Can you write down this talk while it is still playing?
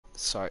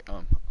Sorry,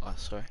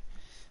 sorry.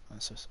 I'm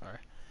so sorry.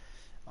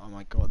 Oh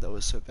my god, that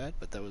was so bad,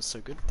 but that was so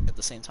good at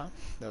the same time.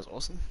 That was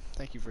awesome.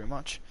 Thank you very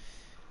much.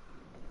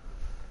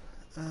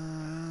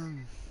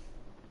 Um.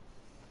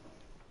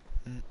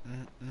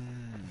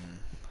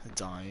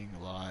 Dying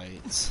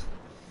light.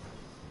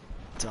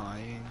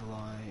 Dying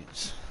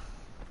light.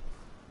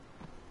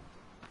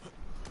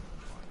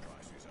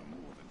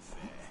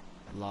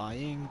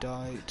 Lying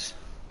dight.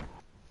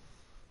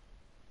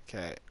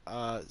 Okay,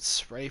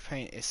 spray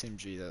paint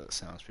SMG, that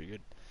sounds pretty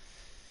good.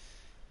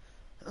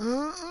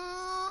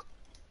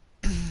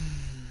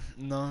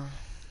 No.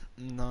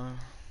 No.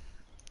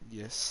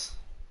 Yes.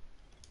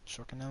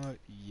 Shotgun ammo?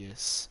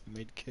 Yes.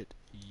 Medkit?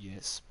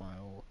 Yes, by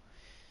all.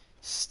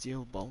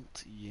 Steel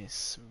bolt?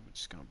 Yes. We're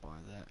just gonna buy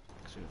that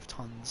because we have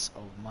tons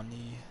of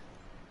money.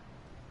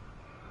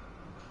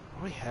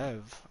 What do we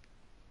have?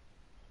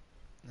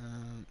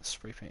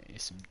 Spray paint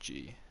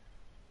SMG.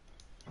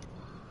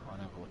 I'll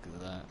have a look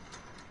at that.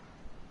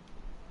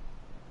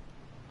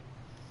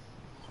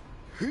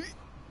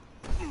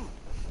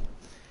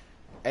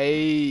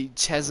 Hey,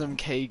 Chasm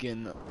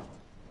Kagan.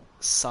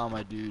 Saw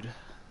my dude.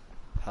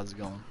 How's it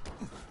going?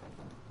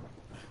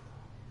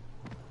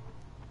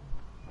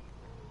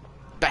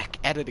 Back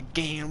at it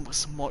again with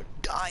some more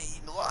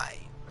dying light.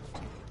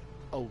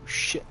 Oh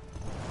shit.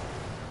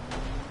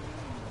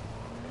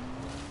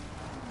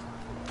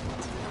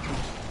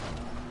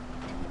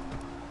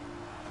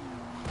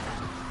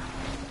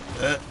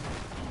 Uh.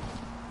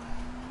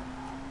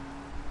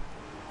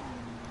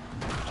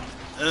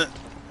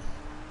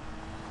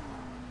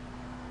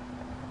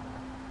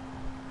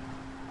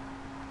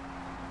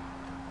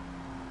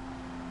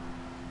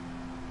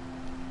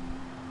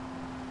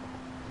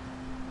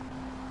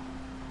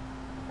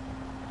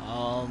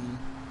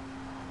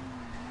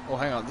 Oh,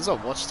 hang on. There's a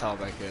watchtower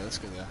back here. Let's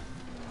go there.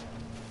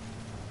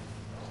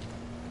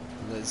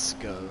 Let's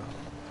go.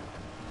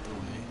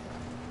 Boy.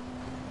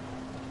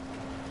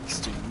 Let's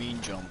do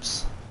mean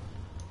jumps.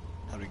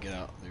 How do we get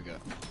out? There we go.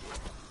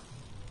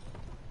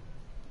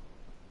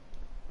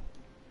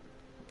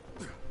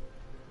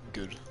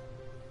 Good.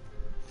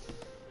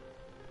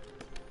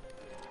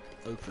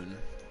 Open.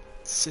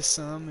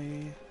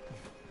 Sesame.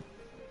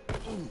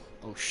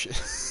 Oh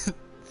shit.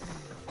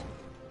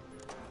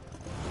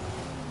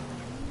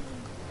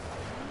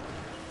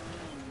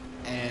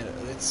 And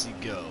let's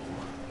go.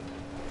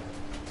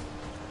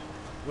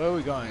 Where are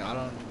we going? I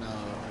don't know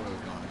where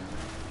we're going.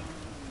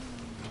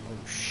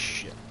 Oh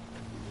shit.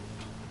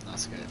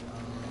 That's good.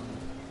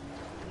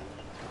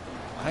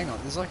 Oh, hang on,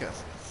 there's like a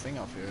thing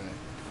up here.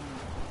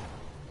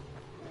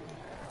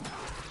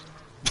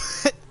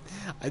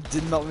 I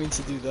did not mean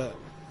to do that.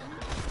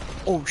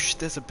 Oh shit,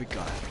 there's a big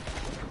guy.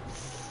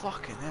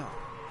 Fucking hell.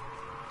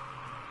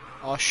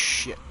 Oh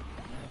shit.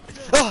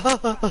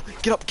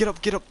 Get up, get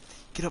up, get up.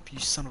 Get up, you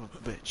son of a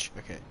bitch.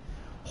 Okay.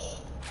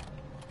 Oh.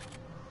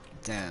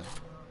 Damn.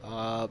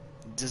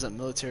 Desert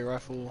military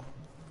rifle.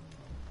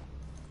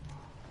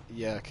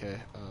 Yeah, okay.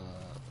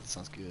 That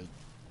sounds good.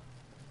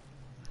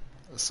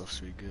 That stuff's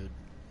pretty good.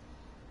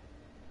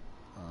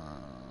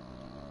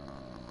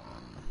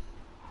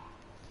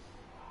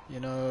 You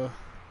know,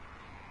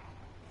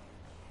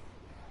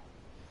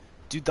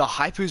 dude, the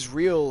hype is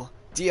real.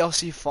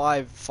 DLC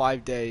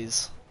 5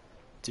 days.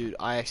 Dude,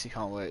 I actually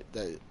can't wait.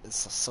 That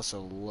it's such a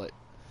lit,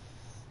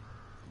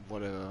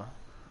 whatever,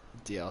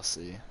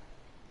 DLC.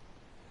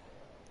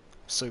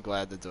 So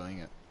glad they're doing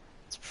it.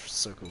 It's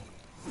so cool.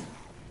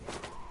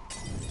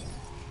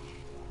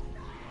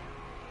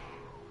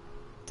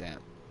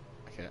 Damn.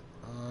 Okay.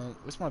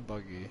 Where's my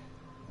buggy?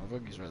 My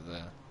buggy's right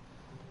there.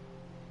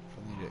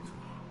 I need to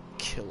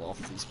kill off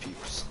these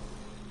peeps.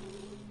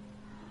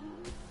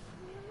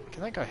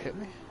 Can that guy hit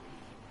me?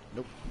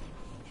 Nope.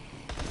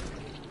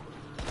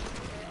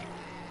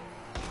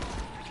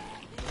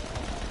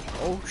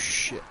 Oh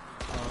shit.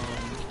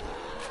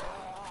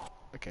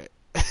 Okay.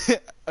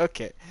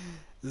 Okay.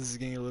 This is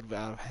getting a little bit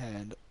out of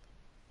hand.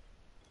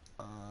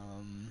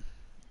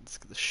 Let's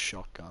get the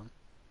shotgun.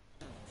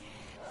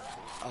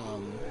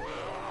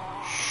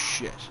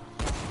 Shit.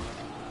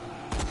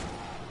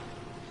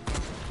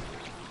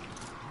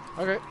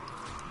 Okay.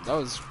 That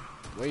was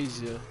way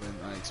easier than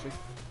I expected.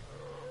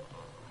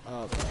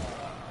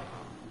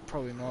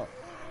 Probably not.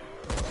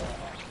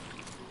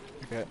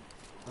 Okay.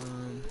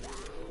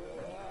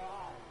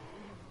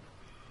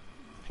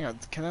 Hang on,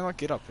 can I not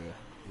get up here?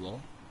 Lol.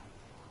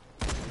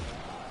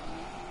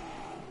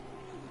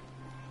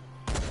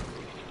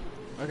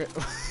 Okay.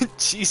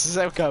 Jesus,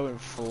 that guy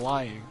went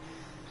flying.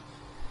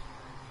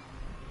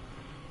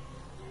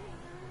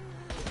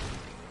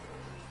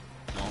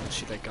 Oh,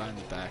 shoot that guy in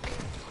the back.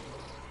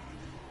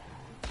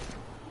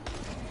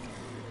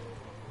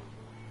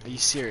 Are you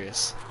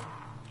serious?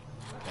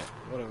 Okay,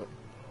 whatever.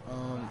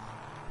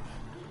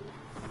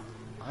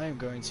 I am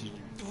going to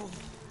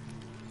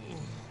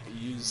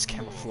use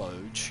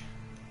camouflage.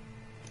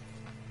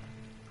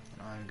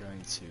 And I'm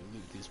going to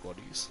loot these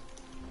bodies.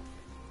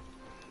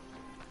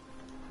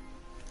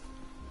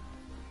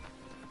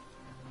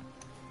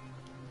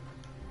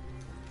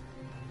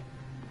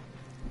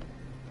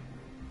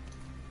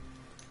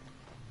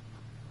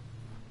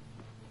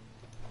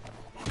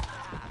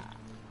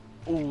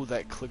 Oh,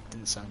 that clip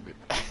didn't sound good.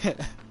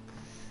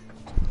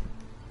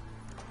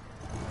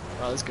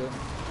 Alright, let's go.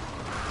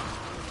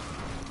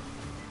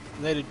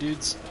 Later,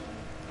 dudes.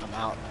 I'm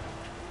out.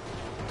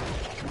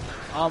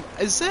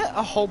 Is there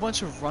a whole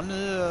bunch of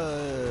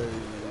runner?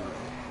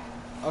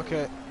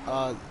 Okay.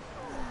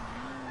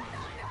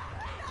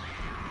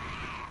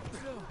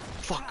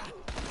 Fuck.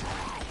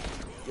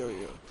 Yo.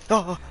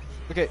 Oh.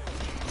 Okay.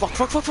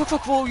 Fuck.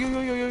 Whoa.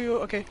 Yo.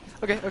 Okay.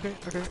 Okay.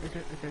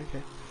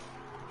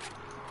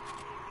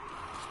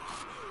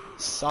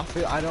 Stop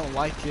it. I don't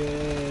like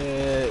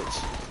it.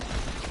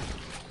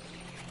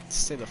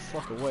 Stay the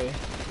fuck away.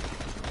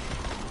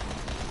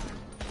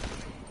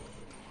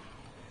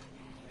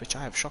 Bitch,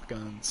 I have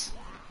shotguns.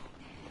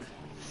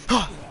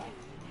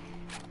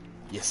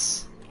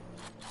 Yes.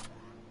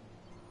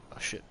 Oh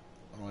shit.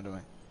 What am I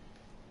doing?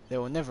 They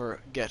will never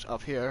get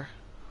up here.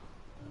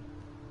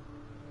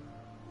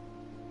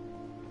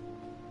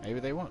 Maybe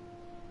they won't.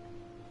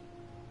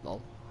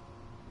 Lol.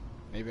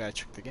 Maybe I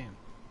tricked the game.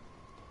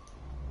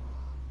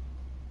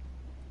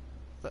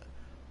 But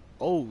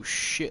oh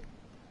shit.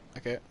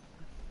 Okay.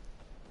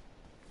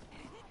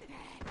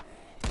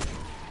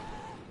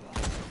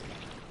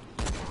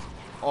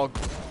 Oh,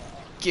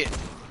 get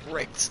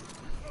wrecked.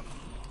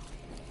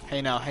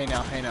 Hey now.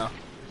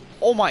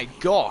 Oh my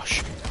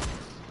gosh.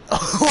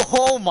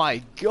 Oh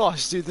my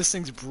gosh, dude, this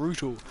thing's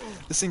brutal.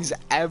 This thing's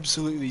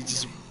absolutely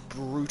just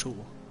brutal.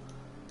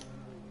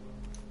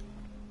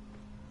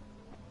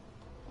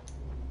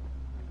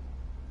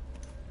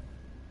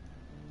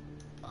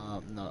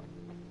 No.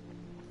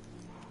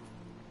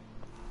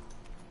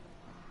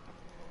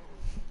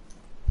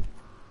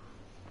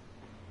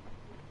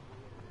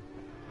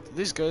 Do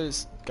these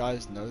guys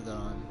know that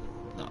I'm...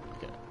 No,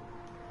 okay.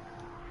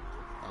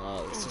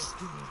 Let's just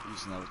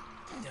use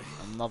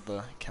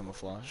another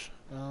camouflage.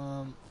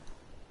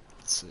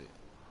 Let's see.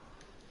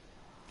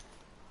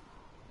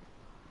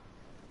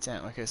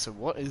 Damn, okay, so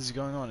what is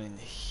going on in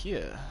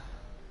here?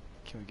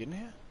 Can we get in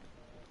here?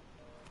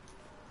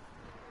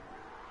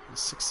 There's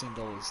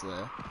 $16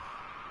 there.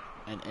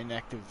 An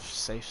inactive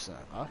safe zone.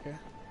 Okay.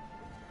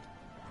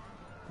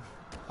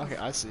 Okay,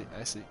 I see.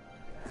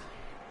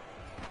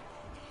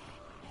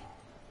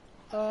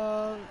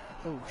 Oh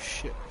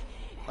shit.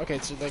 Okay,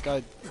 so that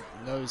guy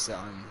knows that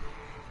I'm...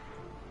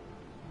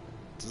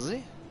 Does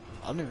he?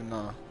 I don't even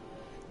know.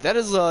 That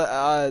is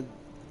a,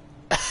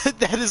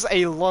 that is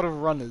a lot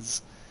of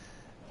runners.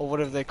 Or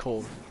whatever they're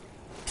called.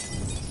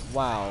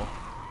 Wow.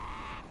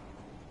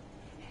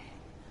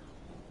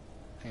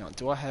 Hang on,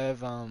 do I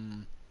have, let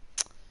me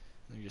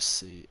just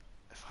see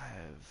if I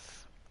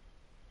have...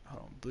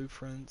 Hold on,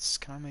 blueprints.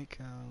 Can I make,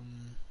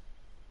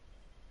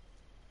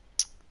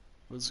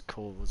 What's it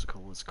called?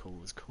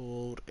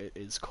 It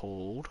is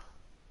called...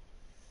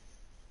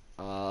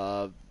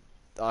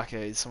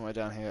 Okay, somewhere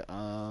down here,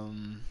 Oh,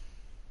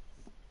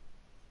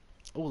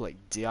 like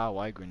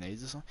DIY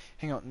grenades or something?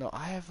 Hang on, no,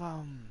 I have,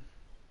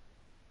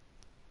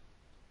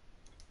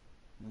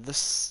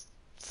 this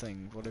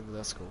thing, whatever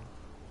that's called.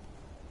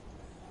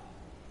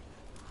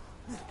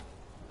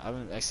 I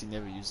haven't actually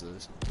never used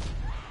those.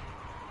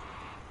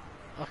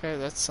 Okay,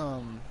 that's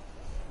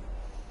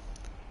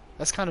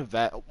kind of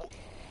bad.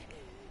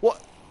 What?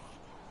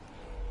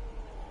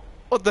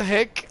 What the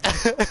heck?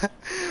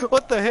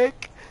 What the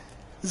heck?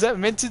 Is that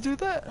meant to do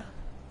that?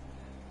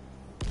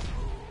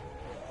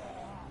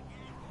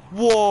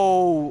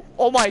 Whoa!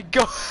 Oh my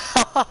god!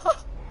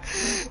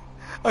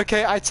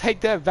 Okay, I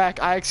take that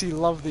back. I actually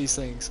love these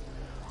things.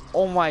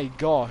 Oh my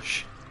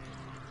gosh.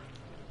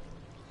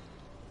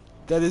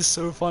 That is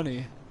so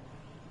funny.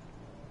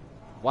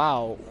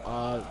 Wow.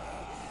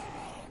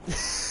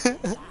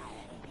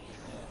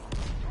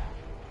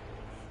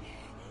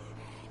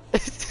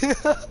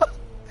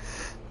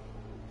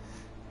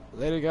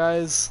 Later,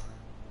 guys.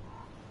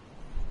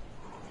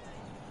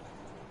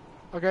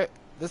 Okay,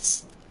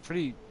 that's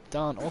pretty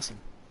darn awesome.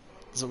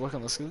 Does it work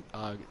on this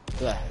guy?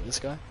 This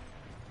guy?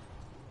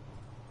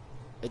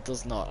 It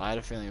does not. I had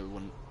a feeling it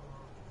wouldn't.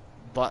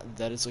 But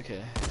that is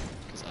okay,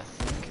 because I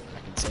think I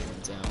can take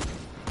him down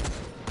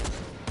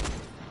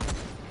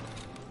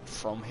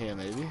from here,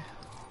 maybe.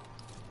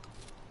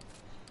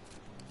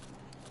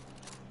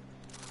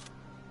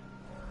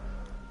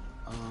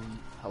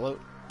 Hello?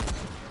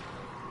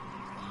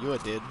 You are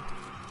dead.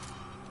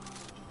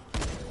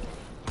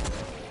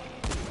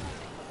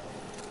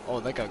 Oh,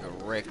 that guy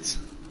got wrecked.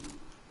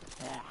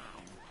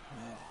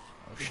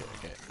 Oh shit,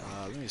 okay.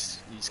 Let me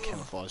just use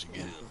camouflage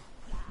again.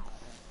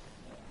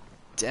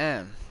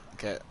 Damn.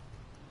 Okay.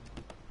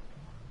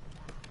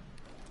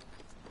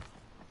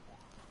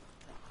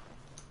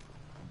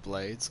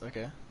 Blades,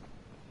 okay.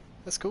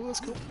 That's cool,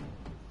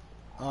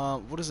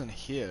 what is in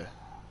here?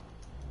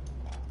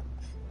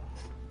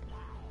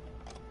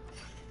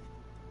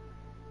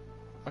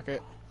 Okay,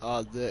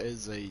 there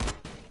is a...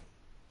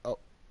 Oh,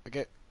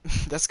 okay.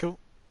 That's cool.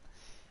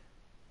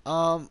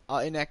 Are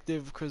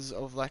inactive because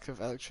of lack of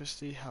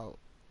electricity. How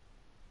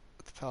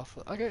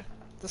powerful? Okay,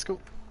 that's cool.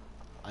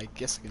 I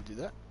guess I can do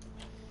that.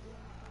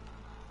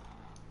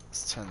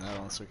 Let's turn that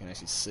on so we can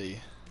actually see.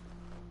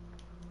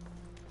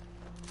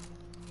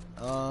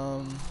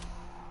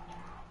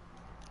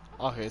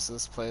 Okay, so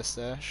let's play a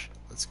stash.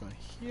 Let's go in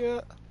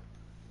here.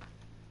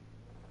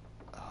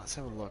 Let's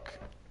have a look.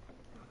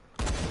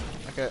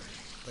 Okay,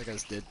 that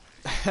guy's dead.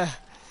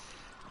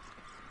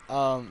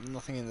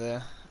 Nothing in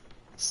there.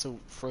 Still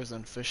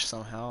frozen fish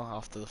somehow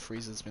after the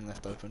freezer's been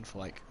left open for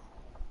like,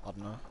 I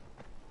don't know,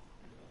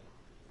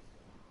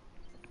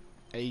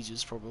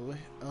 ages probably.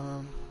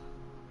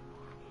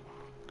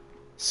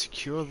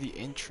 Secure the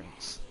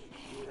entrance.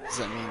 Does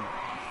that mean?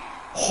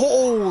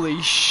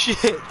 Holy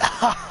shit!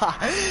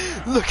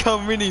 Look how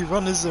many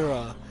runners there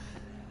are.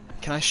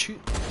 Can I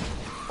shoot?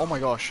 Oh my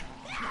gosh.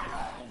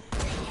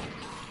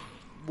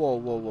 Whoa,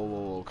 whoa, whoa, whoa,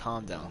 whoa,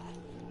 calm down.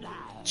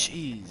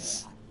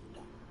 Jeez.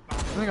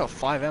 I only got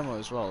 5 ammo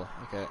as well.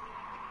 Okay.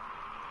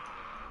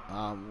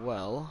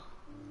 Well.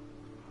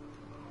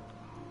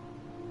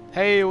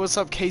 Hey, what's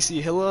up,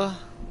 Casey Hiller?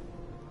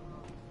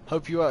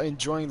 Hope you are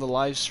enjoying the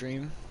live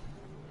stream.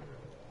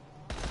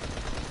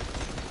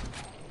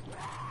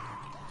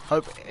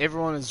 Hope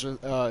everyone is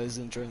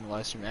enjoying the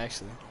live stream,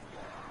 actually.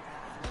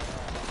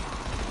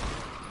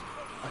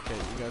 Okay,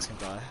 you guys can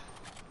die.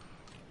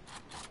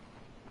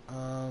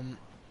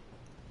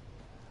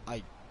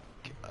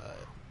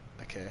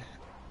 Okay.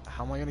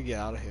 How am I gonna get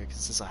out of here?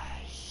 Because there's a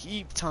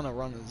heap ton of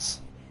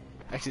runners.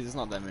 Actually, there's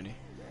not that many.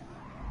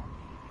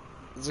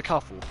 There's a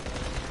couple.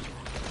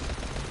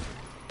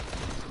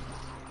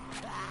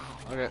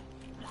 Okay.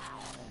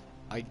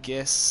 I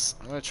guess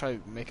I'm gonna try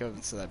to make over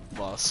to that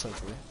bus,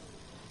 hopefully.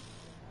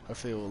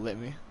 Hopefully it will let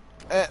me.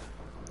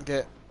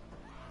 Okay.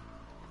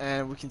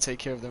 And we can take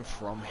care of them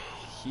from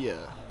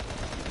here.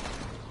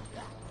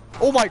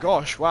 Oh my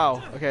gosh,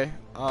 wow. Okay.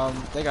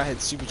 That guy had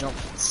super jump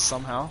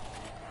somehow.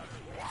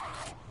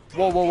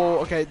 Whoa, whoa, whoa.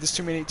 Okay, there's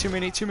too many.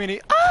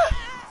 Ah!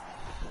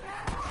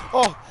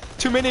 Oh,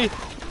 too many.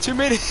 Too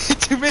many.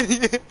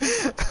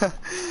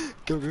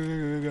 Go, go,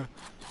 go, go, go.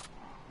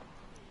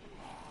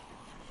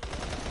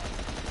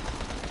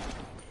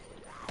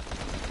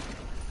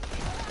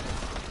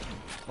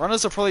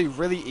 Runners are probably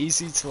really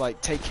easy to like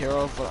take care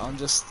of, but I'm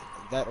just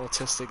that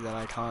autistic that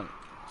I can't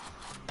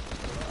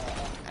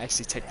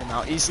actually take them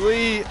out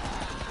easily.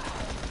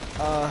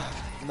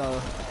 No.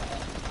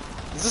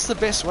 Is this the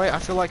best way? I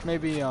feel like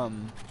maybe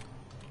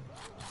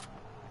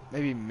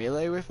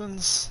melee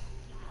weapons?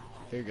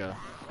 Here we go.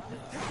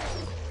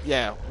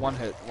 Yeah, one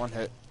hit.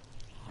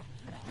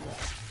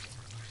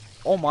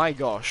 Oh my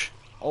gosh.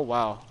 Oh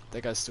wow,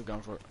 that guy's still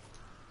going for it.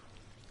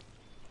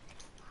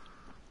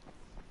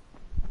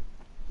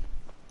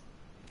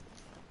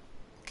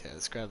 Okay,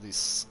 let's grab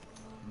this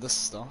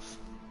stuff.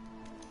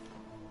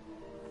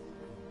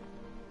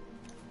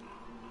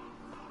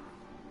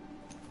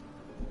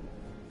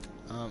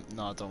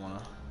 No, I don't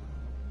wanna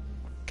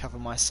cover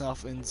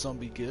myself in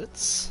zombie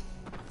guts.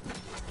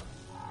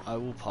 I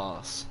will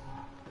pass.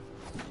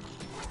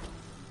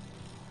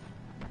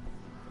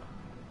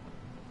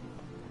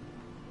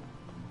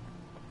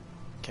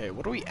 Okay,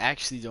 what are we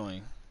actually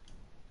doing?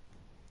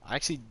 I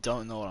actually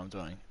don't know what I'm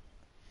doing.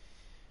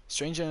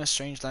 Stranger in a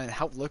strange land.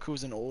 Help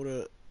locals in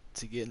order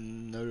to get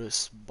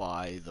noticed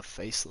by the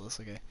faceless.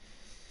 Okay.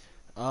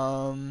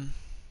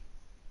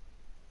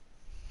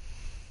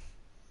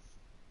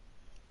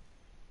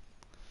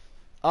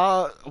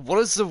 What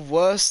is the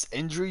worst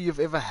injury you've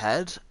ever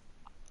had?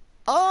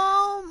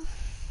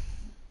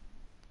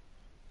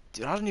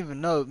 Dude, I don't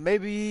even know.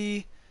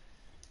 Maybe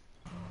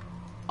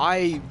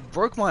I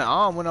broke my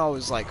arm when I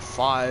was like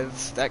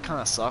 5. That kind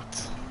of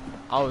sucked.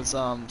 I was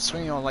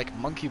swinging on like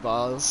monkey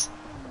bars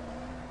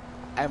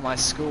at my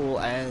school,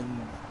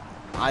 and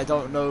I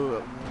don't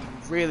know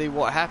really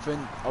what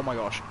happened. Oh my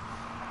gosh.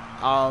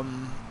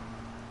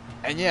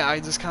 And yeah,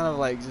 I just kind of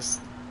like just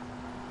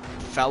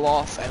fell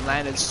off and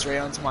landed straight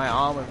onto my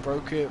arm and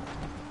broke it.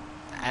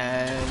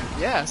 And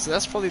yeah, so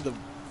that's probably the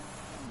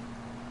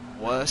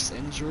worst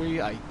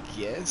injury, I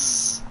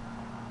guess,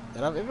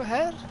 that I've ever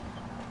had.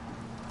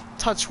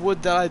 Touch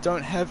wood that I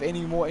don't have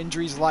any more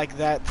injuries like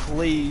that,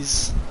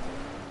 please.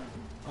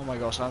 Oh my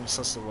gosh, I'm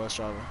such the worst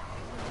driver.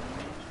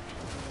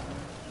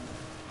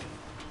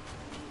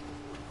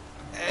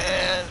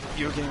 And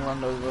you're getting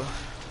run over.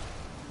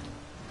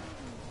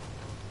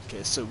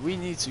 Okay, so we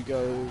need to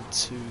go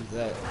to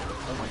that.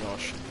 Oh my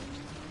gosh.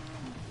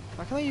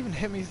 How can they even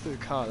hit me through the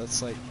car?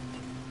 That's like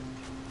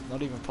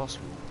not even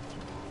possible.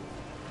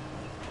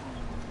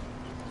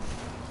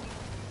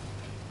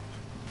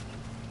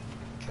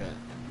 Okay.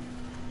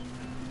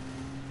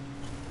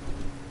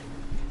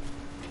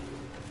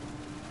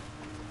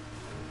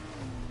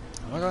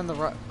 Am I going the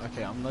right?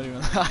 Okay, I'm not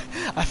even.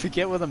 I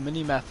forget where the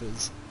mini map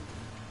is.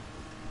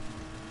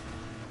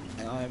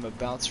 And I am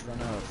about to run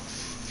out of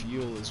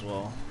fuel as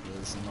well.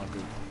 That is not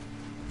good.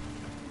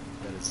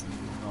 That is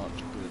not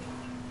good.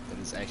 That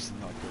is actually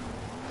not good.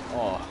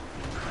 Oh.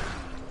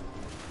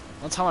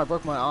 One time I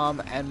broke my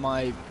arm and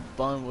my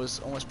bone was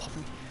almost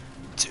popping.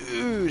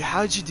 Dude,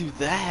 how'd you do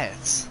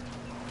that?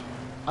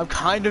 I'm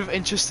kind of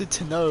interested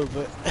to know,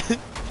 but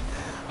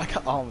I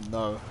can't. Oh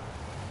no.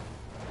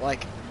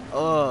 Like,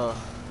 ugh.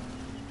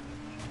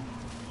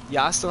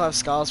 Yeah, I still have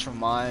scars from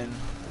mine.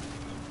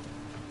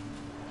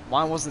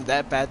 Mine wasn't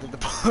that bad that the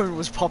bone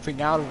was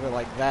popping out of it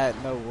like that.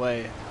 No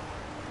way.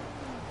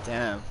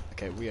 Damn.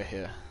 Okay, we are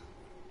here.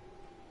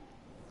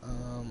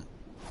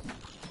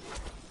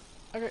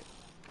 Okay.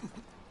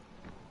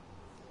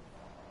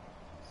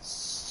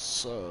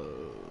 So,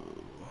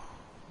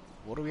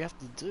 what do we have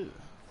to do?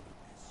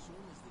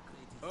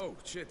 Oh,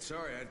 shit,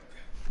 sorry, I didn't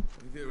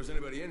think there was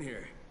anybody in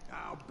here.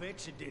 I'll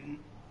bet you didn't.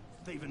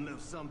 Thieving little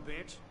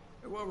sumbitch.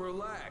 Hey, well,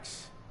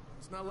 relax.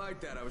 It's not like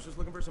that. I was just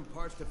looking for some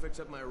parts to fix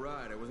up my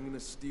ride. I wasn't gonna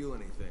steal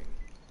anything.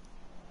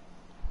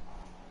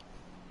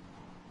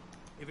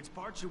 If it's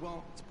parts you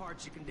want, it's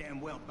parts you can damn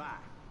well buy.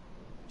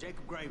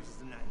 Jacob Graves is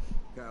the name.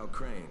 Kyle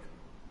Crane.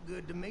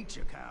 Good to meet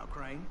you, Kyle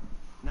Crane.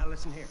 Now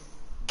listen here.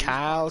 These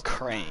Kyle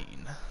parts are mine.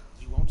 Crane.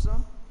 You want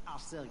some? I'll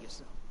sell you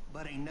some.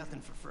 But ain't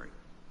nothing for free.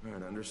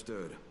 Alright,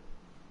 understood.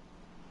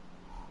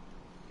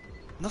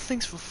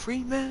 Nothing's for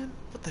free, man.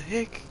 What the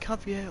heck?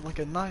 Can't be like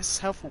a nice,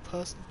 helpful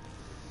person.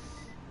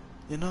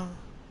 You know?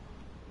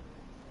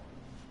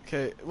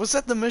 Okay, was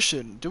that the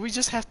mission? Do we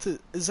just have to...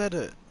 Is that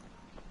it?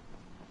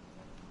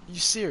 You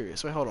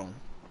serious? Wait, hold on.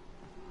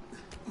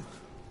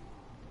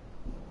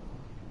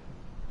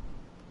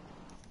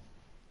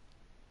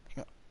 Hang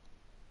on.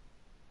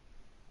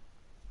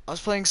 I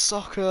was playing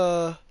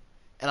soccer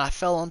and I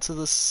fell onto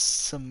the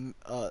cement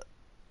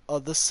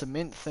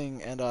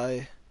thing and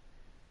I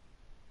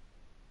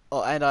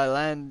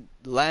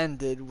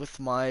landed with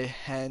my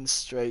hand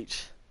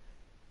straight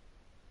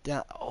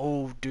down.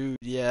 Oh, dude,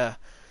 yeah.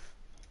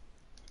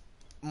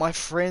 My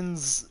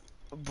friend's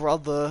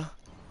brother,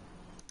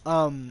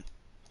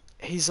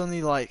 he's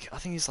only like, I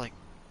think he's like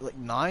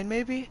 9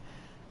 maybe.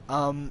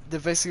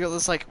 They've basically got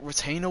this like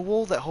retainer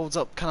wall that holds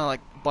up kind of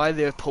like by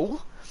their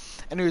pool,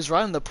 and he was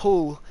right in the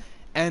pool,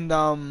 and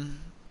I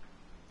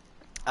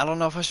don't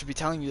know if I should be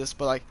telling you this,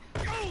 but like,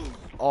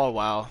 oh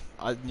wow,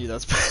 I knew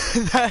that's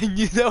I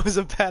knew that was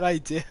a bad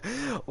idea.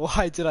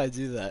 Why did I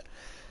do that?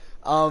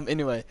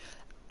 Anyway,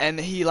 and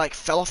he like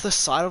fell off the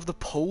side of the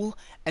pool,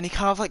 and he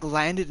kind of like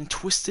landed and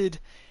twisted.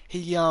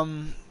 He what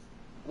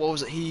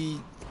was it?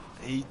 He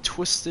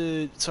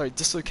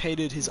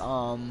dislocated his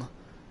arm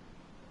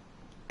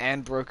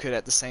and broke it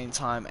at the same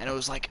time, and it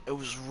was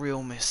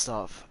real messed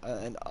up.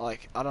 And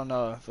like, I don't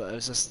know, but it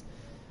was just,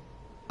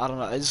 I don't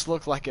know, it just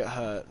looked like it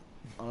hurt,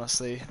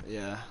 honestly,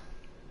 yeah.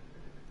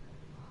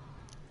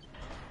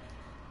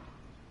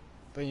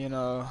 But you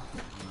know,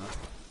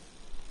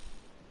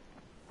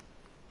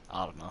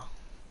 I don't know.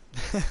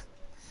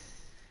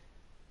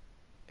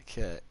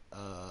 Okay,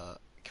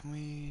 can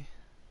we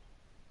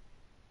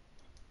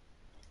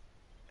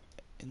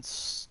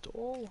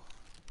install?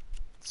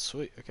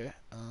 Sweet, okay.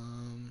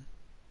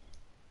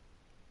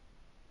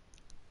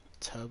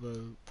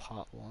 Turbo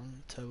part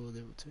 1, turbo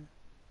level 2.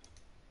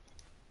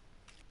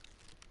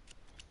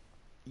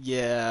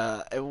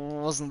 Yeah, it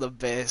wasn't the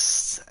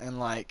best, and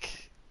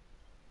like,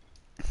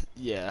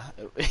 yeah,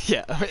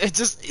 yeah, it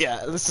just,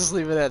 yeah, let's just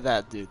leave it at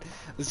that, dude.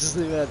 Let's just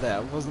leave it at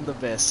that. It wasn't the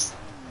best.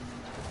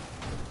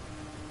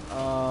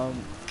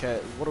 Okay,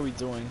 what are we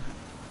doing?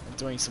 I'm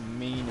doing some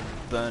mean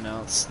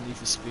burnouts, Need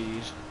for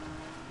Speed.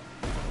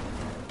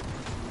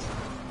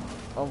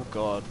 Oh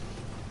god.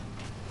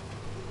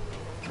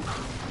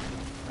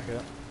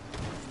 Okay.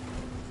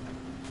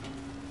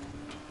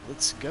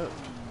 Let's go.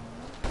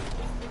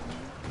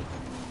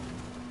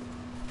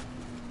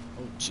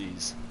 Oh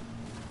jeez.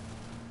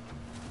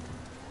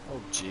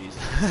 Oh jeez.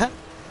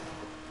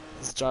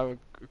 Let's drive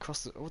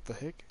across the... What the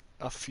heck?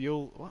 A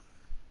fuel... What?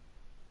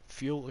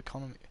 Fuel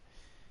economy.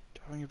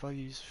 Driving a buggy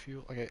use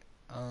fuel... Okay.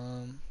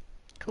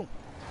 Cool.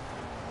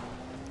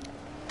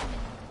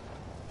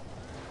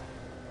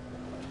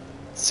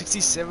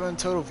 67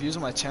 total views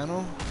on my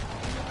channel?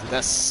 Dude,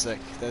 that's sick.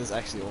 That is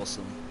actually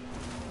awesome.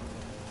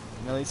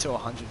 Nearly to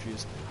 100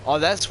 views. Oh,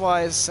 that's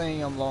why it's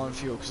saying I'm low on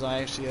fuel, because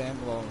I actually am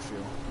low on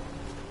fuel.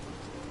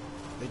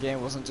 The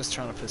game wasn't just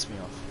trying to piss me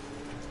off.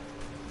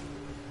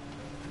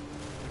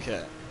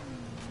 Okay.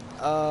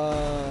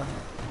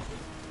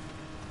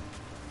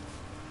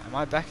 Am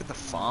I back at the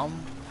farm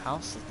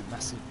house? Like the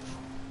massive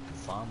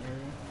farm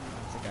area?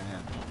 I think I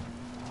am.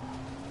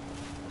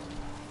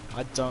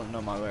 I don't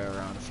know my way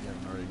around if you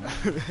haven't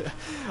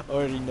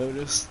already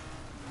noticed.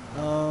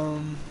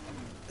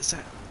 Is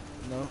that...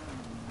 No.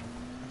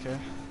 Okay.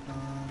 I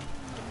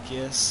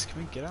guess... Can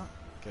we get out?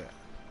 Okay.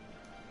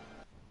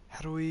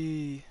 How do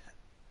we...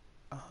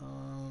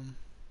 How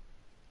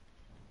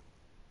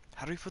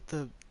do we put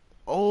the...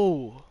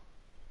 Oh!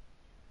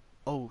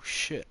 Oh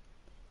shit.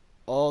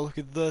 Oh, look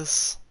at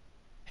this.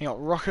 Hang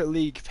on, Rocket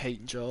League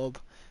paint job.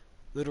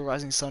 Little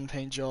Rising Sun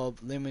paint job.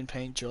 Lemon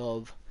paint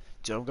job.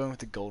 Dude, I'm going with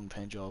the golden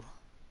paint job.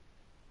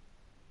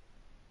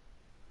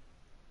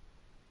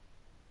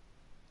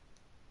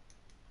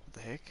 What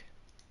the heck?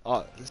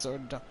 Oh, it's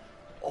already done.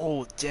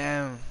 Oh,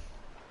 damn.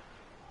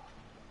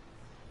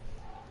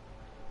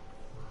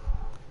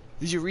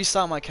 Did you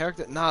restart my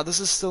character? Nah, this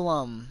is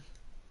still,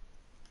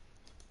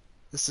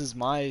 this is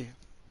my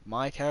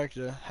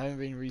character. Haven't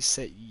been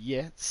reset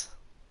yet.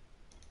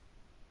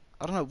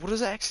 I don't know, what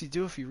does it actually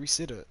do if you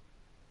reset it?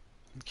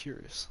 I'm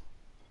curious.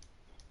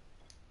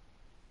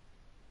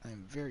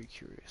 I'm very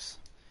curious.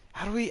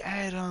 How do we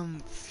add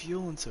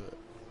fuel into it?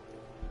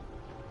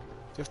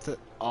 Do you have to?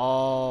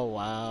 Oh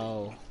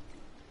wow.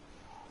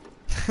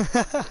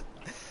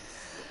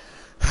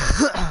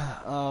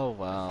 Oh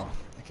wow.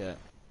 Okay.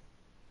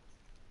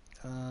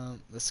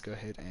 Let's go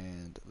ahead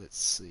and let's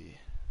see.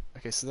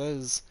 Okay, so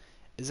is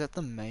that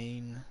the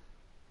main?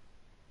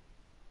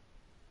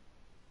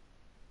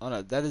 Oh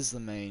no, that is the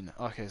main.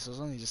 Okay, so it's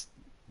only just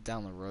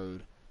down the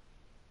road.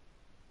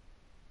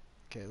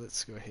 Okay,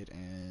 let's go ahead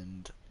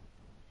and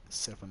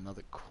set up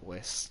another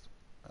quest.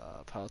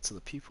 Power to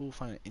the people.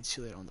 Find an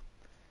insulator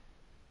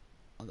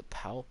on the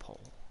power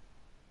pole.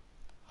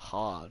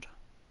 Hard.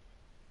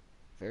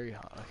 Very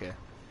hard. Okay.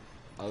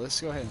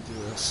 Let's go ahead and do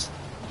this.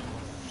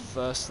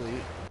 Firstly,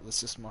 let's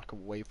just mark a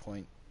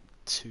waypoint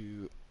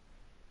to...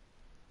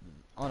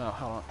 Oh no,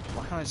 hold on.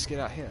 Why can't I just get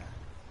out here?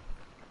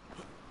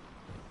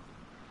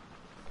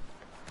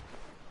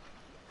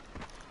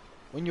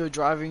 When you were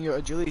driving, your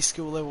agility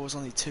skill level was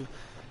only 2.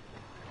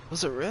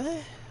 Was it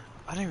really?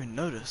 I didn't even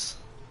notice.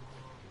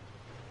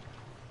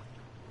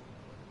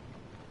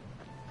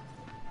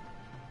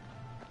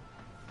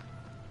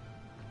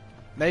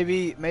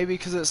 Maybe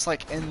because it's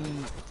like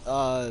in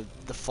the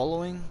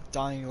following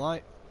Dying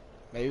Light.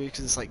 Maybe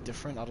because it's like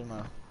different. I don't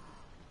know.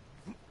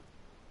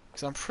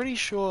 Because I'm pretty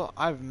sure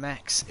I've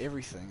maxed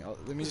everything.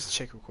 Let me just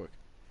check real quick.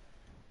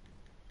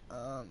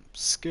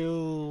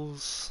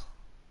 Skills.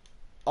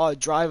 Oh,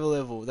 driver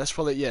level. That's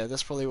probably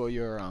That's probably what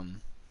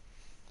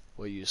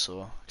you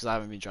saw. Because I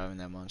haven't been driving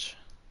that much.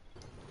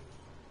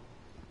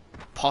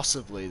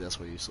 Possibly that's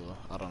what you saw.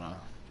 I don't know.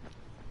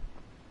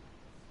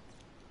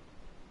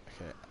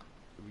 Okay.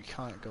 We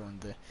can't go in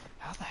there.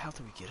 How the hell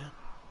do we get in?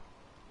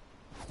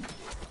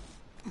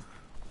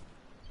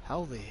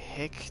 How the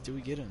heck do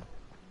we get in?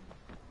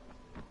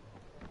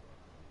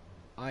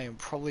 I am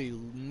probably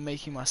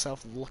making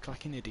myself look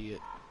like an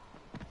idiot.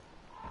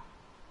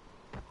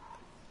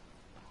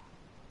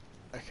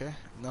 Okay,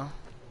 no.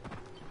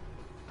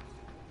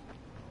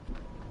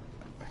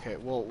 Okay,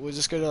 well, we'll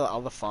just go to the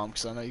other farm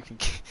because I know you can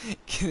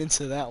get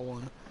into that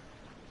one.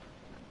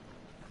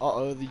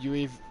 Uh-oh, the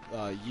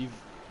oh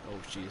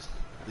jeez.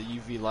 The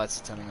UV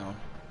lights are turning on.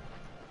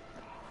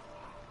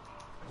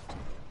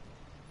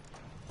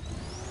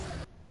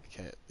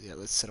 Okay, yeah,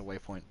 let's set a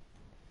waypoint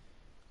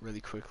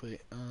really quickly.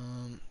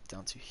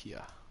 Down to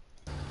here.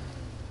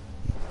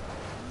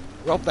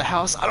 Rob the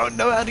house? I don't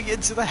know how to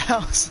get to the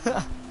house!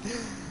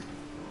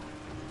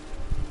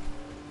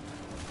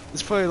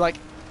 It's probably like,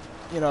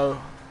 you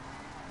know,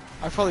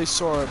 I probably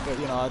saw it, but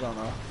you know, I don't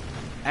know.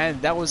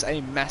 And that was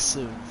a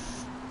massive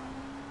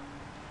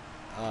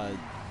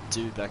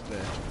dude back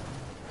there.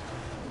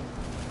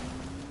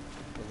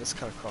 But let's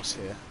cut across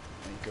here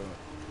and go.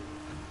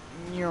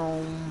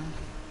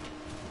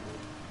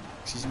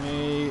 Excuse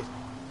me.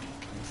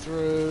 Coming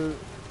through.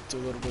 Do a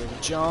little bit of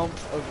a jump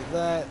over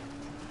that.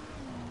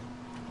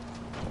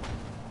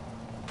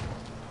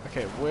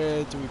 Okay,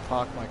 where do we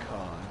park my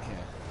car? In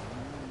here.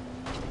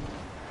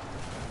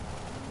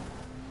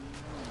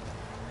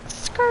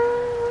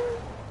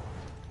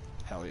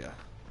 Hell yeah.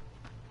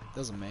 That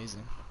was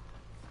amazing.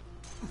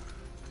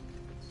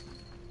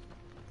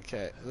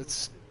 Okay,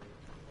 let's...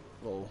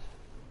 Whoa.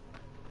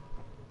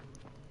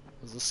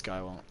 What's this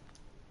guy want?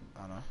 I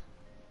don't know.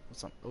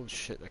 What's up? Oh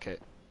shit, okay.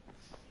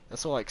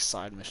 That's all like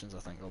side missions, I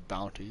think, or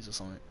bounties or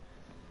something.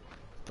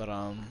 But,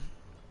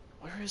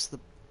 where is the...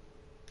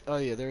 Oh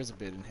yeah, there is a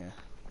bed in here.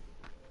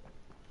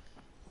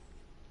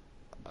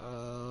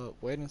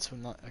 Wait until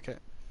night, okay.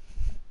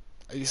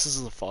 I guess this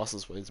is the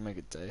fastest way to make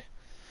it day.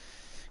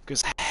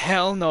 Because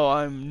hell no,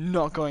 I'm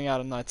not going out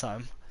at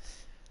nighttime.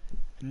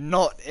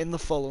 Not in the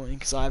following,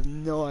 because I have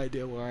no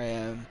idea where I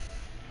am.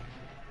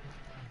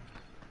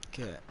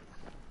 Okay.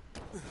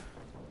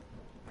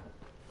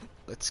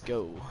 Let's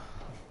go.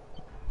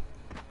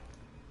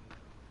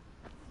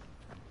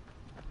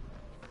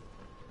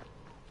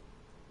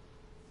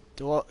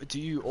 Do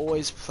you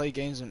always play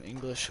games in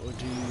English, or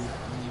do you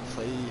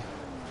play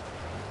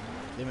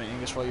them in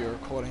English while you're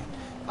recording?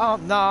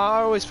 Nah,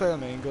 I always play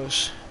them in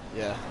English.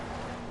 Yeah.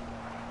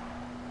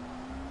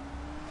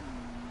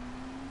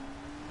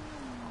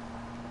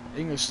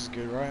 English is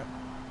good, right?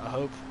 I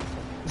hope.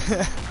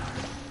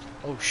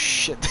 Oh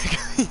shit,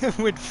 the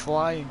guy went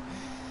flying.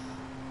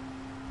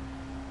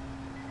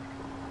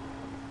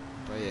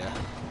 But yeah.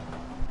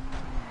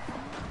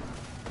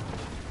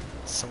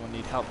 Someone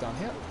need help down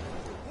here?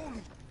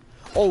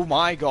 Oh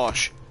my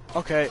gosh.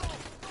 Okay.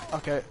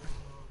 Okay.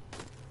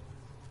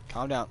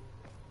 Calm down.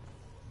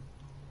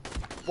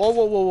 Whoa,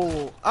 whoa, whoa, whoa,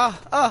 whoa.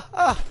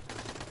 Ah!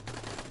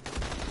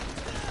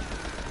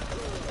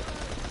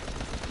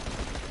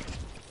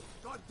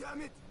 God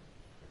damn it!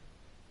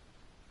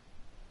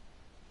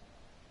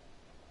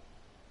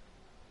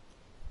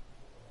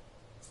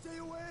 Stay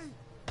away!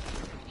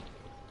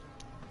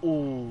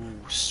 Ooh,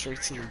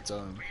 straight to the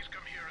dome. Please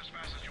come here as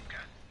fast as you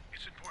can.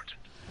 It's important.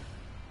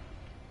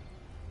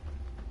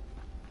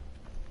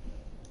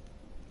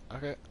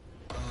 Okay.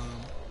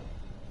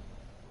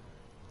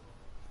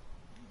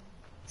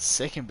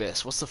 Second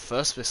best. What's the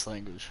first best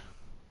language?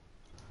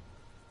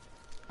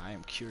 I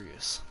am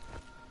curious.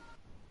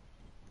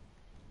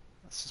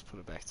 Let's just put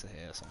it back to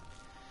here or something.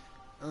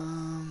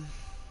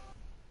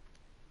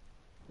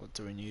 What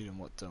do we need and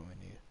what don't we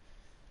need?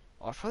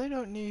 Oh, I probably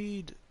don't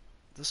need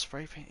the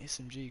spray paint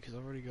SMG because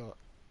I've already got.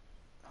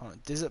 Hold on,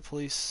 Desert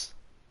Police.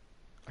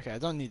 Okay, I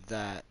don't need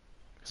that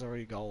because I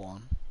already got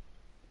one.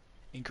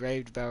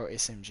 Engraved barrel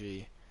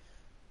SMG.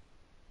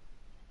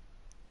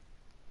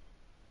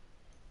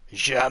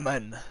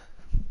 German.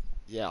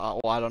 Yeah,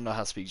 well, I don't know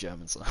how to speak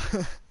German, so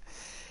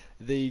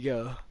there you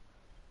go.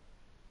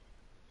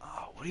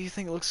 Oh, what do you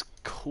think looks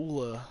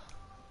cooler?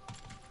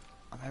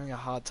 I'm having a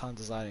hard time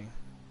deciding.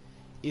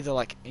 Either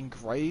like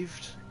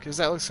engraved, because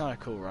that looks kind of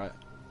cool, right?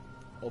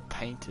 Or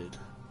painted.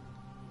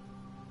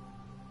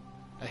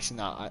 Actually,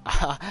 no,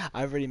 I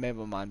already made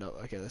my mind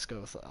up. Okay, let's go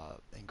with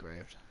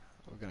engraved.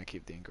 We're gonna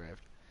keep the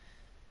engraved.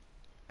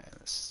 And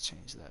let's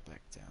change that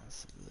back down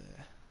to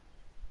there.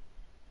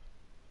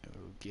 And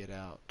we'll get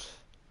out.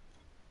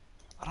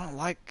 I don't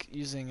like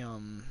using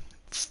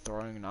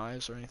throwing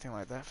knives or anything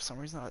like that for some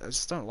reason. I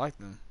just don't like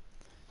them.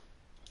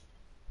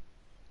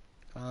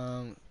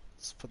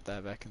 Let's put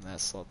that back in that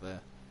slot there.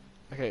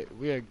 Okay,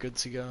 we are good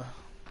to go.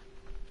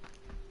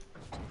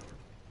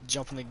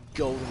 Jump in the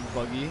golden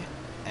buggy,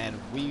 and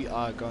we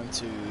are going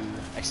to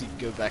actually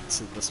go back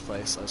to this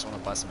place. I just want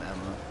to buy some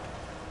ammo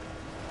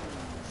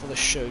for the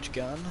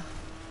shotgun.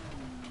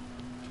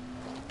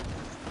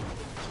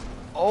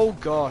 Oh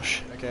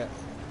gosh, okay.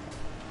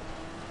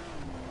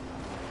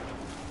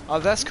 Oh,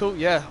 that's cool.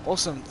 Yeah,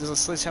 awesome. There's a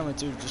sledgehammer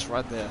dude just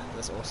right there.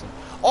 That's awesome.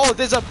 Oh,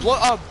 there's a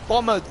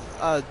bomber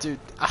dude.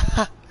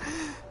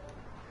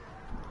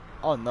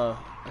 Oh no.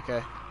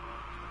 Okay.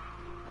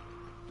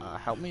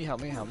 Help me,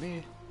 help me, help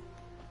me.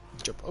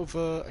 Jump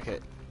over. Okay,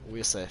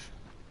 we're safe.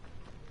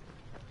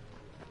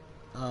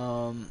 Where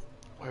are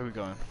we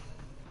going?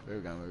 Where are we going? Where are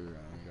we going? Where are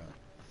we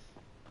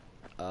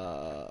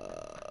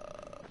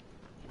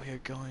going? We're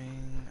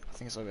going. I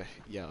think it's over.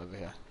 Yeah, over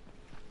here.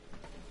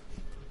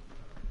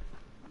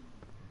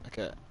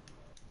 Okay.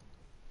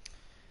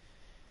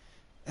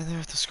 And then we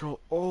have to scroll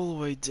all the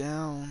way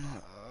down.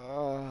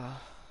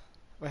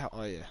 Wait,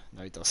 oh yeah,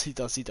 no, he does. He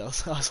does. He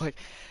does. I was like,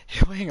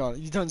 hey, hang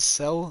on, you don't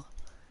sell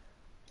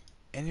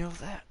any of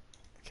that?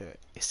 Okay,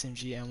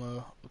 SMG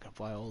ammo. We're gonna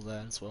buy all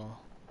that as well.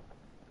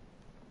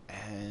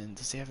 And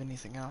does he have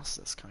anything else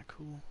that's kind of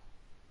cool?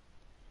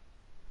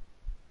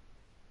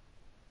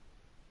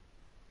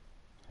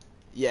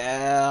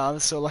 Yeah, I'm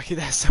so lucky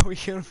that's a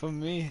weekend for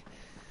me.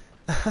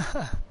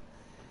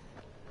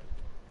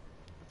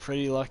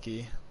 Pretty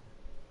lucky.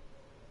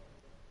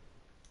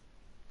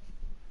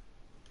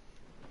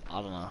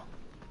 I don't know.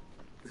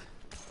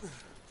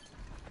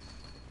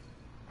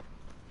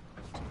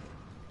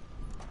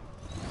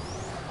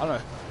 I don't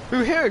know.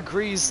 Who here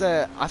agrees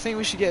that I think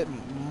we should get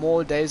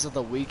more days of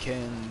the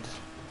weekend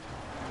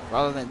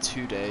rather than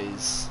 2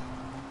 days?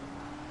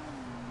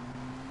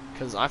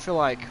 Because I feel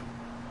like,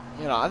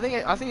 you know, I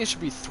think it should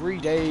be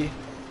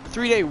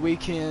 3-day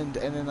weekend,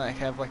 and then like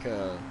have like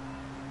a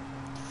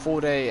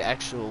 4-day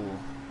actual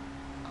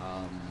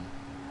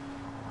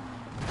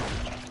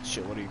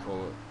shit. What do you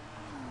call it?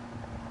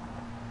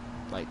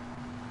 Like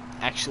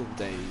actual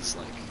days.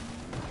 Like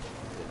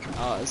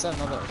is that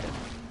another? Okay.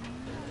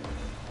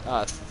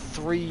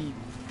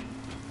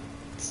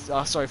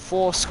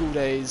 4 school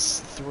days,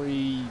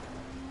 3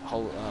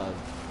 whole,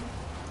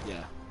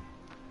 yeah.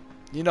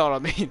 You know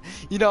what I mean?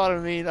 You know what I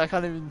mean? I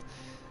can't even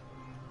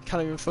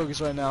focus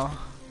right now.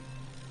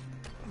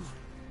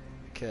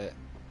 Okay.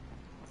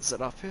 Is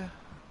it up here?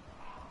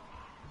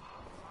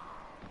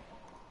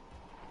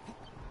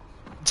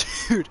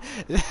 Dude,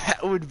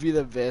 that would be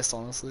the best,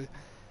 honestly.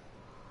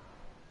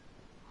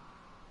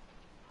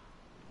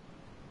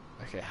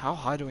 Okay, how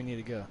high do we need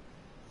to go?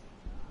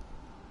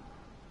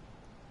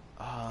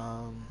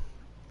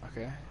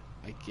 Okay,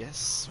 I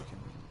guess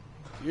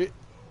we can.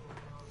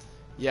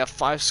 Yeah,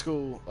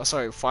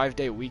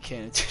 5-day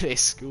weekend and 2-day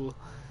school.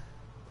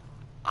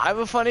 I have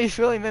a funny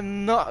feeling they're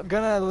not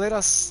gonna let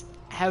us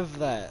have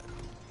that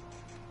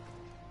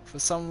for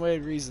some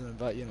weird reason,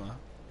 but you know.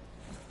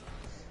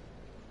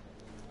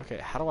 Okay,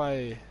 how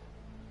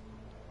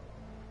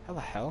the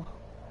hell?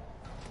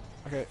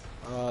 Okay,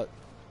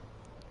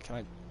 can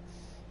I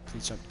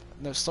please jump?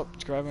 No,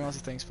 stop grabbing onto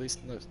things, please.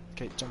 No,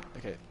 okay, jump.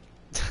 Okay.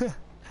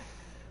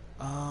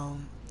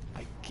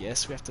 I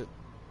guess we have to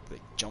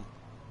like jump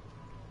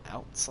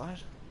outside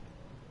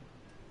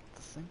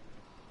the thing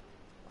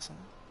or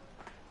something.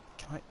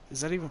 Can I?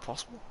 Is that even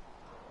possible?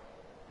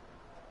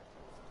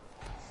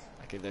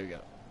 Okay, there we go.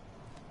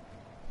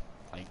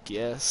 I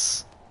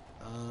guess.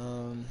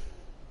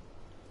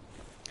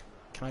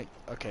 Can I?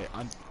 Okay,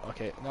 I'm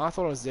okay. No, I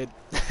thought I was dead.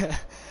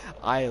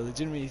 I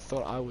legitimately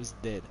thought I was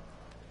dead.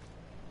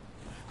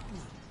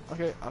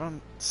 Okay, I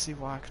don't see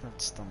why I couldn't have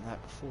just done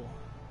that before.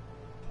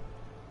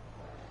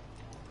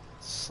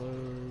 So,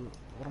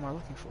 what am I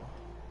looking for?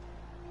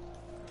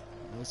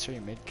 Military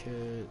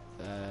medkit,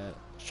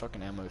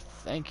 shotgun ammo,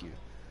 thank you.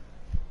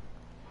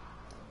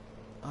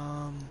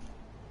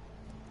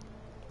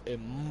 It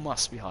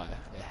must be higher.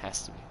 It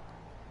has to be.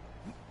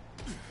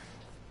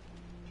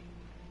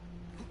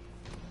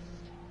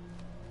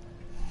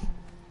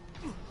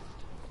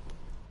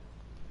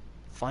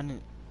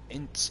 Find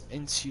an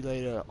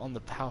insulator on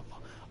the power.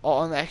 Oh,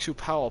 on the actual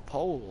power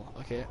pole.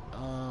 Okay.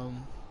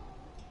 On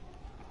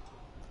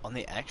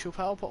the actual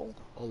power pole,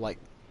 or like,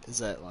 is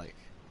that like?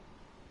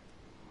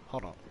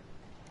 Hold on.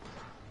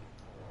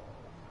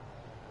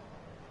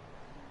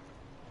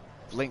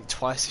 Blink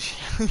twice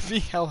if you're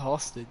being held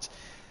hostage.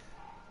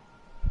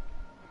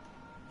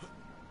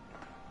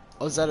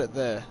 Oh, is that it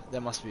there? That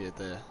must be it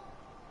there.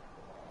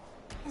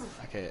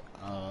 Okay,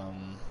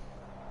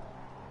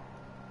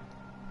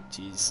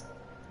 jeez.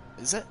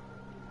 Is it?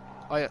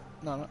 Oh yeah,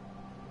 no.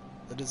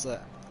 That is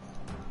that.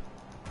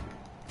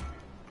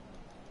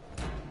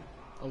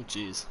 Oh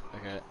jeez,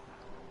 okay.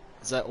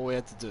 Is that all we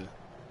had to do?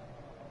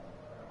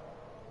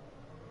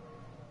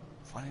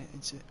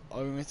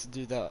 Oh, we meant to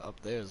do that up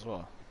there as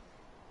well.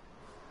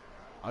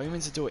 Are we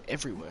meant to do it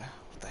everywhere?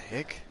 What the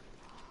heck?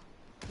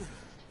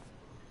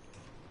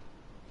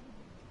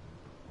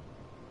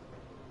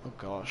 Oh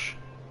gosh.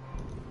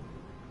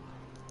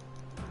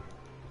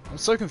 I'm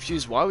so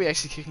confused. Why are we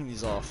actually kicking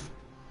these off?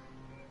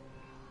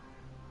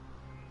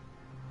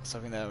 I was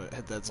hoping that would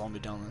hit that zombie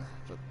down there,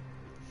 but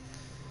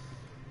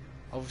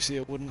obviously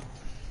it wouldn't.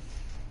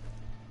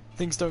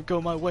 Things don't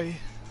go my way.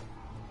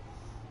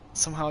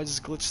 Somehow I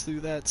just glitched through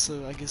that,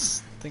 so I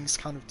guess things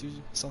kind of do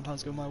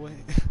sometimes go my way.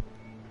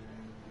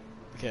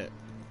 Okay.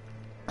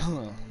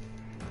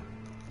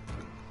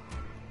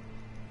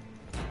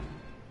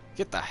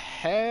 Get the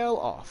hell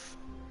off.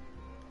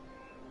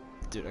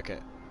 Dude, okay.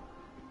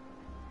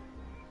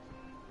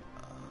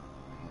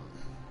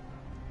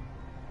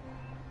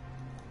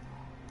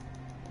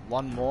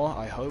 One more,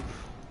 I hope.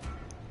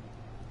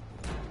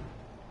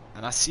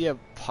 And I see a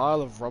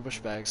pile of rubbish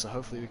bags, so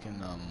hopefully we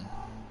can,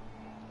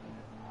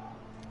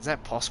 is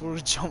that possible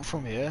to jump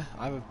from here?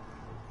 I have a...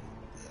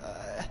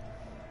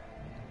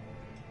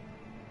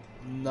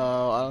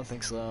 no, I don't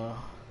think so.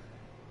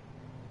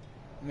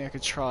 I mean, I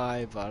could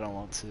try, but I don't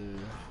want to.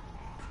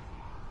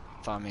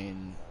 I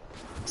mean,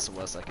 what's the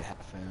worst that could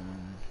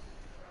happen?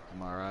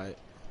 Am I right?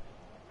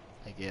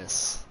 I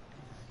guess.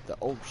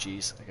 Oh,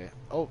 jeez. Okay.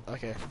 Oh,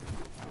 okay.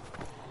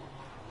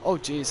 Oh,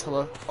 jeez.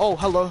 Hello. Oh,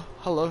 hello.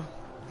 Hello.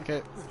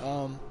 Okay.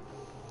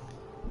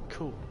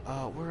 Cool.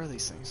 Where are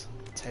these things?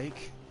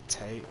 Take.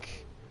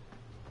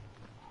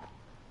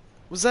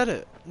 Was that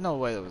it? No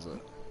way that was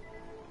it.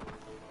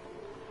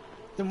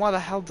 Then why the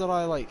hell did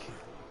I, like,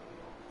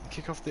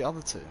 kick off the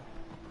other two?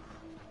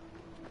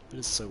 It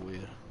is so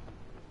weird.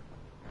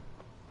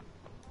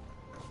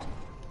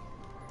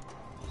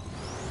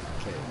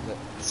 Okay,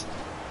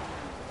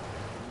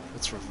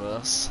 let's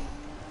reverse.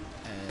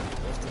 And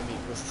we have to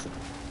meet with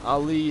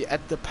Ali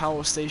at the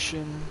power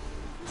station.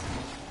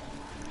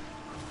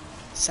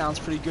 Sounds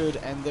pretty good,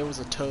 and there was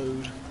a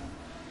toad.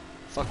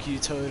 Fuck you,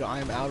 toad, I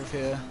am out of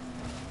here.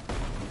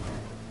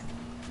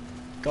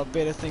 Got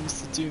better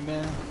things to do,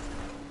 man.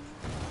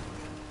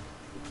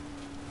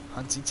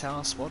 Hunting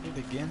tower spotted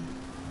again.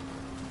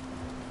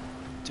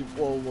 Dude,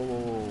 whoa,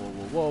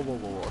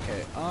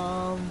 okay,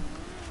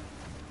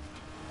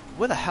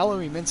 where the hell are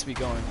we meant to be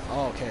going?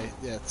 Oh, okay,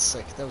 yeah, it's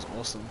sick, that was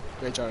awesome.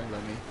 Great driving by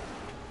me.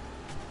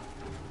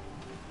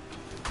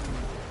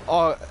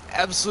 Oh,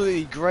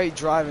 absolutely great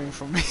driving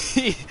from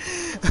me.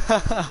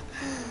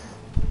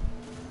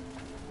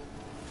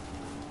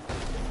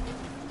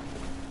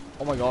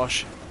 Oh my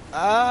gosh.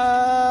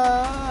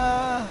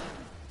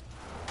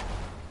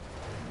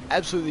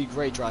 Absolutely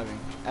great driving.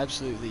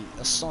 Absolutely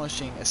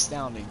astonishing,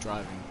 astounding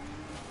driving.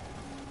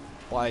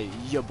 Why,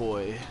 ya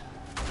boy.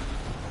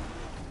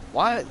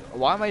 Why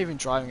am I even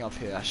driving up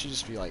here? I should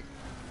just be like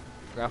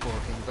grapple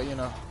hooking, but you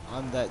know,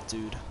 I'm that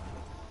dude.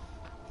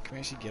 Can we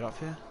actually get up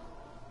here?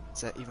 Is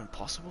that even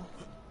possible?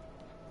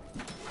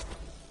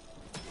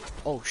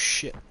 Oh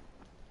shit.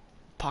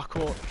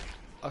 Parkour.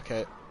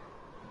 Okay.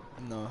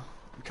 No,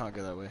 we can't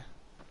go that way.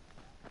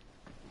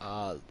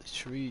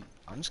 Should we...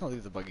 I'm just gonna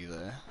leave the buggy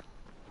there.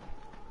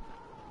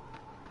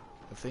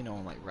 Hopefully no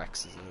one like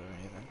wrecks it or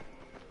anything.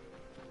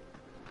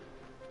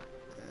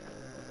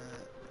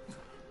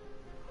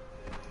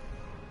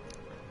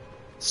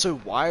 So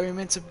why are we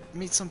meant to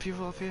meet some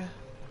people up here?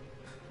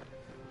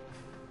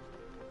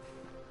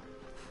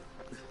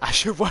 I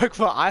should work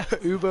for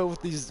Uber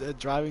with these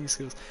driving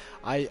skills.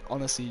 I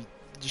honestly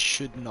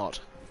should not.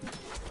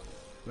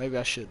 Maybe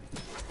I should.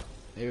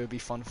 Maybe it would be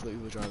fun for the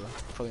Uber driver.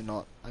 Probably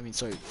not. I mean,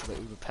 sorry, for the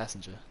Uber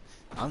passenger.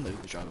 I'm the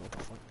Uber driver, what the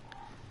fuck?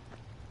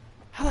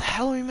 How the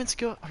hell are we meant to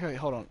go? Okay,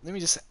 hold on. Let me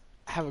just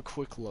have a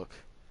quick look.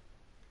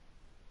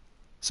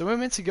 So we're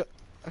meant to go...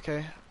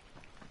 Okay.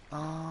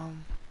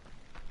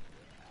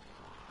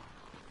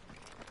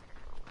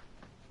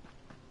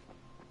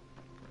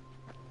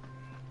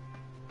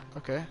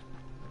 Okay.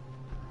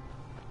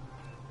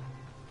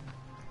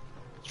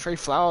 Trey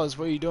Flowers,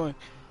 what are you doing?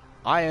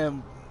 I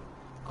am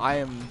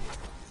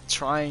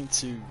trying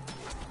to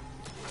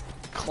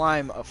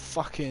climb a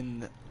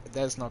fucking...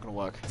 That's not gonna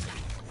work.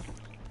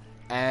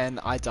 And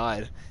I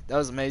died. That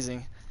was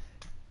amazing.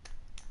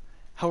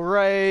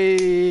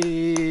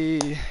 Hooray!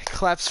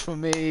 Claps for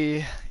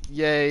me.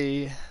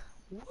 Yay.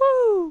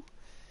 Woo!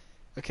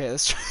 Okay,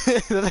 let's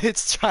try,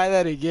 let's try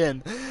that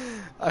again.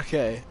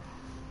 Okay.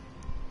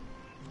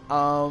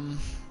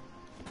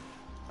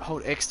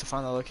 Hold X to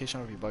find the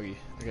location of your buggy.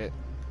 Okay.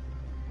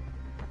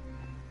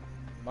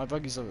 My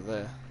buggy's over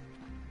there.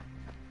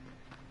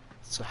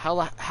 So how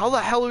the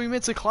hell are we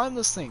meant to climb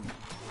this thing?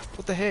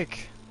 What the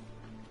heck?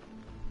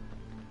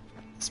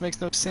 This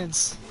makes no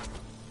sense.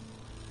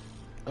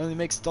 Only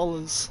makes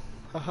dollars.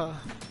 Haha.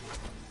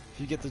 If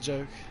you get the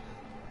joke.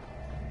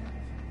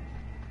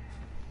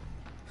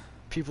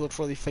 People are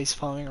probably face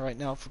palming right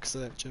now because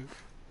of that joke.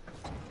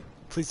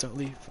 Please don't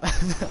leave.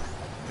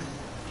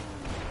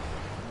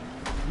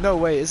 No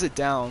way, is it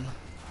down?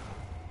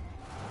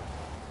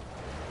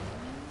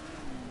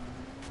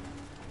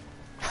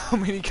 How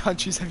many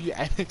countries have you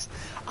annexed?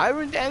 I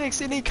haven't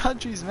annexed any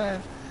countries,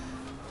 man.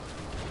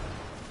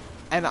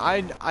 And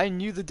I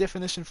knew the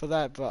definition for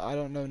that, but I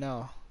don't know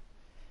now.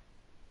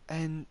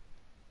 And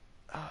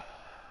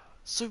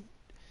so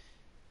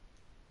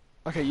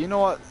okay, you know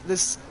what?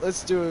 Let's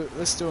do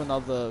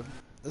another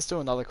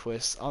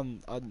quest. I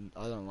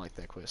don't like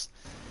that quest.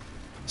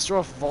 Store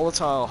off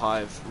volatile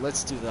hive.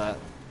 Let's do that.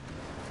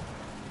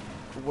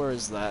 Where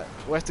is that?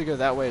 We have to go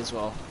that way as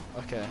well.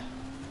 Okay.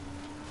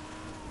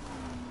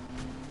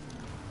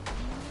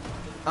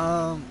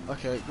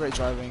 Okay, great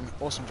driving,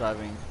 awesome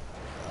driving.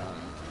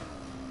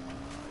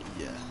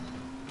 Yeah.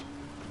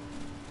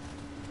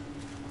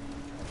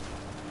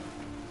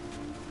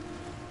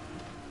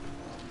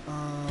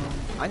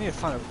 I need to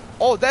find a...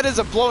 Oh, that is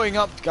a blowing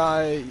up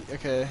guy!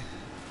 Okay. I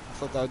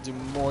thought that would do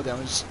more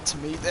damage to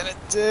me than it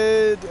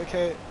did!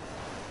 Okay.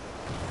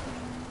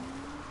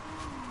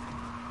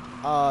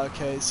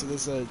 Okay, so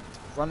there's a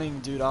running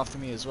dude after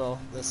me as well.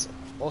 That's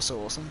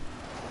also awesome.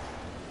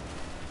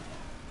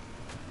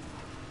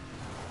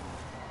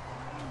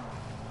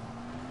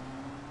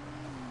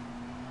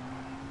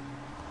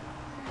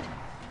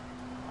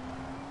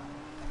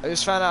 I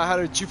just found out how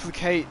to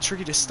duplicate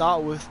Tricky to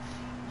start with.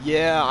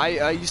 Yeah,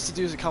 I used to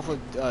do a couple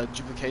of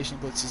duplication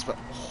blitzes, but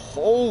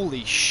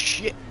holy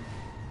shit!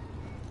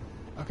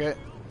 Okay.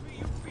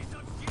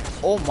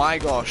 Oh my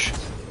gosh.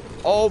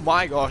 Oh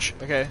my gosh.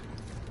 Okay.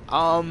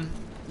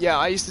 Yeah,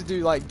 I used to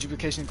do like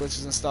duplication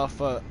glitches and stuff,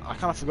 but I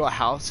kind of forgot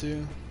how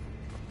to.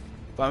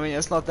 But I mean,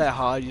 it's not that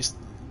hard. You just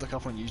look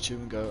up on YouTube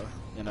and go,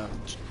 you know,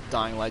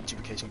 dying light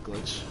duplication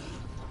glitch,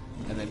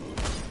 and then,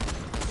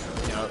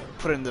 you know,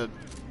 put in the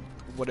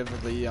whatever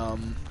the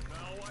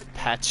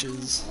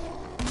patches.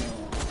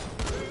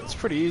 It's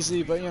pretty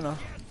easy, but you know.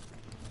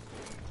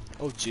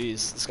 Oh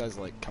jeez, this guy's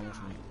like coming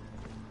for me.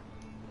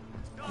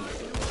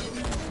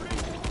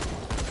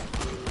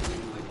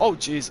 Oh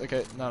jeez,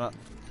 okay, no.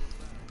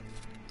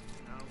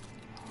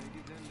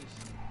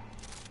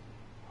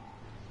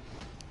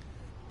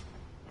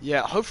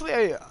 Yeah,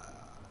 hopefully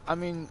I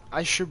mean,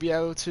 I should be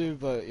able to,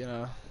 but you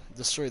know,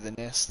 destroy the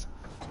nest.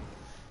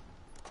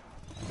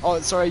 Oh,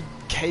 sorry,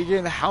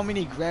 Kagan, how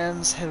many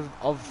grams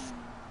of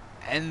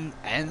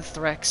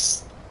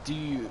anthrax do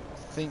you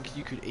think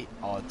you could eat?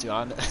 Oh, dude,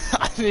 I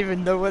don't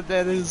even know what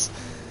that is.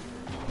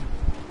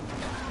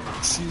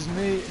 Excuse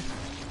me.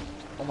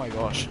 Oh my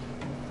gosh.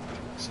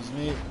 Excuse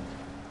me.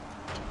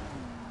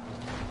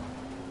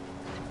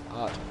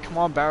 Come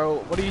on, Barrel.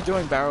 What are you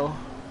doing, Barrel?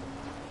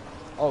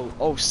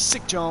 Oh,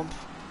 sick jump.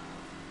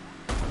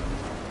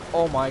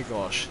 Oh my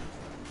gosh.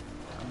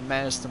 I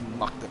managed to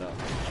muck it up.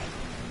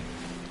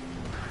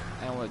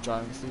 And we're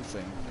driving through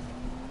thing.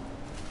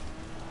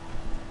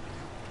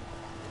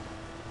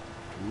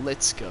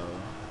 Let's go.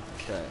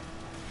 Okay.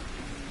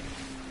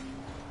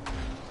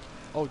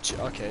 Oh,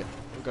 okay.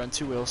 We're going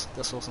 2 wheels.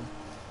 That's awesome.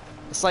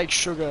 It's like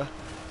sugar.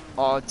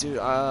 Oh, dude.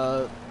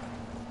 I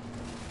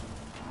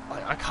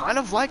kind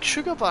of like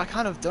sugar, but I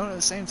kind of don't at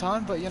the same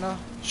time. But you know,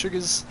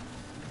 sugar's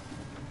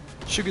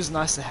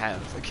nice to have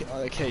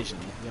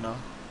occasionally. You know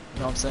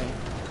what I'm saying?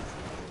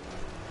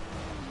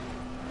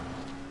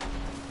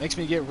 Makes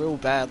me get real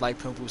bad like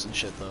pimples and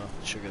shit though,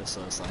 sugar.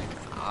 So it's like,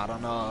 I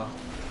don't know.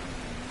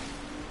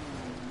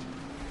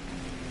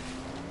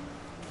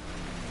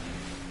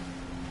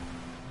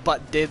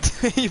 But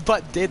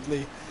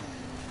deadly.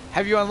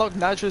 Have you unlocked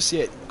nitrous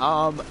yet?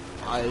 No,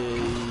 I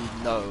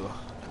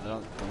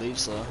don't believe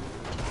so.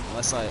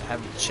 Unless I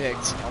haven't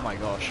checked. Oh my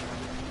gosh.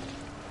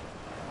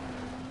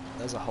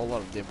 There's a whole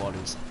lot of dead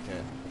bodies.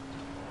 Okay.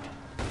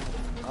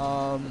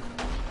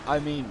 I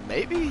mean,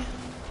 maybe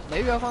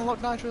I've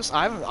unlocked nitrous.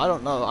 I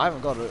don't know. I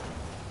haven't got it.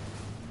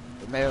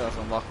 But maybe I've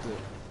unlocked it.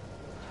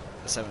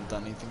 I just haven't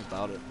done anything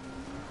about it.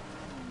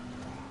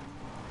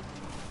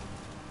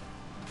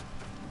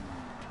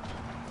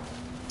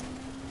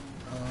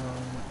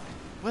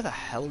 Where the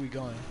hell are we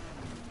going?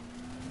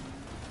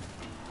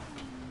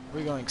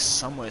 We're going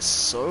somewhere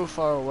so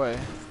far away.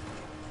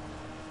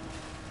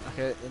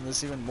 Okay, and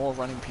there's even more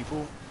running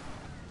people.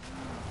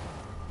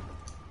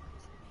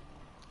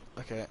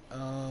 Okay,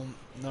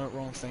 no,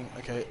 wrong thing.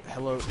 Okay,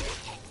 hello.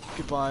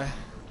 Goodbye.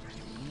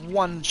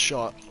 One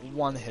shot,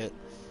 one hit.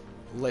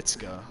 Let's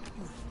go.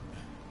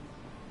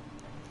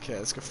 Okay,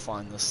 let's go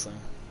find this thing.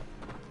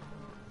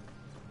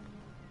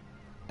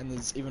 And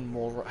there's even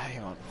more.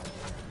 Hang on.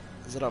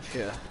 Is it up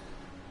here?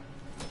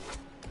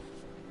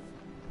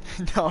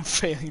 Now I'm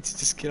failing to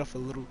just get off a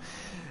little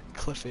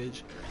cliff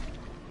edge.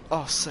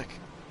 Oh, sick.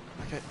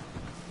 Okay.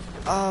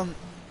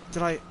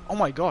 Did I? Oh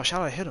my gosh, how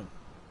did I hit him?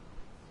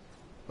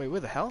 Wait,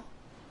 where the hell?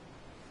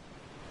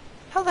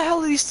 How the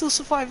hell did he still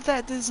survive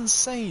that? That is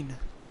insane.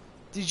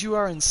 Dude, you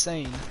are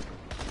insane.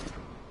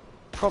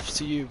 Props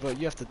to you, but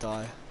you have to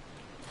die.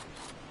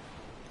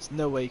 There's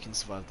no way you can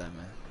survive that,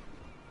 man.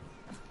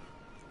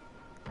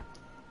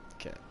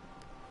 Okay.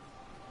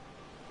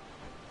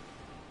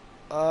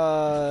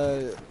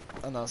 Oh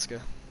no, let's go.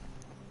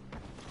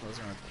 I was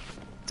gonna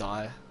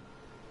die.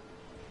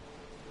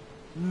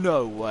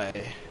 No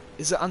way.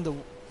 Is it under...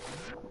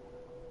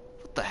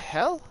 What the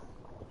hell?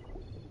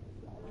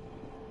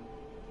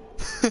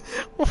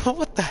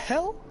 What the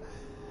hell?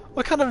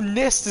 What kind of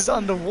nest is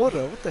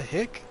underwater? What the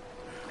heck?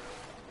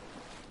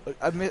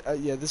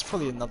 Yeah, there's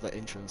probably another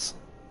entrance.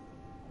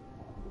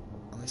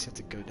 Unless you have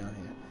to go down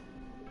here.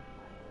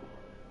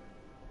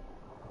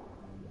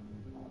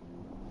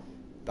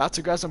 About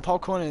to grab some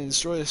popcorn and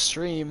enjoy the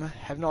stream.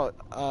 Have not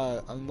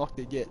unlocked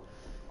it yet.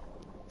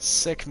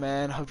 Sick,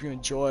 man. Hope you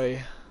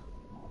enjoy.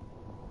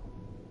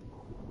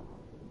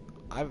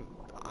 I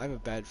have a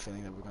bad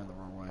feeling that we're going the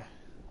wrong way.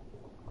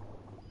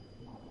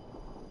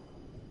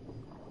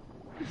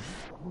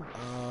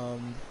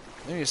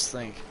 Let me just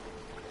think.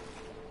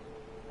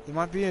 There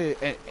might be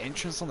an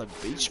entrance on the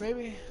beach,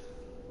 maybe?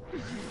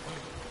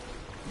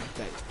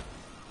 Okay.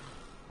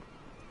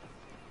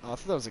 Oh, I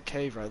thought that was a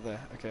cave right there.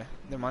 Okay,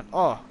 never mind.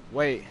 Oh,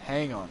 wait,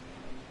 hang on.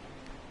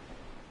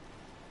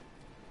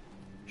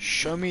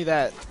 Show me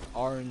that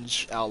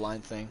orange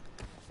outline thing.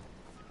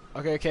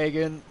 Okay,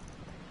 Kagan.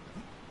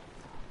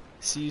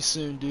 See you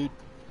soon, dude.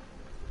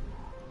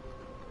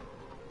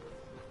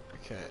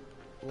 Okay.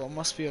 Well, it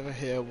must be over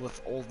here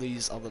with all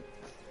these other...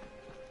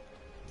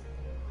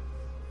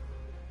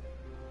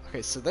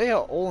 Okay, so they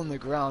are all in the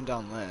ground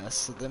down there,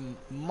 so there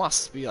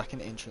must be like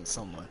an entrance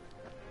somewhere.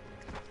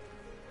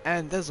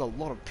 And there's a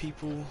lot of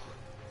people.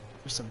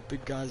 There's some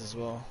big guys as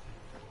well.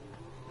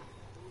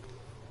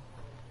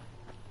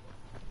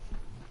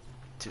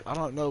 Dude, I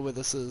don't know where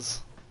this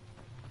is.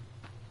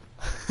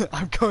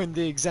 I'm going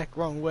the exact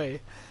wrong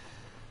way.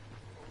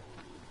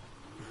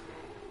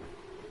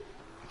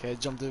 Okay,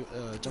 jumped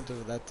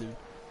over that dude.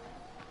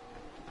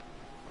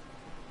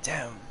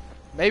 Damn.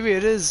 Maybe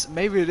it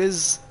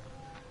is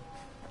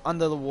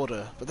under the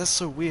water, but that's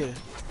so weird.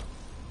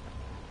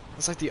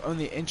 That's like the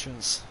only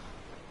entrance.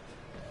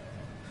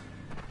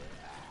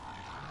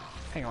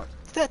 Hang on,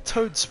 did that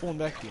toad spawn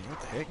back again?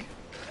 What the heck?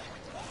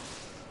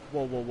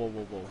 Whoa, whoa, whoa,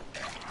 whoa, whoa.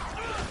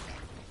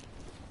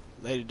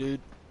 Later,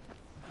 dude.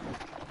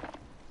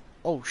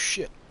 Oh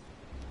shit.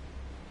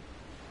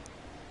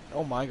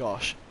 Oh my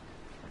gosh.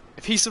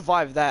 If he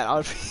survived that,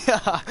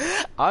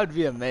 I would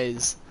be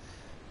amazed.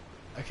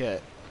 Okay.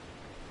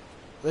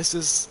 Let's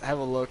just have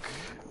a look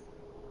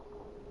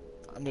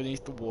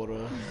underneath the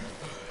water.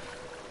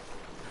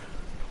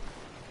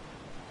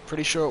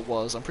 Pretty sure it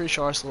was. I'm pretty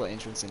sure I saw the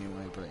entrance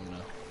anyway, but you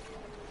know.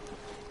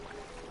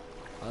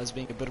 I was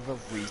being a bit of a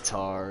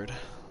retard.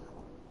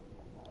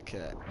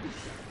 Okay.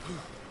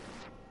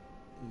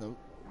 Nope.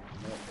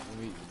 Nope. Let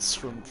me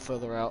swim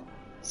further out.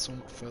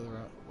 Swim further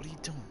out. What are you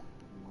doing?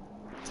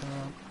 Turn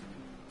around.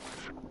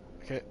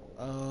 Okay.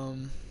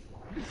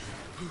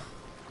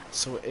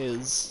 So it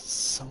is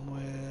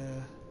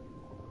somewhere.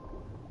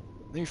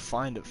 Let me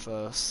find it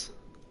first.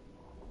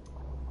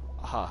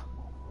 Aha.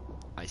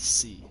 I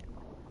see.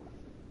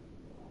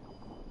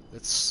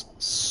 Let's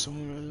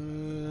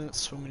swim.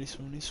 Swimmity,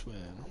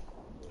 swim.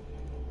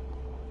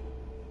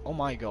 Oh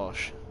my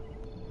gosh.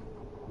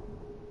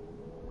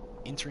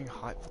 Entering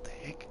height. What the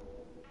heck?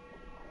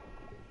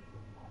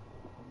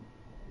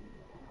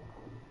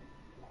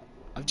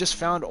 I've just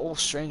found all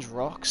strange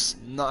rocks.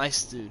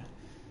 Nice, dude.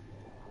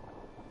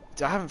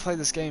 Dude, I haven't played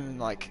this game in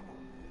like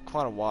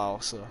quite a while,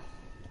 so.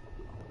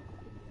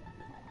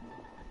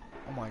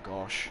 Oh my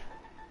gosh.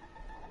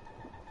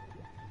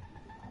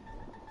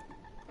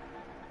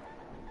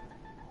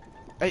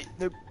 Hey,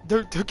 no,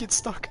 don't get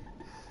stuck.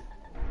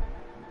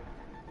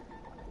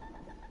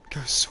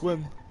 Go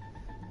swim.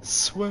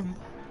 Swim.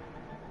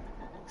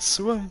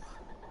 Swim.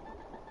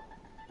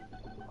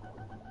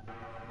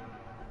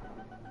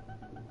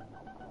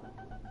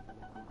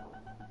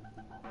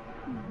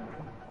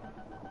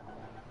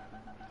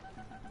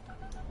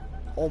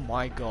 Oh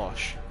my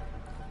gosh.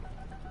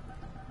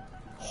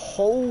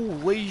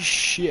 Holy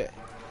shit.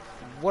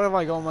 What have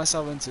I gotten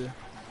myself into?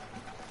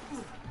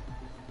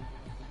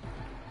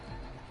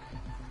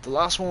 The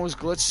last one was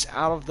glitched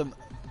out of the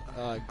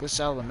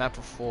map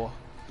before.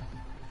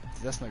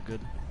 That's not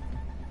good.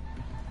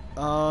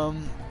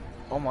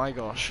 Oh my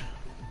gosh.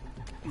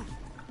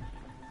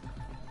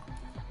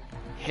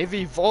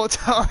 Heavy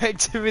volatile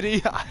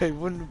activity. I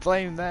wouldn't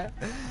blame that.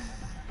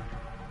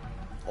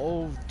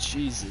 Oh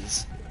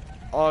Jesus.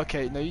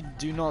 Okay, no, you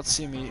do not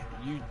see me.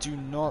 You do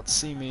not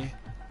see me.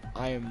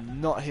 I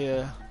am not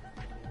here.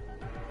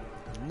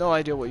 No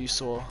idea what you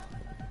saw.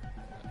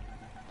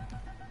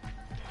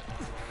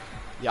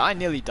 Yeah, I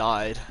nearly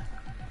died.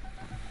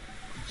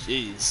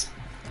 Jeez.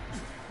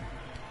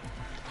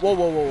 Whoa,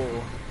 whoa, whoa,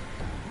 whoa.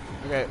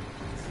 Okay.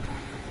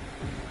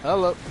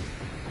 Hello.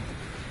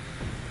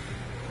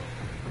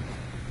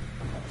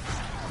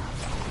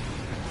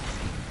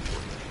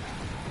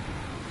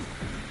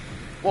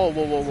 Whoa,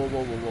 whoa, whoa, whoa,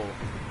 whoa, whoa, whoa.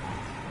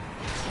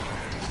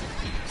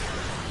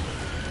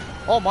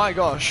 Oh my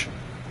gosh.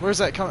 Where's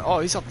that coming? Oh,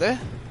 he's up there?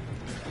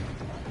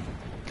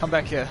 Come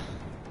back here.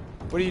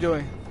 What are you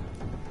doing?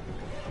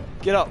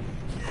 Get up.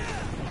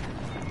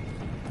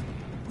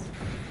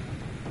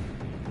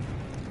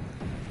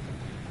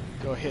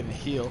 Go ahead and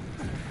heal.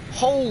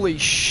 Holy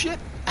shit!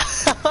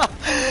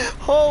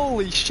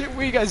 Holy shit,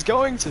 where are you guys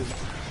going to?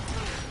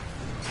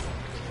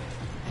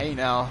 Hey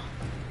now.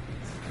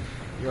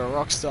 You're a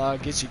rock star,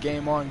 get your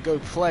game on, go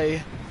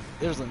play.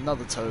 There's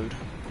another toad.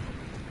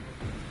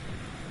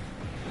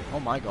 Oh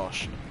my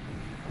gosh.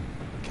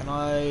 Can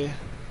I...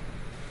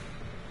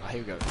 Oh,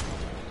 here we go.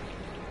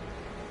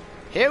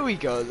 Here we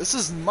go. This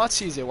is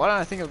much easier. Why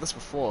didn't I think of this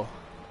before?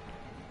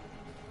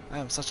 I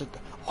am such a...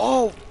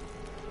 Oh!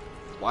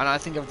 Why didn't I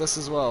think of this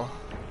as well?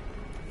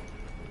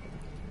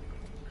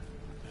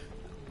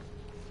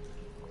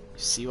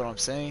 You see what I'm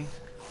saying?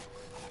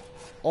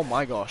 Oh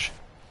my gosh.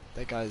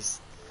 That guy's...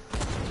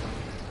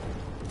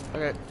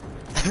 Okay.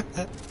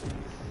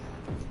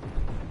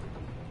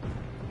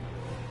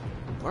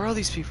 Where are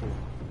these people?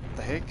 What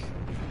the heck?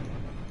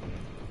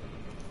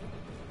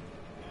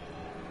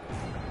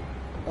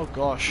 Oh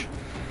gosh.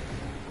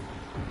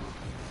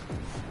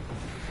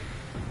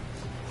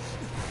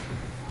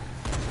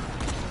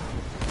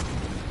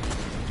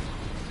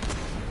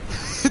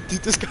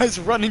 Dude, this guy's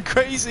running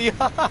crazy.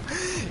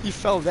 He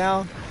fell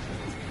down.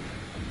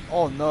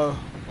 Oh no.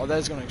 Oh,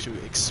 that's gonna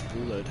actually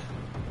explode.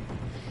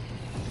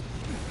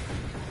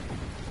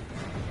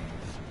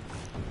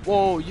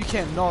 Whoa, you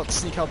cannot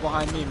sneak up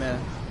behind me, man.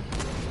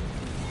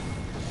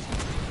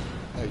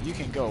 No, you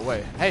can go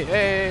away. Hey, hey,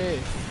 hey, hey.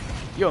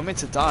 You're meant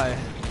to die.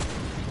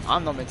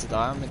 I'm not meant to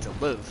die, I'm meant to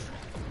live.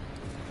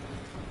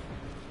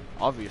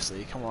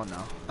 Obviously, come on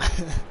now.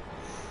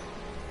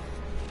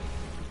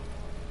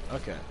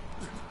 Okay.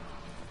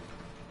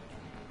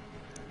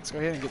 Let's go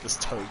ahead and get this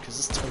toad, because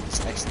this toad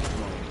is actually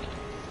annoying.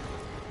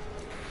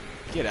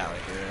 Get out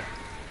of here.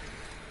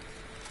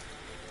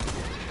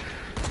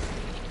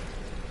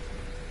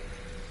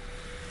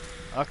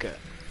 Okay.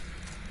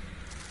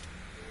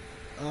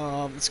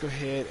 Let's go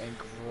ahead and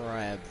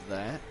grab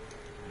that.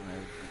 I'm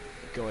gonna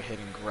go ahead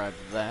and grab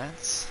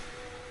that.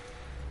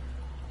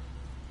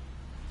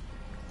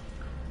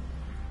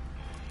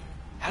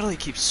 How do they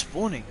keep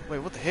spawning? Wait,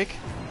 what the heck?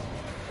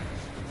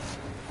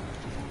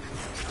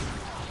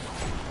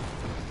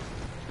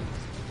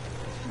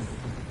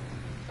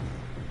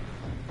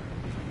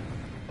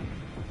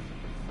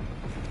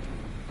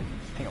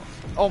 Hang on.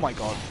 Oh my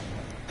god.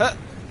 Huh.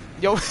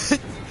 Yo.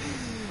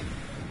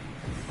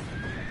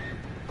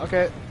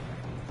 Okay.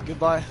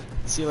 Goodbye.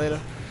 See you later.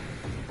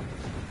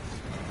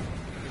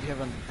 You have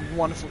a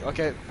wonderful.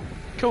 Okay.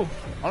 Cool.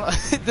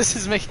 This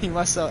is making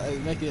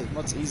it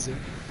much easier.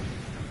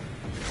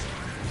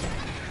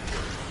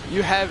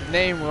 You have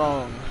name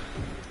wrong.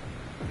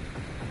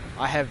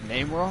 I have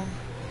name wrong?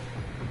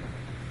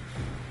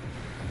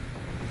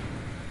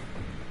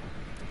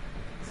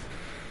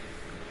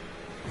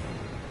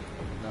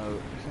 No,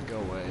 you can go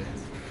away.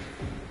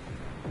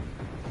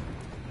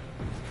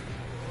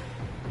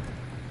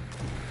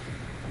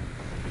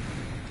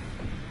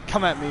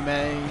 Come at me,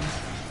 man.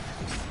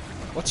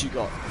 What you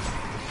got?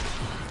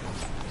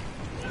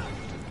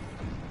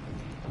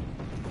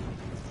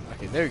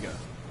 Okay, there we go.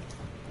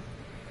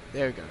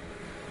 There we go.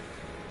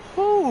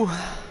 Whew.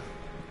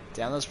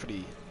 Damn, that was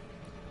pretty...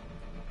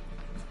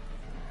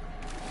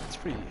 It's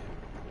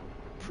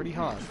pretty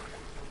hard.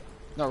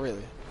 Not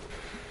really.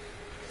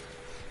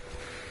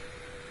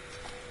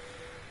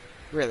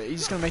 Really, you're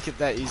just gonna make it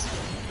that easy.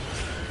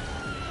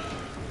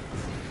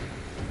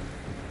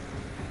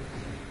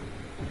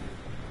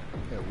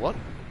 Wait, what?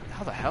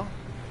 How the hell?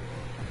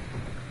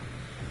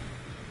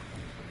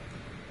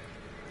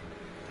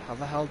 How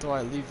the hell do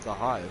I leave the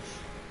hive?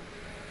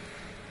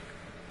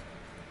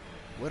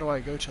 Where do I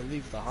go to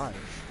leave the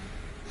hive?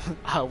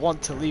 I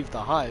want to leave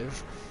the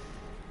hive.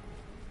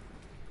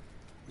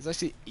 It's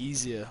actually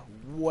easier.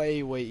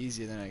 Way, way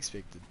easier than I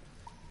expected.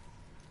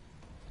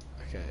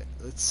 Okay,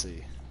 let's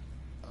see.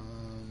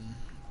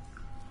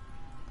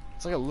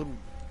 It's like a little,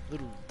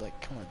 like,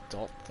 kind of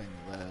dot thing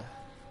there.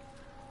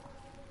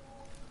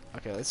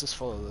 Okay, let's just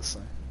follow this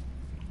thing.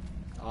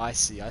 Oh, I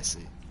see. I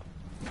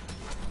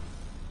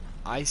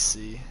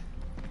see.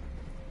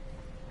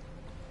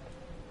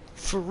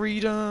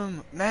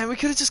 Freedom! Man, we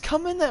could have just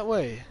come in that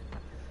way!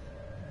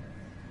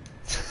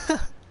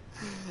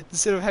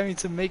 Instead of having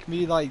to make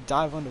me, like,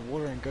 dive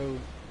underwater and go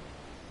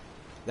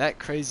that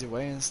crazy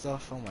way and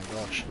stuff. Oh my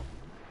gosh.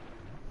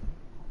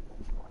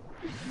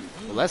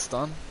 Well, that's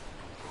done.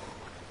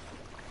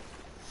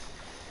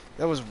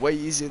 That was way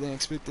easier than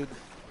expected.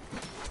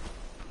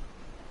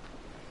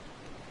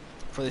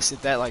 Probably said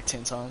that like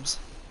 10 times.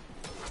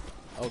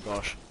 Oh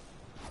gosh.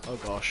 Oh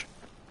gosh.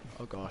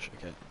 Oh gosh.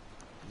 Okay.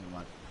 Never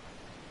mind.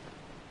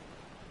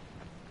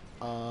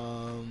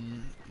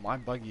 My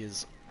buggy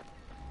is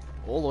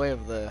all the way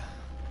over there.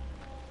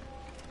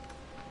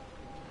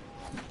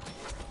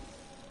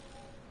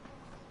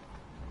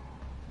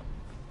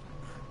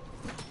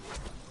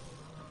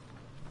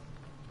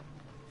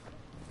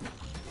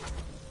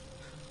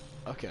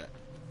 Okay.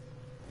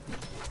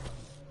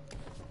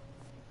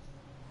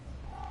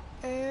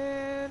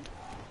 And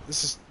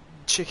this is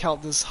check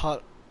out this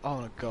hut.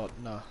 Oh my god,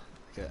 no.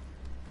 Okay.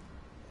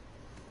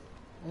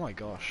 Oh my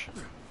gosh.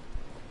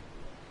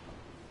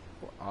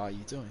 What are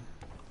you doing?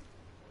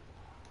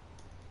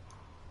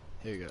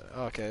 Here we go.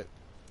 Okay.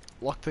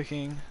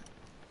 Lockpicking.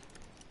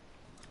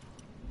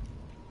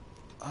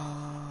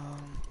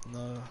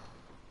 No.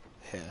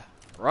 Here.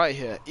 Right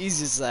here.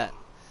 Easy as that.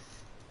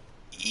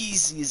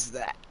 Easy as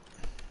that.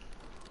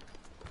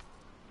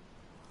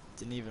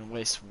 Didn't even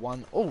waste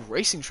one. Oh,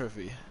 racing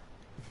trophy.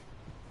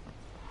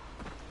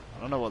 I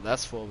don't know what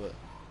that's for, but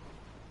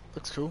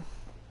looks cool,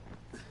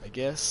 I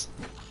guess.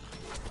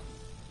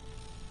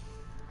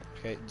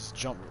 Okay, just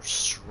jump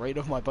straight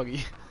off my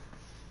buggy.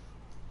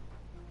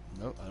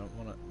 No, I don't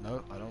wanna.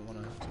 No, I don't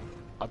wanna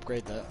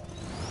upgrade that.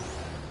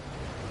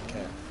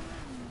 Okay.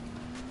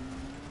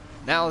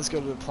 Now let's go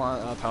to the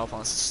plant, power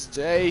plant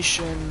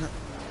station.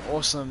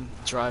 Awesome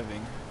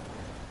driving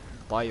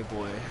by your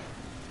boy.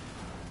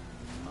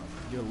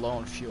 You're low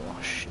on fuel.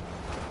 Oh shit.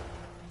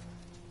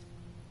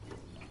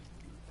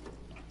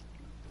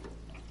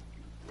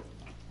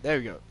 There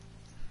we go.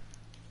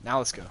 Now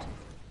let's go.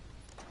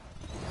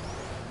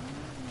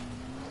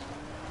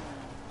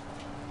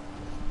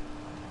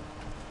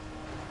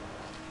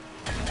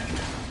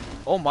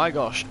 Oh my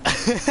gosh.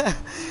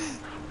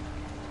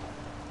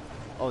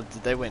 Oh,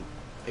 did they went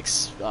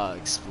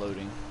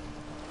exploding?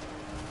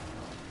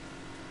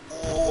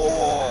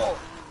 Oh!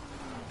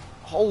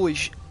 Holy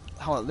sh!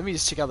 Hold on, let me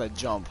just check out that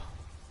jump.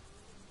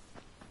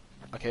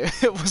 Okay,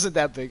 it wasn't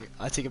that big.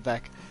 I take it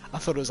back. I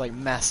thought it was like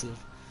massive.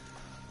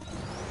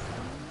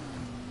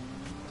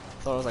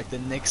 Thought it was like the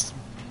next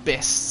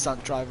best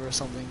stunt driver or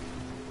something.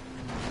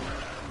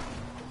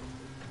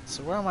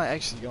 So where am I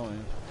actually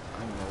going?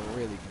 I'm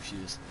really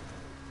confused.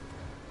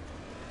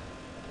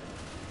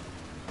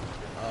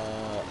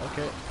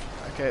 Okay.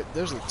 Okay,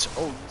 there's a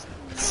oh,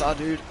 saw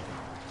dude.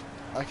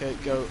 Okay,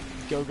 go.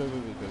 We're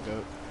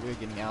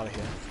getting out of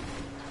here.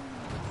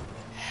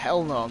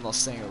 Hell no, I'm not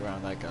staying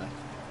around that guy.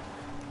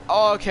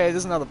 Oh, okay,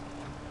 there's another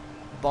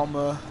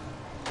bomber.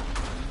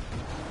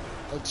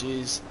 Oh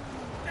jeez.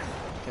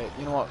 Okay,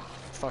 you know what?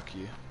 Fuck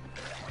you.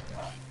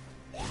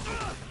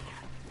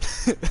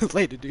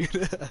 Later,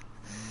 dude.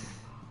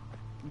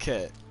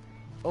 Okay.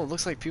 Oh, it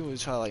looks like people are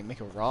trying to like make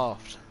a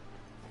raft.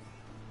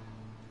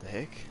 The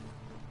heck?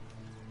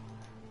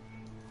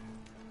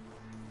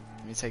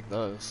 Let me take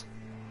those.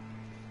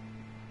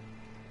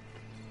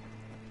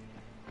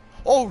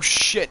 Oh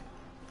shit!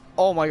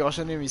 Oh my gosh,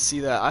 I didn't even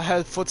see that. I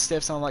heard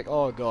footsteps and I'm like,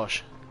 oh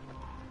gosh.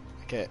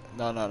 Okay,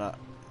 no.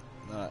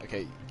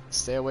 Okay,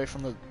 stay away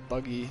from the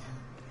buggy.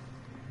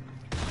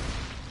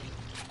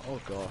 Oh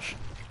gosh.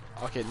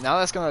 Okay, now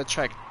that's gonna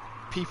attract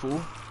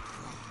people.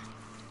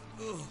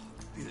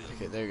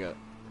 Okay, there you go.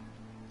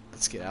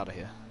 Let's get out of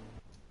here.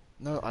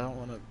 No, I don't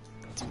want to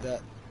do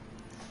that.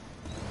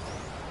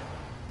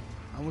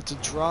 I want to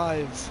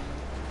drive.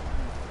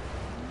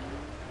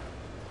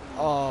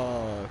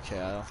 Oh, okay.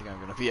 I don't think I'm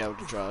gonna be able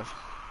to drive.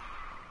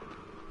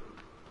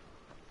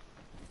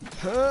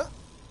 Huh?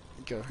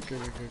 Go.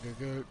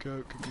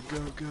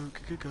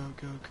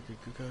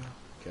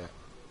 Okay.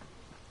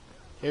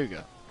 Here we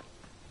go.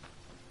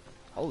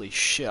 Holy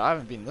shit! I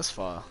haven't been this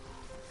far.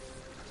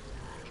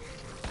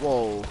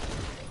 Whoa.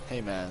 Hey,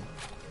 man.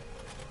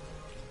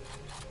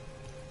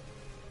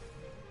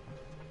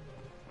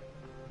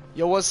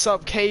 Yo, what's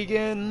up,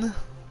 Kagan?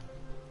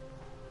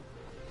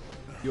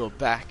 You're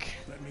back.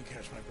 Let me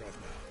catch my breath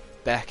now.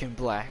 Back in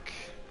black.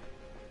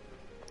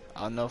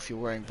 I don't know if you're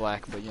wearing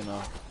black, but you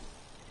know,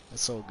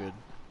 it's all good.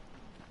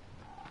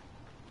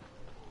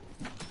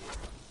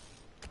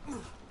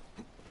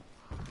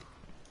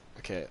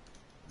 Okay,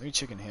 let me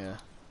check in here.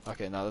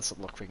 Okay, no, that's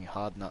not freaking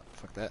hard. No,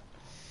 fuck that.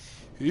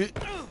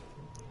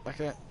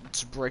 Okay,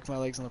 just break my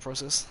legs in the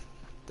process.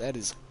 That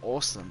is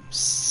awesome.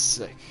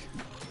 Sick.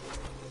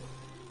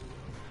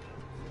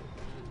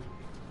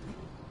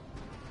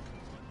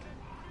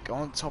 Go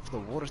on top of the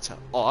water tower.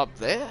 Oh, up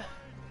there?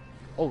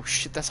 Oh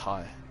shit, that's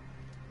high.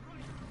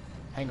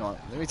 Hang on,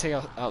 let me take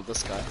out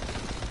this guy.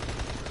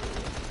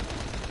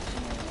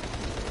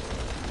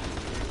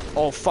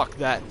 Oh fuck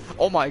that.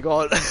 Oh my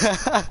god.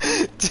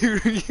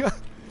 Dude.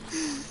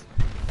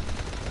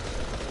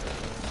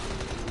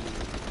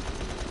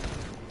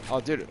 Oh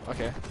dude,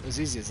 okay. It was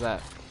easy as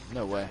that.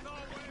 No way.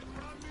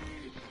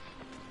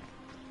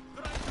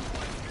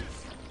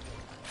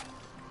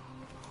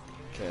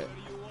 Okay.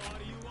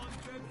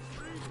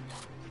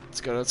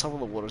 Let's go to the top of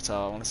the water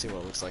tower. I want to see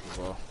what it looks like as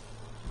well.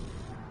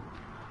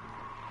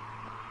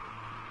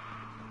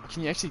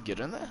 Can you actually get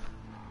in there?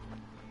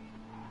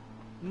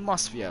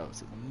 Must be able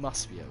to.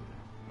 Must be able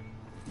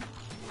to.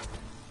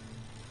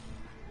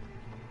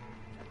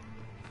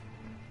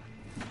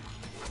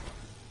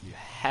 You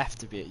have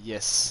to be.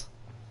 Yes.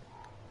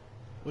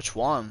 Which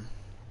one?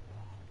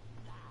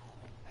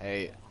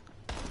 Hey.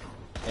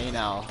 Hey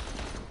now.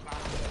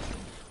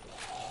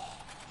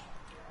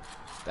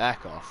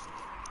 Back off.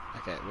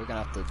 Okay, we're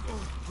gonna have to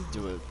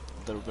do a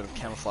little bit of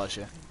camouflage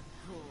here.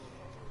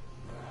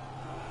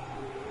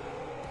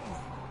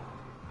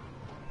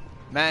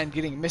 Man,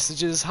 getting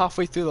messages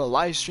halfway through the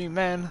live stream,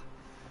 man.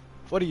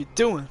 What are you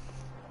doing?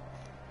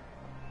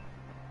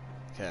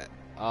 Okay,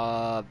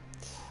 I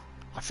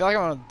feel like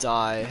I'm gonna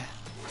die.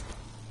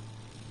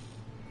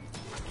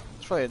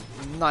 There's probably a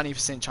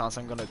 90% chance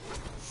I'm gonna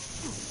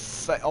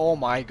oh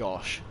my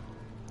gosh.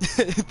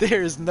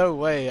 There is no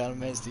way I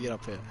managed to get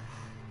up here.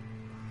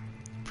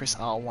 Press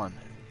R1.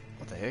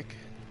 What the heck?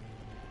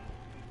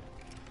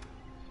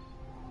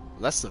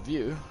 That's the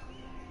view.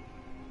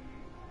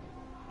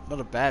 Not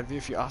a bad view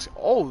if you ask.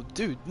 Oh,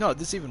 dude, no,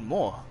 there's even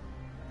more.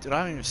 Dude,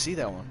 I don't even see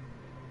that one.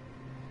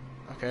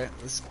 Okay,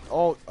 let's.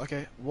 Oh,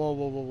 okay. Whoa,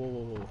 whoa, whoa, whoa,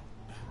 whoa, whoa.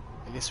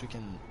 I guess we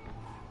can.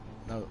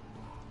 No.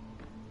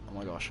 Oh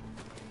my gosh.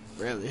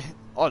 Really?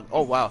 Oh,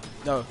 oh wow.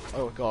 No.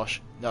 Oh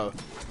gosh. No.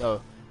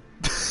 No.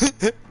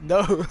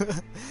 No.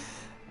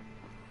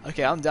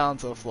 Okay, I'm down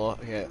to the floor.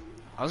 Okay,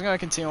 I was gonna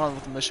continue on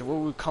with the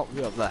mission. We can't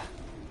be up there.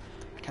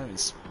 I can't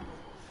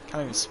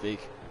even speak.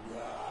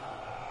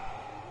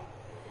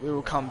 We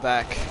will come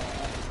back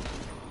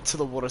to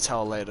the water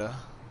tower later.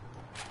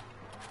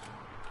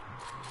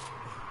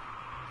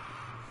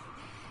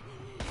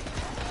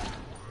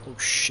 Oh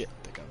shit,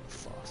 they got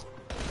fast.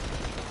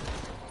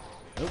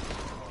 Nope.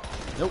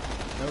 Nope.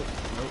 Nope.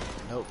 Nope.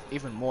 Nope.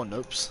 Even more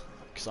nopes,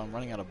 because I'm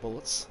running out of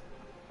bullets.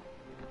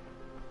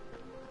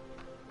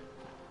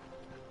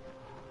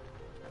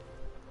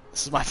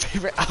 This is my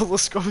favorite Elder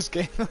Scrolls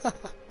game.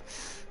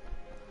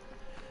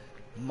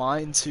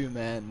 Mine too,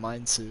 man.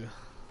 Mine too.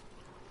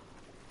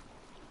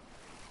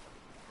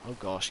 Oh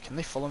gosh, can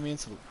they follow me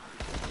into the...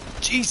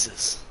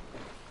 Jesus!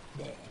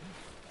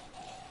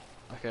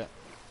 Okay.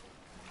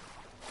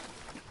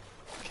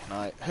 Can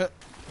I...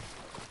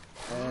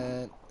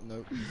 And...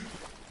 Nope.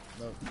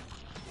 Nope.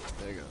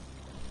 There you go.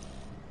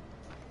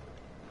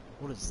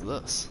 What is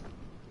this?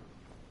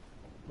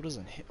 What is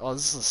in here? Oh,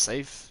 this is a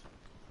safe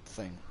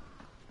thing.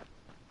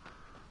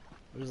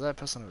 What is that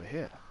person over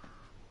here?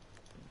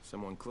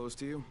 Someone close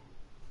to you?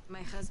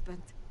 My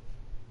husband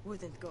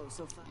wouldn't go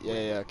so far.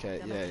 Yeah, okay,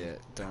 yeah.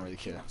 Don't really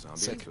care.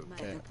 Sick. You'd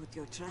Okay. better put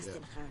your trust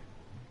in her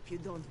if you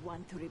don't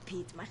want to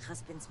repeat my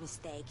husband's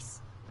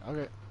mistakes.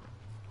 Okay.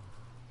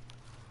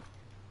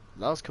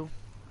 That was cool.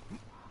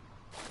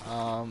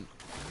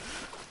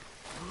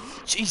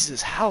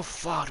 Jesus, how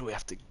far do we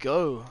have to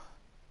go?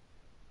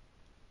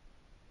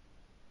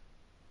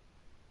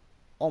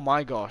 Oh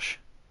my gosh.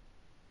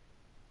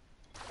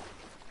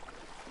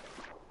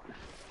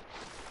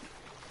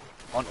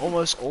 On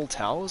almost all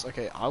towers?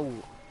 Okay, I'll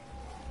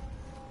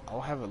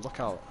have a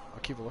lookout. I'll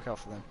keep a lookout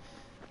for them.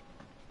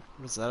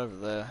 What is that over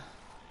there?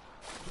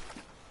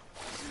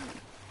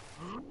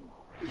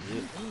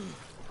 Yeah.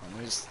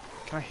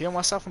 Can I heal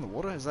myself in the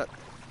water? Is that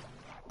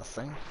a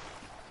thing?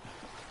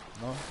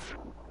 No?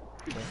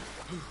 Okay.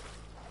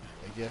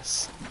 I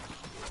guess.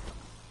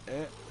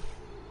 Eh.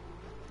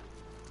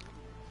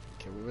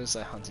 Okay, where is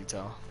that hunting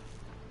tower?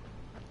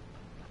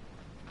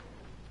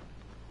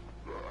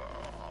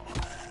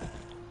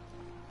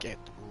 Get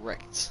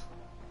wrecked.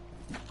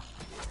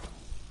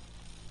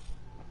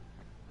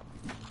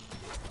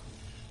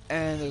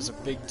 And there's a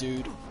big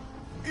dude.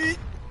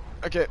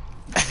 Okay.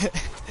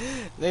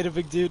 Later,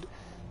 big dude.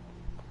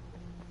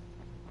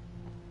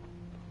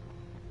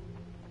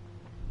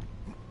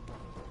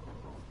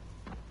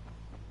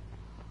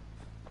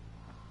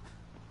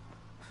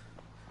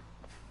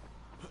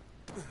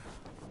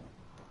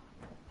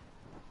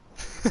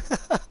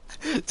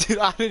 Dude,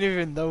 I don't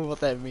even know what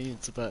that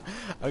means, but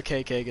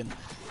okay, Kagan.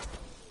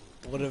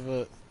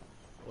 Whatever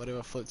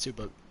floats your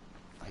boat,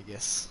 I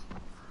guess.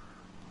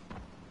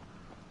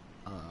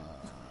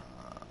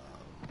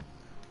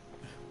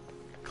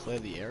 Clear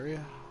the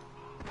area?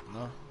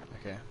 No?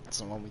 Okay,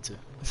 doesn't want me to.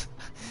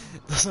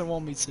 Doesn't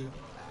want me to.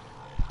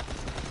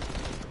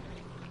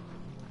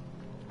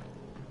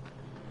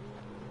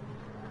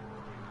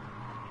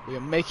 We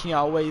are making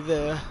our way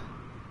there,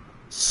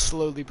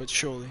 slowly but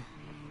surely.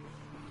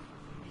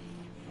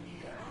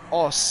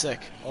 Oh,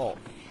 sick. Oh.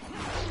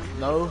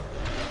 No.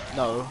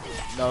 No.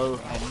 No.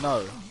 And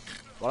no.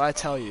 What did I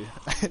tell you?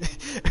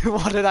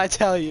 What did I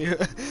tell you?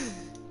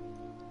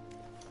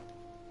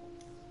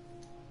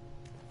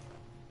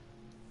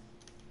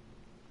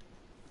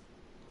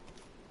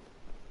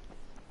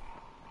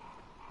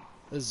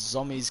 Those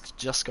zombies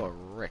just got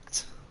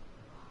wrecked.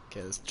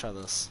 Okay, let's try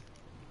this.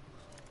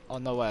 Oh,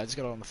 no way. I just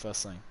got it on the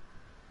first thing.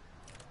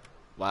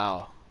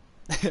 Wow.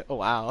 Oh,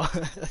 wow.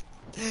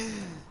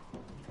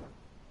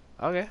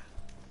 Okay.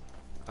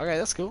 Okay,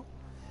 that's cool.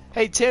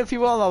 Hey, 10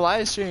 people on the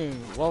live stream.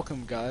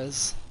 Welcome,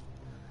 guys.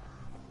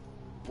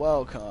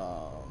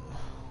 Welcome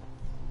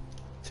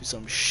to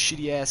some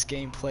shitty ass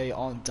gameplay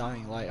on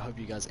Dying Light. I hope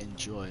you guys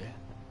enjoy.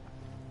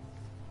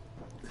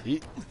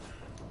 Yeet.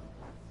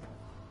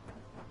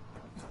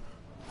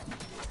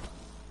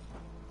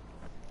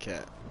 Okay.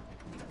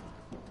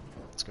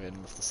 Let's go ahead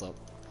and lift this up.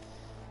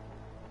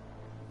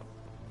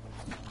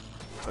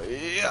 Oh,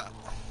 yeah.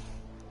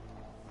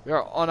 We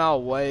are on our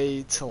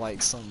way to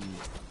like some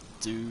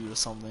dude or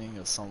something.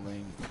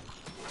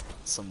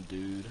 Some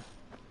dude.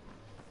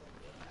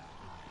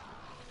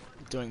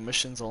 Doing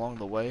missions along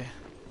the way.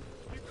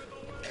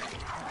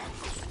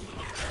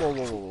 Whoa,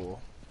 whoa, whoa, whoa.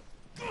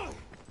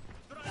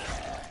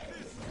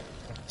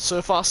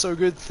 So far, so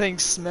good.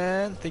 Thanks,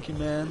 man. Thank you,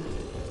 man.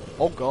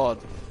 Oh, God.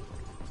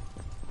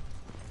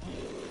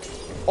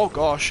 Oh,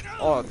 gosh.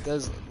 Oh,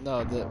 there's...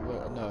 No,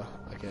 no.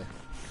 Okay.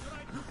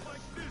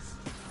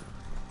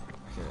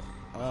 Okay.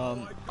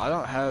 I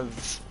don't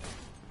have...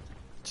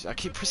 I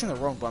keep pressing the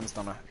wrong buttons,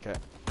 don't I? Okay.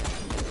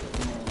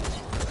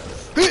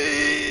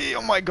 Hey!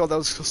 Oh my God, that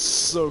was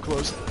so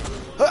close.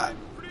 Ah!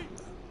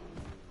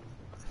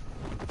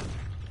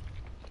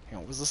 Hang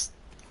on, was this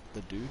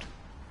the dude? You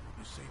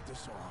saved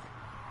us all.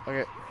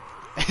 Okay.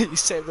 You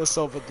saved us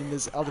all, but then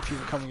there's other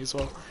people coming as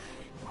well.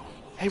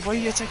 Hey, why are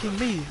you attacking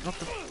me? Not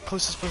the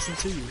closest person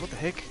to you. What the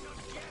heck?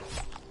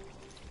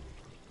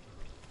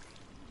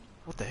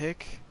 What the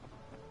heck?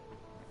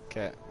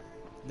 Okay.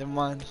 Never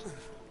mind.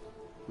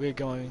 We're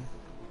going.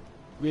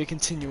 We're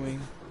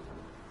continuing.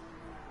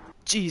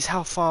 Jeez,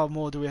 how far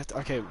more do we have to...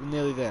 Okay, we're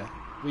nearly there.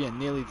 We are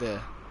nearly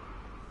there.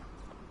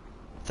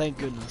 Thank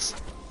goodness.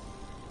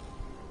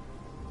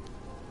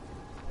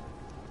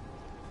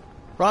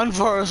 Run,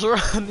 Forrest,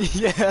 run!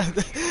 Yeah.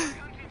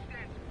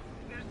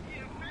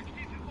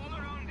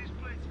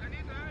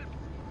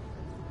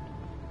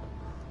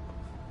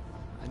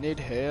 I need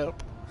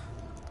help.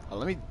 Oh,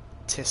 let me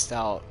test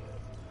out.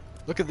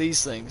 Look at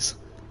these things.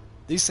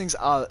 These things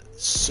are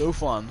so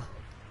fun.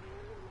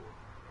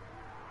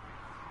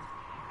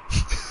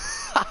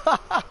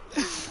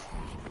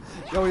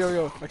 Yo, yo,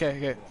 yo. Okay,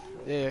 okay.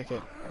 Yeah,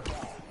 okay.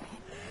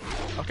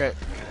 Okay.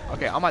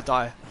 Okay, I might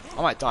die.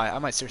 I might die. I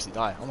might seriously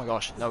die. Oh my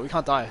gosh. No, we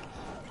can't die.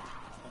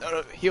 No,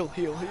 no. Heal,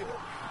 heal, heal.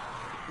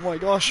 Oh my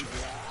gosh.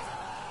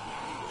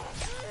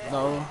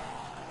 No.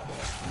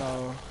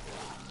 No.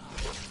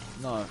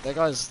 No. That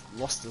guy's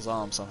lost his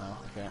arm somehow.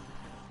 Okay.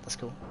 That's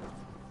cool.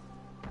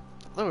 I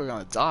thought we were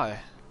gonna die.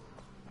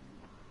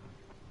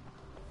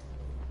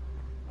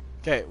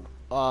 Okay.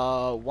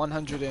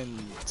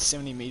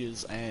 170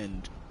 meters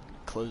and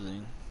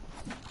closing.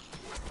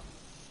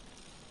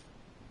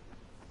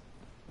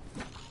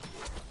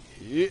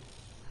 Yeah.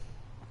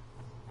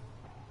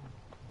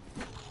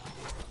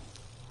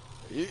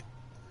 Yeah.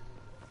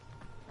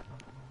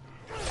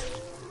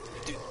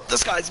 Dude,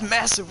 this guy's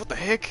massive. What the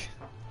heck?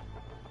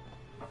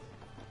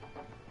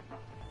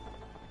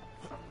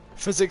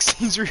 Physics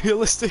seems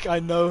realistic. I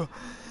know.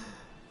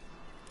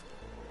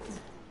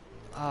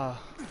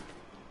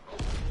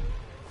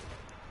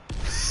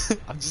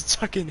 I'm just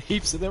chucking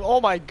heaps of them.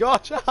 Oh my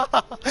gosh!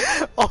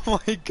 Oh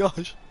my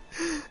gosh!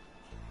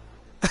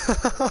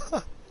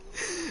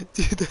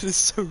 Dude, that is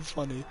so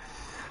funny.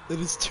 That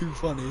is too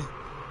funny.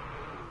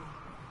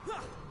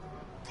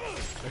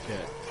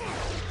 Okay.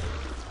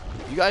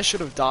 You guys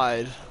should have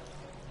died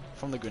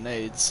from the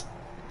grenades.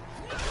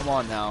 Come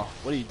on now.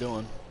 What are you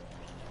doing?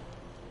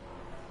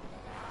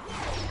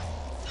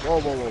 Whoa,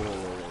 whoa, whoa, whoa,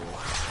 whoa,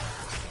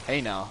 whoa.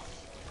 Hey now.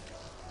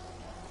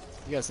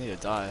 You guys need to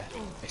die.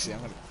 Actually,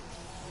 I'm gonna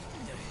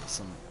put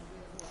some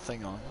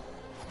thing on.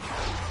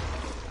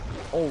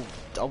 Oh,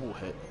 double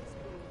hit.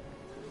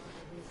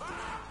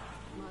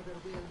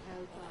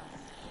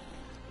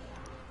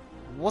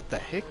 What the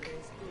heck?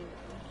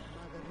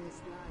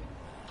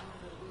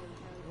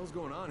 What's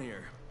going on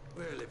here?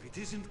 Well, if it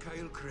isn't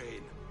Kyle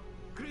Crane,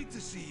 great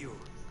to see you.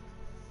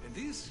 And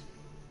this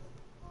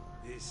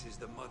is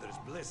the mother's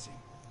blessing.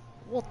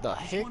 What the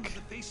He's one heck? of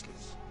the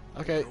faceless.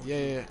 Okay, yeah,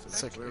 yeah,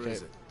 it's okay. Where Okay.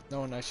 is it?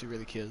 No one actually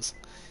really cares.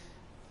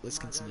 Let's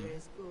continue.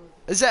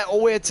 Is that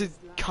all we had to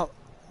come?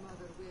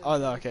 Oh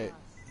no, okay.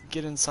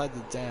 Get inside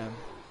the dam.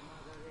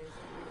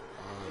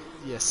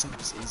 Yeah,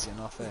 seems easy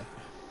enough there.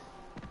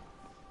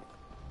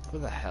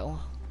 What the hell?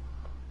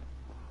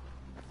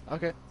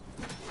 Okay.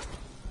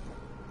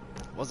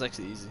 Was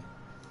actually easy.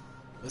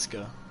 Let's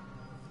go.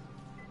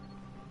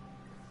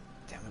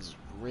 Damn, it's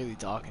really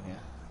dark in here.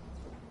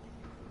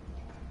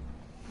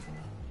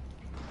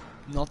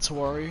 Not to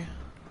worry.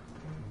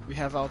 We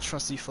have our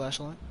trusty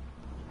flashlight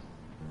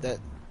that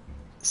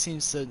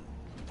seems to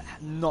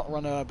not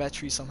run out of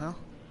battery somehow.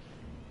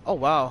 Oh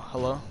wow,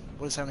 hello.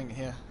 What is happening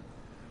here?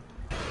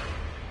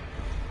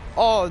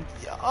 Oh,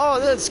 oh,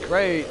 that's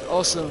great.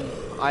 Awesome.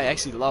 I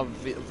actually love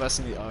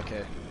versing the...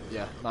 Okay,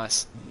 yeah,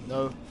 nice.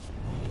 No.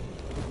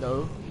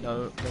 No, no, no,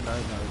 no, no, no, no, no,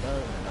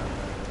 no.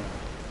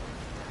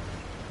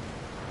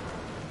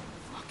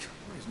 Fuck.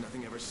 Why is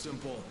nothing ever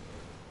simple?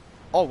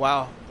 Oh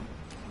wow.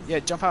 Yeah,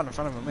 jump out in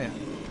front of him,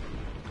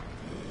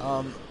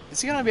 yeah.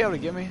 Is he gonna be able to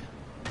get me?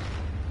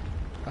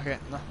 Okay,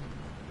 no.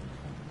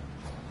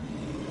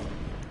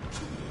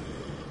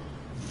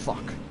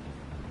 Fuck.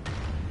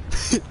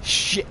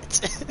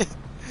 Shit.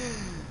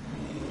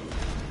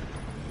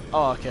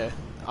 Oh, okay.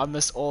 I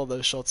missed all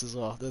those shots as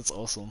well. That's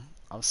awesome.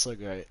 I'm so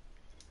great.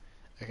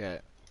 Okay.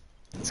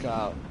 Let's go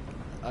out.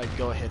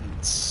 Go ahead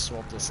and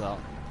swap this out.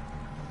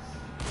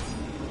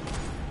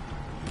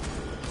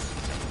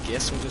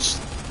 Guess we'll just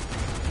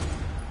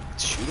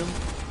shoot him.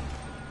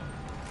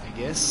 I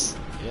guess.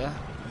 Yeah.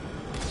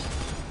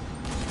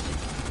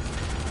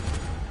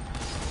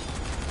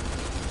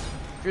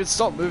 If you'd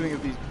stop moving,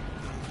 it'd be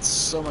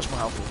so much more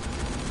helpful.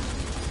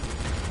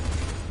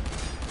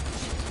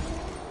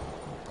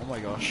 my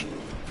gosh.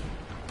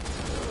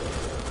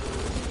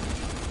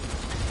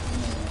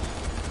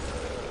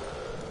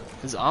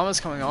 His armor's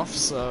coming off,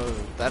 so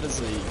that is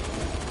a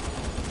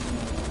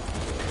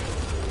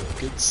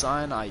good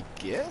sign, I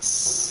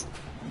guess?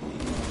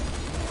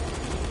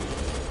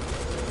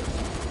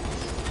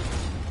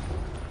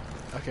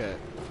 Okay.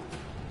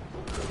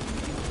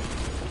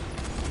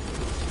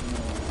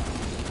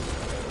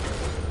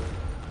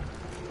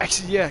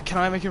 Actually, yeah, can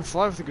I make him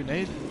fly with a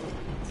grenade?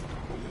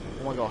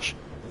 Oh my gosh.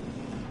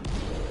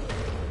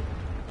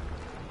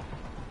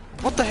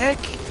 What the heck?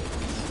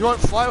 You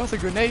won't fly with a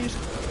grenade?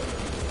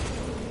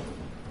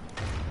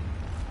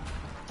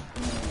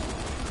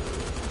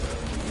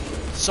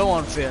 So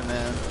unfair,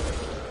 man.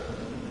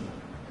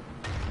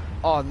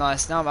 Oh,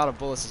 nice. Now I'm out of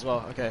bullets as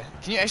well. Okay.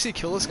 Can you actually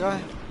kill this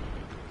guy?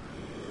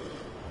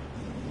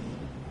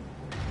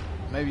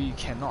 Maybe you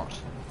cannot.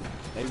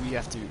 Maybe you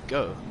have to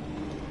go.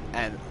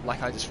 And,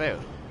 like I just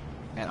failed.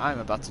 And I'm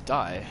about to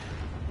die.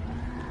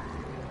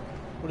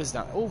 What is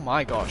that? Oh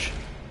my gosh.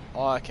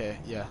 Oh, okay.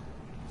 Yeah.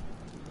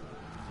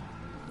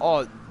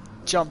 Oh,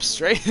 jump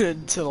straight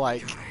into,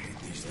 like...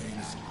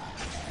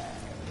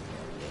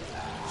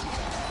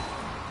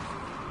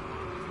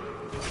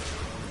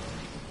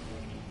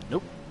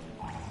 Nope.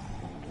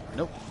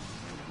 Nope.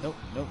 Nope,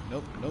 nope,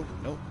 nope, nope,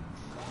 nope.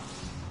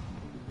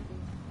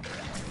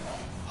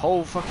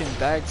 Whole fucking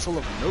bag full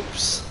of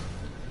nopes.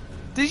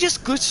 Did he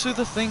just glitch through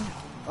the thing?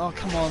 Oh,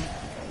 come on.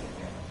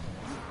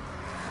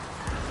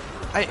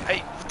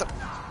 What the?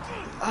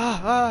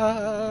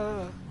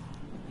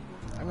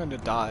 I'm gonna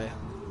die.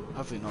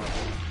 Hopefully not.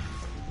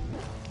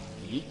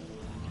 Yeet.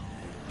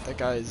 That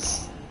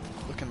guy's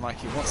looking like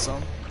he wants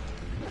some.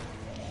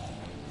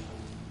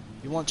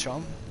 You want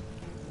chum?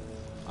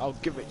 I'll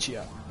give it to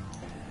you.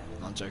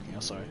 No, I'm joking,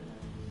 I'm sorry.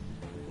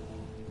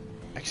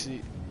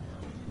 Actually...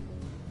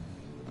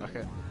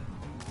 Okay.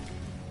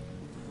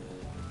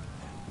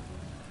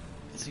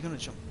 Is he gonna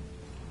jump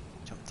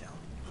down?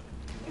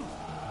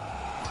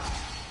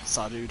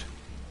 Saw dude.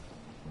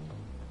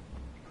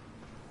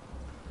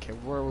 Okay,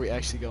 where are we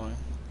actually going?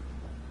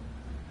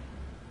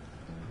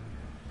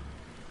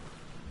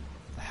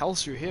 The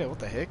hell's through here? What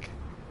the heck?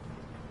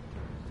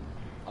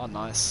 Oh,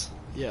 nice.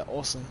 Yeah,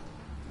 awesome.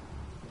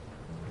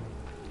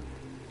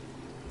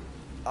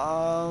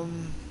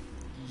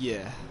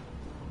 Yeah.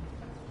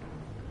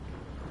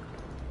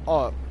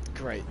 Oh,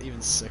 great,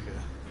 even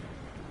sicker.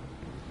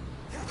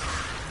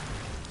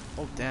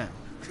 Oh, damn.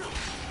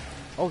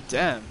 Oh,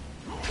 damn.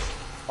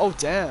 Oh,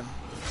 damn.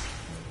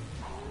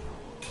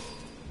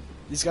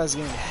 These guys are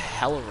getting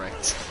hella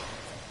wrecked.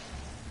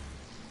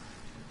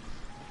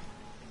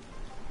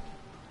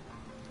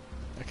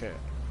 Okay.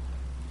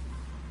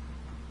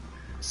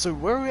 So,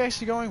 where are we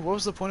actually going? What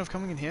was the point of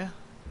coming in here?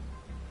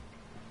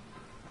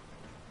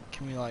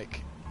 Can we,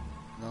 like...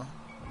 No?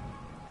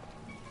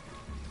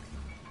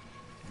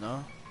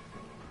 No?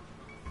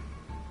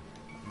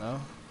 No?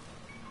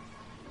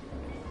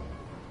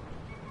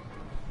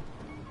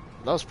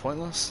 That was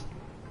pointless.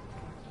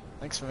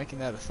 Thanks for making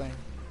that a thing.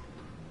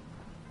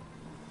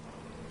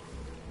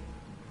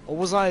 Or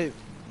was I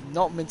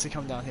not meant to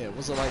come down here?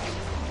 Was it like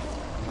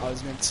I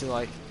was meant to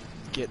like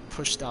get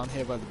pushed down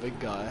here by the big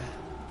guy?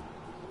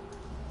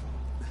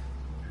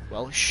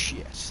 Well,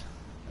 shit.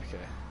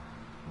 Okay.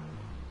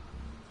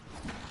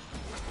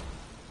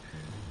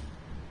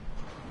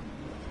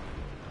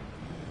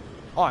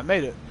 Oh, I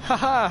made it.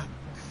 Haha!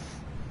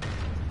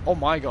 Oh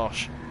my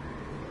gosh.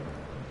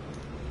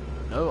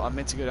 No, I'm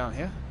meant to go down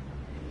here.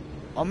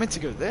 I'm meant to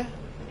go there?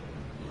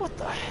 What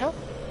the hell?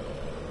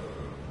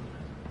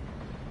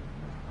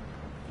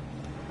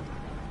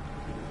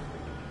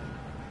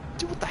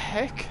 Dude, what the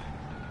heck?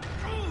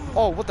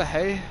 Oh, what the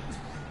hey?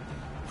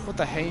 What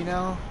the hey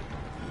now?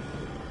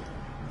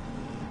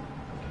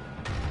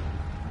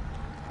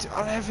 Dude,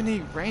 I don't have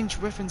any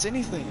ranged weapons,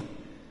 anything.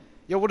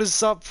 Yo, what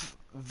is up?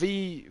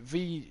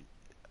 V9?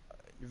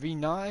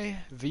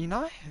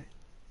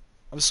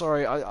 I'm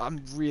sorry,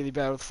 I'm really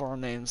bad with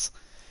foreign names.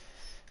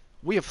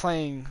 We are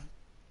playing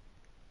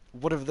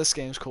whatever this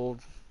game's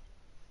called,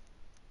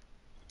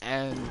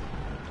 and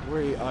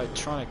we are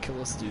trying to kill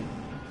this dude.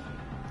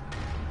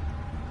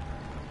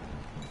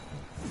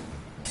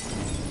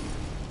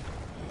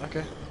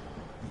 Okay,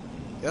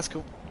 that's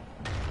cool.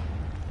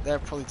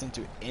 That probably didn't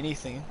do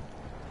anything.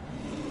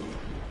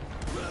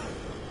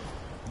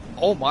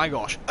 Oh my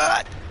gosh!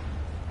 Ah!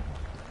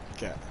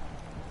 Okay.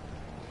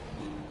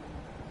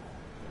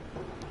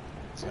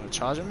 Is he gonna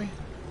charge at me?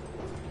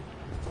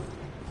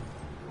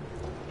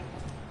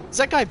 Is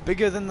that guy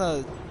bigger than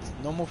the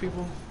normal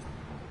people?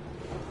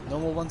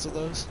 Normal ones of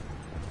those?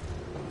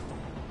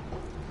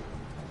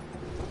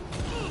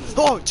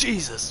 Oh,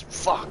 Jesus!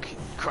 Fuck!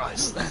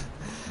 Christ!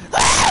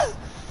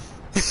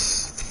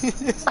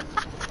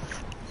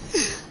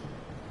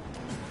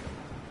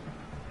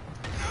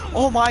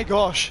 Oh my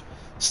gosh!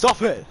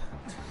 Stop it!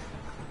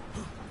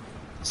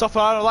 Stop it,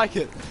 I don't like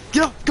it!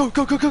 Get up! Go,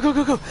 go, go, go, go,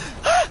 go, go!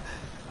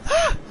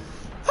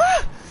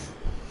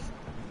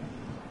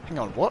 Hang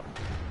on, what?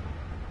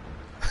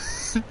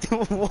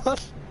 What?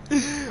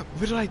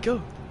 Where did I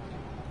go?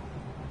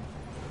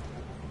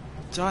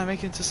 Did I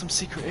make it into some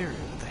secret area?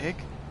 What the heck?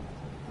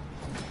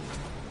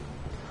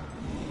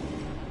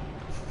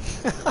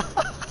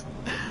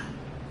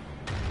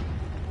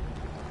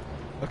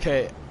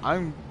 Okay,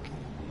 I'm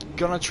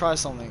gonna try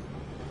something.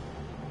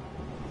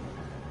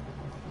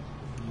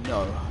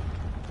 No.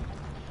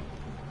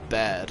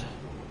 Bad.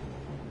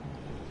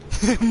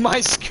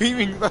 My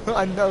screaming though,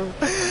 I know.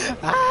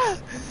 Ah!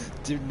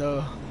 Dude,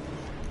 no.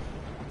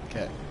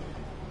 Okay.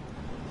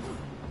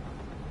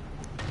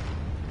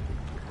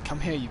 Come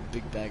here, you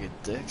big bag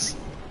of dicks.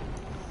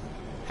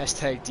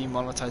 Hashtag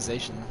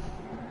demonetization.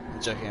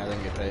 I'm joking, I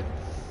don't get paid.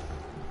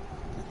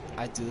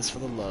 I do this for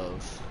the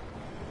love.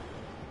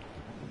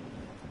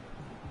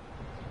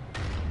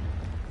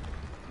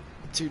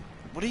 Dude,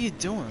 what are you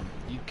doing,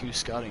 you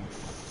goose guarding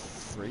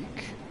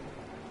freak?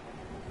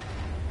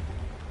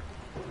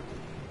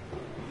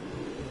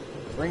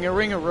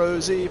 Ring a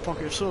rosy,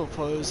 pocket full of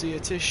posy, a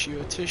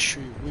tissue,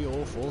 we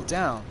all fall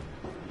down.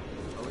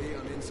 Ali,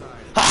 I'm inside.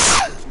 Now.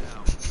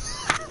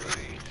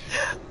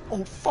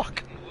 Oh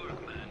fuck!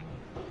 Work, man.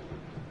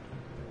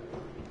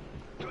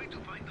 Try to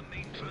find the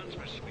main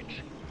transfer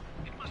switch.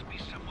 It must be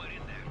somewhere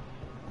in there.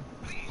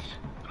 Please,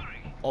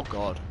 hurry. Oh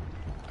god.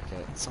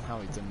 Okay,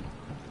 somehow he didn't.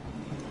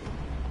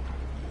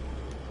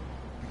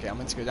 Okay, I'm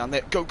meant to go down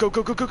there. Go, go,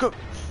 go, go, go, go!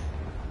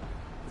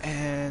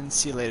 And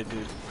see you later,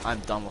 dude. I'm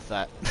done with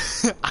that.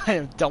 I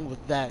am done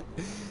with that.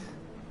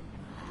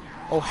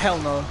 Oh hell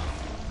no.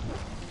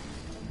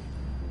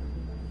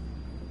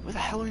 Where the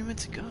hell are we meant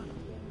to go?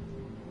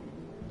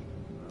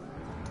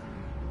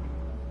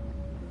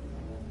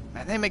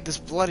 Man, they make this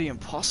bloody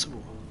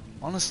impossible.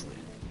 Honestly.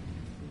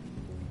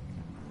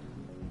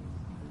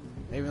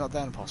 Maybe not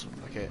that impossible.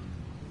 Okay.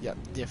 Yep,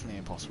 definitely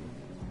impossible.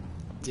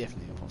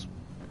 Definitely impossible.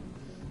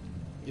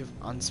 You have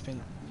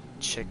unspent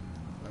skill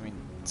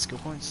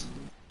points?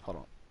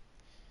 Hold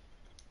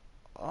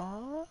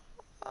on.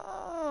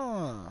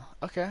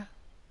 Okay.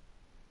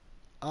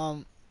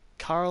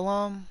 Car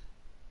alarm,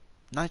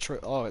 nitro.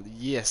 Oh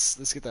yes,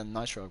 let's get that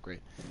nitro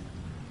upgrade.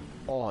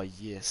 Oh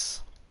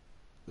yes,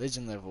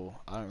 legend level.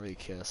 I don't really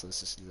care, so let's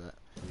just do that.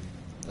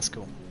 That's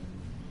cool.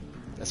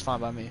 That's fine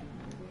by me.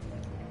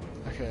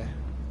 Okay.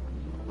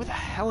 Where the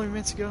hell are we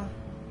meant to go?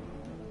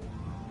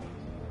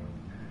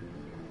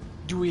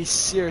 Do we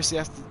seriously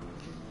have to?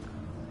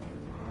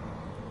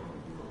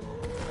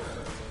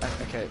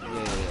 Okay,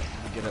 yeah,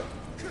 I get it.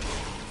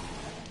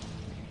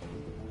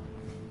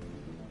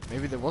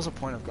 Maybe there was a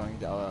point of going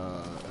down.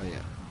 Oh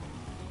yeah.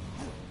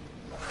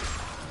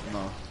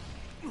 No.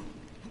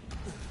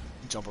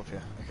 Jump up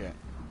here. Okay.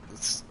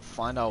 Let's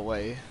find our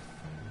way.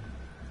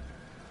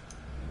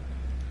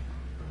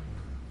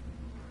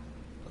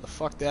 What the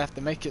fuck? They have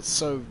to make it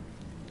so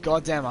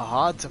goddamn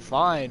hard to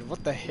find.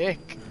 What the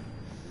heck?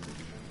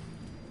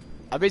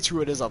 I bet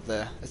you it is up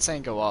there. It's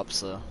saying go up,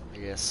 so I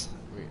guess.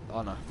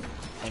 Oh no.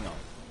 Hang on.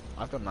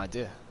 I've got an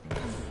idea.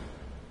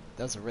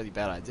 That was a really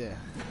bad idea.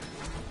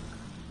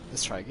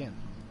 Let's try again.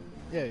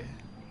 Yeah.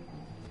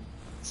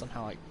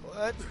 Somehow I...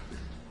 What?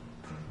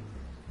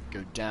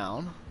 Go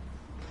down.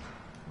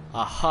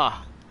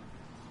 Aha!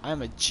 I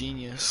am a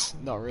genius.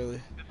 Not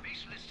really. The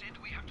faceless said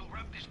we have to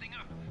wrap this thing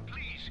up.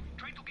 Please,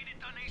 try to get it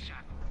done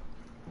ASAP.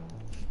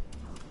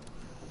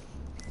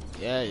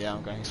 Yeah,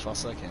 I'm going as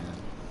fast as I can.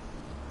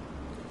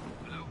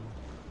 Hello?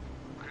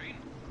 Crane?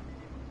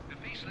 The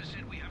faceless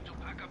said we have to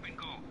pack up and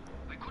go.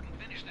 I couldn't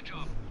finish the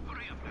job.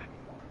 Hurry up, man.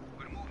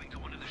 We're moving to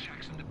one of the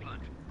shacks in the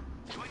plant.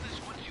 Join us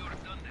once you're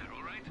done there,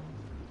 alright?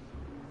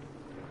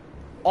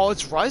 Oh,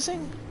 it's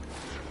rising?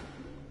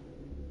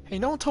 Hey,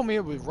 no one told me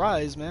it would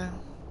rise, man.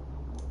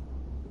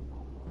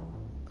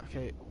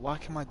 Okay, why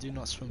can my do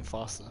not swim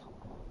faster?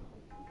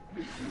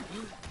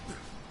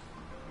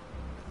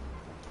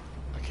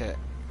 Okay,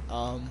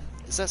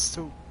 is that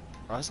still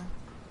rising?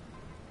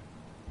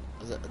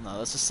 Is it? No,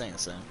 that's just staying the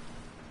same.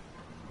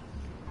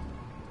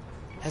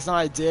 Has no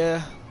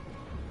idea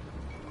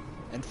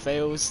and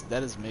fails,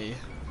 that is me.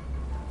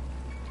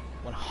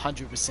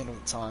 100% of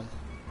the time.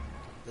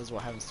 That's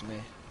what happens to me.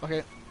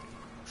 Okay,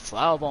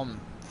 flower bomb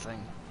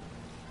thing.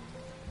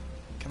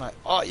 Can I?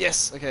 Oh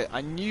yes. Okay, I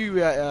knew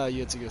you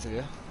had to go through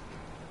here.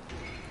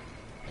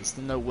 I just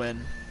didn't know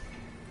when.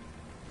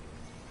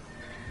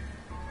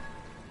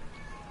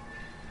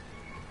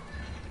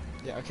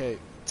 Yeah. Okay.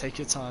 Take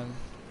your time.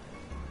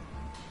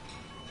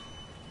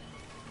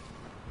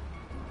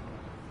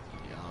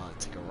 Yeah.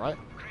 Take a right.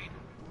 Crane,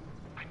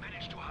 I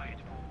managed to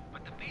hide,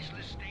 but the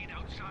faceless stayed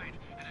outside,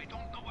 and I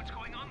don't know what's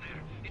going on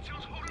there. It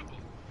sounds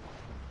horrible.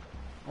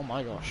 Oh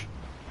my gosh.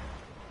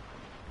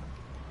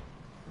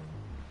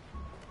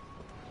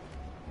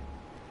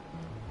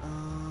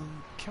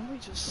 Can we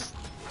just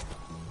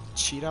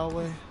cheat our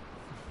way?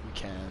 We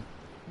can.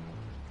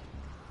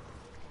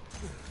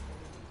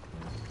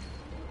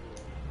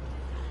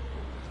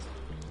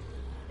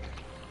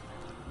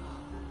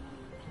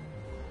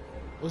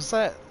 Was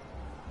that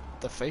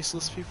the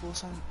faceless people or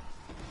something?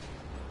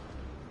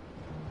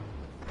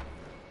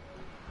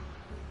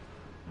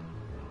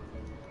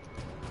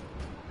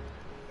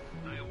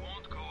 I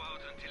won't go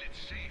out until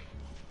it's safe.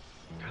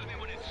 Tell me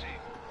when it's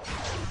safe.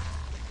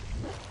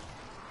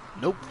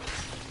 Nope.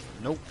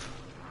 Nope.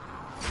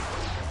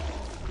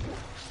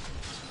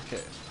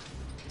 Okay.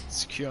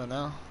 Secure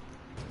now.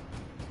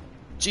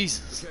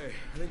 Jesus. Okay,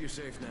 I think you're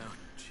safe now.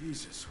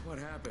 Jesus, what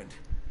happened?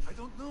 I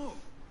don't know.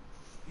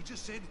 He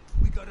just said,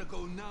 we gotta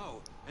go now,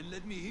 and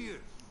let me here.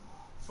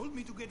 Told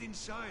me to get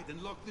inside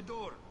and lock the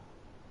door.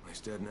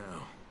 He's dead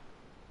now.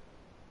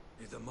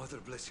 May the mother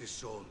bless his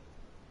soul.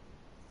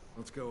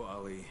 Let's go,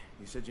 Ali.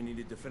 You said you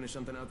needed to finish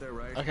something out there,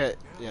 right? Okay.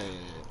 Yeah.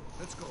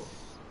 Let's go.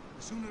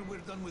 The sooner we're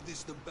done with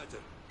this, the better.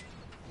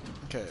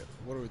 Okay,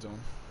 what are we doing?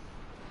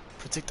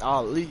 Protect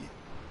Ali.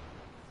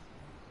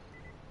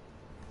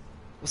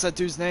 What's that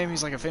dude's name?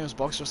 He's like a famous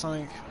boxer or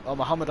something. Oh,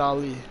 Muhammad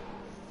Ali.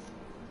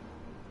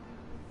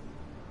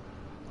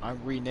 I'm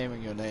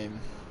renaming your name.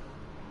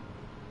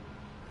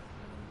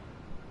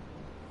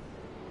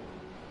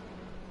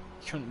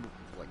 You couldn't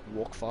like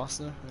walk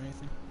faster or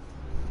anything?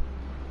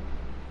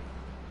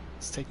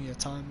 It's taking your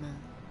time, man.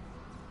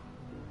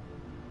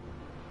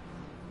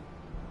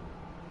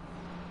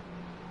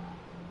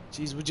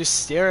 Jeez, would you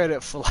stare at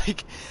it for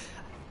like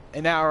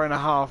an hour and a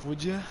half,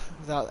 would you?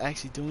 Without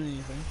actually doing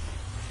anything.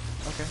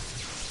 Okay.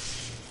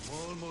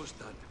 Almost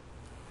done.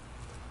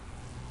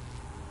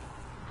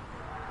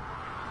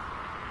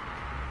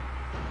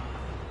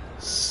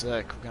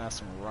 Sick, we're gonna have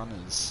some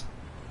runners.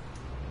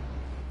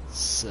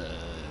 Sick.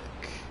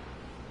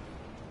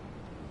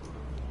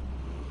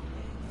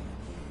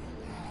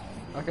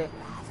 Okay.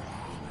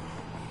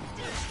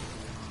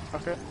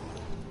 Okay.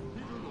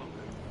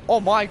 Oh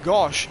my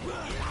gosh!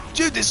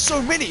 Dude, there's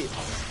so many!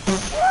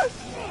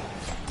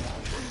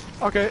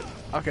 Okay,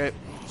 okay.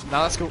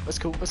 No, that's cool, that's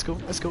cool, that's cool,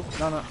 that's cool.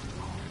 No.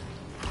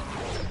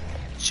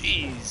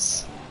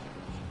 Jeez.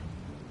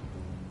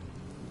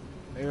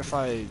 Maybe if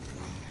I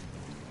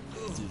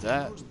do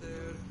that.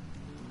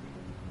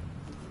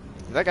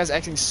 That guy's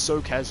acting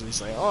so casually.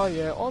 He's like, oh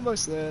yeah,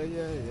 almost there,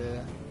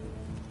 yeah.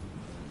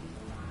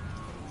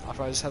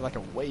 After I just had like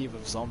a wave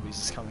of zombies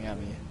just coming at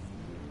me.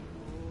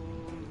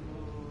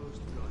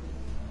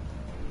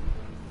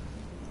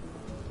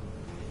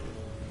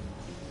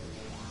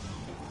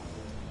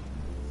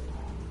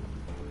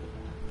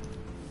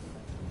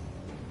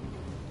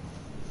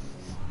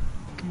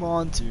 Come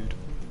on, dude.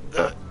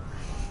 Ugh.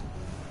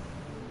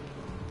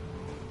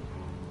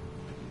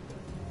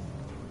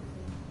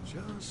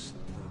 Just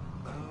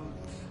about.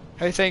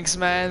 Hey, thanks,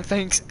 man.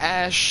 Thanks,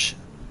 Ash.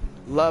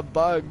 La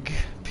Bug.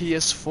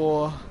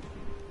 PS4.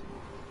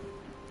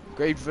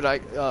 Great vid.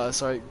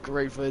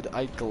 Great vid.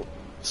 I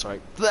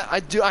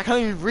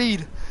can't even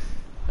read.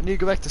 I need to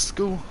go back to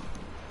school.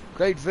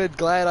 Great vid.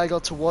 Glad I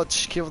got to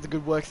watch. Keep up the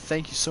good work.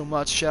 Thank you so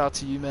much. Shout out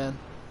to you, man.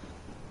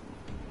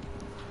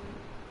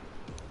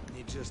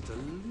 Need just a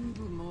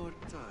little more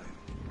time.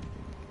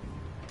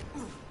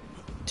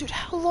 Dude,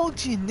 how long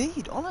do you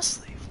need?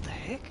 Honestly, what the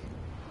heck?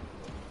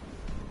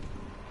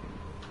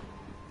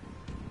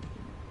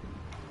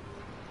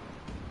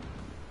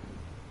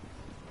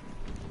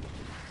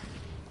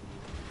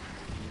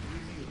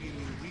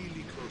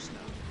 Really close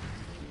now.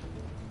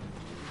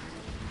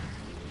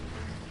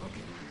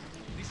 Okay,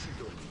 listen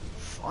to me.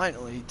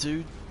 Finally,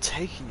 dude,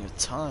 taking your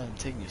time,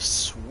 taking your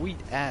sweet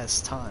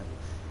ass time.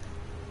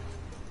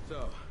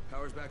 So,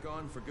 power's back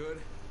on for good?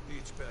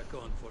 It's back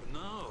on for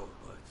now,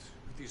 but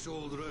with this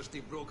old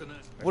rusty broken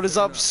ass. What is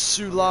up,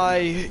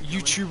 Sulai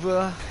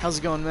YouTuber? How's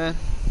it going, man?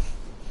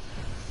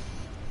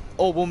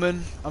 Or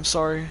woman, I'm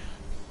sorry.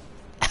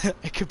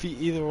 It could be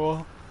either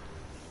or.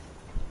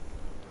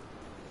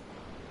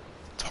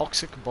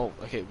 Toxic Bolt.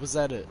 Okay, was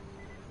that it?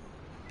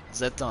 Is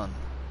that done?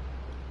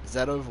 Is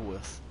that over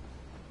with?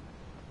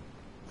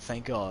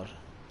 Thank God.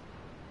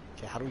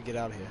 Okay, how do we get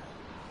out of here?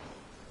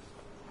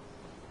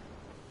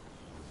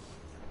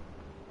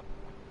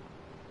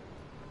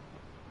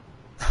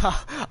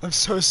 I'm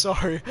so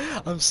sorry.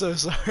 I'm so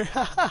sorry.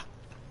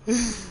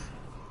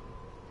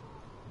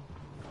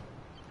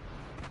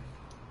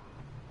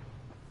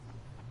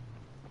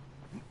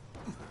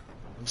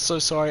 I'm so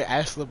sorry,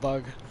 Ash the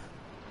Bug.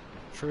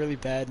 It's really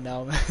bad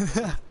now,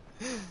 man.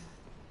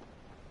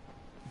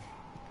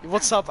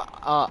 What's up,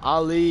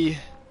 Ali?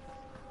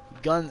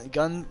 Dude,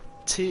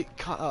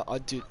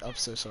 I'm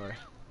so sorry.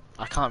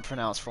 I can't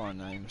pronounce foreign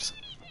names.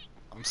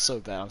 I'm so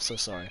bad. I'm so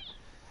sorry.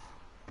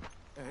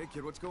 Hey,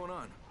 kid, what's going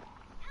on?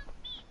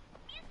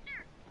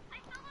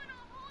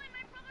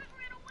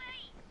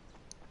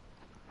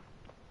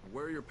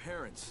 Where are your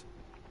parents?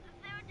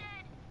 They're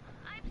dead.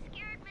 I'm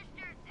scared,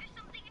 mister. There's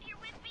something in here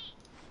with me.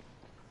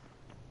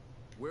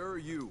 Where are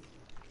you?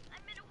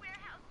 I'm in a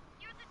warehouse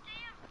near the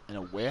dam. In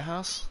a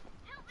warehouse?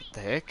 Help me. What the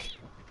heck?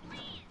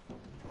 Please.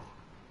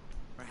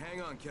 Right,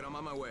 hang on, kid. I'm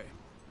on my way.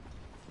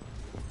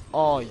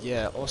 Oh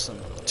yeah, awesome.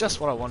 Just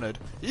what I wanted.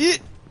 Yeah.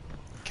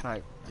 Can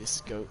I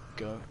just go,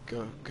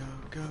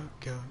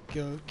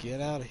 get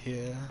out of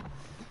here.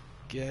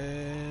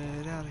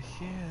 Get out of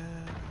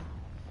here.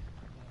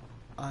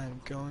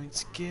 I'm going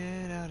to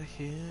get out of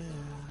here.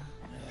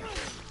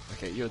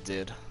 Okay, you're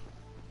dead.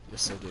 You're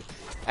so dead.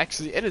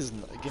 Actually, it is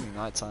getting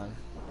nighttime.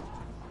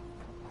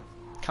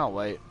 Can't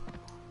wait.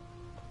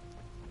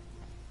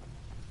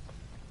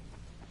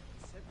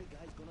 Said the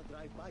guy's gonna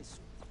drive by Nice.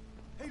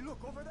 Hey,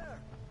 look over there.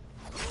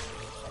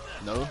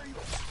 No.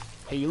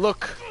 Hey,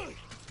 look!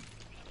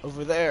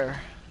 Over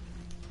there.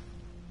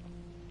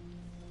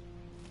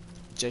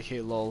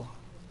 JK lol.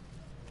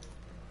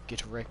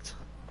 Get wrecked.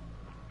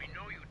 We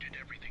know you did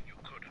everything you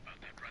could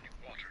about that running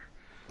water,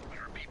 but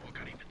our people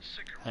got even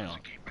sicker Hang once on.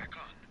 it came back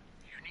on.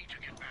 You need to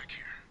get back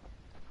here.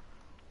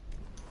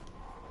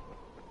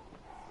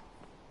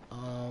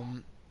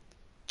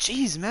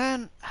 Jeez,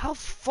 man, how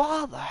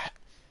far the what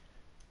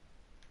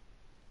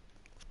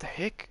the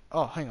heck?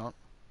 Oh, hang on.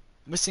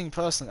 Missing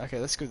person. Okay,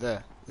 let's go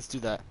there. Let's do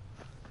that.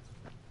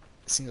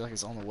 It seems like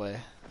it's on the way.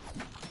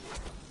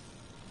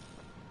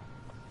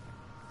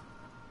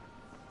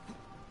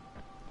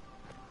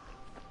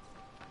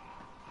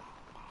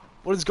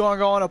 What is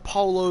going on,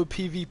 Apollo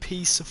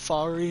PvP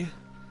Safari?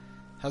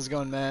 How's it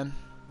going, man?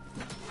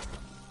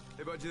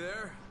 Hey, bud, you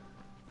there?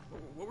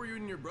 What were you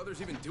and your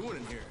brothers even doing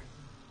in here?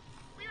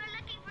 We were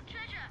looking for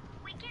treasure.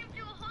 We came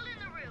through a hole in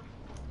the roof.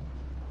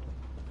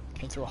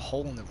 Came through a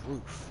hole in the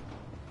roof.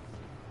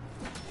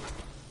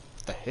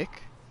 What the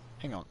heck?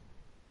 Hang on.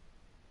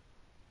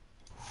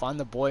 Find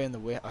the boy in the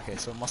way. Okay,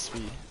 so it must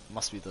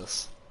be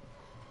this.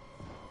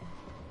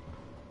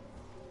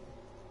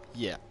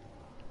 Yeah.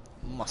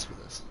 Must be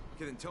this.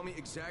 Okay, then tell me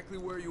exactly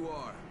where you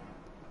are.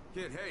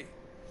 Kid, hey.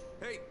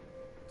 Hey!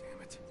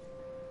 Damn it.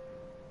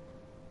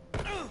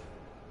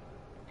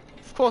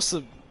 Of course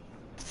the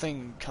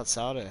thing cuts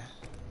out it.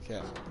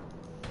 Okay.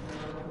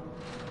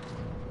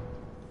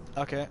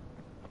 Okay.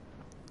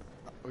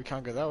 We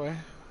can't go that way.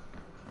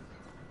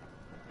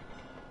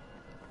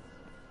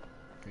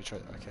 Can we try?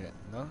 Okay,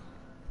 no.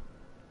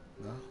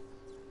 No.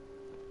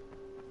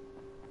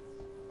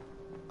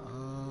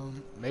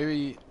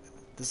 Maybe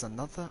there's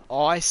another.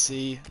 Oh, I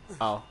see.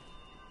 Oh.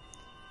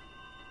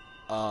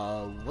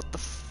 What the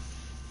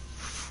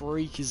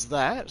freak is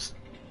that?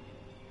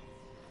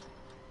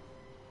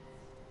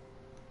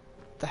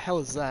 The hell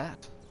is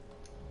that?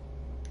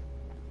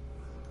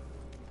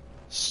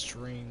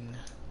 String.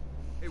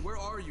 Hey, where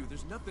are you?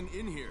 There's nothing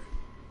in here.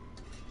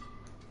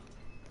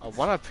 Oh,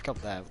 why did I pick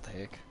up that? What the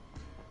heck?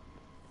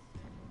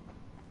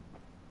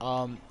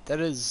 That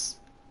is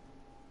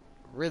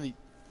really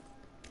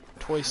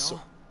toy so.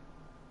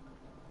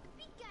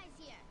 Big guy's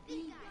here.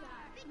 Big guy.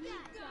 Big guy.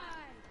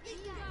 Big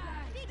guy.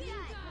 Big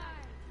guy.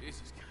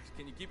 Jesus, guys,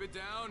 can you keep it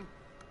down?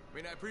 I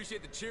mean, I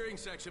appreciate the cheering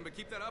section, but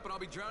keep that up and I'll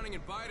be drowning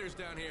in biters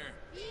down here.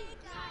 Big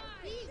guy.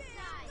 Big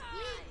guy.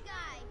 Big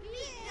guy. Big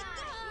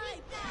guy.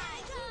 Big guy.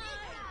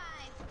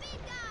 Big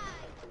guy.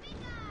 Big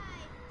guy.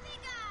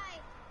 Big guy.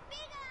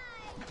 Big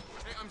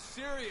guy. Hey, I'm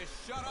serious.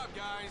 Shut up,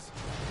 guys.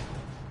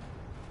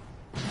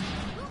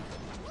 Look.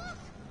 Look.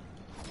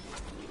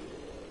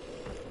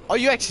 Are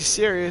you actually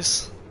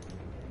serious?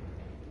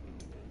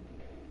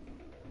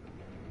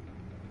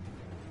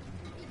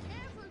 Be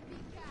careful,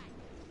 big guy.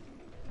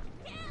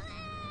 Kill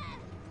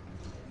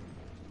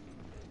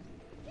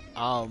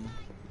him.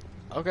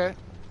 Okay.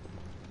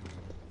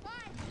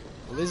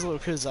 Well, these little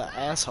kids are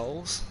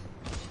assholes.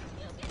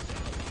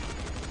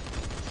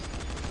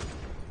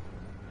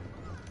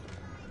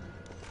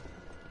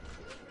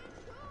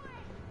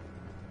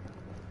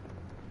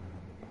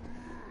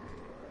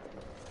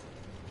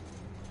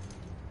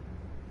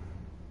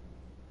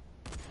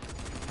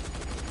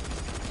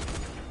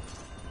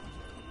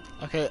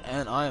 Okay,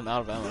 and I am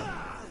out of ammo.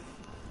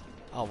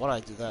 Oh, what did I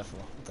do that for?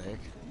 What the heck?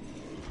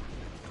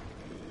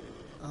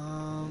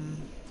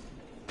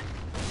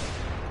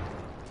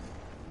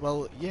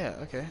 Well, yeah,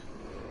 okay.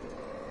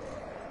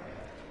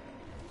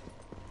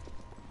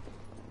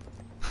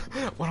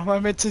 What am I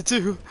meant to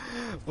do?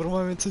 What am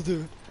I meant to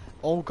do?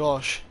 Oh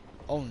gosh.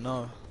 Oh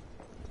no.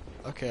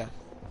 Okay.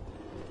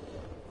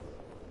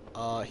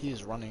 He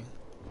is running.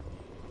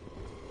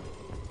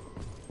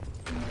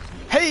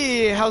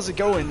 Hey, how's it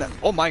going?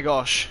 Oh my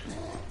gosh.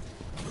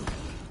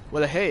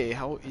 Well, hey,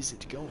 how is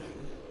it going?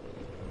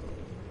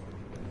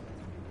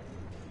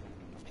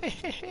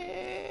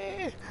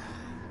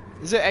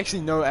 Is there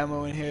actually no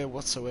ammo in here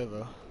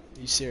whatsoever? Are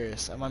you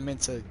serious? Am I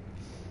meant to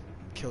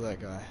kill that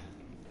guy?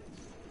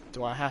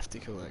 Do I have to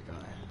kill that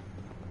guy?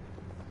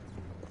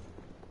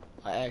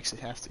 I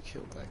actually have to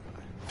kill that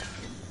guy.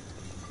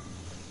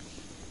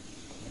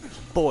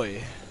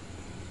 Boy.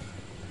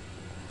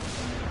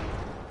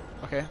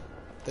 Okay.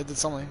 They did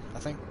something, I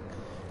think.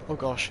 Oh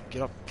gosh,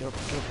 get up, get up,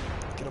 get up,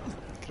 get up,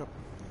 get up.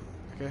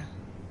 Okay.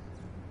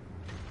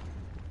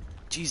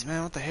 Jeez,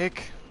 man, what the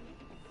heck?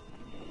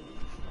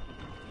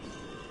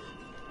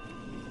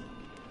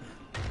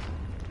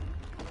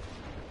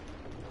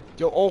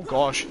 Yo, oh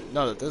gosh.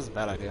 No, this is a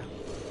bad idea.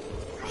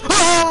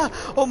 Ah!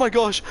 Oh my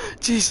gosh!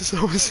 Jesus,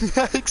 I was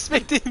not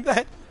expecting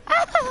that.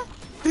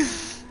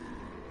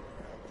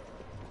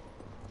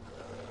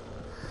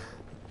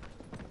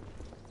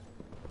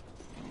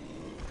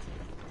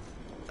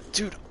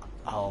 Dude,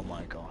 oh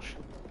my gosh.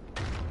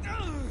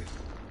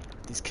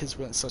 These kids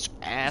weren't such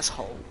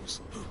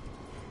assholes.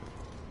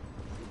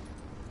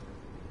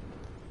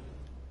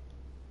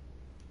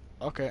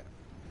 Okay.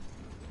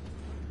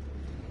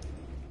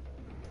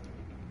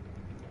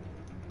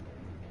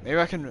 Maybe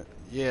I can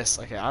Yes,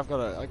 okay, I got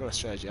a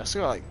strategy. I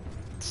still got like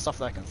stuff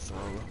that I can throw.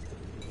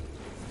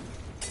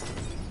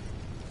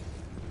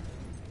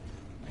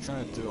 I'm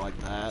gonna do it like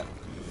that.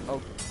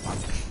 Oh,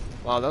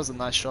 wow, that was a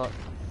nice shot.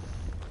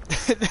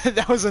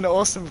 That was an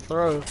awesome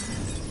throw.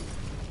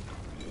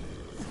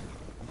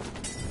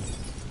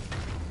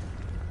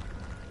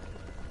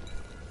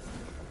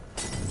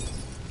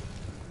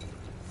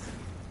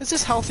 Is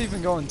his health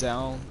even going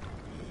down?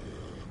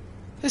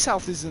 His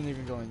health isn't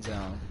even going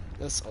down.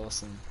 That's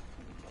awesome.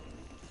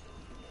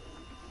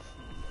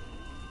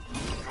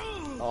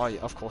 Oh,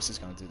 yeah, of course he's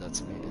gonna do that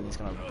to me, and he's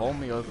gonna bowl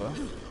me over.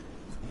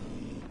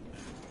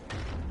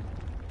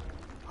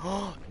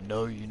 Oh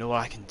no! You know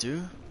what I can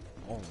do?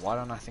 Oh, why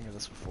don't I think of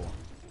this before?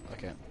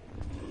 Okay.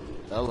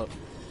 Hello.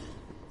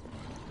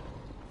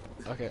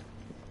 Okay.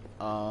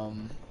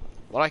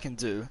 What I can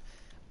do?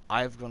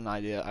 I've got an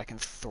idea. I can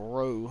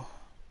throw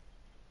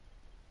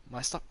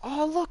my stuff.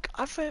 Oh look!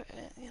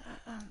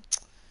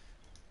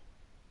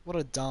 What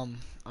a dumb.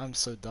 I'm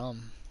so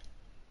dumb.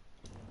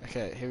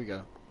 Okay, here we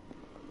go.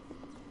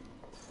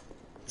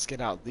 Let's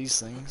get out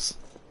these things.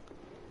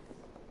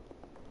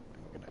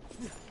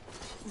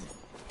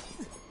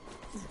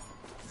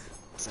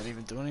 Is that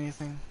even doing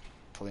anything?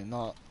 Probably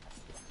not.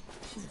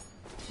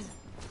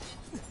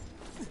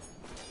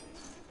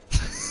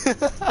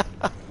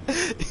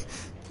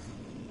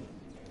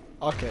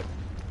 Okay.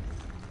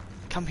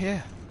 Come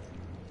here.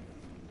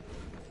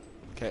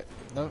 Okay.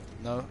 No,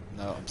 no,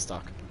 no, I'm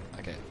stuck.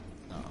 Okay.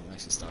 No, I'm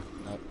actually stuck.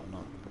 No, I'm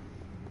not.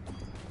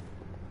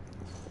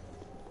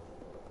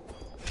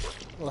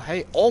 Well,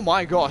 hey. Oh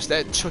my gosh,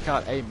 that took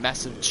out a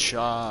massive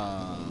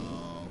chunk.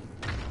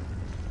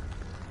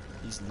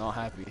 He's not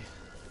happy.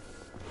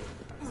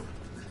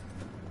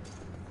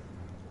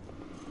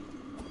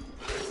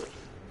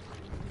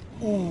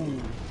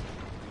 Ooh.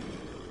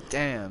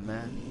 Damn,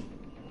 man.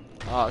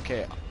 Oh,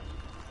 okay.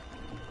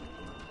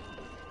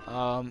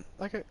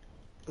 Okay.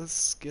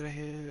 Let's get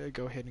ahead.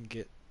 Go ahead and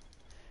get.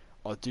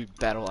 Oh, dude,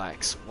 battle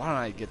axe. Why don't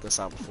I get this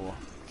out before?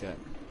 Okay.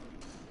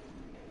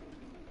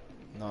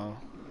 No.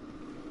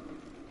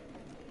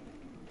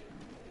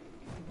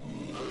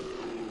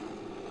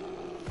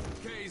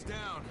 Okay, he's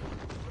down.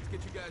 Let's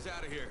get you guys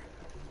out of here.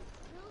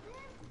 Killed him?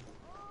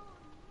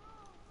 Oh,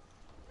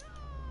 no. No!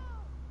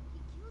 He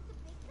killed the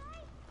big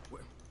guy?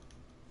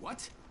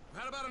 What? I've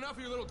had about enough of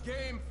your little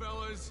game,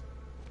 fellas.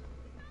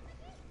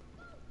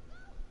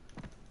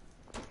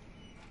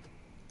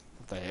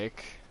 What the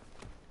heck?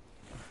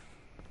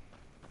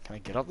 Can I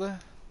get up there?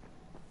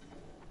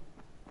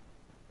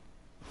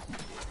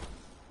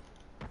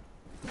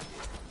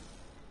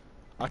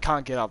 I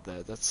can't get up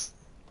there. That's.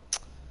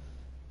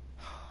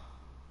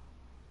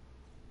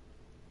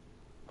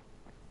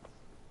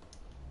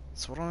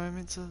 So what am I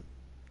meant to?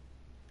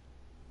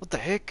 What the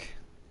heck?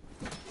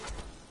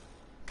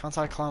 Can't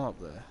I climb up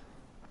there?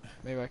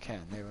 Maybe I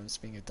can. Maybe I'm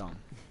just being a dumb.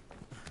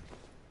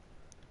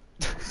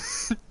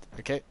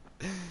 Okay.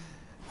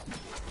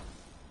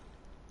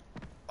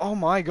 Oh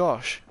my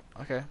gosh.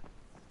 Okay.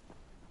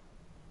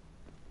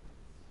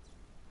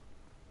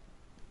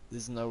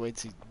 There's no way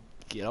to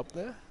get up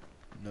there?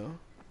 No?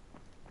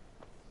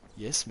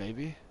 Yes,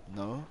 maybe.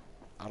 No?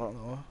 I don't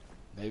know.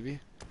 Maybe.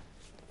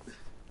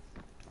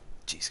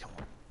 Jeez, come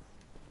on.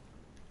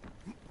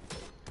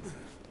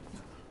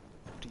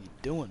 What are you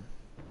doing?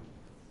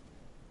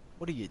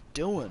 What are you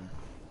doing?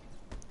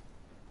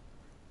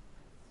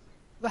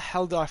 Where the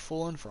hell did I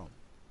fall in from?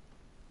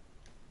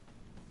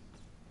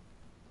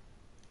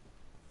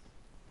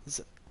 Is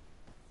it?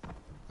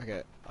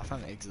 Okay, I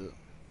found an exit.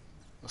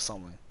 Or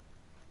something.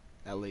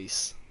 At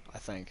least, I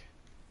think.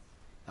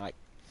 Like,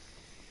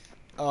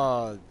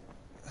 can't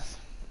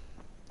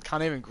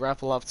even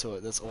grapple up to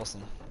it. That's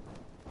awesome.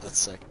 That's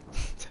sick.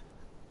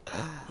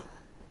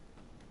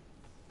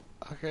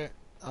 Okay.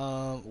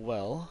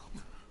 Well.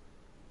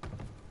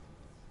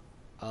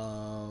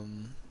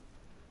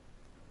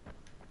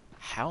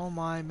 How am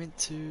I meant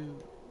to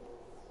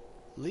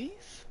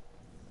leave?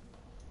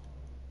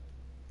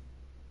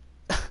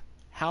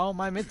 How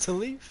am I meant to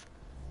leave?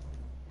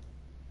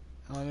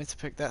 Am I meant to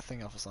pick that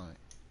thing up or something?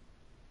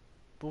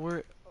 But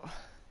where?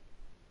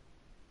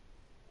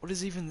 What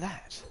is even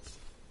that?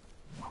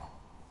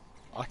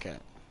 Okay.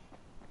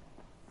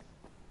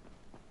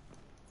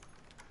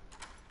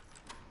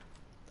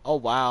 Oh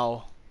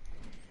wow.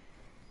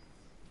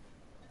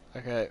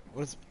 Okay,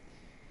 what is...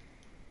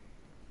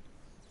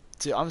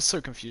 Dude, I'm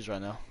so confused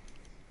right now.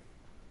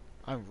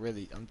 I'm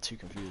too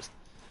confused.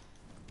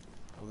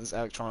 All this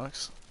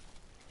electronics.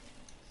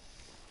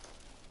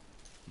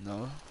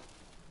 No.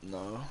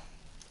 No.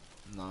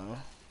 No.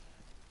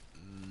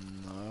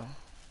 No.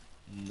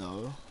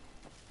 No.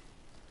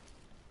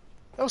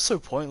 That was so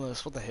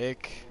pointless, what the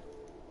heck?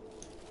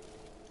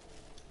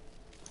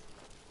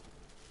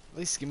 At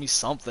least give me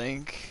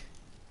something.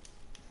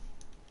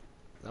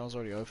 That was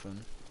already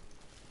open.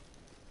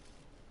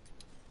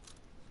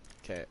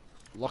 Okay,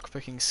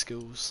 lockpicking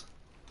skills.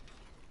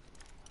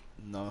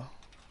 No.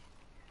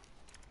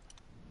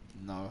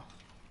 No.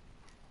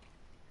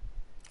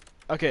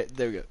 Okay,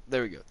 there we go.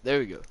 There we go. There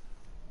we go.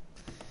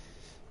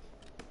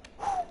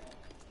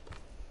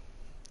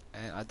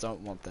 I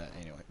don't want that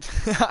anyway.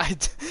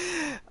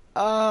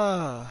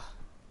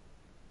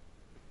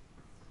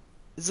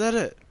 Is that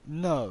it?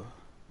 No.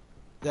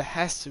 There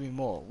has to be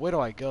more. Where do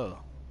I go?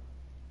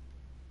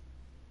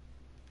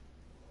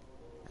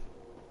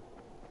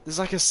 There's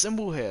like a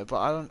symbol here, but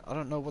I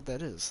don't know what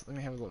that is. Let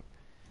me have a look.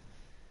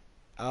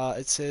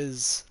 It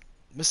says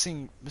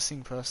missing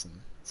person.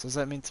 So is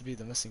that meant to be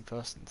the missing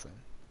person thing?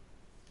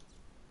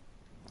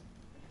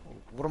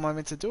 What am I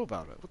meant to do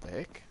about it? What the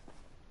heck?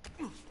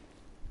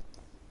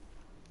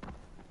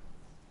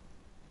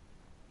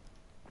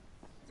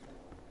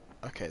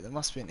 Okay, there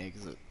must be an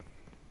exit.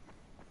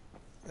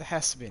 There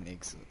has to be an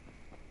exit.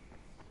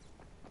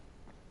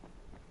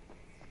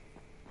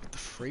 What the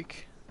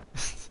freak?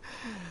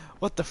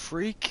 What the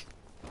freak?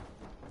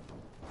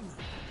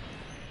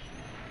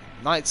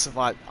 Night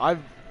survived. I've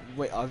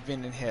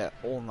been in here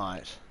all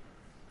night.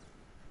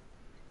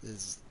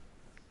 There's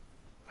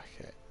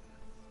okay.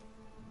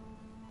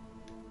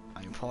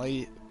 I'm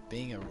probably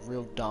being a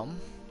real dumb.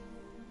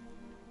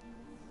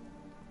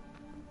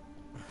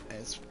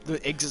 The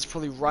exit's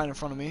probably right in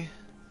front of me.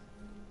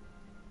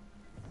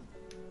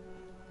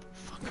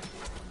 Fuck.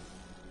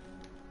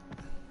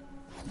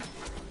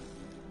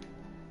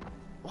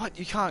 What?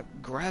 You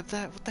can't grab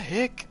that? What the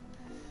heck?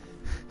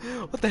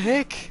 What the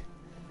heck?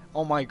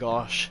 Oh my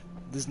gosh.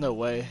 There's no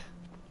way.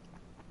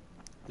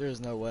 There is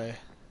no way.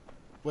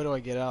 Where do I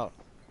get out?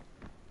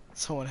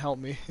 Someone help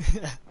me.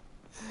 I'm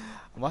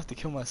gonna have to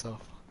kill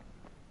myself.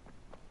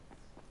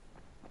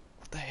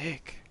 What the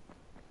heck?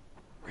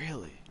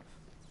 Really?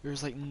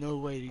 There's like no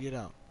way to get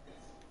out.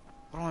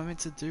 What am I meant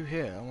to do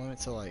here? Am I meant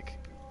to like...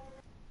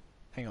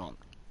 Hang on.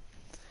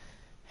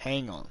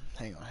 Hang on.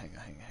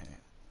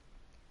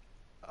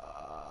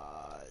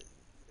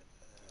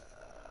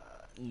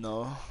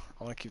 No.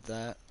 I want to keep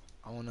that.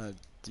 I want to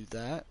do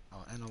that.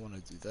 Oh, and I want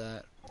to do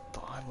that.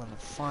 But I want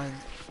to find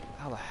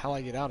how the hell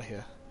I get out of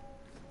here.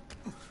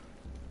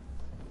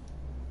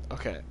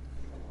 Okay.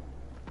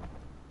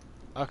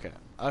 Okay.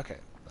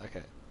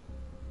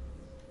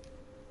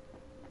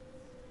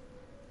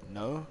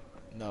 No.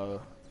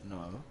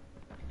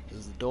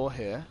 There's a door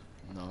here.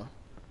 No.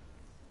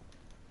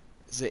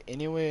 Is there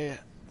anywhere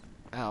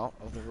out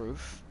of the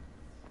roof?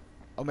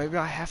 Or maybe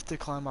I have to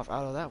climb up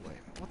out of that way.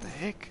 What the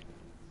heck?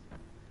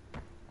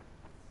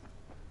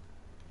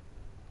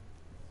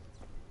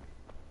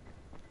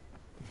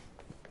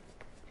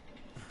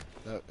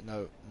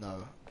 No,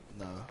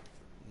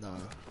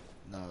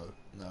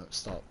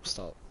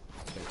 stop.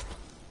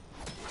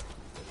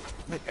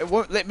 Wait, it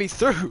won't let me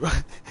through!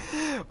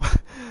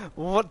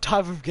 What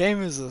type of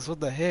game is this? What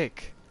the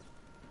heck?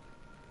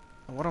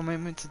 And what am I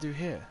meant to do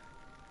here?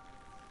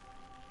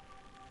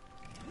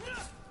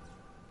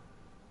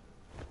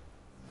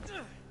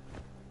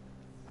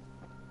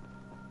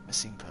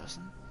 Missing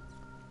person?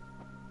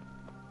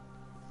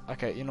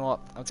 Okay, you know what?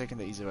 I'm taking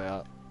the easy way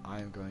out. I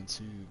am going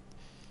to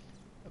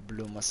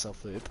blow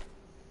myself up.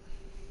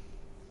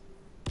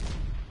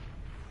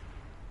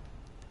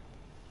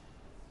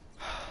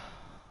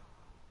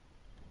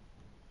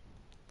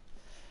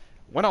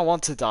 When I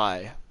want to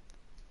die,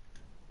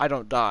 I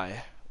don't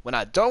die. When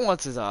I don't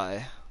want to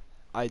die,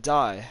 I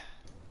die.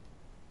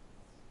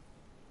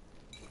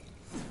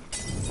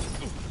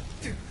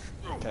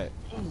 Okay.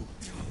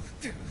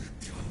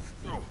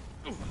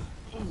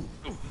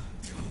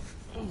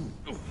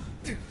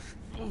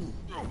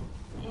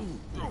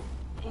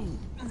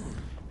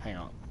 Hang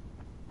on.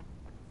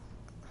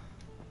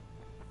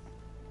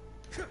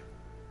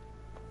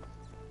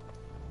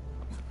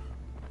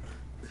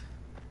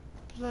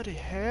 Bloody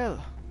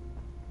hell.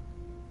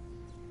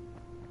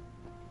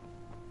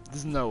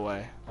 There's no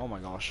way. Oh my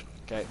gosh.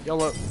 Okay,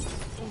 YOLO.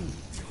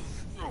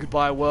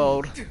 Goodbye,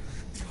 world.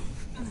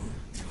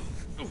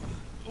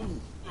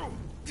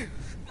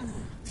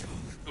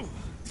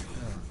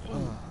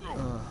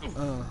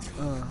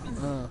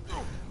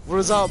 What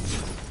is up?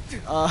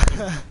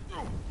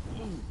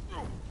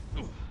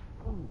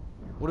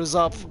 What is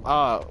up?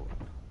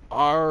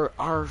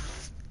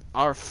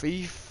 Our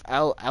thief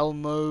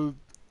Elmo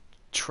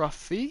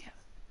Truffy?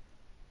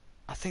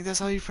 I think that's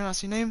how you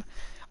pronounce your name.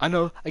 I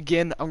know,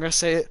 again, I'm gonna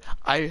say it.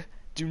 I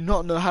do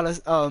not know how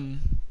to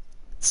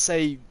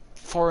say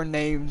foreign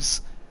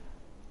names.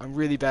 I'm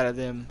really bad at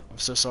them. I'm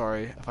so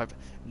sorry. If I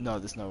no,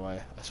 there's no way.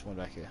 I spawned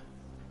back here.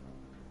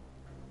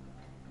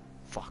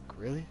 Fuck,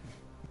 really?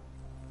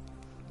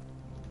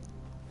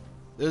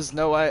 There's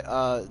no way.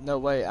 No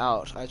way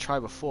out. I tried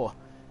before.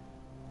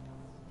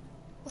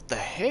 What the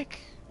heck?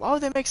 Why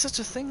would they make such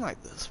a thing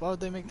like this? Why would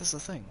they make this a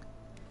thing?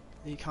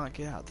 You can't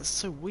get out. That's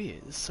so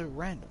weird. It's so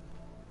random.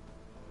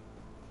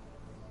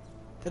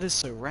 That is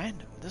so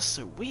random. That's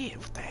so weird.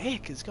 What the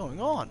heck is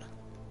going on?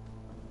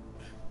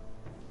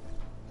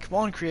 Come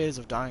on, creators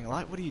of Dying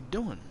Light. What are you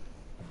doing?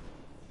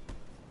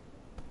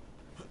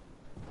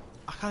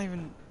 I can't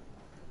even...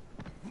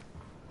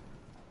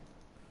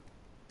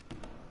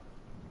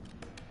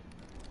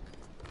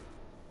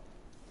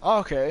 Oh,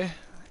 okay.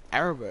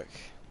 Arabic.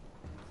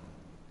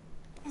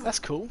 That's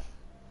cool.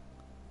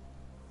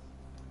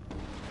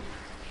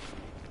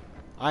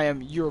 I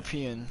am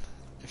European,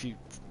 if you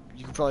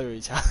you can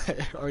probably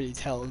already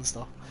tell and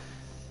stuff.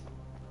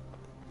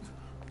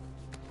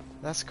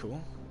 That's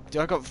cool.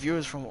 Dude, I got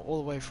viewers from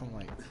all the way from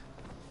like,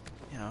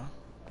 you know,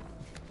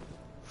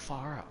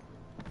 far out.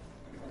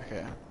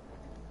 Okay.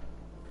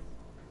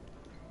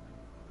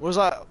 What is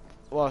that?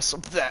 Well,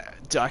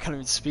 dude, I can't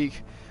even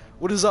speak.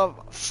 What is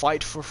up?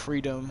 Fight for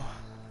freedom.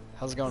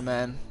 How's it going,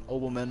 man? Or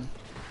woman?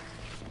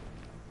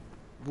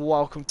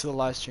 Welcome to the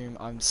live stream.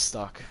 I'm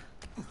stuck.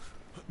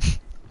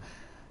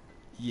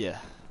 Yeah.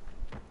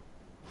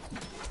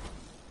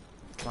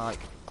 Can I like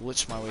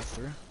glitch my way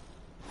through?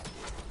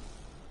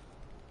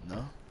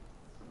 No.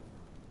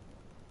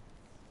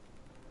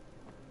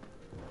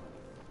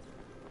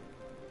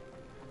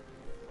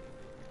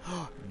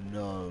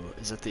 No.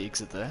 Is that the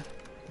exit there?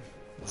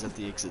 Is that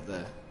the exit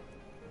there?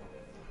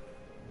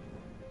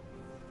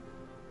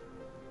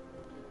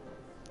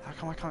 How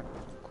come I can't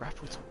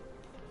grapple to?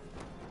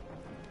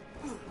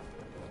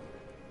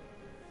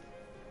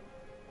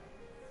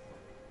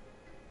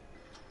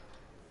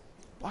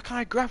 Why can't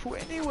I grapple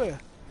anywhere?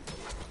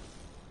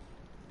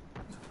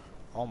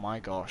 Oh my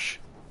gosh.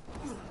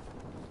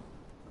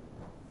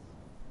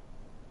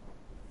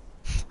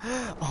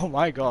 Oh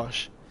my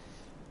gosh.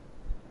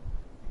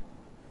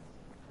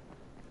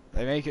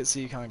 They make it so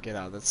you can't get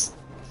out. That's...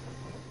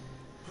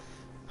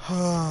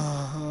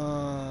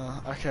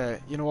 Okay,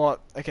 you know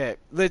what? Okay,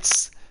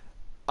 let's...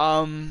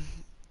 I'm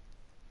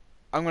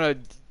gonna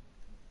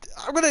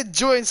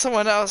join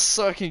someone else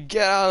so I can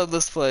get out of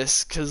this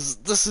place, because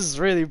this is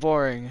really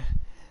boring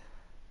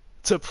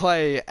to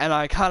play, and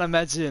I can't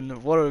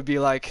imagine what it would be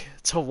like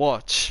to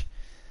watch.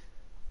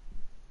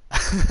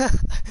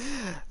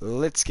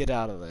 Let's get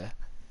out of there.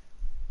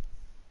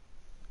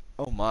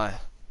 Oh my.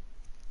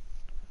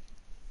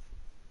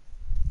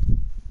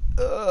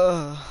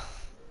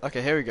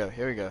 Okay, here we go,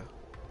 here we go.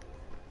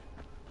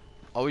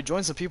 Oh, we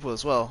joined some people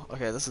as well.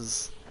 Okay,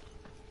 this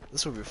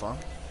will be fun,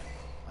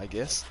 I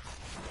guess.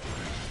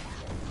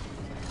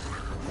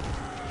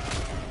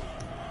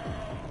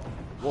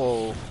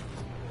 Whoa.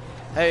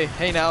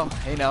 Hey now,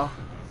 hey now.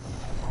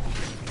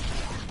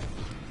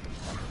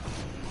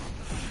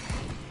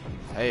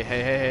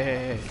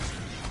 Hey.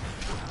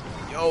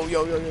 Yo.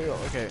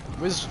 Okay,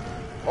 where's...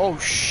 Oh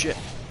shit.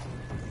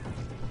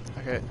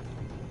 Okay.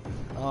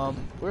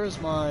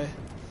 Where's my...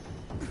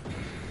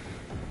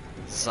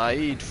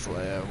 Zaid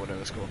flare, whatever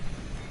it's called.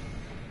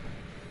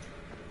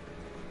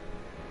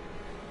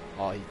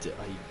 Oh, he did.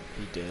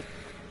 He did.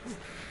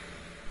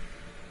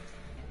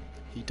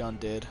 He done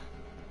did.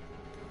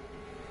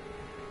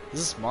 Is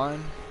this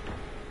mine?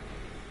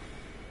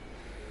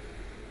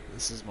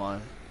 This is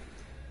mine.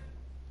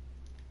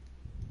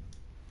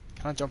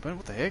 Can I jump in?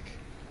 What the heck?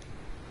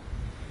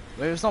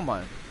 Wait, it's not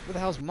mine. Where the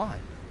hell's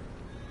mine?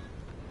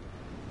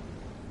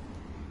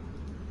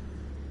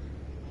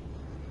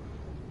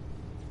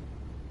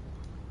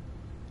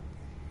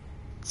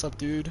 What's up,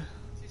 dude?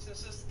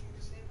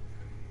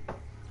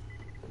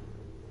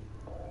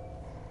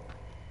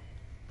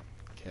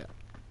 Okay.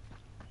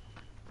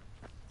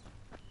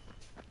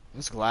 I'm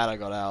just glad I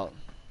got out.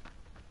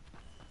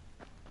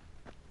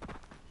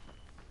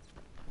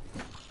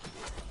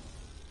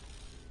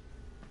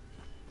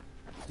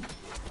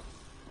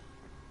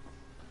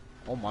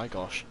 Oh my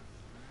gosh.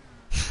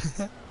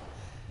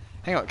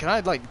 Hang on, can I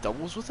like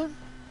doubles with him?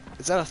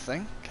 Is that a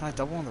thing? Can I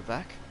double on the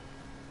back?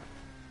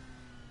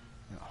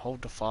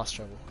 Hold to fast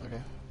travel.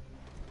 Okay.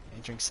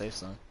 Entering safe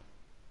zone.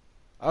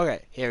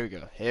 Okay, here we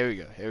go. Here we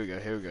go.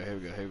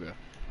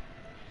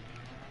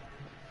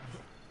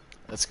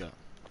 Let's go.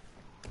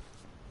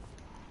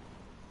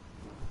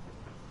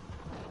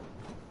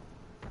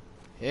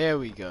 Here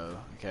we go.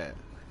 Okay.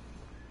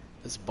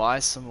 Let's buy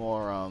some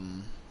more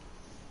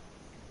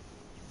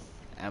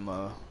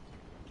ammo.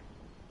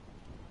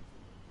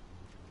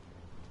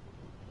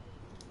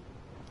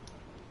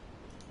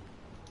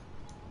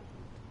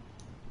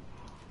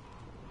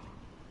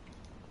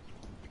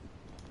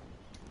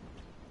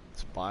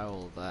 Let's buy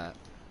all of that.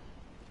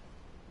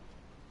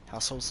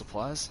 Household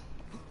supplies?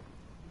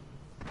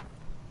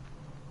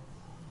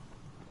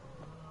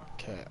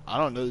 Okay, I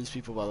don't know these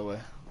people, by the way.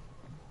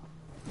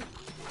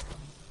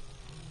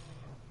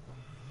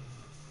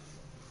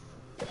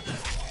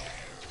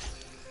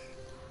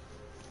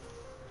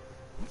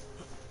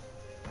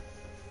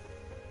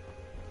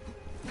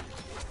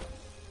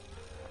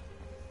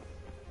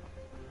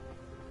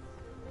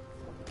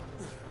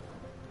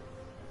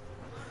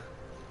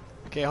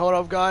 Okay, hold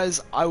up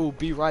guys, I will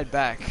be right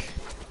back.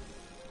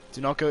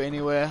 Do not go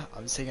anywhere,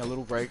 I'm just taking a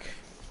little break.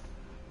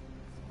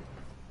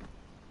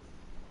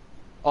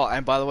 Oh,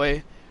 and by the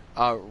way,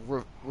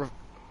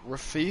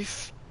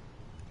 Rafif,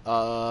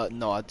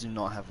 no, I do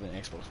not have an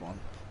Xbox One.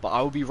 But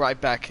I will be right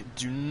back,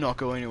 do not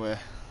go anywhere.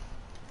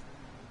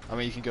 I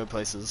mean, you can go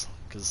places,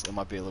 because it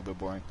might be a little bit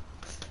boring.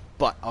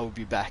 But I will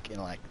be back in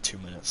like 2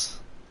 minutes.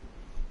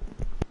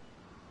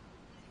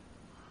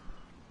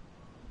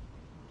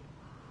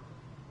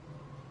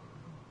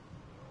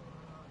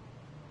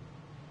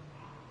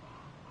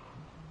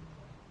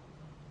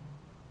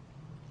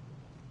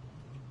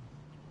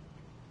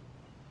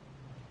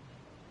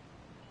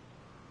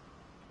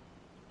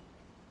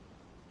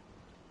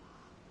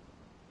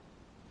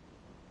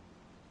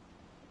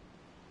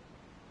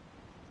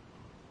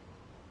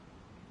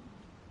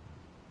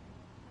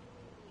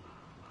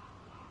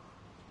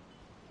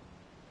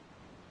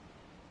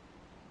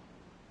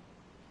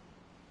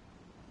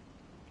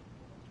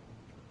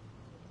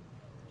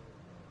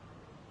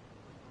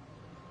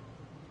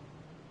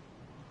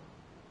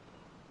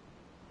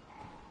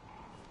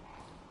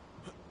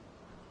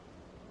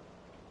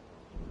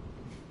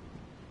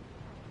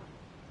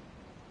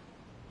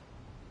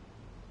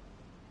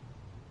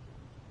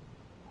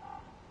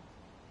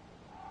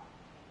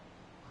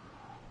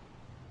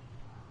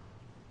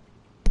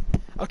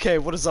 Okay,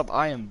 what is up?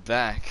 I am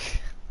back.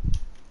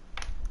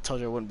 Told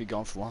you I wouldn't be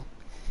gone for long.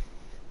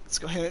 Let's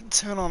go ahead and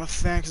turn on a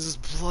fan because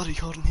it's bloody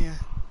hot in here.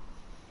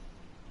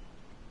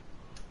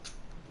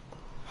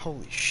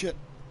 Holy shit.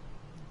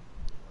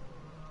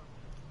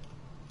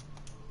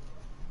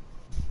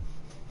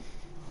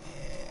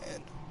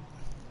 And...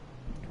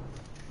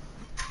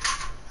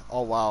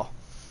 oh wow.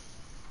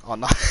 Oh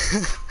no.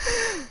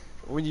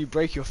 When you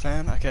break your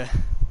fan, okay.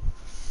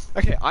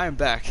 Okay, I am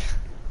back.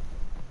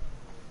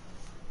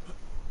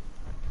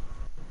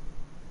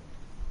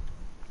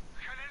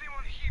 Can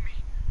anyone hear me?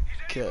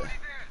 Is Okay. anybody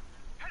there?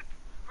 Help!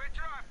 We're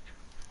trapped.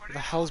 Where the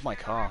hell's my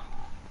car?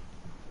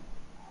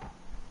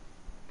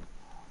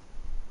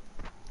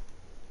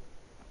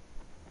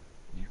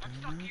 I'm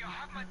stuck here. I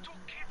have my 2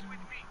 kids with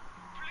me.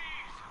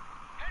 Please,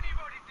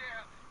 anybody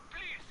there?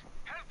 Please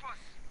help us.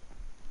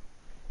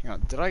 Hang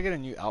on, did I get a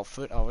new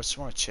outfit? I just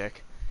want to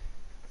check.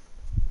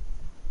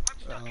 I'm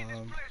stuck in this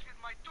place with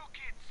my 2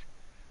 kids.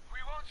 We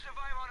won't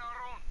survive on our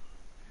own.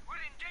 We're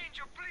in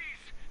danger.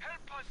 Please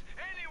help us,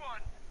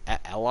 anyone.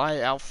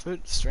 Ally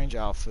outfit? Strange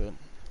outfit.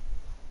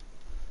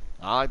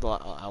 I like the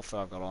outfit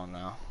I've got on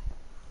now.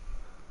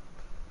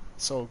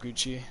 So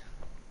Gucci.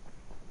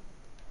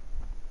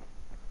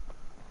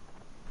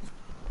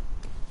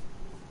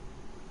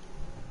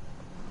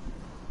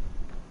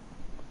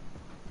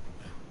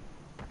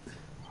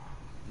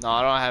 No,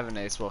 I don't have an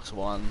Xbox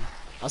One.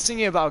 I was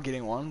thinking about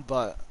getting one,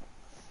 but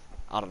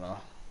I don't know.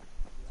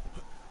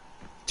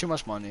 Too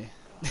much money.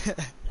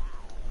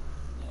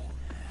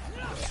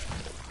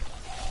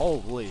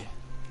 Holy.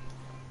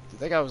 Dude,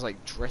 that guy was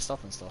like dressed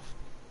up and stuff.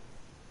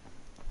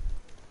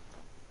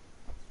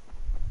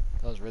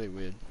 That was really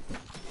weird.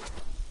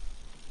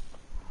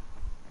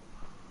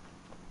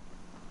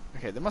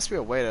 Okay, there must be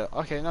a way to...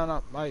 okay,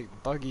 no, my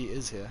buggy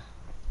is here.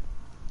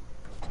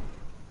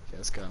 Okay,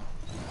 let's go.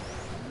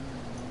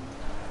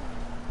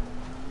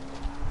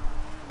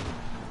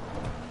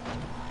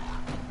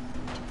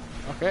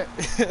 Okay.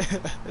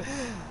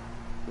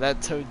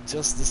 That toad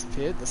just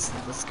disappeared. That's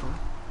cool.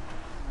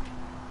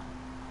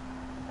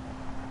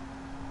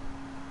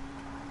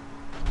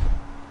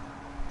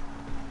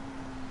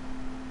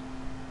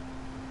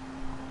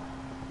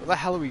 Where the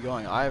hell are we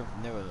going? I have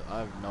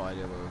no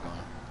idea where we're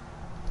going.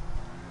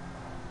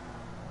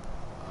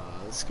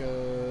 Let's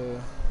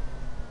go...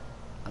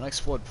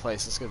 unexplored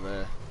place, let's go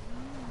there.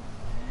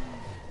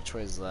 Which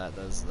way is that?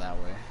 That's that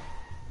way.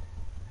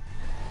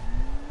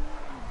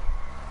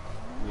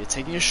 We're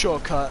taking a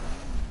shortcut.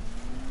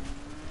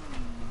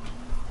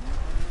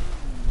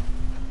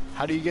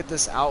 How do you get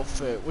this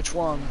outfit? Which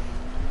one?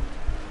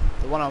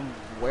 The one I'm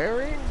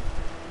wearing?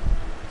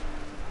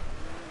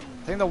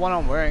 I think the one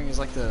I'm wearing is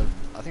like the...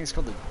 I think it's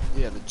called the...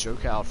 yeah, the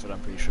Joker outfit, I'm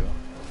pretty sure.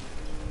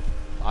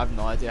 I have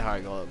no idea how I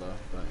got it though,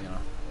 but you know.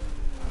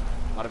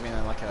 Might have been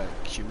in like a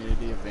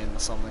community event or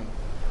something.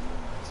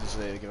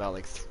 Usually they give out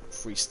like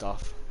free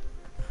stuff.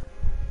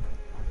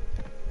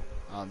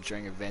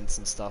 During events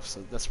and stuff,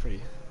 so that's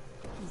pretty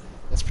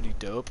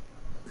dope.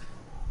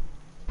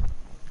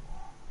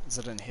 Is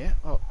it in here?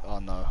 Oh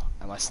no.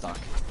 Am I stuck?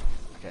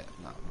 Okay,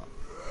 no, I'm not.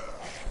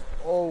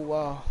 Oh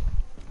wow.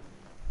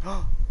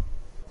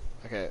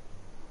 Okay.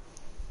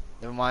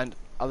 Never mind.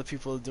 Other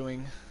people are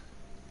doing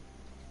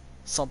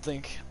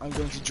something. I'm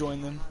going to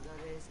join them.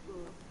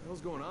 What's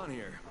going on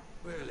here?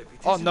 Well, if it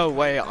Oh isn't no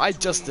way, Kyle, I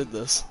that's just we- did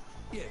this.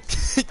 Yes,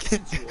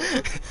 since you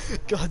are.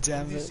 God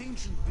damn When it. this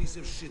ancient piece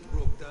of shit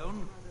broke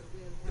down,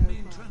 the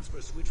main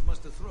transfer switch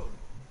must have thrown.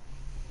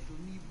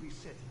 It'll need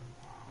resetting.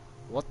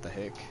 What the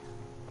heck?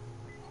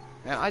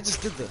 Man, I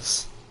just did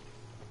this.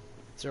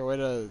 Is there a way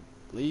to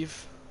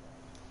leave?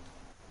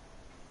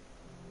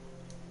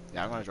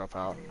 Yeah, I'm gonna drop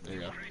out. There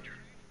you go.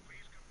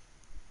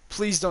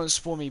 Please don't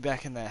spawn me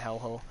back in that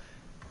hellhole.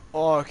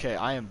 Oh, okay,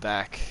 I am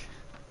back.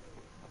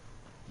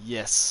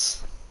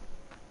 Yes.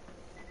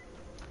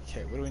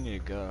 Okay, where do we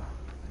need to go?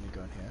 I need to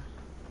go in here.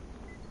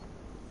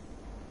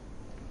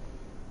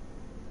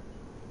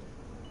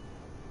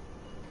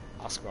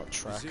 Ask about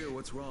track. Zero,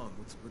 what's wrong?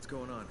 What's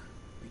going on?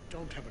 We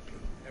don't have a clue.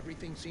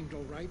 Everything seemed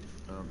all right.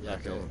 Yeah, I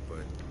okay. don't,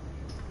 but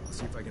I'll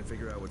see if I can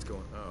figure out what's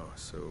going. Oh,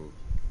 so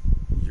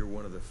you're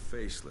one of the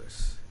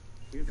faceless.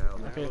 You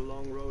Kyle. Okay. have a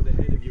long road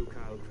ahead of you,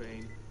 Kyle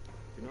Crane.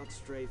 Do not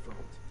stray from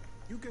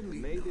it. You can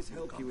leave May now, this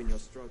help you newcomer. in your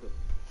struggle.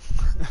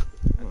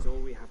 That's all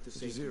we have to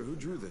say. Zero, who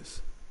drew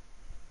this?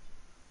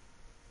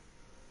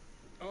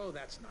 Oh,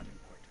 that's not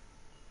important.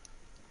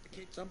 The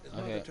kid, his Okay.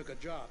 mother took a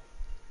job.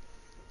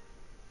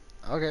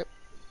 Okay.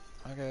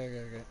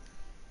 Okay.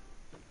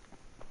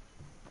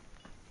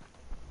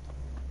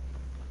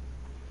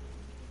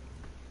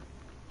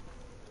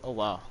 Oh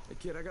wow. Hey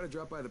kid, I gotta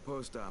drop by the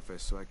post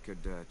office so I could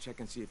check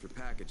and see if your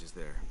package is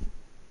there.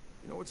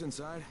 You know what's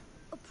inside?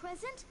 A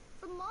present?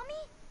 From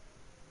Mommy?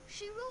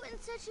 She wrote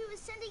and said she was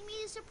sending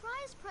me a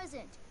surprise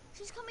present.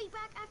 She's coming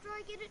back after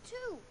I get it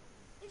too.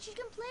 And she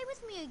can play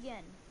with me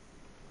again.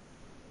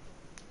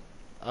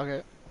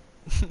 Okay.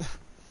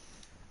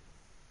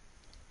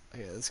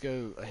 Okay, let's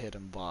go ahead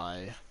and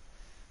buy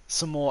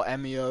some more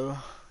ammo.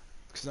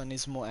 Because I need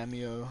some more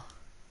ammo.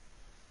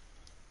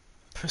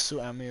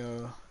 Pistol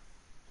ammo,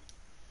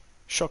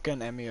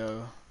 shotgun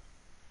ammo,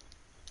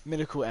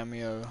 medical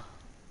ammo.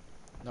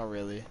 Not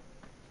really.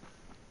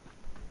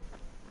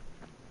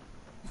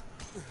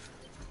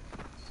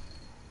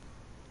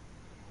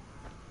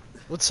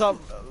 What's up,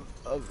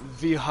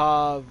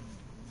 Viha?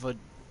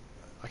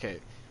 Okay,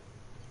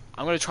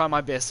 I'm gonna try my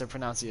best at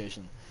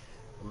pronunciation.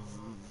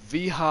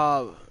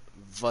 Viha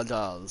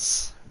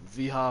Vadals.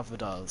 Viha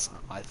Vadals.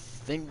 I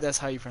think that's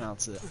how you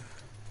pronounce it.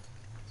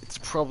 It's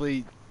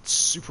probably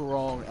super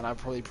wrong, and I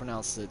probably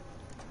pronounced it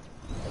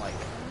like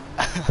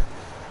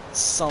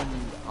some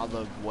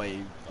other way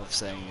of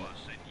saying it.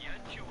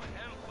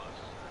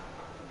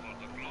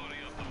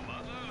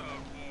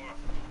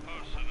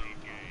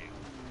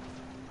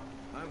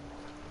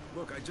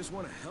 Look, I just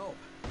want to help.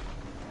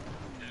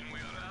 Then we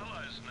are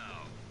allies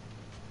now.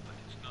 But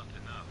it's not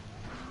enough.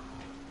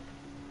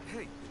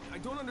 Hey, I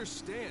don't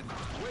understand.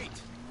 Wait.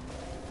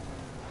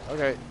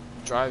 Okay,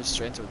 drive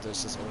straight into it.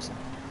 This is awesome.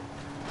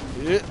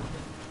 Yeah.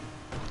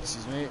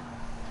 Excuse me.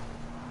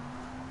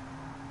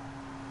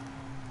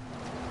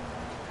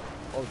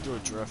 Oh, do a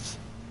drift.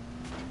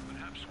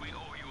 Perhaps we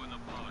owe you an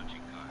apology,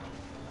 Kyle.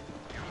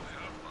 You have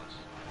helped us,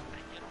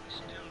 and yet we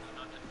still do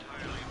not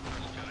entirely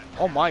appreciate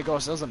it. Oh my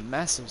gosh, that was a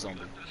massive We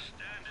zombie.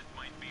 understand it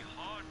might be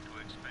hard to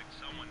expect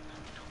someone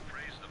to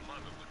praise the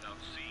mother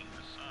without seeing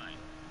the sign.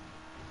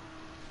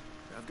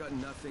 I've got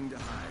nothing to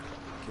hide.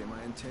 Okay,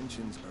 my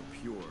intentions are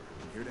pure.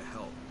 I'm here to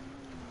help.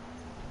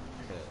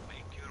 Okay.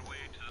 Make your way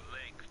to the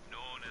lake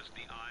known as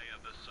the Eye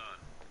of the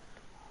Sun.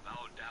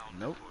 Bow down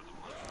Nope. before the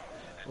mother,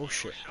 and Oh you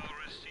shit. shall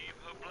receive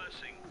her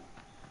blessing.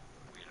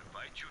 We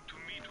invite you to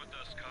meet with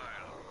us,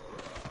 Kyle.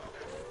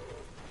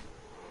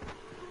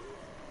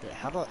 Okay,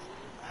 how do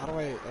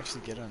I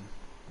actually get in?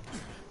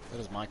 That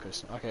is my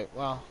question. Okay,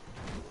 well.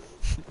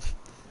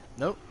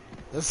 Nope.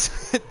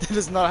 That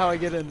is not how I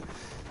get in.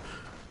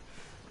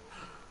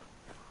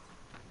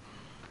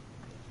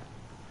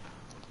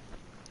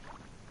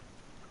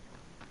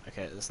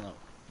 Okay, let's not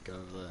go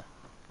over there.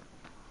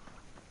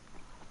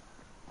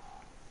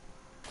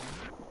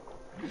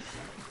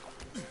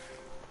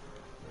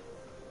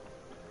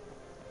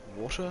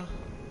 Water?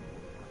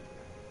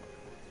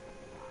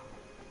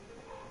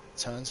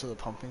 Turn to the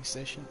pumping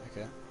station?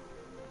 Okay.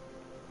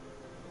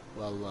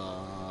 Well,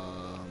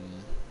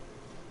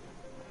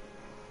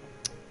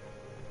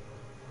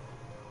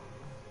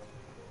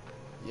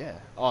 yeah.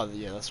 Oh,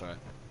 yeah, that's right.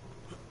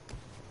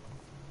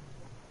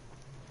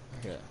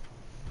 Okay.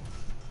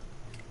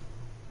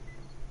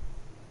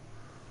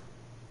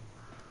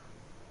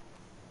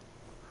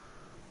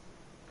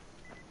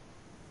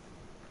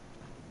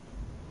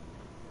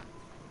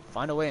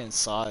 Find a way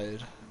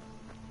inside.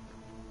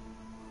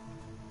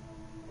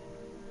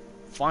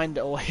 Find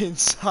a way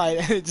inside,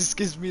 and it just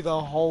gives me the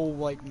whole,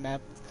 like, map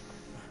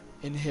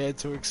in here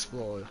to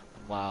explore.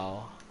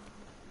 Wow.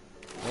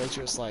 It's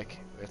just like,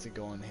 we have to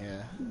go in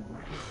here,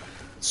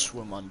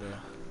 swim under,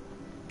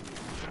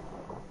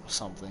 or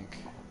something.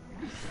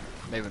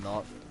 Maybe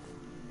not.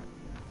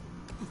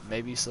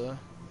 Maybe so.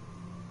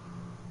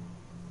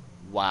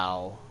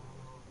 Wow.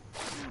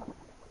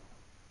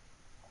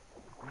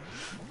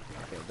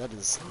 Okay, that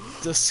is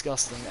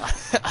disgusting.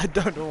 I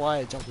don't know why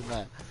I jumped in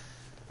that.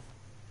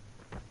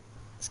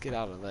 Let's get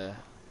out of there.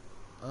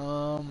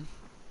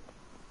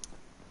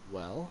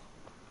 Well.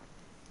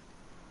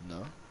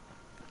 No.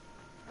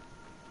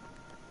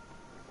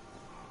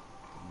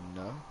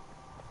 No.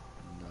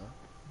 No.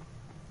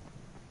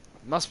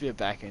 Must be a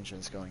back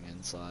entrance going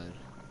inside.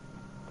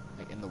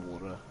 Like in the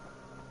water.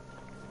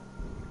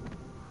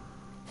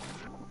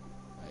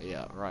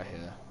 Yeah, right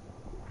here.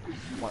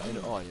 What,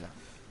 oh yeah.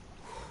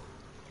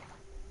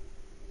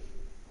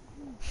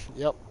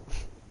 Yep.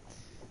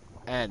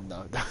 And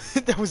no,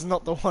 that was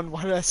not the one.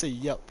 Why did I say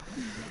yep?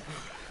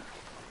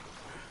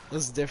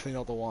 This is definitely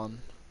not the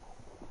one.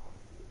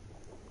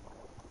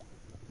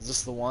 Is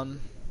this the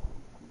one?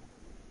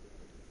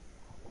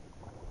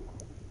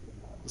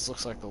 This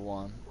looks like the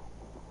one.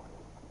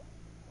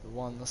 The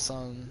one, the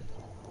sun.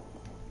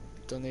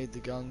 Don't need the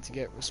gun to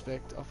get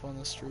respect up on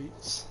the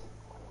streets.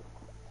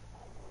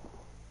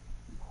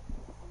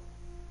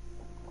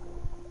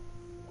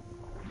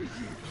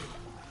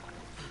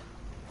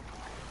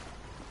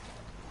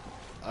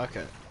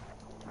 Okay.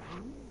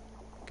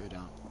 Go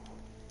down.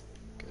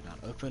 Go down.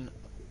 Open.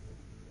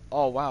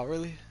 Oh wow,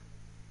 really?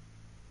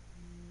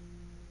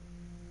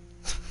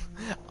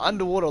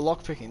 Underwater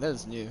lockpicking, that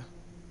is new.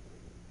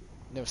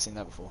 Never seen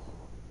that before.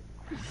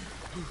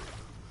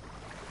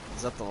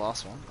 Is that the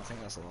last one? I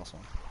think that's the last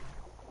one.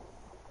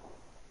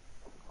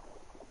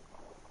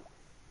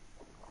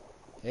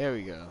 Here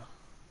we go.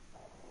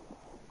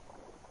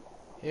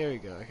 Here we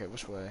go. Okay,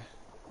 which way?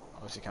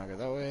 Obviously can't go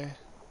that way.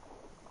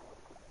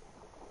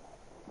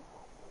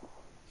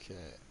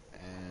 Okay,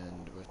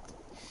 and with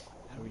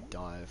how do we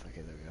dive?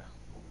 Okay, there we go.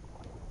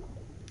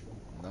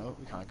 No,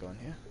 we can't go in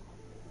here.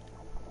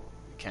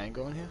 We can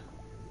go in here.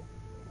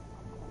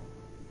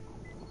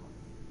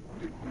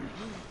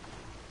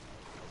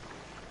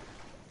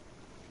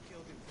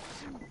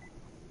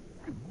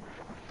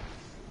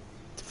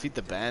 Defeat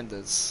the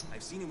bandits.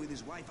 I've seen him with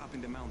his wife up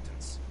in the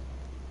mountains.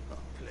 Oh,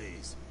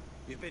 please.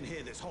 You've been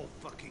here this whole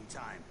fucking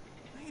time.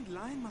 I ain't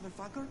lying,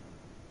 motherfucker.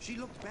 She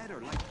looked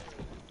better, like...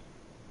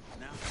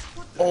 Now,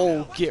 what the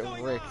Oh, hell? get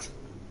wrecked.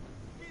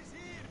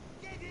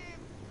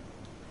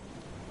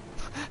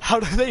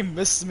 How do they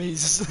miss me?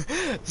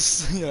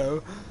 You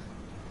know.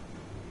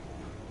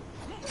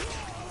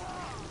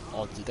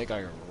 Oh, dude, that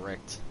guy got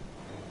wrecked.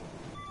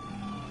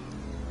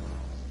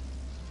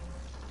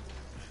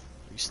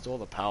 Restore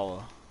the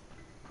power.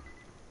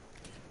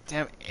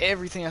 Damn,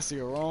 everything has to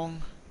go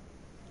wrong.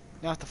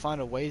 Now I have to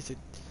find a way to...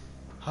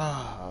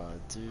 Ah,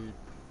 dude.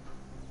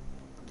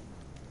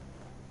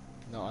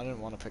 No, I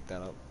didn't want to pick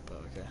that up, but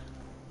okay.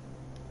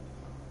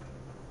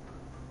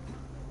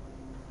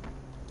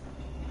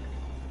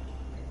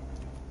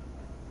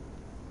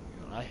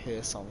 I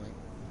hear something.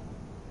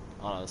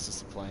 Oh no, it's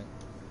just a plane.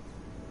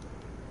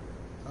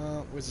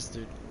 Where's this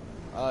dude?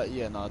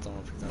 Yeah, no, I don't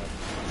want to pick that up.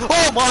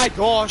 Oh my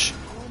gosh!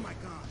 Oh my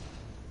god.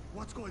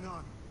 What's going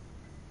on?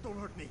 Don't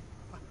hurt me.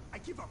 I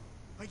give up.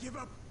 I give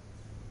up.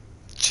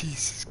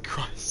 Jesus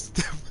Christ,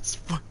 that was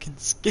fucking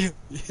scary.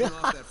 Turn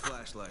off that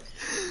flashlight.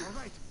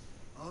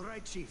 All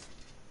right, Chief.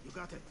 You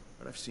got it.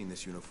 But I've seen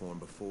this uniform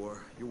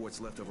before. You're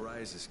what's left of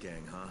Rise's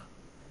gang, huh?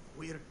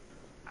 We're...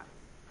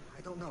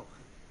 I don't know.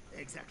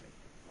 Exactly.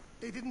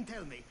 They didn't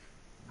tell me.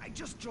 I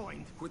just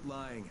joined. Quit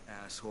lying,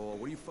 asshole.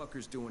 What are you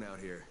fuckers doing out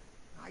here?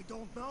 I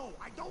don't know.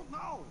 I don't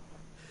know.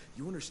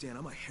 You understand,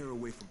 I'm a hair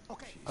away from...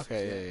 Okay. Jesus.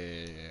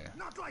 Okay, yeah.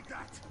 Not like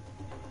that.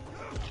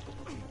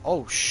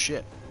 Oh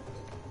shit.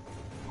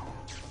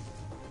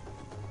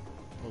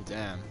 Oh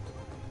damn.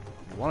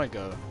 You wanna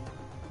go?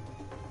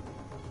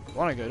 You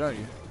wanna go, don't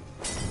you?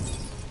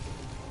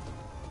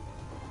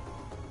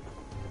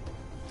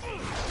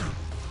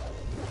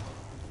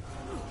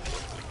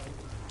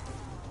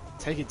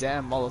 Take a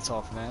damn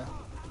Molotov, man.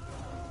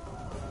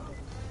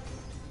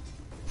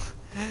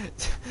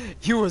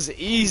 You was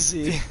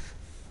easy.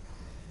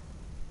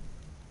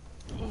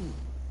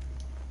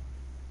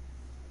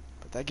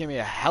 But that gave me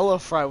a hella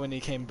fright when he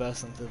came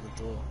bursting through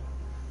the door.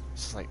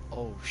 It's just like,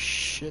 oh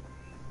shit.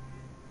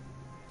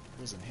 It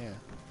wasn't here.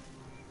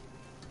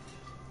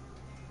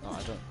 No,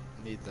 I don't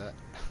need that.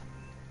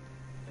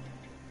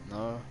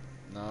 No,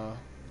 no,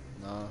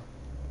 no.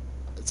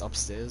 It's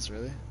upstairs,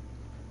 really?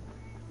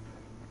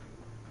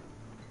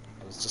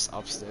 It was just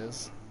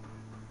upstairs.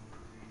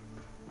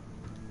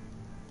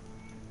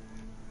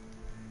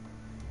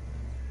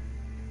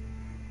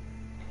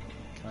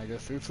 Can I go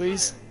through,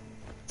 please?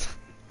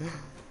 Can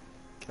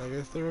I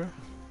go through?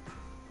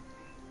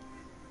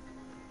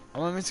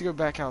 I'm meant to go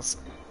back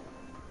outside.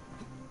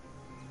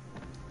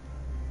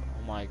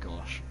 Oh my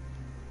gosh.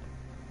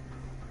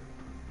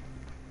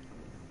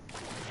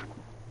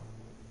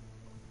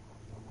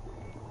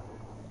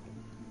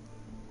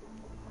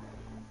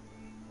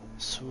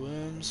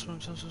 Swim, swim,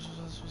 swim, swim,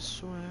 swim, swim,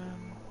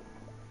 swim.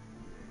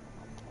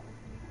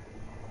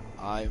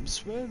 I am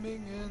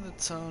swimming in the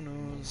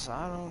tunnels.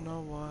 I don't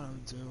know what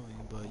I'm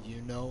doing, but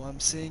you know I'm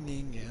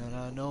singing, and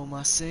I know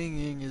my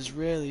singing is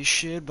really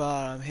shit, but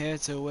I'm here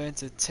to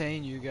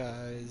entertain you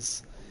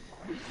guys.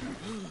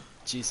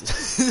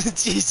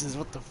 Jesus. Jesus,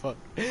 what the fuck?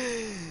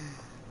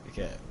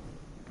 Okay.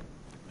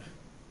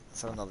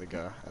 Let's have another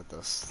go at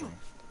this thing.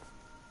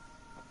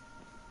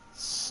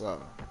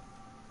 So.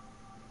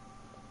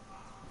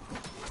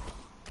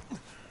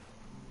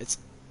 It's...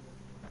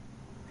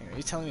 Hang on, are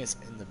you telling me it's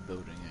in the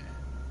building here?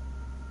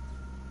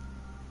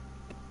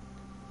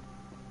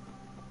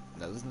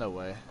 No, there's no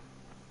way.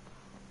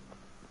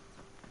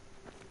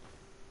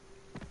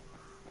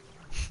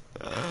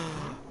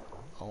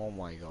 Oh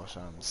my gosh,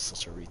 I'm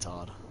such a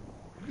retard.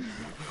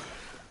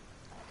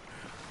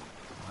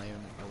 I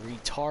am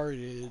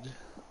retarded.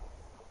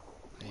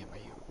 I am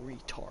a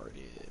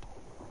retarded.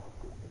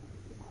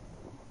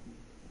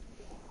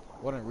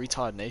 What in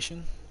retard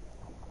nation?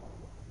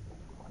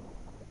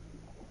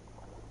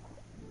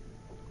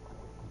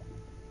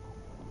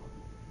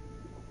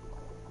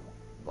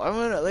 Why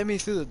wouldn't it let me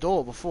through the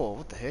door before?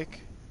 What the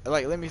heck? It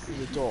like let me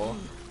through the door.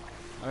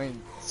 I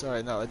mean,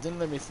 sorry, no, it didn't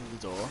let me through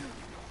the door.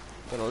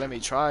 But it let me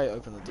try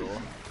open the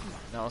door.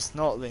 Now it's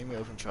not letting me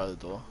try the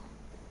door.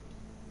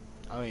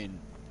 I mean,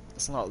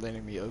 it's not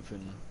letting me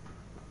open.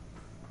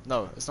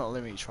 No, it's not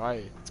letting me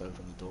try to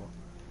open the door.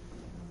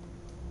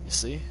 You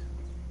see?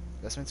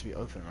 That's meant to be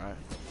open, right?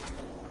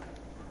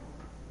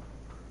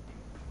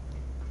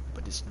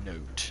 But it's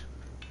not.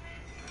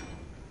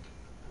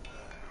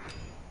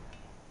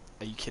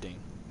 Are you kidding?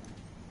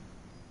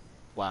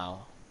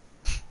 Wow.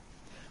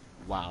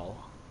 Wow.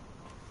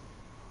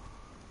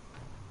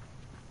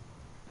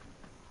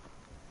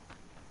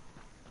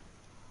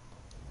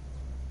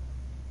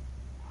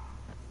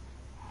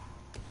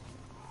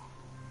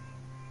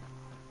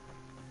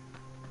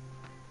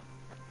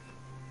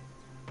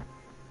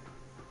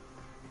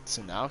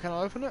 So now can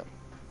I open it?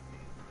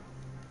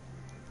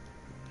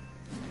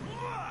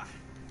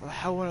 Why the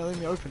hell won't it let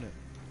me open it?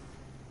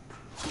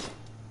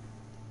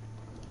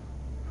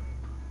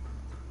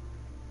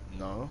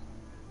 No.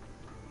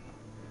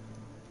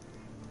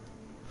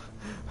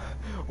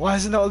 Why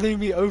is it not letting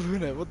me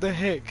open it? What the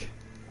heck?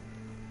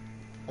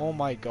 Oh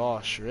my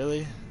gosh,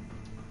 really?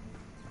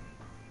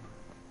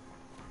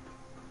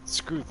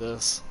 Screw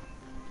this.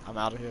 I'm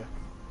out of here.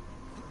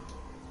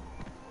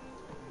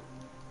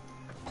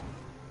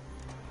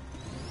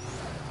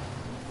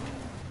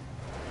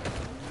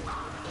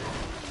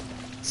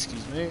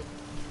 Excuse me.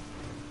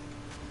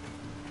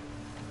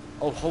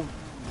 Oh, holy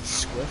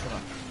square for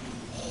that.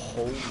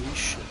 Holy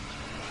shit.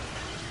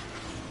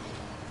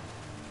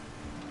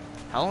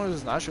 How long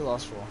does Nitro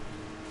last for? What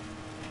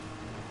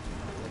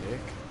the heck?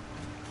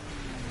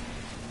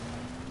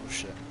 Oh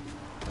shit.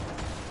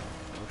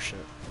 Oh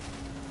shit.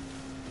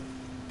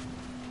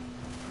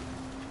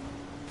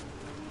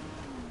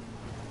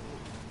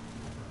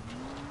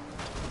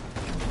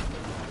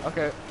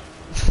 Okay.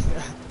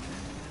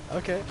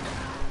 Okay.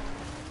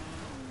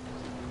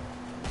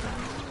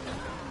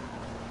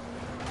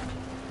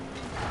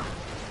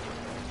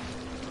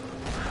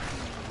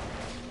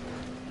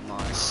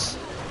 Nice.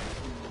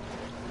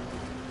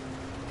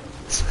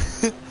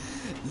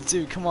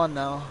 Dude, come on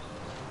now.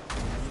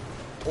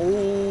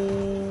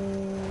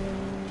 Oh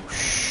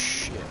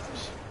shit.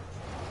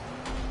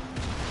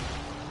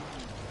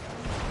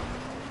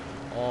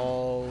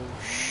 Oh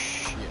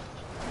shit.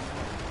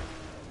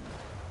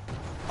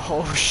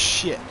 Oh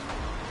shit.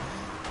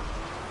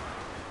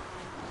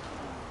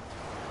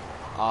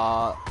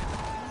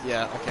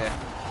 Yeah, okay.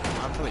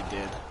 I'm probably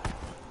dead.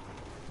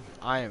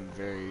 I am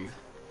very...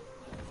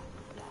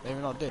 maybe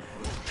not dead.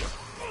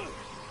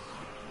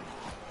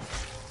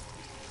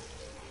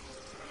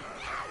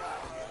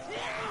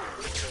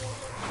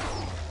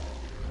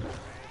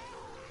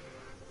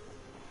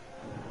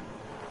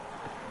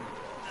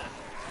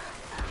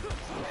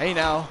 Hey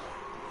now.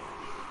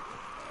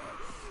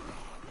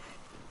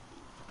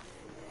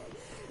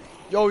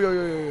 Yo yo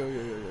yo yo yo yo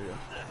yo yo yo.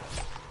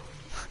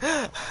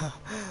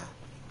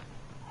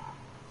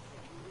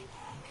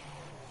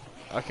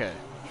 Okay.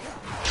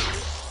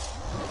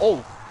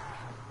 Oh.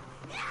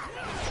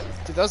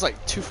 Dude, that was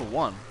like 2 for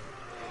 1.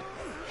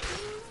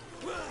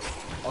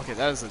 Okay,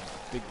 that is a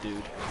big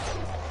dude.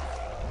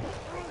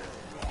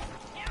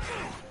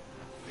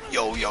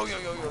 Yo yo yo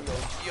yo yo yo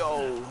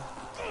yo.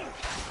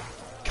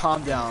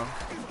 Calm down.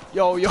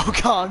 Yo, yo,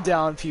 calm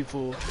down,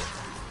 people.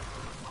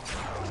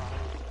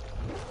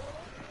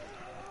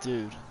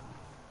 Dude.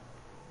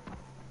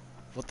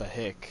 What the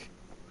heck?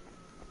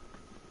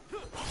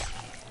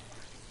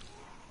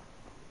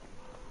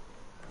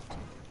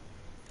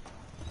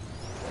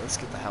 Let's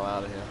get the hell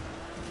out of here.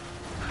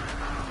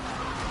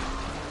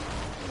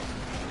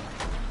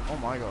 Oh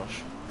my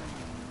gosh.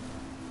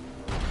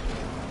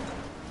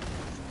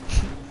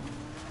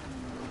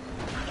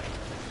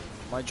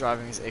 My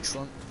driving is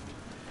excellent.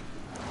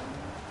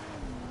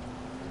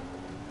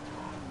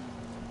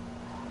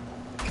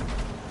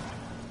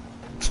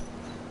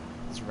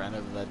 Ran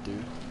over that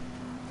dude.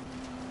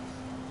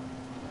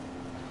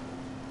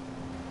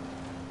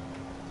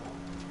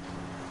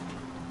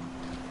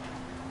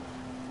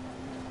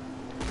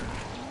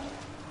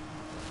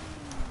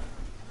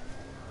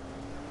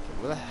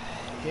 Where the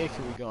heck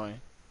are we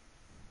going?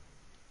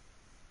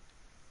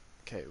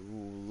 Okay,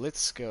 ooh,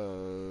 let's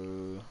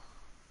go.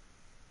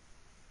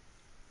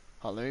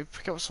 Oh, let me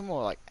pick up some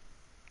more like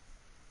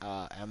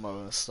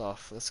ammo and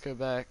stuff. Let's go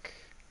back.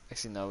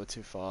 Actually, no, we're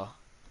too far.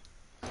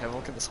 Okay, have a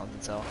look at this hunting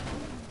tower.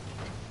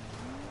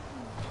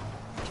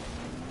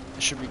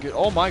 It should be good.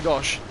 Oh my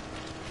gosh.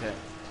 Okay.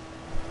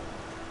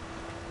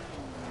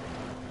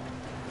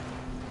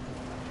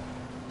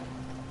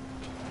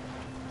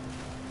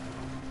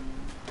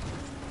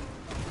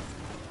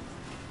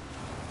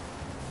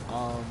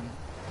 I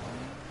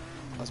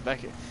was back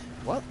here.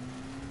 What?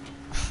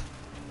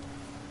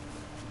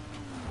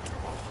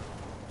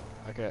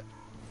 Okay.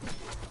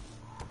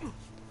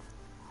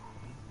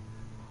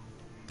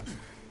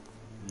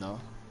 No.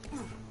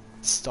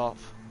 Stop.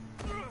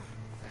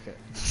 Okay.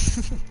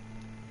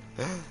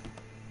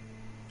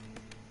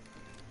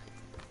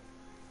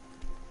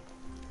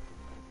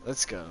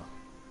 Let's go.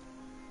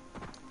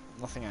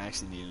 Nothing I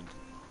actually needed.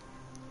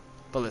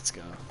 But let's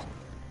go.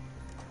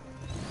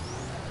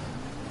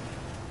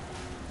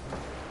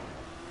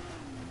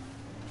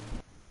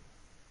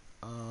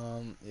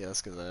 Yeah,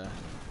 let's go there.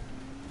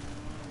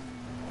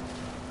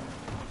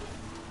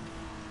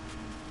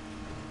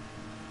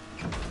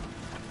 Oh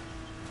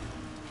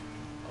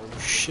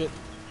shit.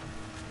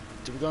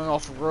 Dude, we're going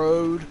off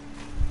road.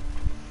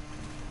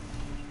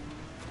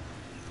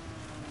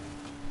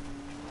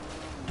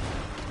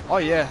 Oh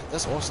yeah,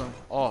 that's awesome.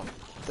 Oh,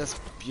 that's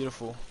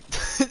beautiful.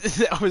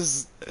 That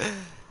was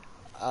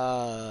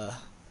I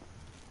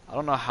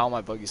don't know how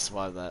my buggy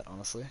survived that,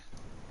 honestly.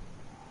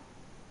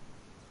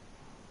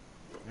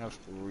 I'm gonna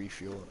have to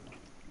refuel it.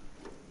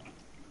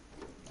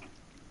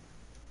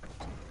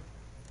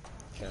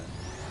 Okay.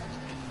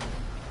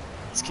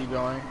 Let's keep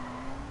going.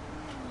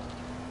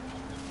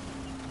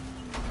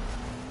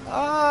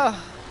 Ah!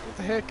 What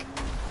the heck?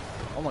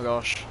 Oh my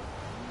gosh.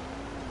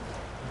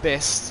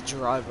 Best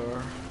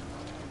driver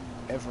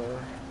ever.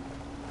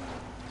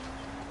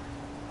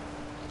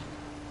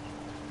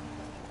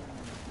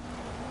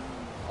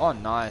 Oh,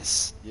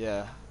 nice.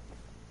 Yeah.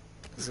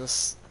 Is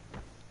this...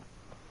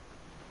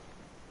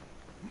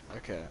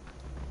 Okay.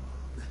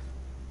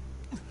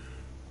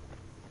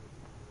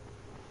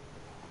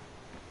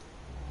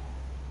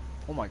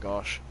 Oh my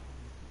gosh.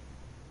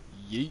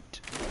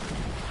 Yeet.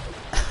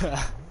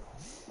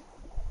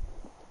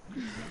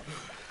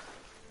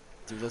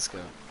 Dude, let's go.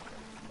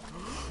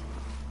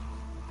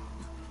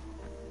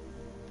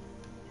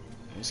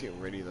 Let's get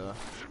ready though.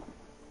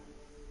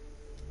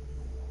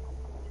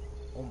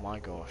 Oh my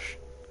gosh.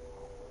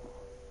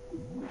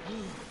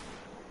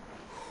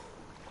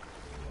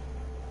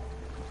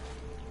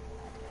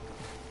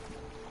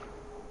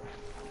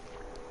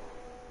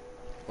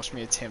 Watch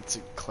me attempt to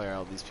clear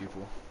out these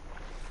people.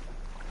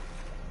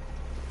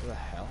 What the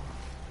hell?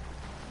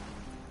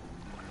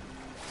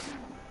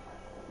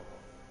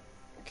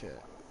 Okay.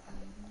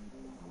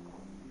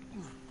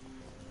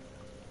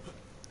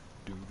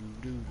 Do do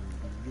do do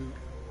do do.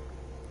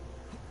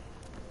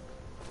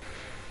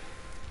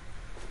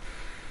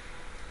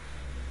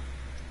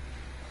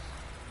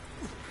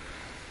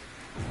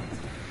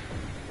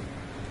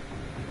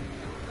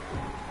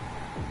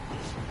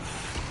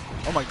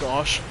 Oh my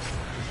gosh.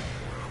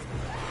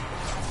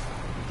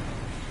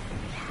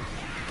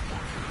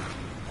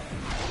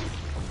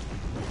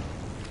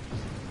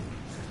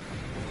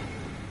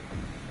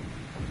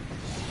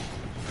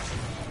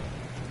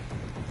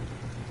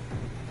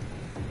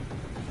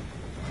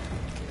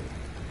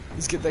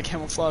 Let's get that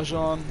camouflage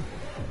on.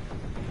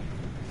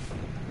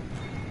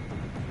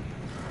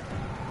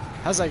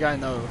 How's that guy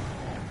know?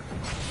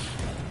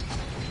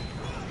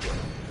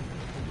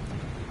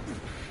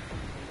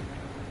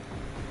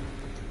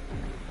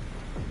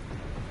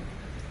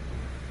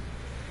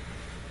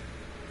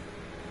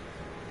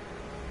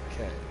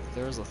 Okay,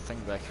 there's a thing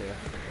back here.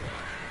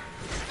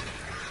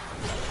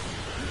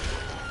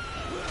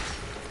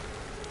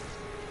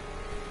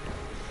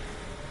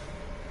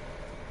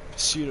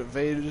 Pursuit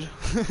evaded.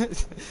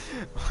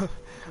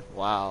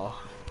 Wow.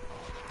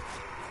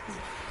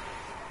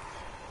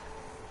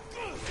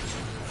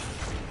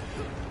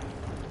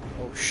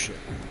 Oh shit.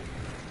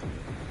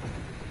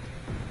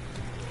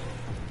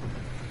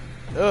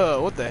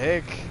 Ugh, what the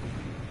heck?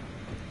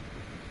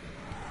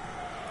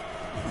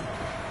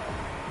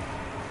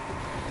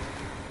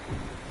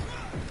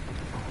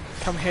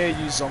 Come here,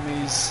 you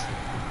zombies.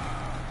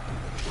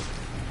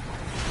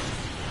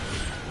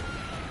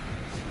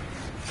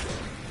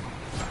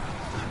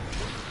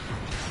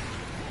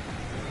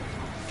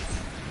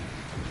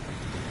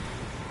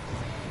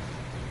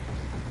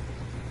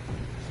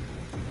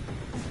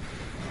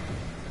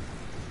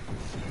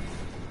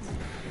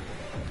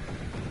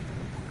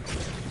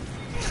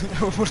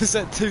 What is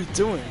that dude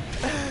doing?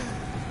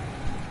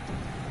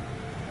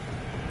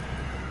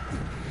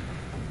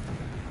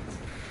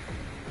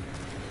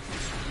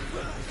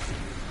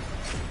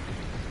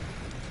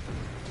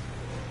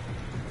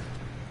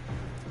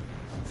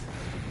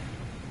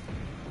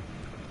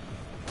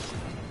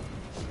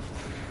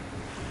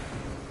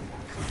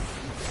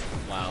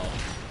 Wow.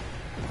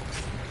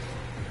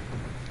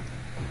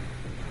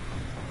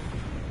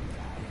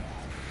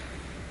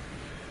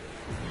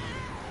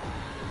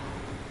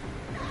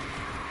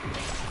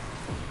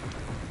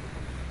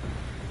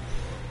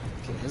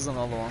 Okay, here's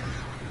another one.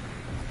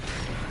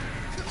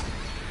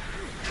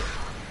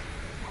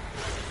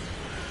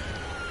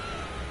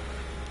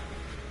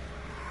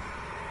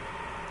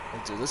 Hey,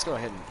 dude, let's go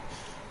ahead and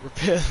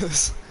repair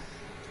this.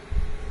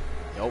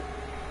 Yup.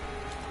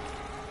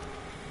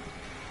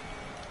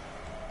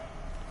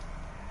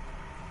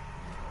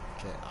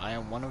 Okay, I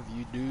am one of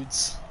you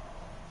dudes.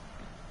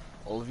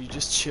 All of you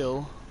just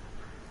chill.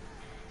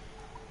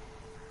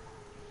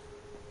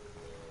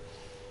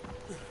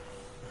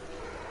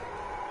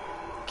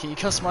 Can you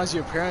customize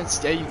your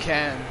appearance? Yeah, you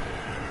can.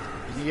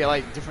 You can get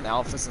like different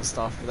outfits and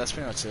stuff, but that's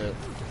pretty much it.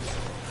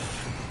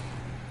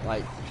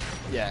 Like,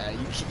 yeah,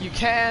 you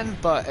can,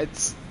 but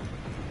it's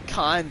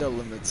kinda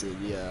limited,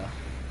 yeah.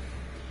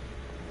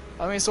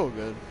 I mean, it's all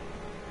good.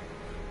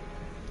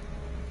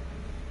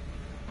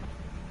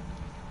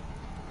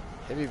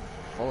 Heavy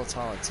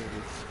volatile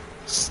activity.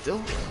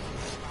 Still?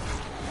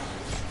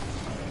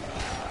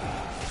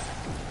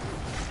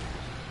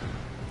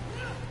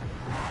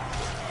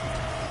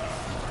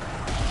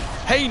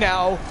 Hey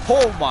now!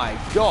 Oh my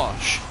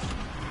gosh!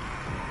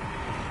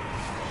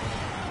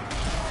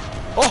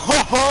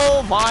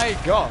 Oh my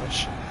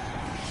gosh!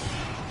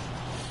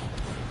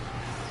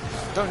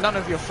 Don't none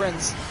of your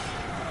friends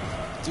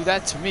do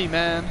that to me,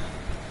 man.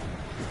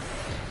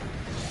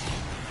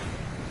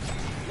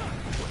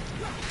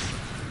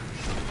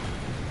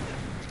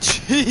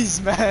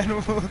 Jeez,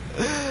 man.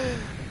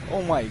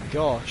 Oh my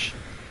gosh.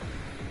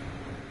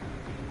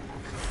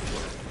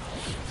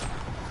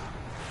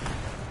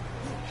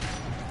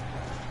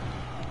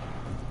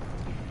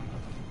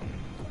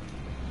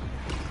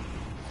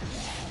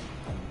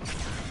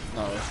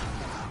 No.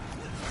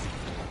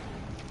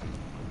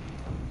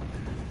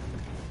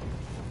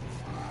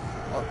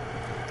 Oh.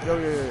 Yo,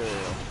 yo, yo, yo,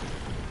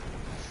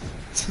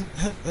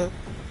 yo.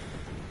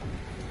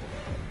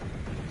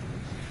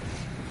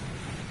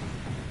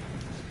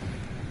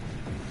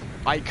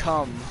 I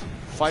come.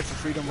 Fight for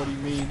freedom, what do you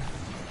mean?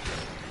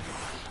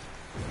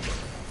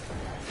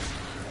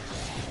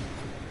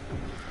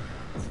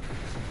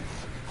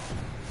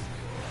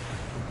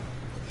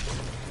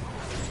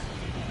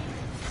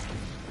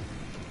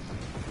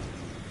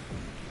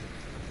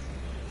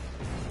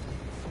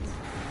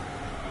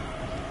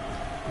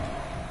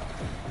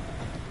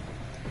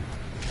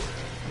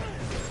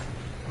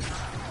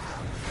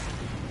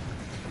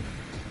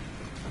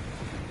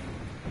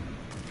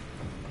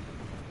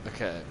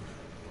 Okay.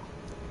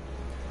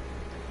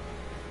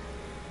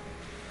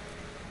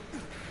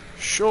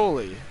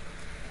 Surely.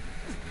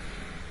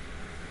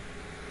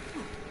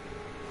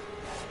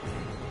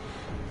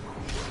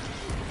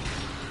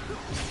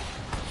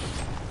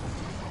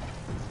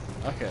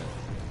 Okay.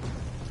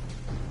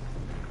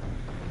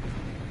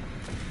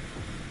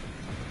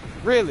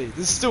 Really?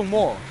 There's still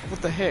more.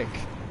 What the heck?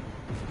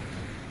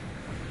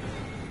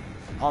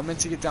 Oh, I meant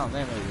to get down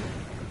there maybe.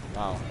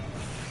 Wow.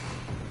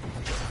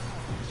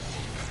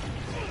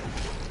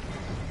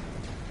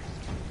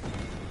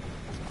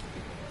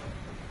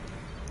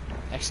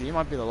 Actually, you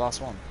might be the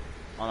last one.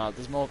 Oh no,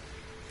 there's more.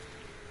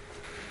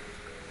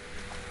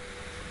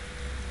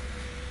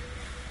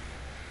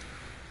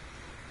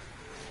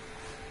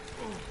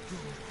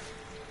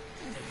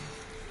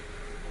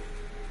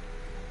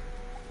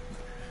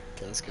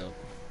 Okay, let's go.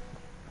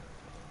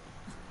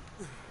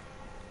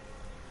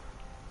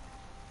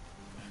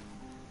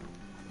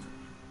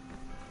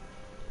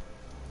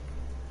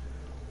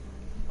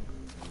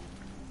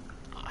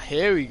 Ah,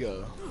 here we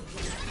go.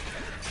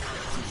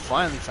 We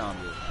finally found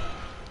it.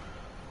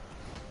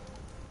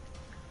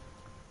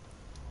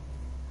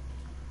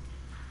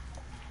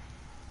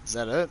 Is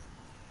that it?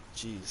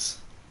 Jeez.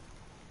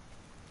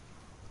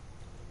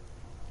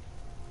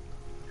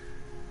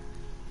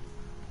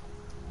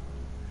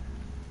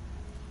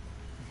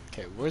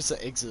 Okay, where's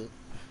the exit?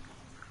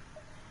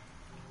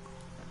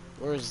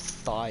 Where is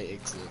thigh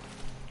exit?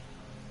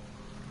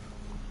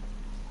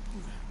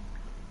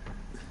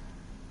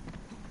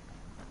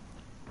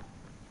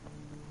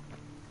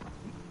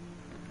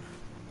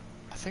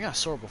 I think I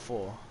saw it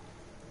before.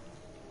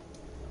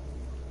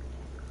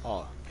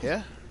 Oh,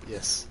 here?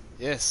 Yes.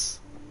 Yes.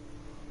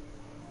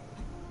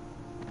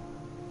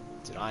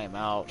 Dude, I am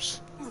out.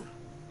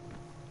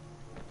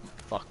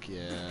 Fuck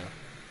yeah.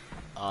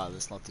 Ah,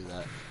 let's not do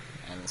that.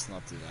 And let's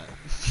not do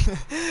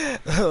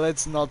that.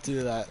 Let's not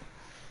do that.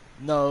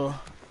 No.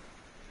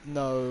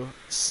 No.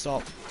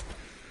 Stop.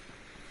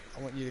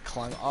 I want you to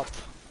climb up.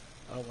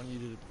 I don't want you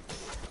to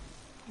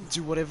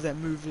do whatever that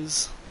move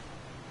is.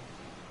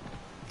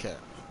 Okay.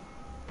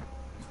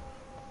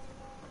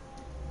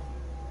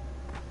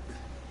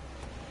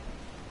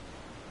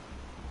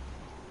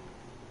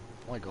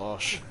 Oh my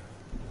gosh.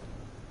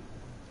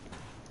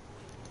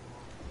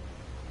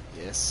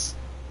 Yes.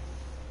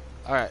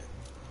 Alright.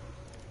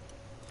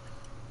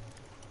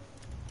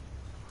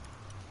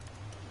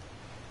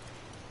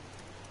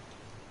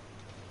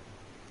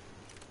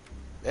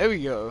 There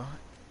we go.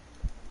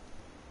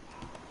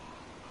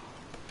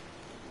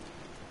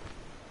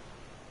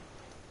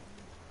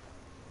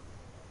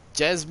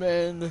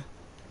 Jasmine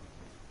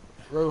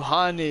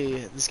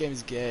Rohani. This game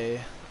is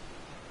gay.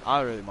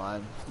 I don't really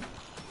mind.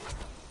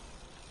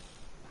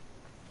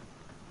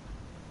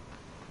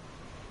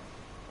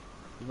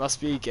 You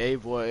must be a gay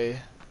boy.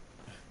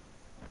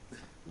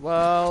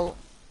 Well,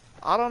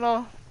 I don't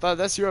know, but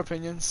that's your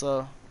opinion,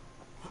 so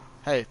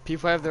hey,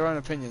 people have their own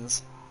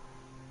opinions.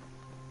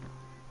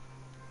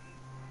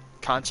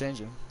 Can't change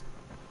them.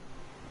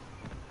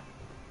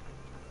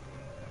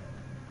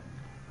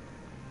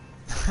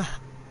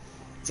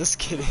 Just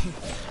kidding.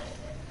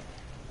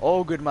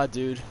 All good, my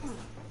dude.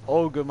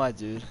 All good, my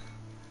dude.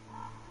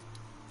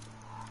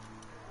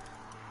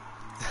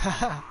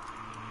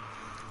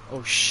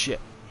 Oh shit.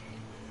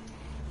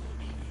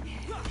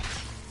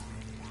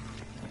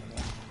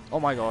 Oh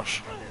my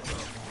gosh.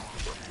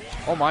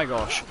 Oh my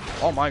gosh.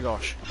 Oh my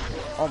gosh.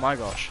 Oh my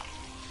gosh.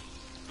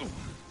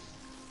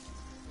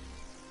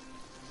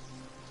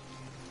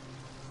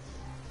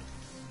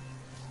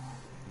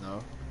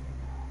 No.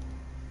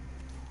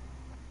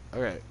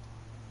 Okay.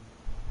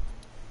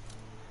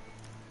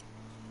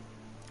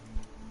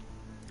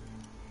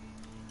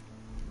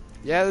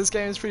 Yeah, this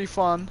game is pretty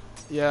fun.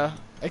 Yeah.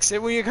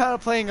 Except when you're kind of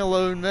playing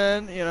alone,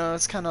 man. You know,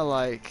 it's kind of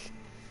like...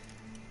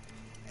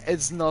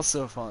 It's not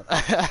so fun.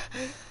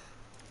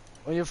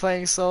 When you're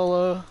playing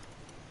solo...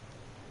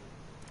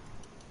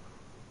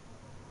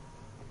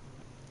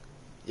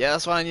 Yeah,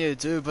 that's what I need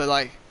to do, but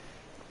like...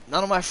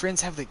 None of my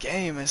friends have the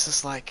game. It's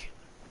just like...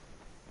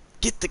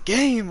 Get the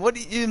game! What are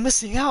you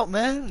missing out,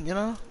 man? You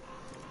know?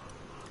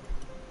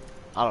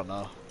 I don't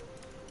know.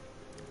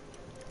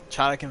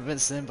 Try to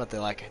convince them, but they're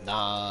like,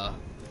 nah.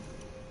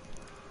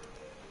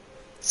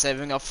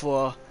 Saving up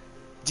for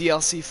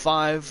DLC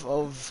 5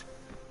 of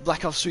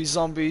Black Ops 3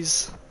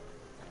 Zombies.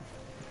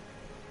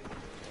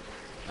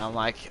 And I'm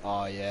like,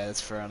 oh yeah,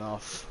 that's fair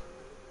enough.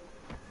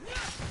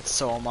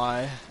 So am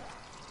I.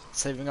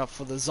 Saving up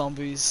for the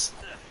zombies.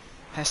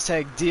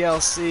 Hashtag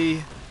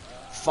DLC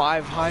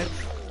 5 hype.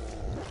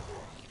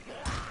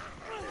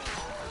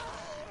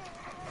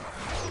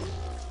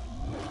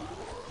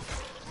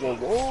 Whoa,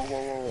 whoa,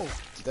 whoa, whoa.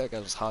 Dude, that guy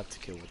was hard to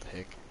kill, what the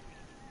heck.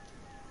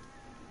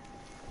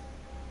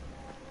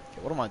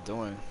 Okay, what am I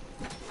doing?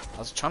 I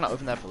was trying to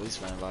open that police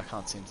van, but I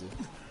can't seem to.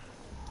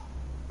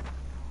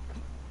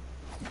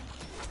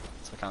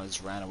 So I kind of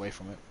just ran away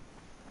from it.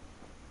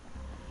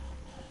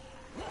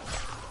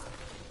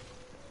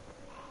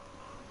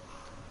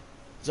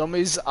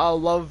 Zombies, I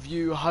love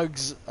you,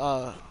 hugs,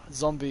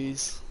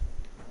 zombies.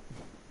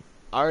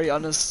 I already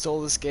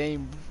uninstalled this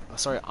game.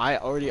 Sorry, I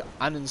already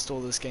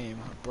uninstalled this game,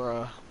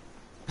 bruh.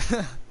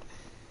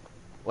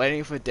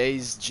 Waiting for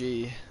Days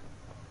G.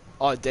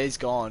 Oh, Days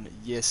Gone.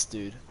 Yes,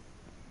 dude.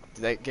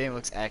 That game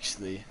looks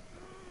actually...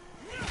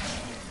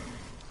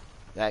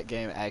 That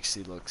game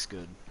actually looks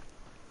good.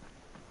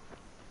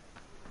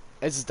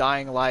 It's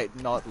Dying Light,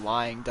 not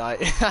lying Dight.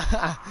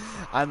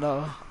 I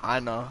know.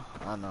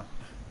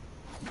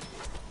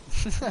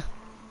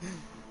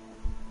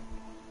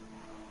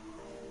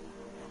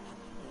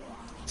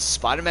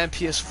 Spider-Man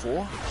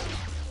PS4?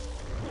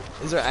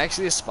 Is there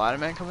actually a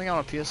Spider-Man coming out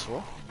on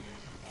PS4?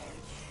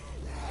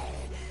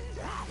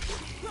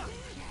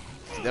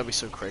 Dude, that'd be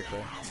so cray.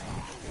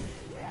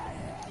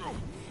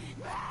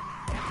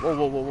 Whoa,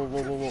 whoa, whoa, whoa,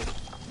 whoa, whoa, whoa.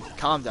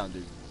 Calm down,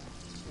 dude.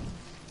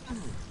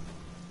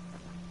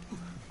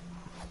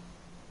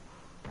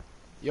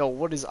 Yo,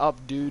 what is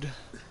up, dude?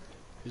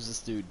 Who's this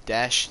dude?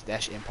 Dash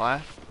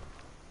Empire?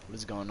 What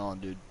is going on,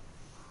 dude?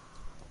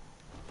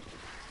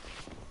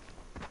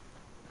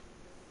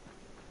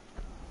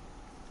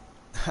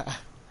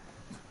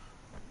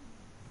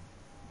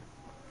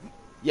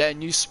 Yeah,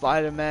 new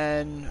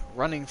Spider-Man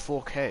running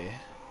 4K.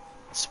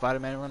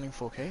 Spider-Man running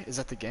 4K? Is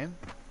that the game?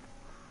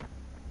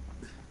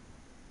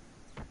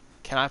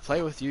 Can I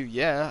play with you?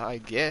 Yeah, I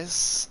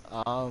guess.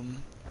 I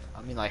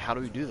mean, like, how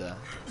do we do that?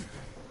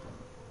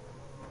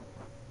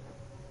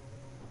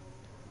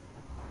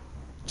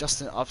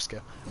 Just an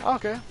upscale. Oh,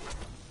 okay.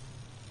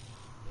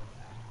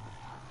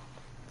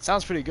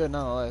 Sounds pretty good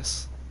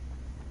nonetheless.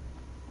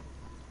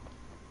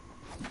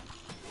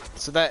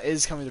 So that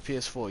is coming to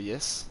PS4,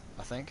 yes?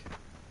 I think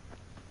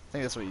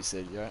that's what you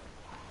said, right?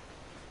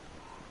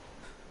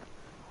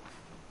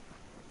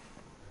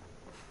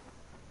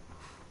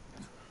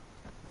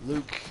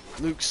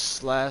 Luke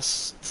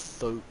slash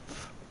Thope.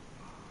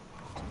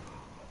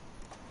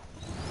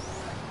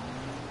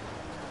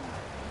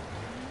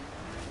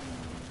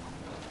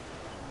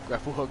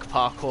 Grapple hook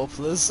parkour,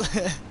 please.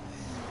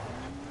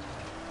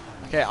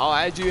 Okay, I'll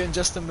add you in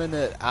just a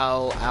minute.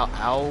 Al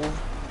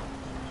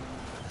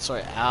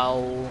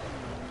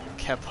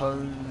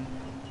Capone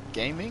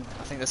Gaming.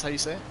 I think that's how you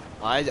say it.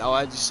 I'll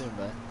add you soon,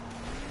 man.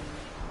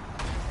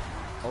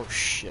 Oh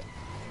shit.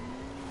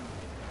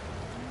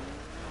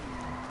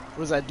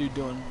 What is that dude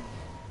doing?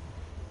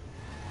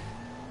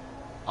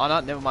 Oh no,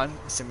 never mind.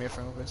 Send me a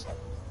friend request.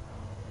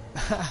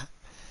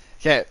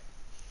 Okay. Let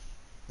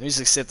me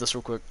just accept this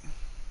real quick.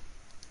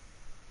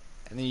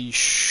 And then you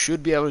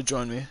should be able to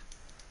join me.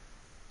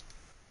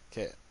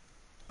 Okay.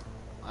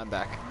 I'm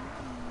back.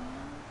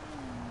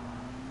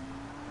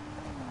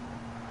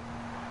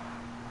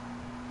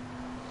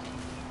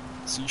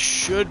 So you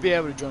should be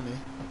able to join me.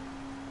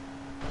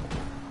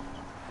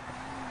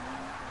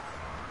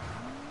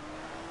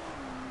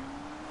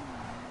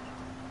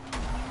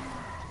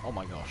 Oh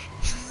my gosh.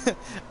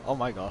 Oh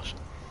my gosh.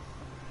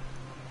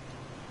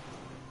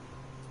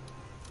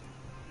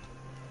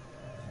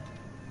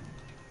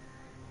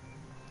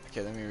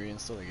 Okay, let me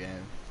reinstall the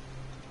game.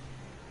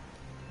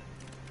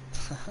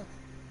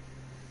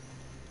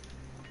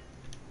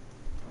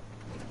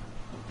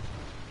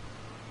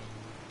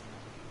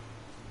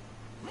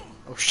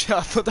 Oh shit,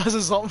 I thought that was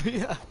a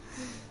zombie.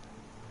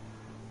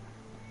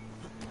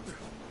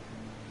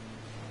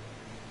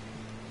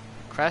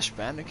 Crash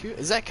Bandicoot?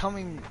 Is that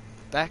coming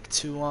back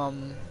to,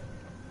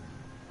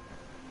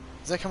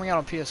 is that coming out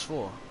on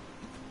PS4?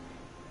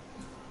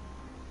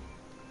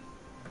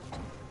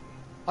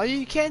 Oh,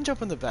 you can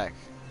jump in the back.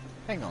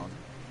 Hang on.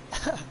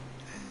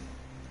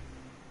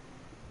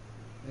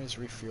 There's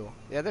refuel.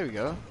 Yeah, there we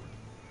go.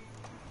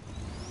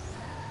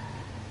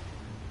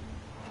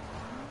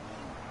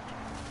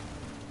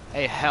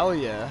 Hey, hell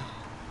yeah.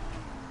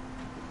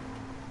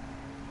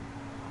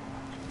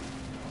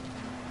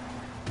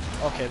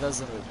 Okay,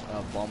 that's a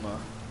bomber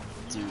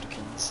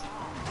dudekins.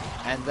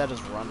 And that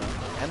is runner.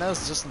 And that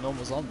was just a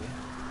normal zombie.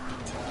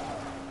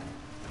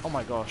 Oh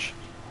my gosh.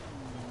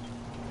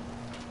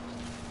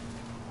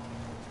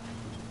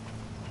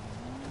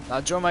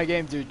 Now join my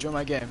game, dude. Join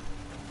my game.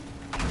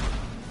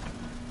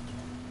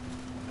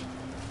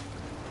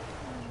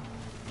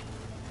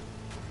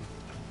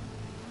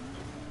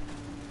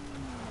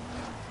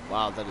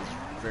 Wow, that is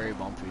very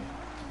bumpy.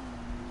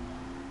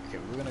 Okay,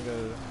 we're gonna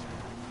go...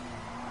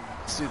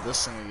 Let's do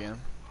this thing again.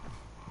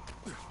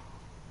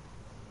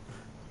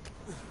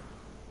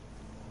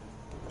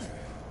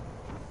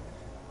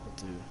 We'll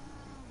do...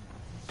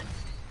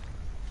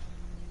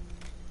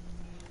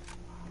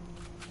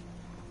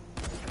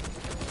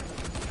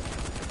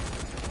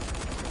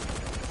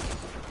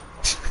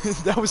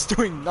 That was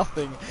doing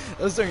nothing. That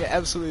was doing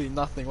absolutely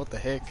nothing. What the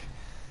heck?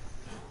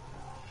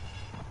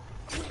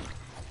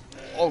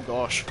 Oh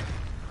gosh.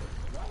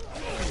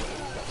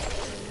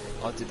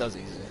 Oh dude, that was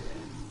easy.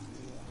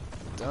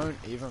 Don't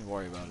even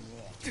worry about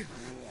it.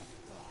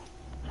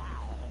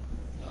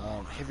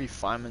 Heavy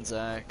fireman's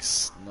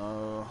axe,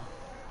 no.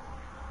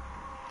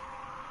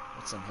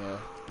 What's in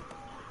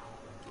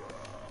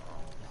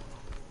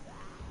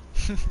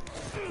here?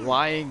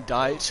 Lying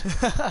Dight.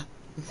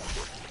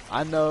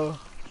 I know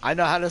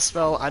how to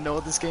spell, I know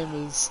what this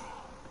game is.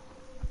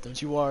 Don't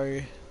you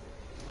worry.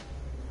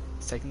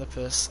 It's taking the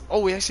piss. Oh,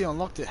 we actually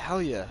unlocked it,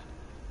 hell yeah.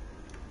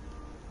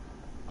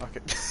 Okay.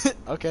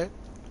 Okay.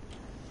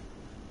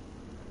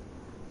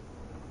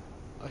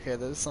 Okay,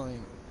 that is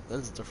something, that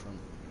is different.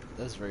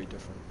 That is very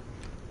different.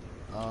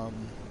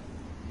 I'm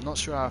not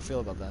sure how I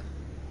feel about that.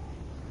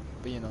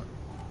 But you know,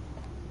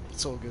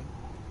 it's all good.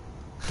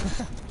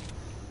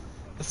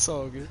 It's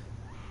all good.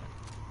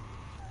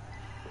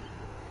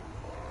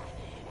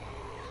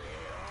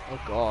 Oh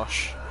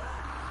gosh.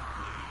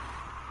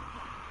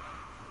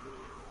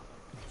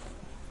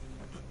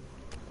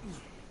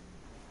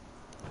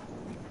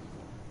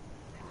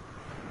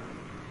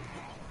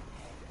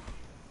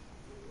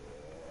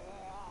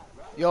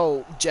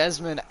 Yo,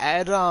 Jasmine,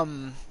 add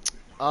Al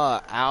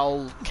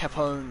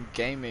Capone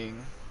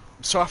Gaming.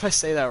 I'm sorry if I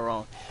say that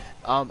wrong.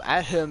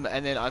 Add him,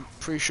 and then I'm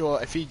pretty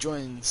sure if he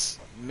joins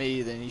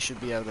me, then he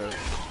should be able to.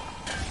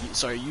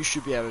 Sorry, you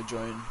should be able to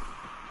join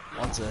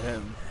onto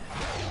him.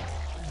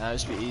 That'll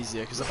just be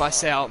easier. Because if I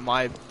say out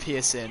my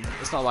PSN,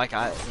 it's not like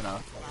I'm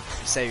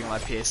saving my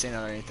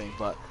PSN or anything.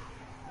 But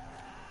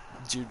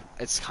dude,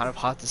 it's kind of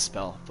hard to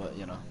spell. But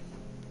you know,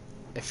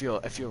 if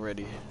you're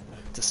ready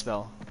to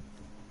spell.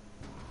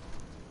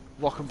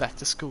 Welcome back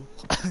to school.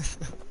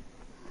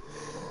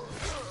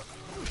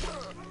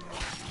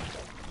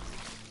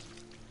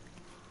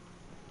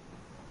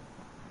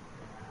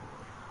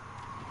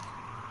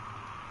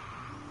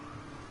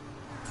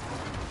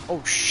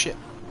 Oh shit.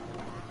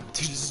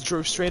 Dude just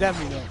drove straight at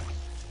me though.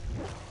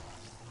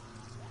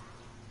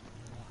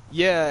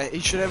 Yeah, he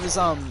should have his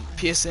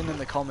PSN in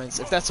the comments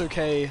if that's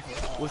okay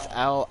with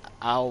Al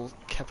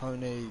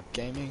Capone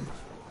Gaming.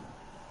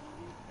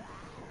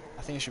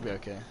 I think it should be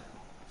okay.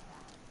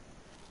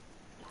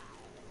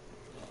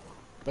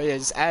 But yeah,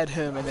 just add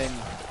him and then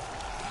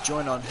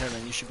join on him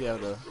and you should be able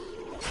to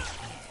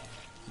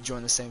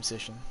join the same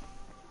session.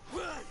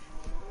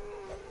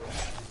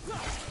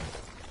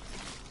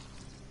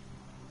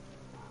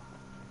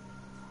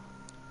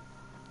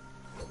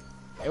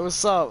 Hey,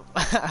 what's up?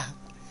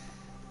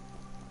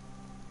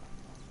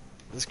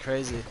 This is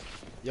crazy.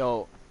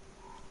 Yo,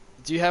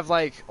 do you have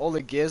like all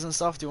the gears and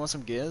stuff? Do you want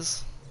some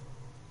gears?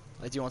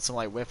 Like, do you want some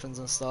like weapons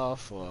and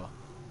stuff? Or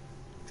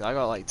 'cause I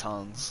got like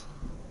tons.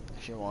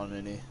 If you want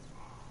any.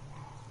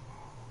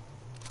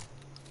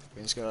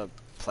 We just gotta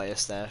play a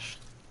stash.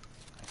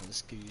 I can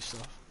just give you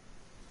stuff.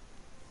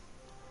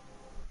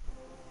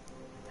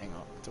 Hang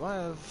on. Do I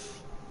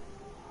have...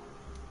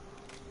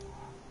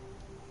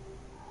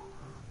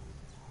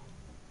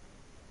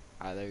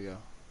 Alright, there you go.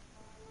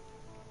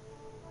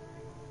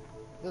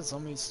 There's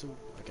zombies too.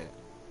 Okay.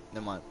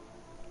 Never mind.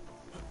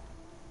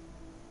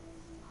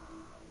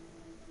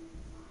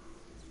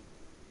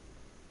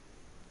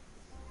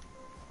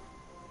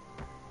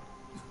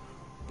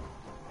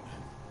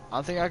 I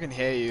don't think I can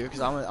hear you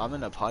because I'm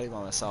in a party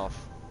by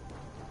myself,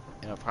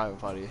 in a private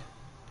party.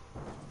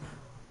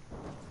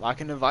 Well, I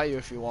can invite you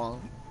if you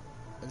want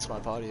into my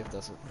party if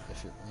that's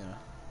if you know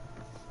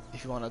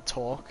if you want to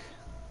talk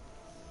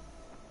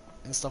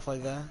and stuff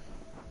like that.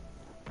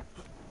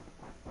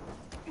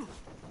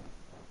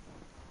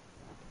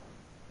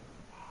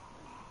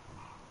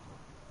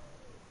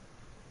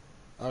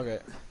 Okay.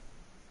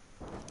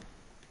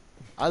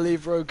 I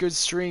leave, bro. Good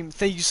stream.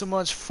 Thank you so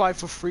much. Fight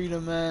for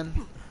freedom,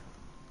 man.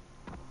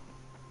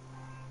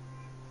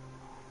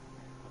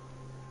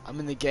 I'm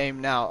in the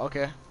game now,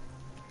 okay.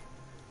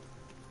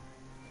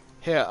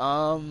 Here,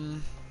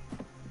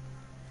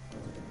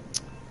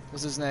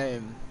 what's his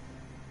name?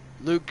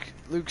 Luke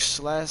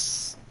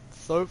slash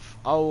Thope.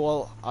 I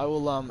will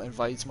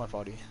invite you to my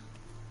party.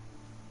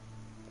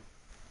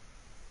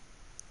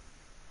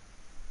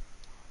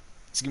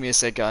 Just give me a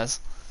sec,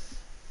 guys.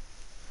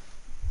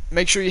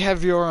 Make sure you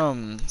have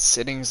your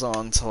settings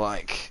on to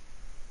like,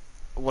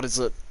 what is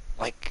it?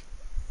 Like,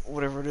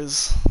 whatever it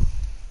is.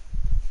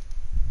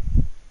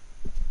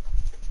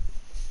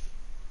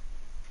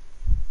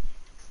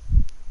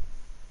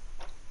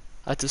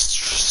 I had to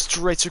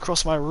straight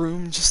across my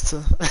room just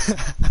to...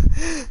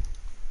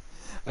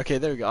 Okay,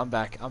 there we go, I'm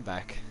back.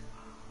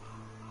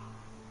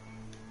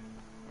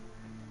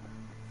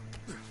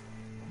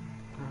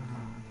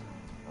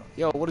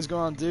 Yo, what is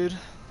going on, dude?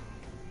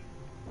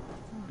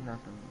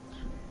 Nothing.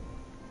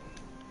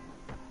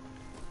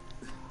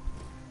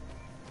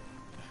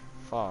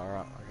 Far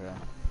out, okay.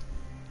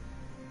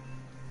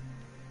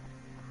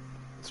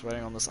 Just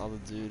waiting on this other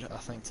dude, I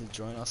think, to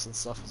join us and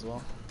stuff as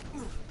well.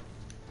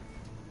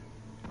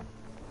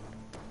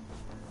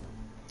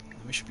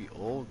 We should be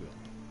all good.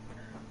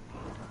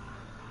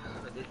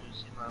 Did you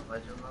see my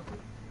budget level?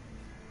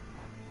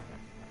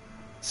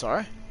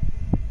 Sorry? See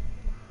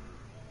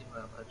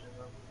my budget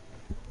level?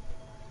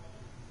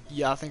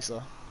 Yeah, I think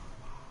so.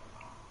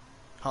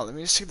 Hold on, let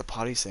me just see the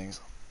party settings.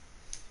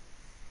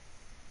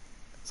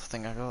 I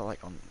think I got it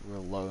like on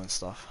real low and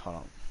stuff. Hold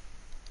on.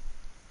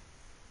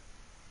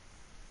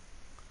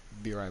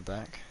 Be right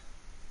back.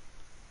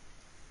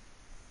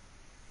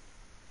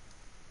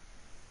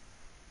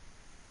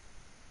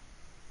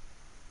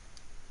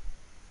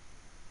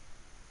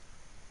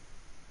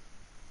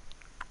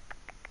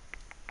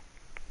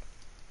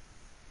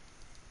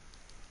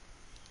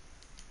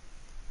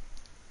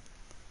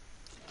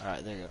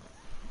 Alright, there you go.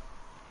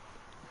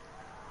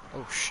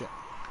 Oh shit.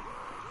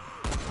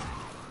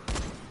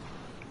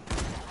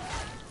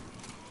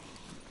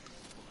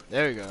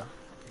 There we go.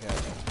 Okay.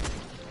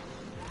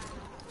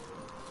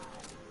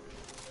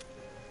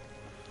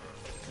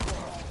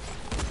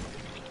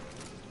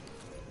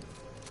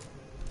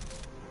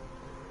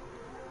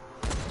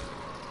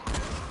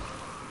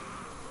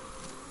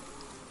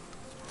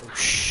 Oh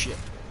shit.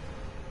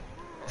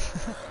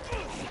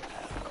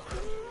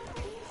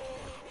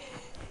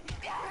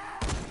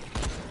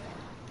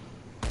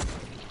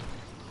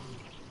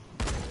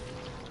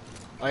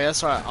 Oh yeah,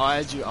 sorry, I'll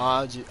add you,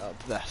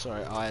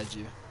 sorry, I'll add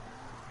you.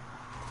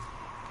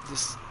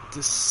 This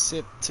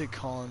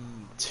Decepticon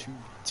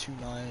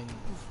 229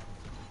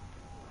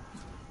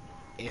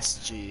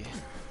 SG.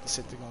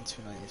 Decepticon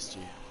 29 SG.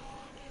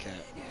 Okay.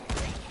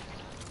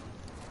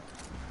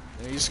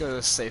 Let me just go to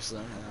the safe zone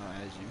and I'll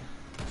add you.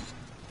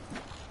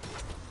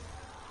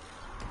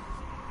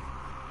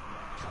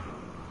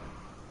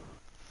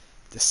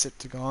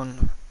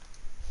 Decepticon.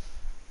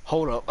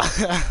 Hold up.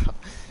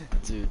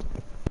 Dude.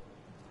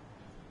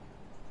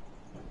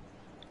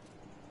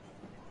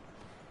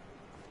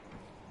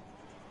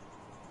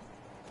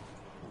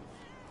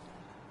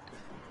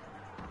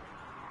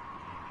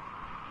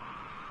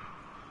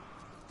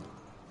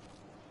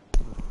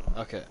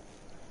 Okay.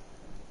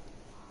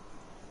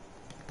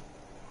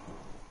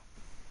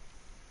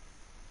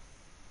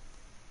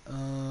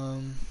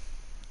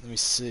 Let me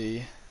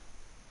see.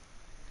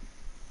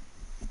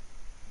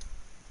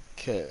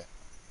 Okay.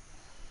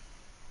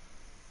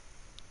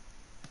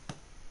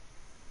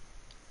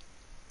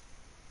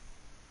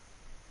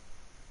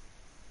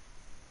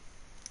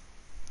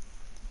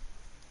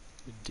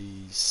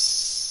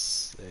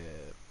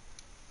 Decepticon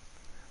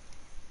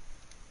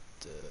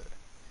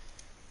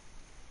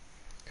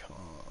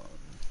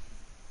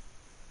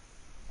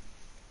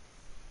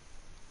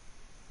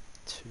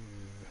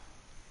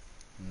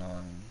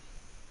 29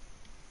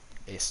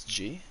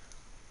 SG.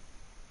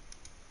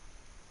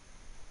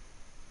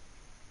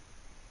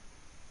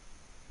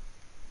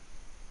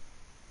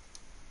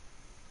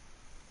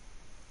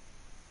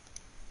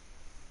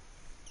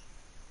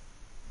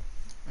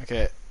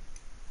 Okay.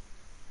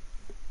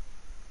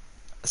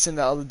 I send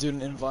that other dude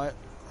an invite.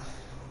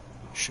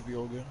 Should be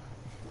all good.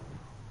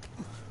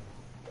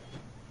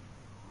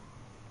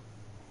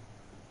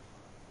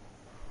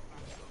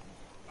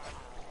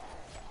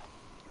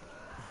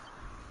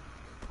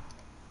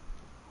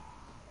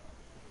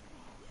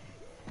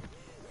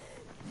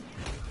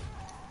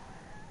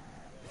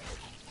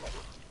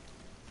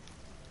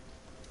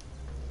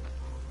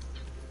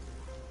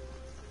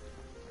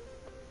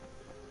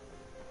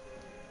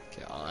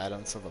 Okay, I'll add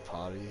him to the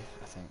party,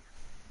 I think.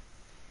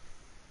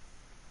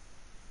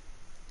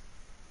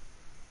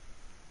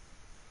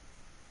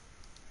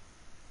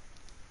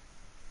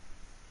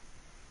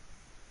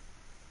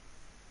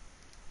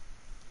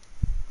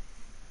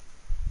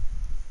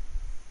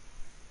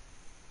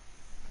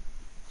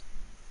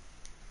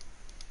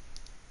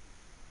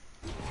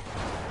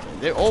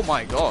 Oh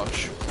my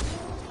gosh.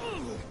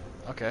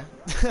 Okay.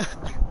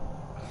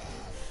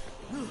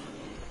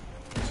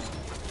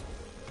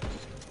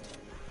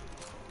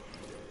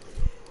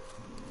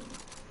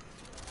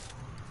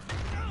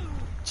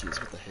 Jeez,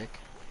 what the heck?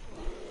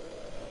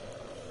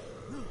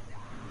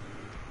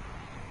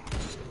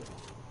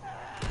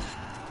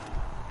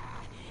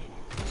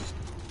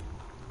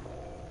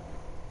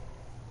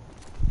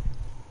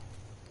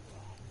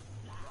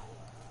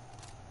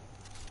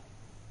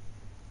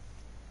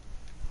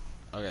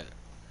 Okay.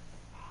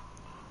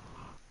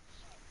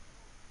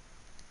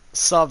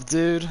 Sup,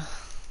 dude?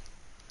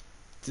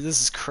 Dude,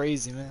 this is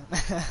crazy, man.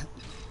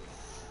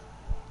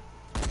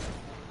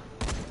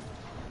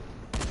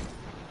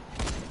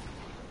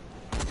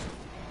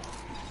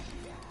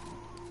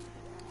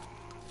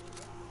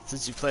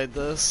 Since you played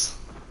this?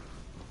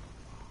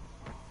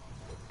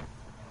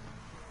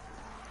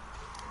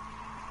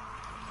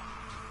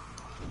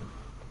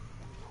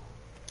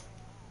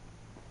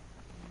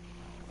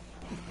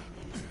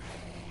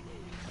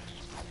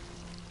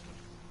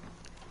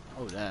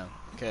 Oh, damn.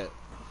 Okay.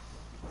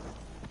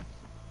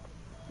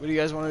 Where do you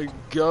guys want to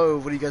go?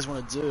 What do you guys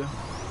want to do?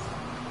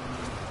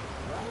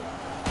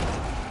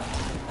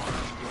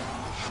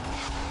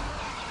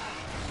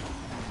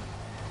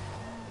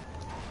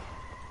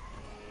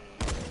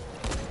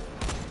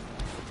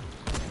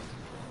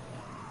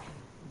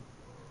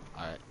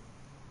 Alright.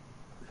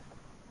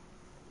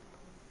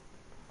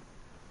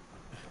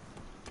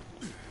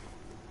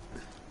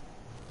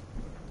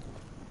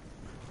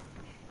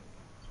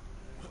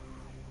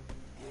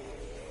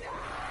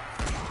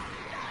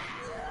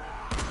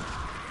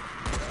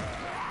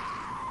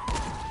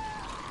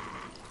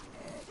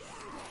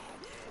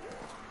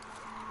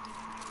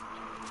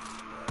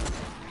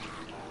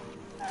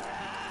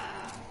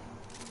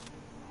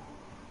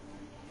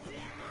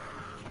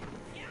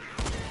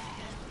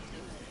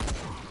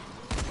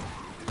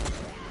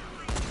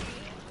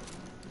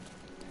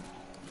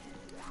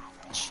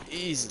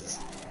 Jesus.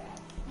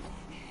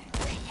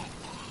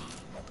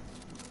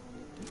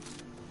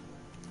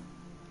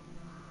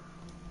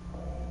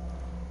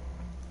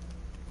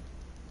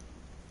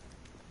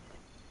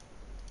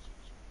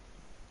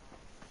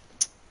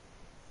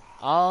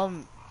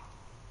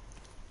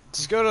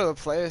 Just go to the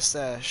player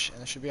stash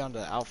and it should be under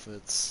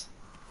outfits.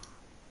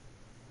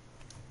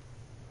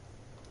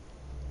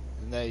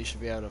 And there you should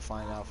be able to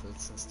find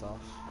outfits and stuff.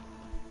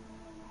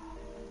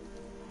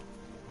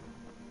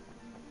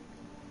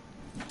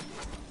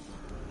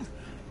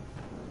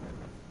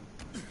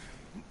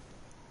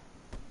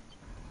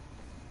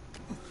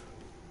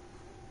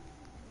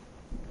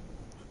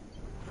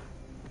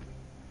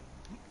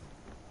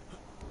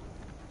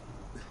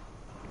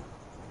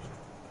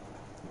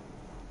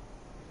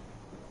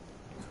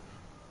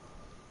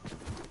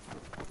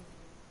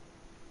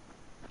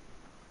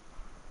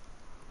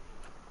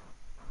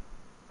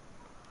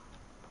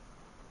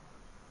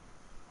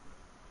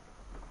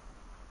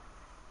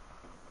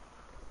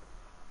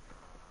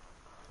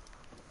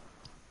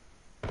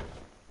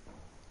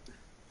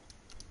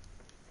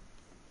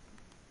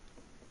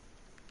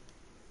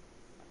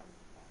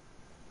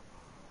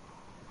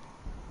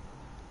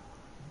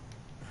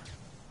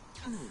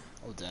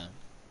 Oh damn.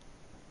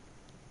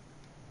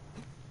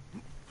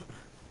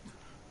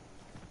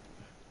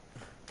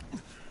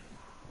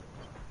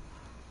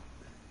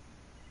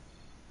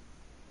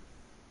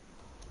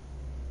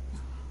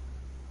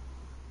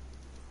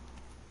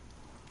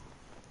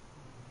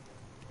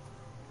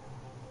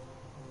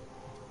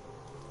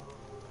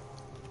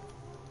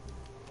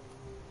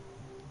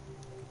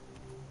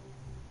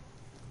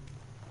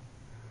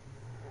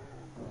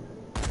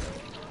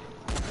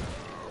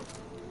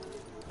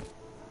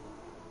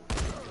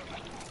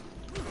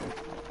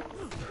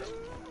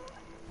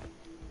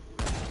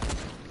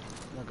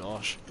 Oh my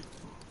gosh.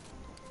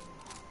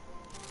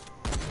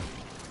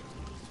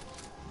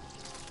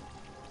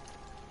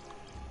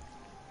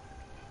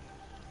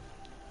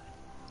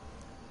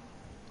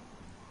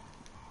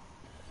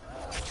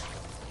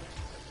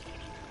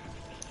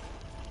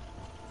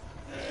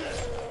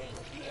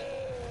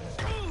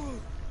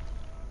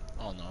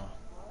 Oh no.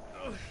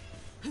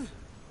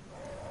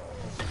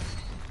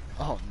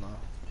 Oh no. No.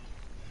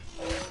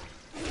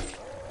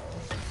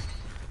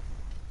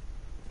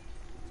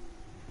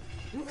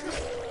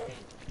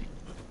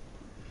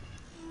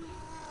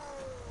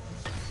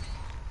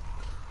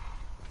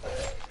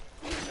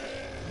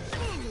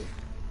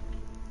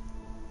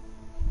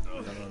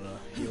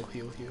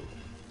 Heal.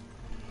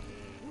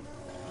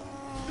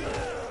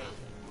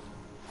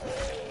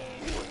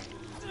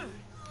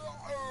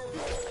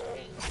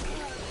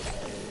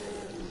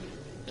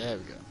 There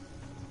we go.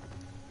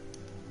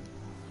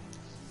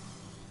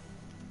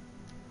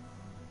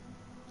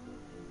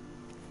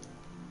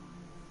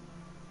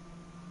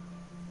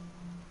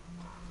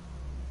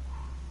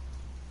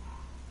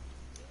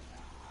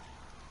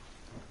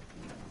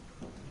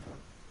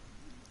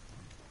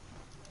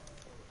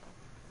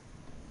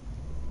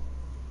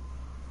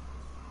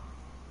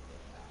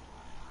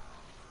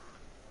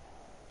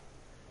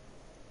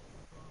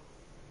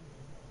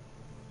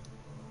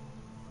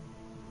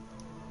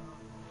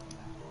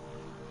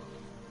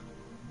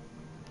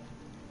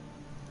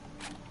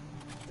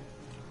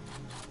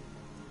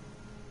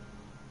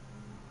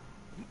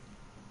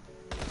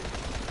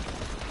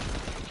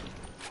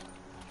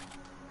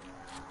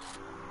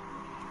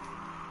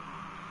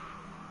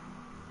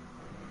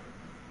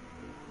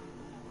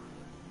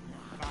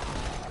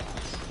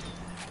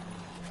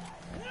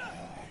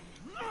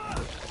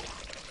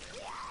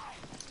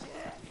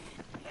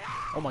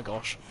 Oh my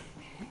gosh.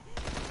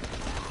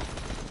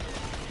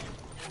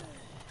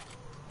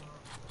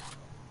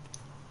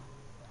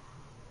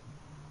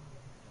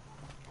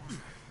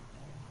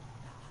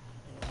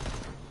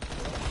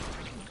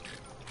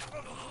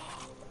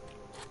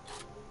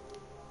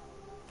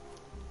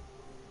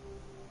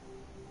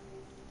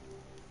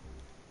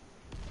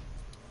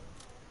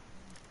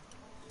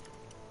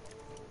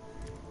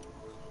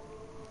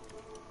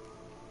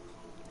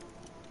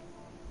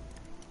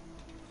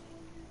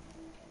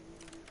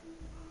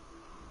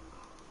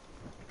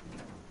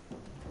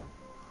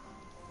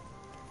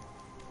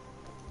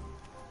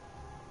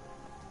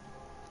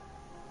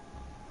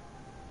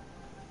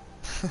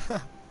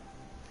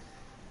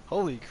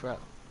 Holy crap.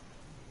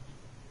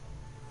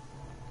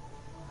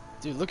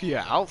 Dude, look at your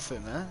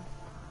outfit, man.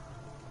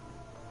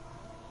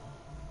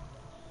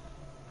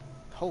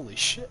 Holy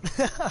shit.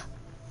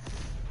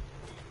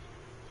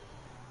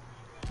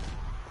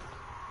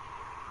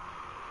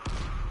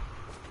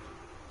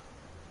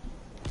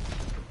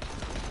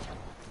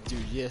 Dude,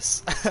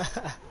 yes.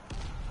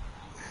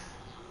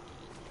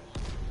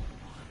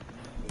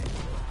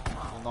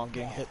 I'm not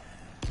getting hit.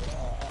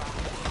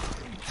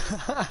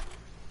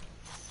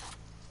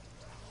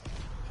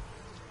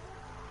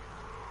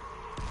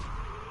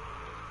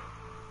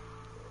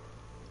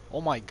 Oh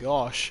my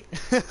gosh.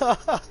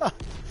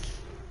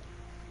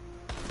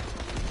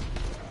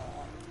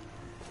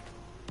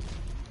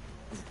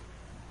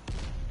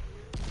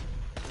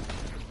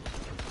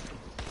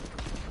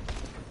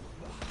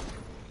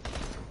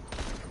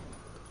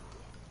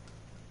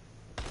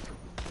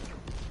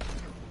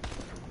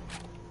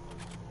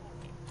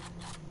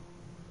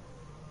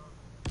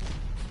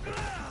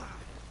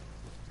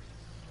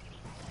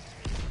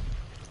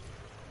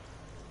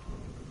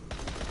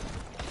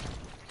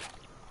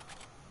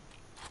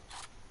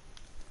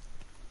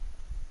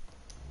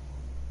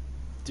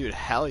 Dude,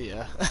 hell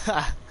yeah.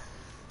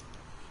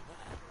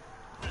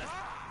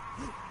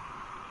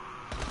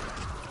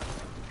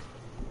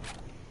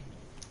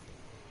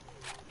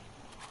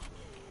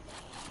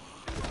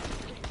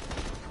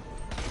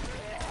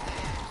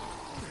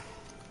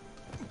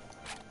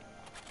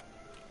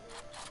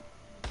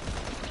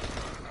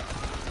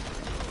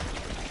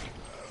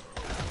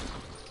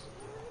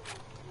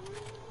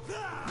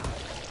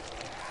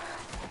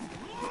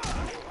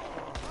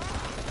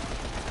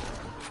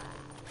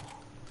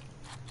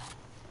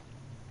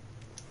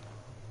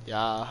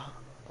 Yeah,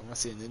 I'm gonna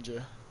see a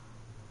ninja.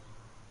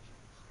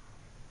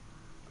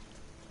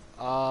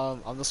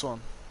 I'm this one.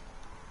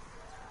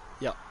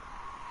 Yep.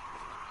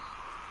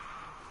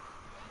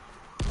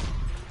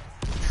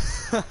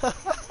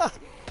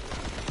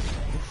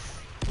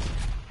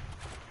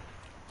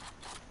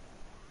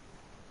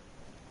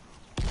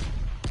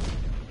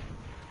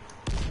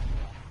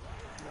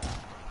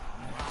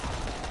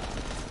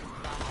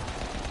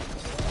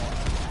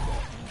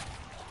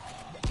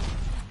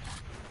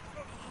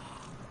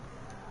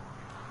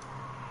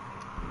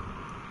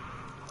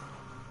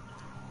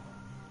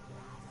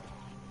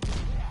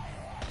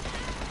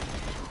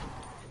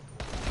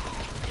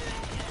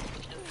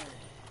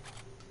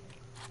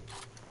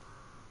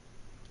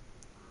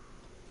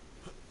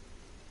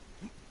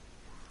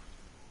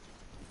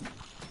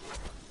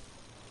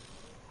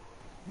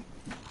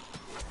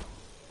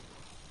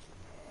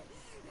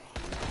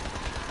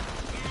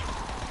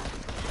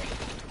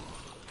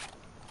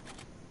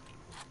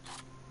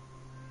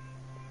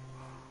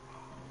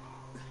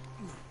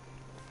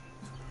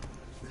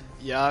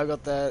 Yeah, I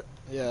got that.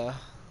 Yeah.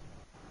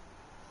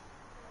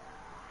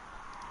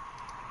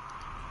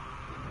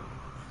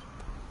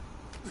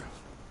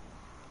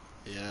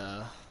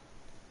 Yeah.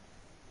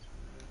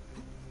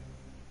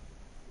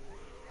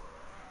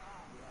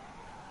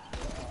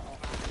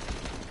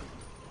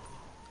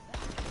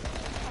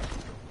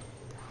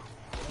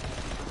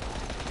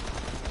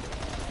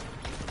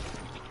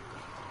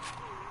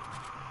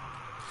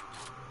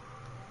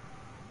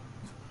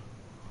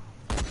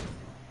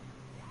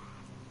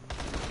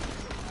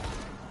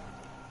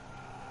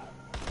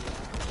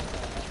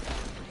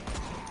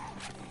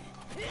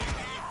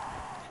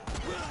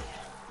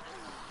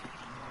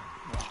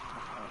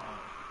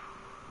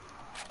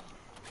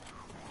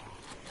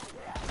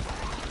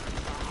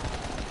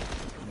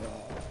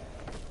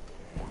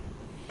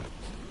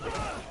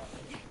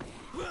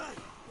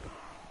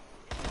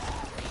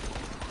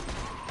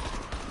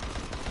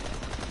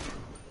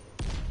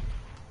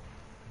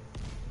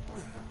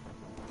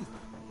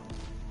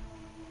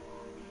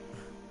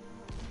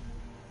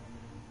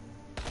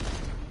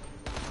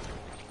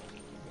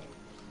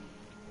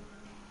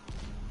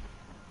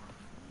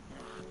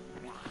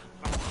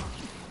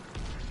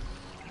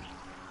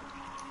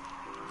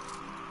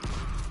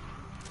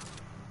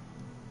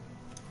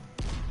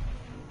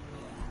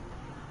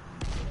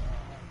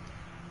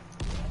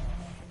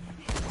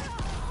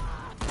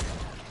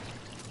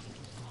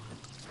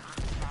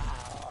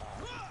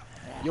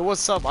 Yo,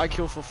 what's up? I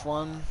kill for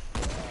fun.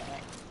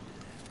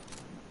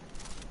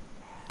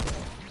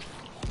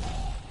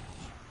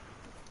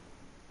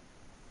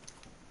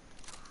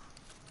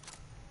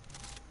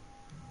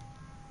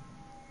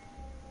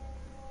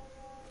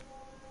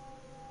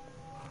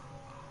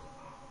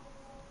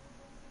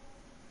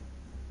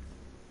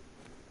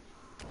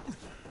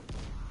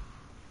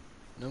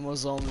 No more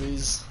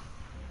zombies.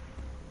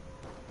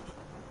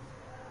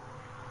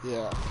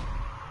 Yeah.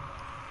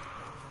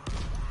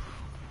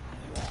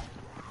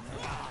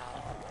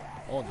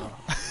 Oh no.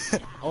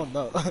 Oh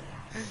no.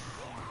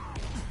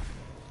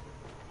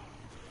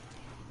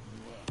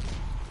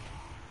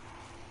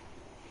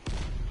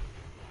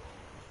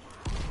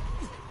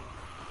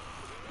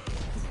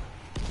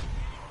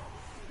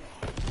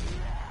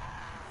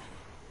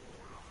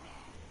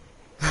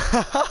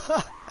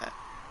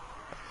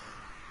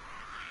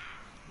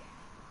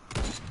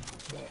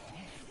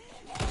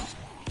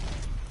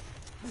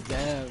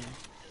 Damn.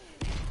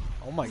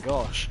 Oh my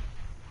gosh.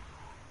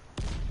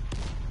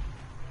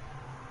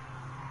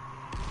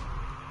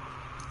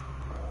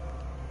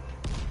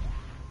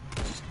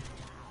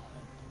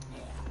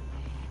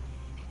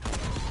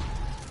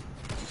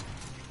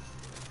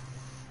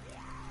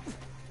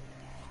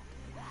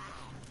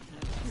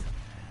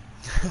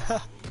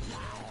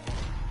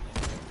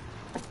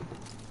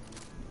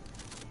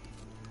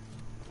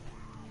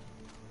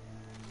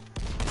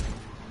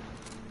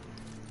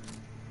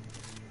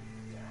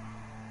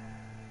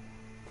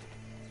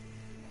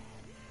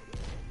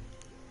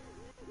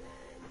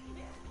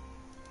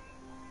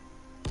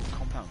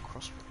 Compound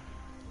crossbow.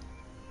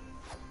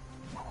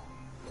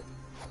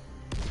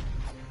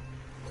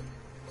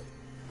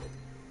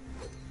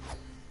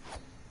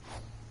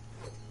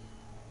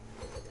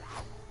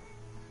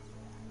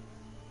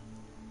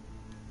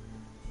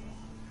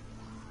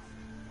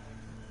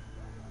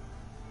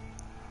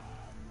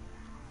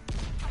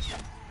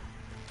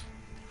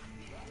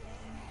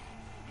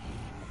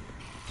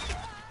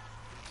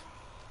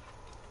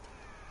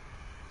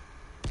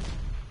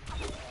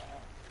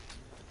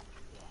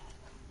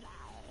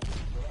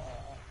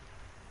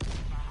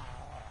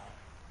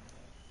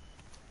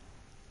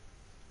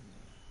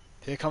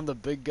 Here come the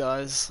big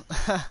guys.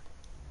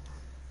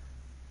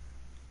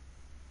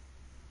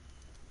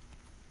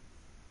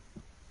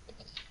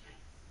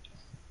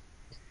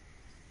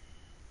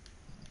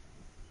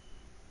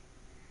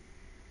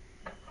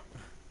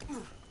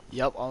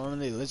 Yep, I'm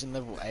only legend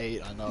level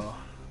 8, I know.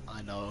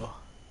 I know.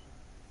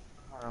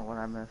 I don't know what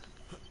I missed.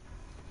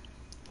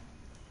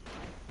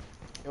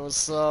 Hey,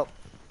 what's up?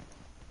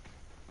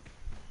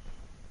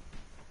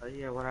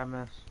 Yeah, what I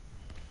missed.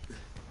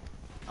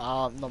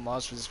 Not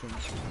much, we just been...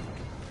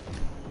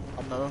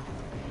 I don't know.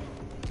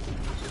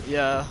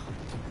 Yeah.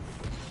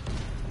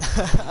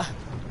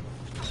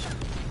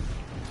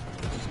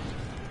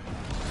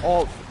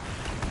 Oh,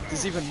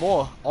 there's even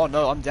more. Oh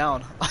no, I'm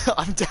down.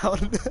 I'm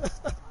down.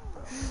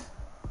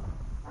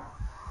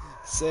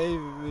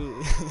 Save me.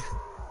 You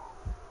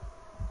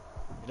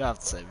don't have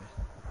to save me.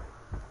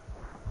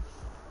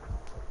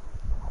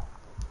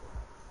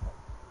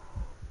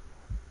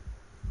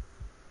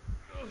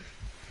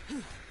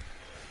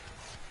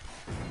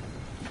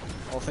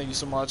 Oh, thank you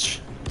so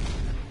much.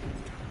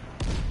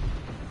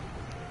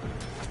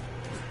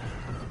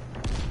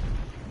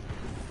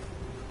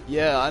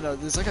 Yeah, I know.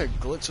 There's like a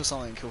glitch or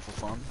something. Kill for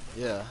fun.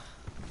 Yeah.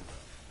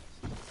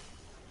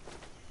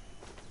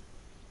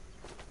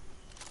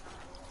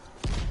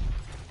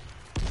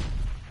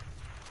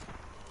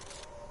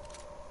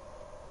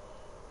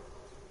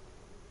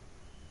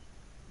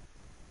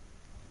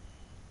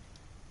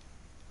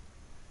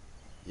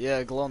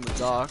 Yeah, glow in the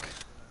dark.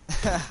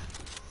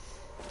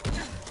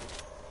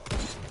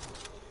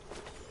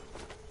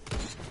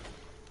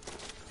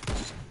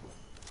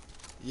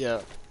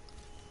 Yeah.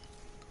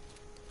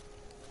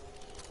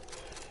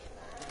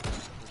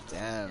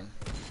 Damn.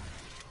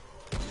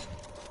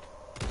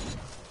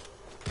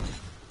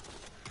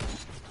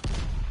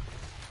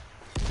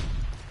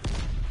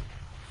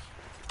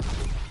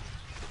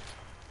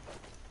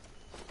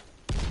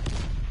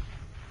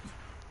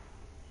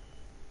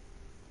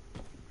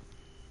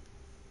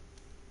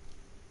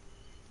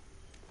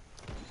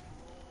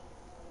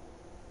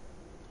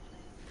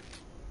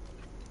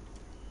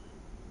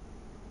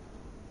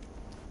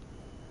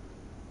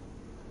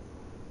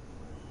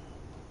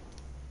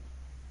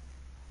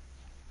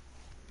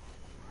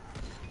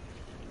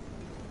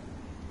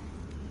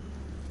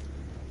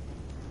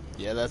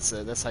 Yeah, that's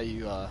it. That's how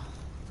you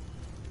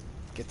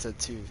get to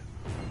 2.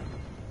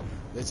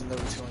 Legend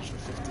level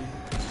 250.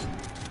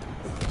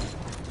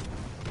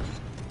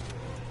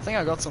 I think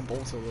I got some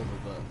bolts over,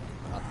 but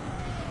I don't know.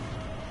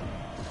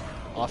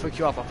 Oh, I'll pick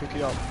you up. I'll pick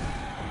you up.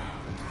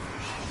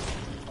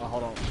 Oh,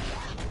 hold on.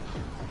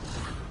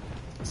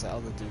 It's that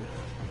other dude.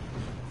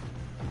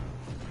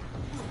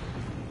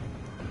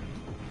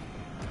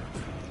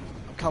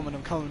 I'm coming.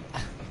 I'm coming.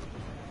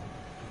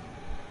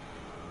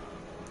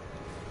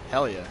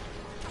 Hell yeah.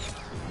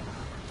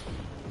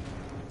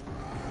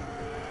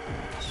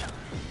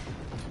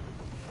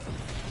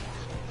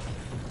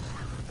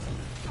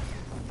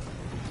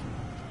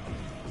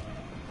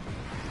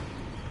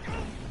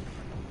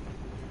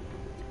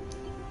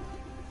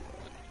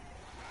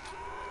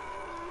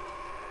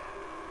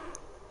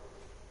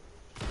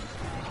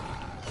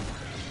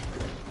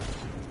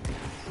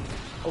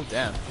 Oh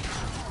damn.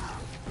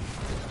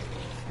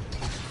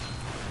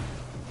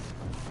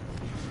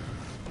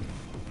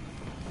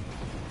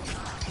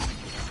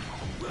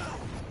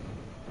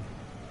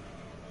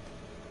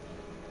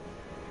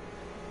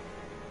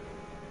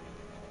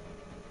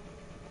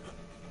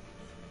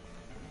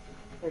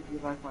 Hey, do you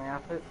like my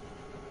outfit?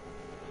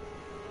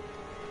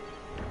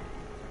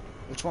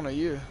 Which one are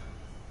you?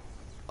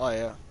 Oh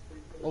yeah.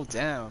 Oh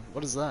damn.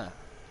 What is that?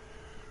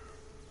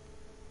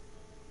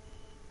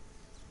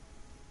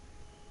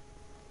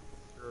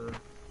 The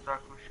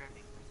dark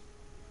machete.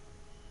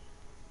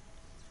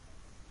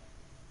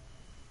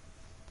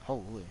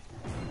 Holy.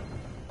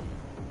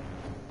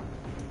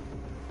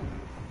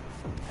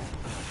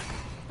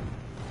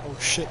 Oh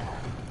shit.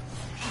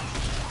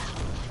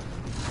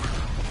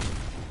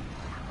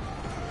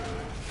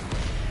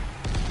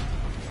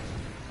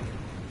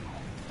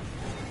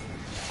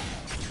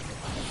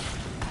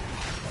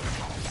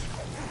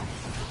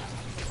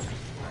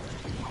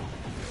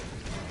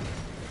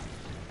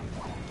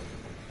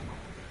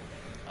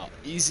 Oh,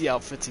 easy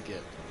outfit to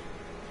get.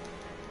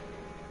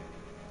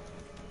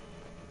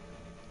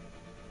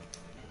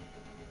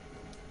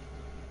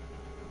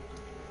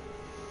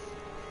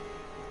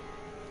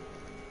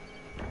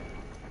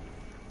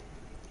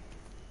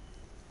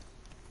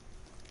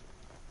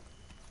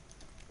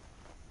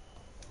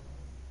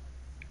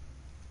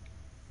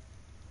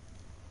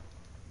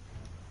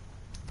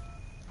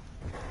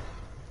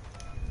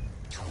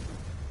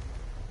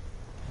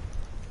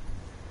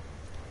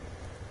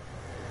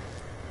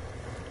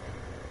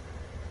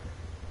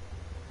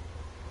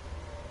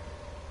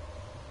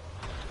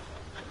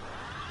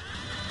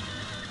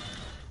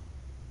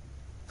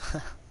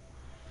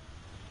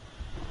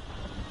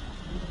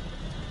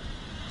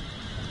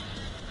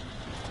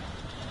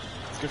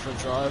 It's good for a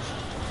drive.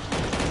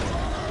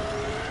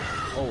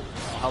 Oh,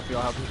 I'll help you,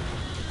 I'll help you.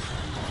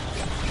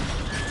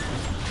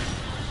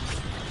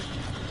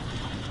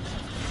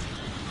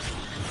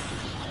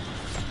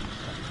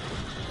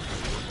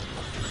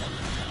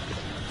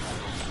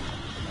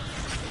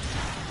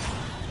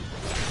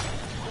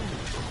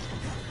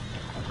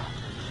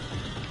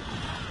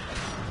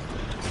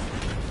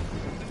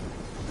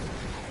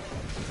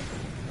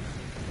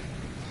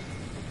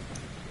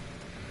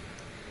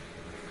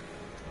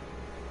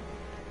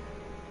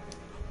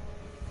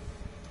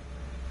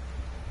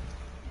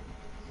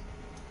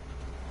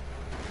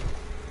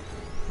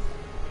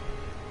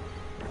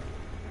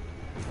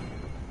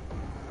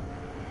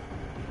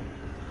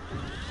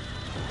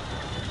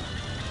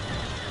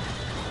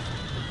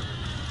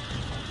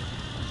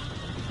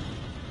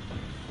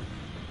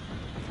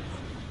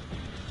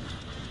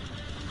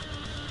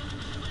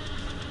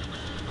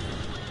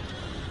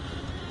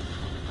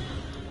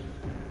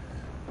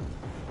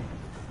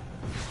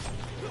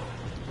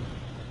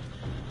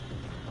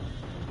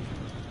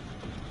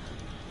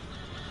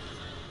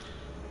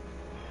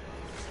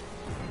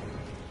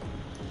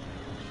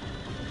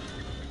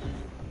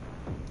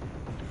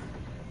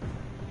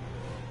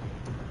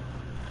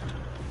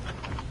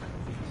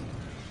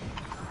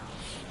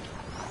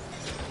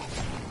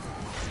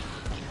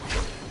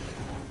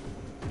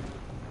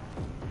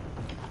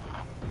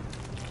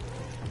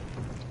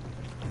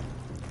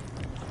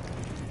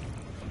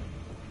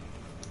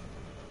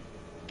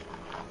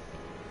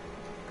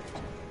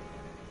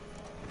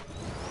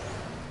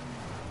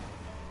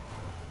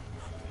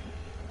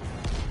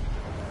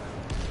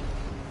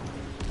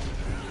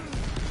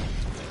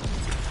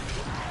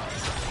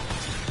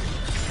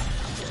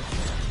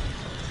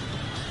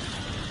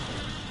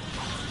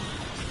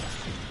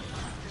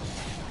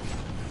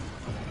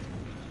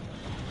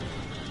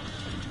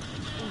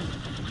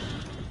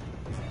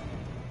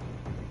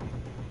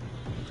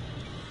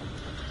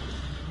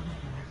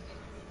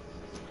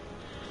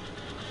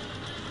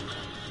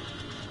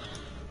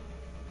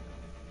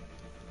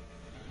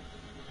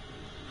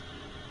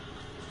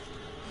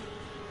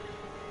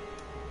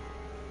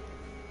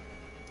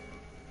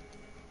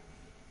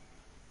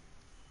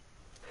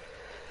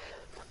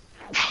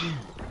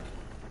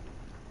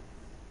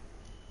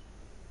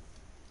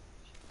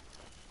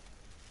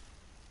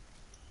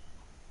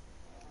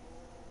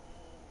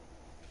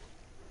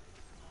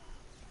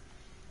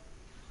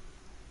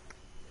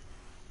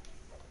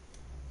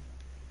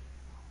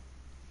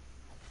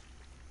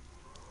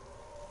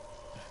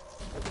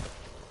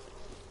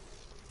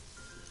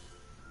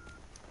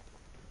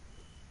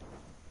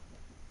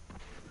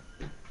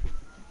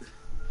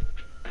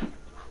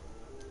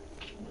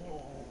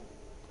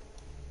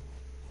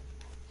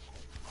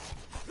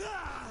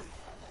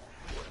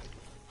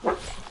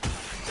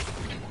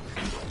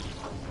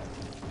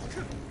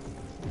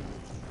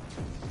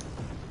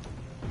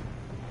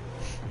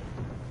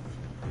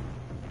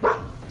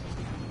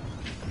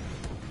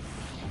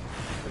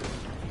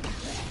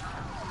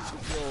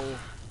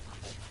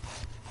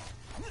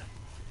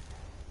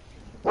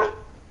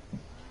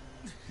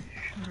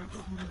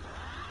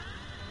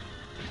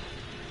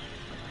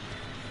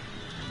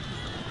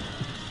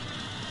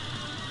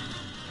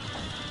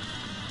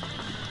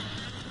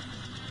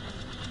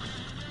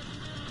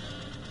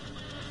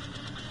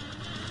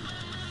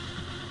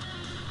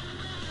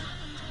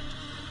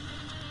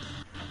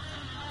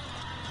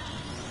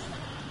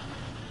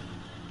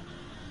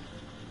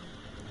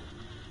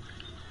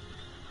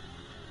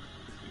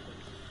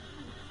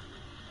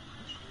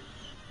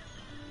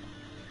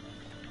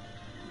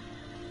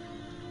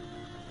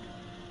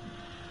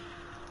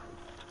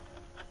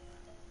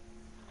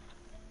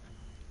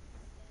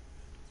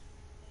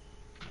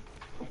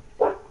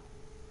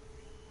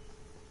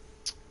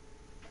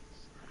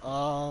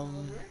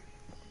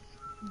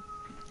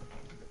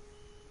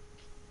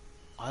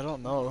 I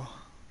don't know.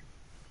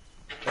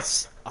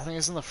 I think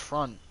it's in the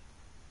front.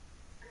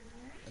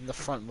 In the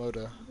front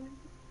motor.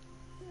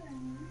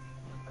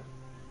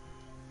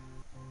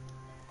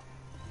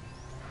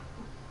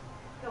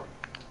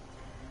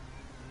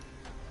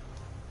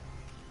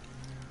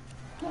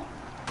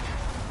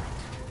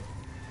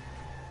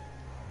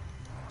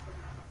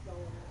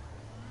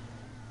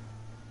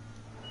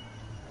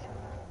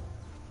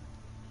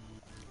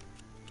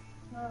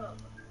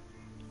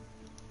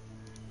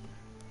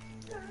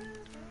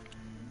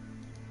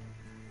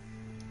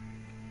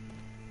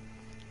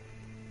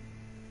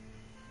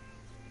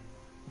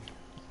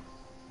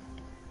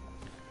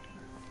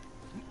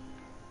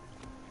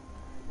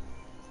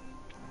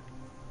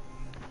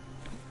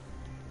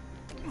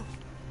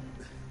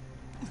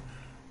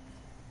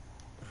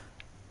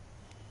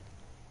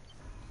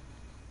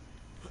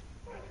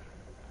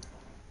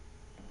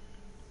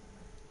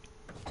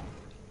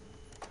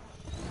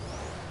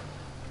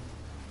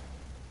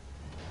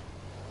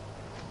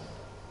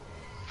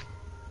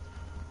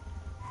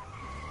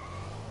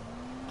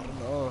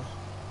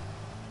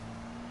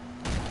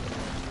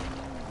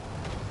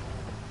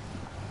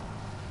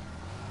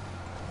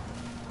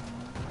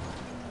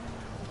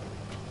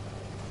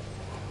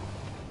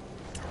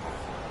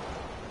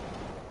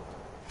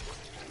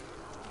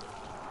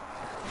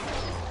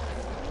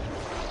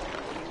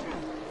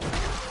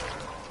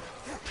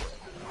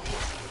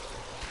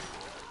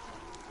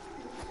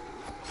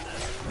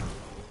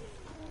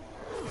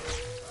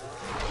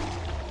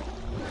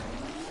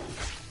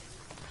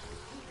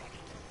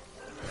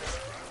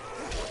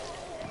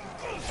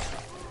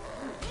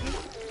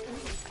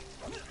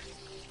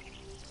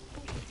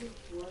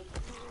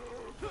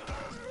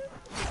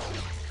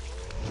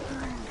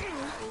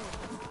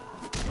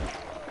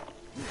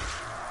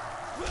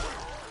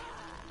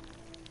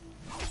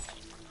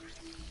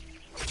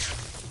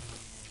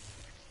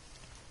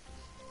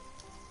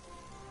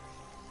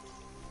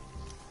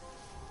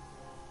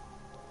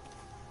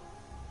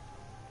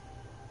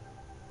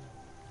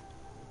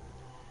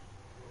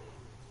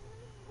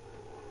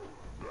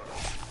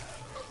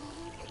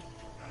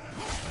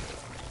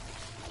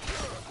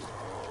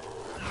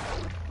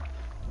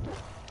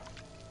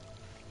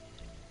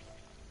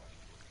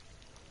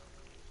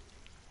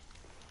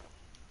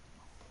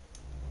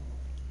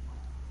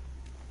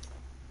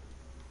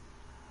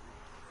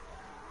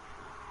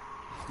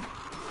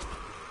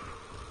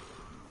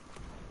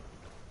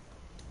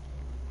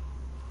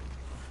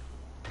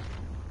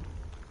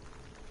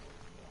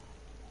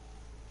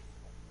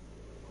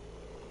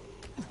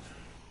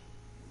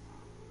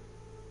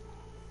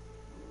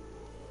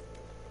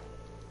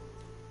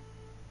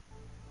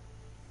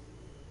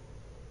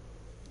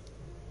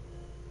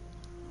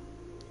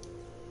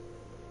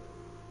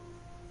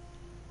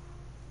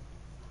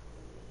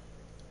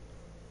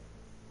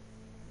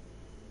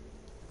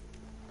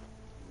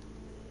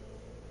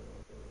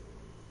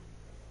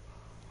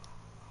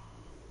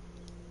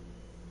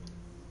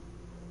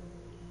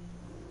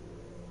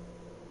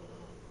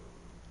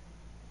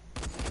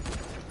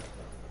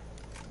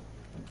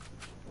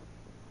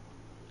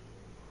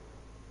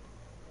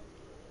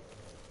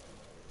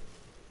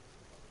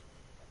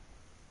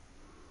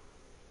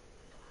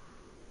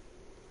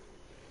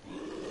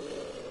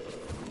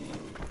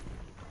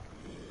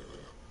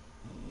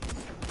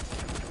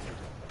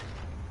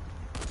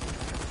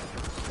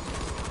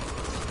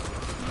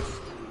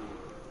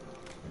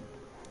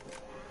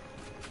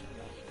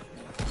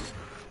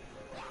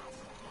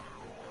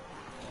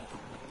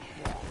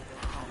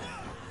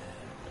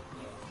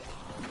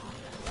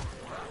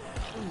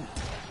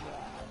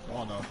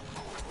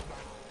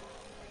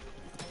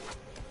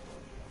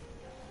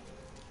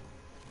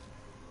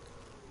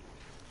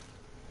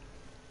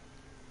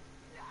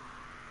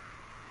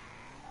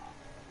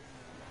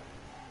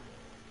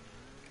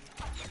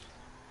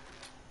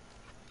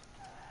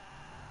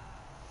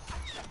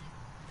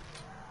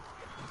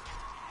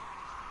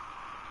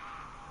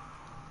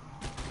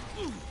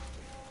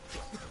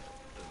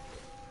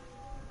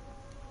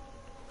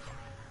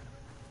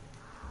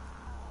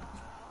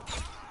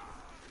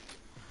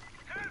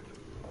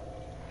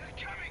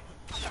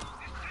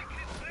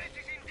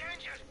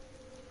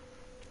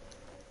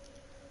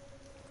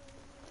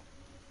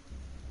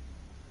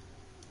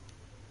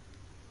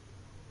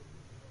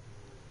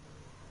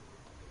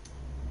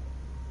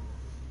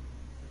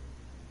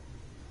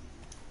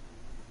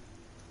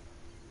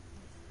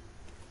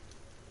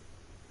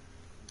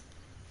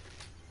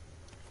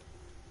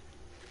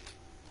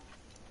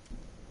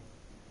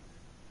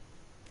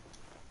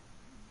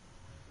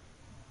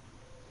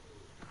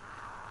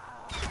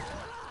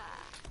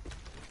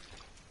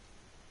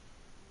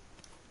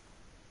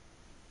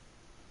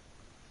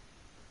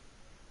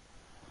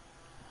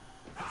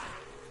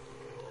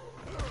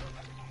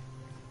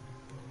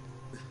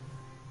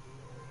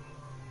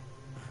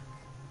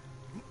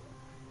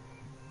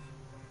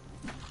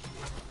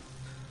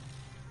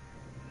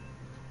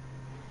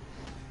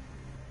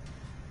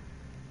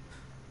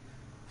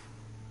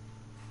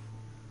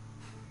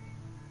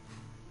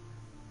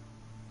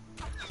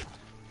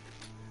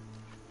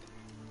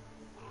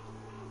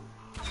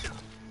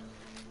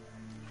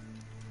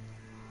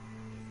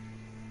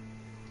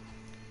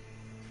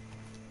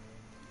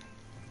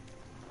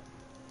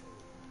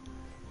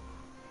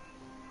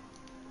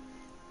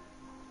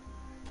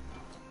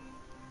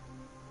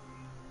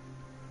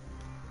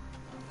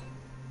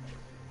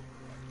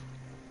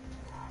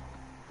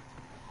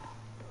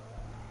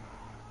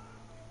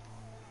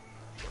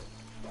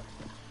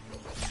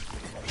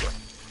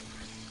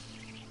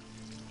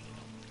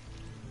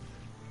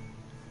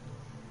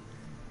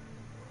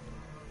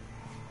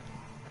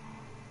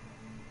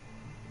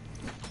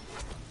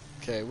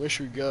 Okay, where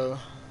should we go? Where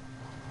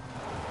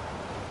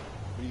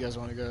do you guys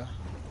want to go?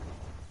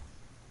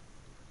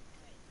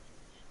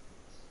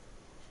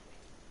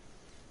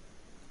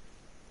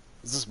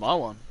 Is this my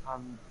one?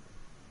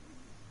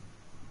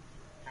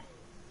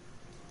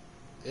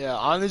 Yeah,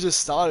 I only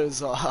just started,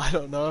 so I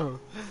don't know.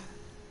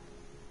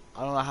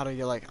 I don't know how to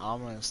get like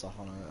armor and stuff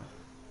on it.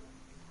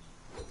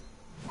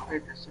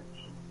 Wait a second.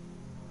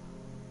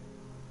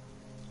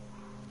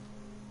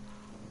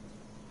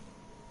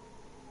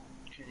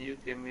 Can you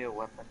give me a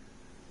weapon?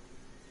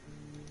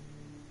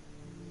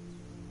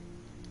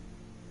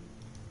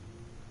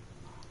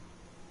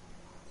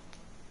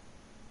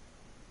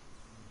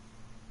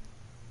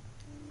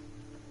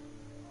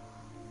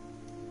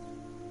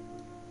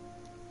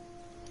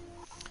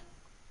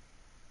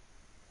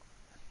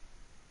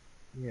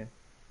 Yeah.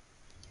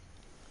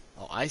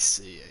 Oh, I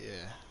see it,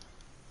 yeah.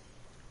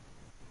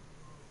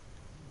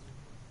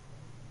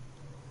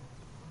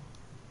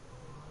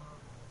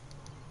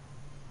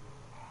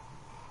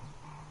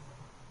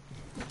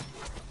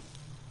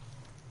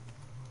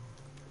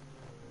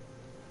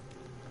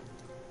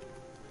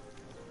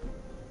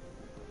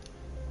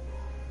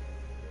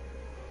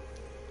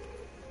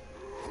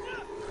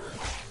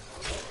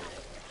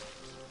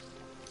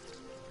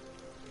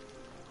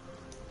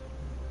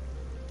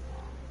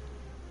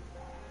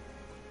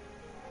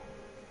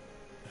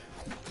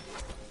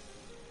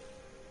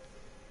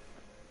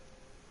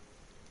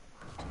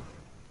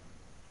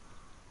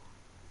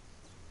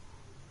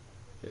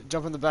 Yeah,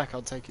 jump in the back,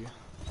 I'll take you.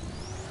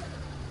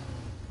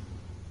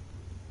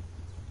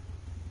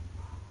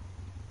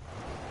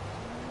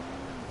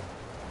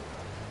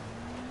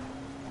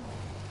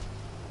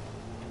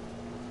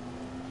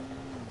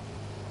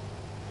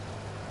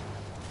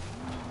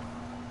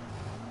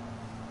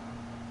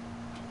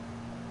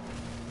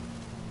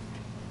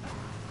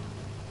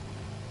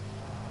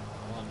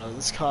 Oh no,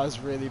 this car's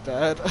really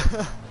bad.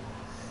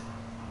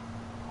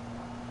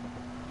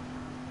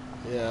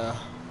 Yeah.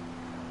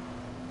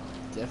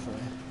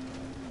 Definitely.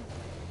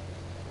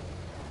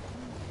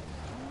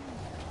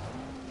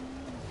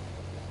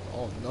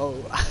 Oh no.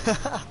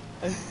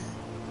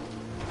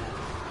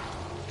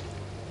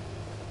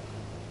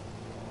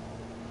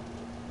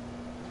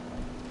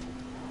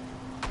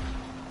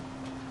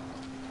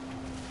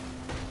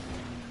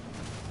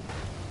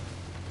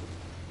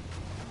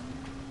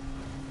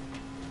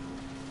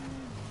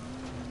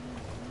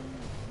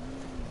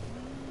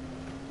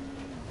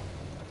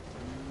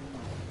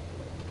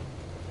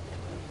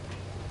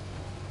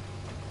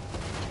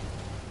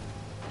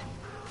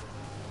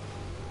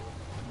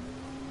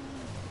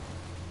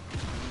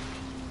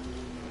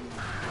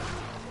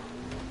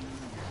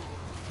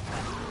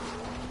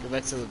 Go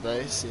back to the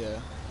base,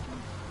 yeah.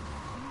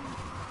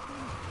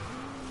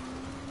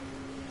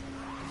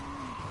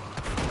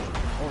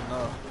 Oh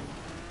no.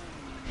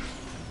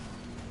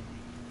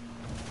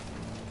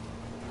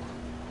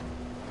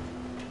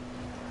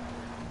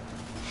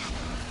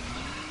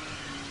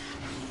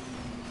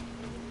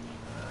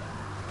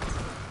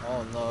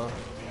 Oh no.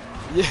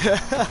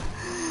 Yeah.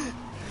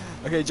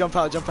 Okay, jump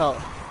out, jump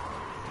out.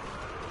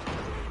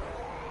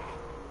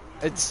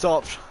 It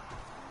stopped.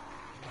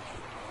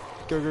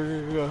 Go, go,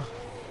 go, go, go.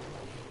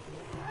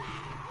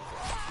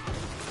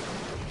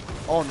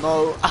 Oh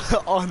no.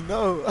 Oh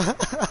no.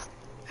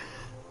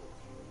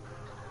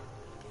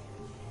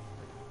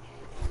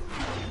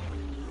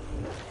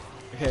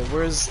 Okay,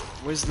 where's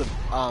the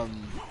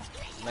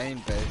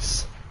main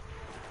base?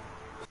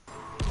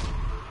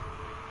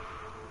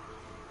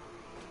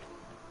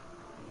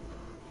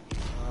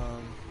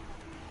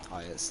 Oh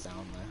yeah, it's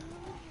down there.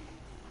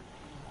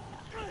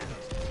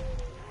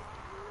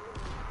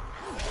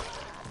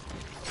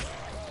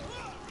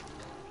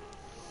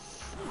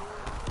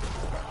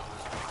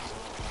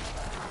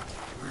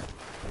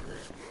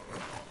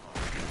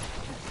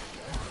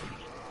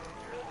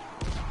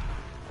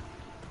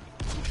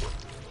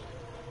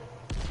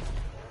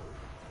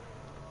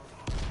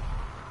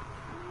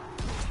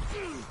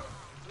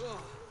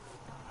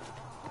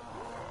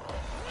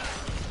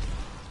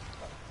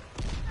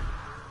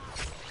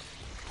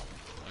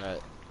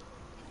 Alright,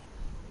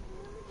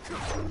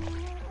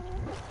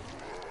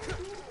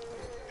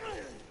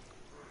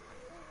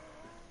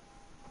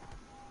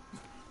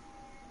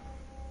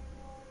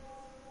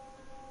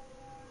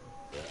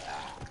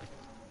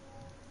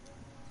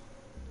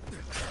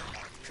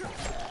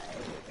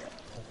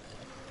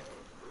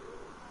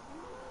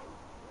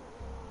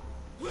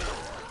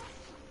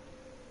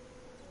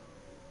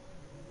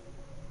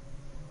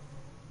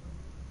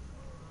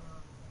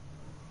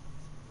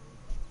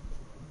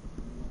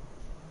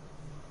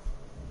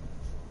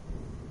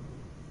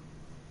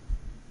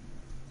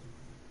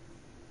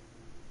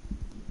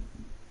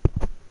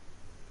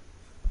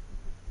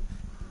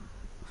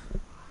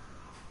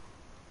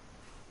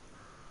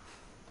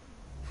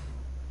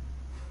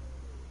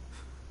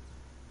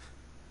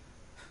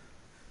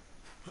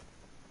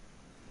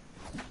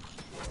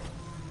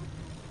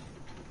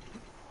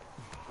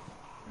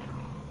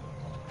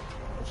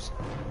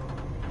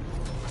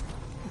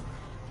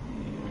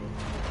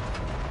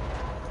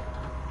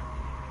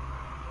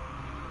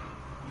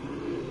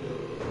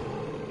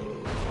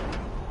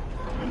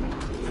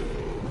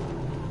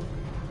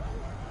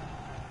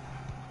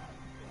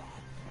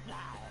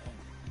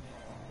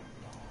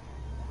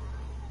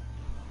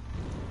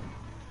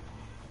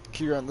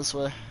 key around this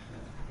way.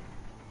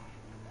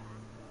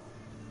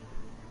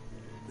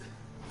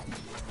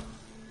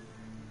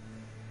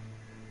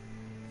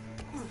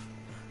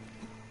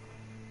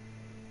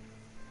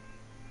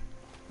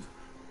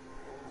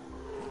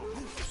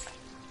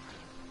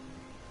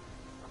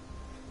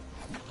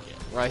 Yeah,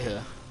 right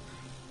here.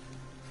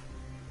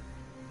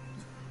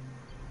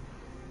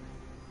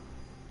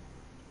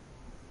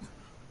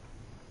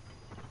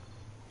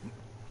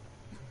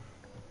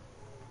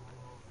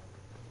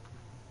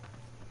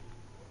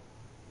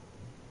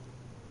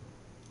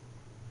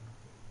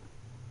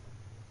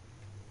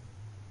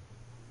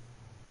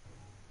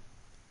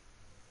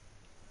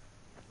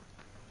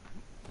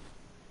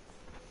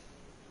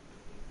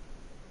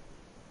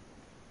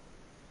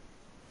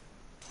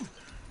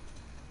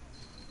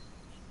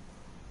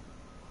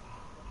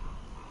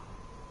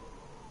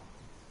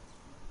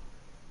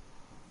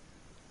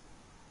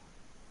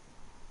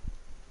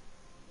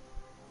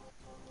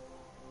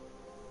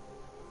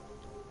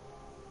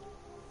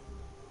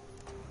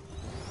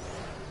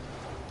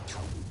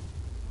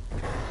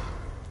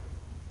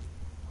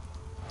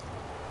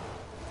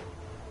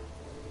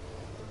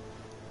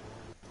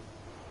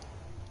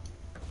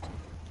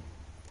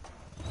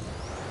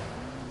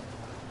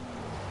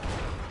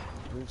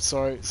 Oops,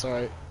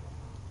 sorry.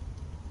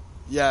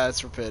 Yeah,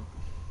 it's repaired.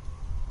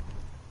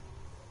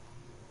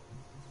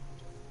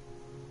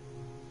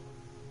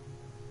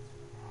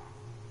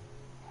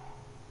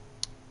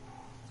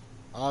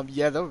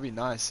 Yeah, that would be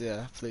nice,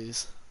 yeah,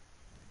 please.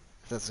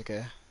 If that's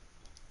okay.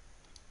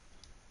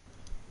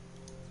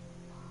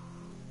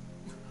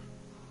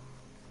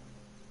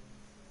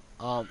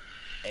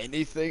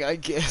 Anything, I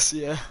guess,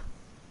 yeah.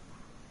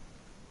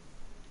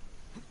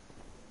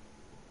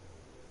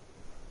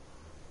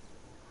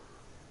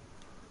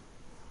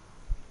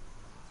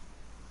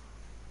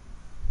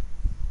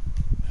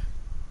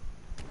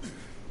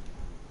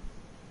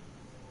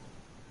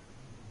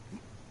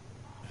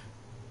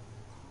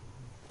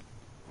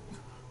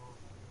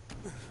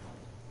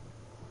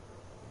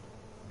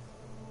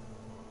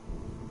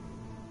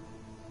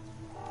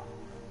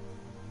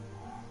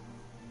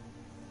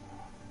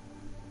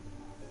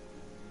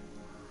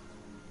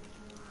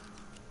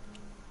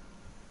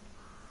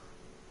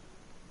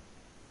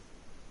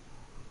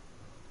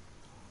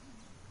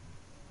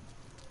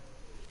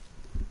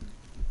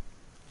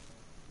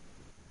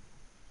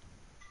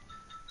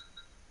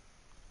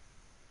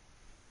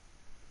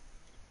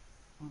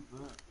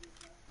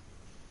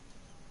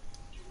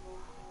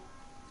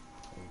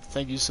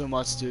 Thank you so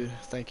much, dude.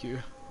 Thank you.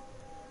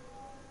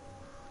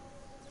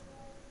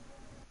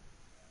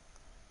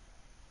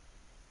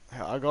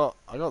 Yeah, I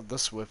got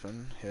this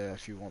weapon here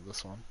if you want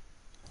this one.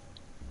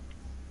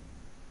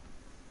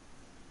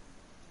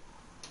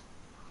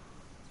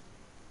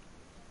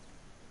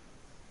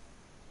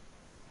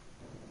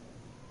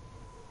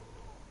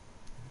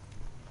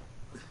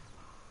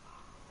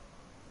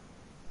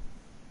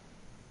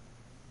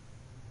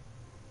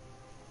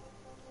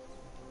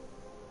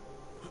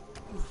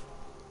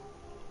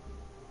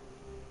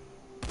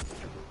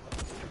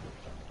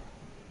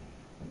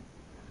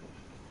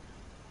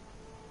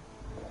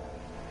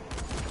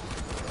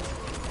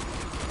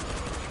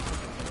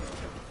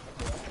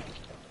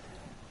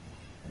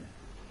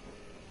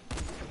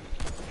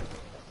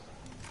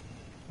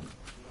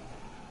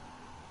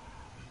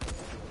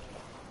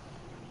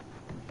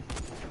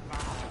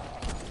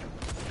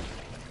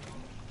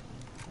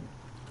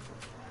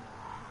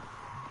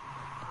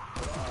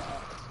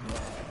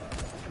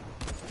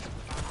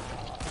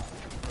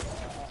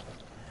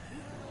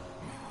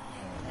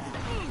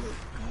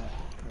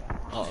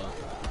 Uh-oh.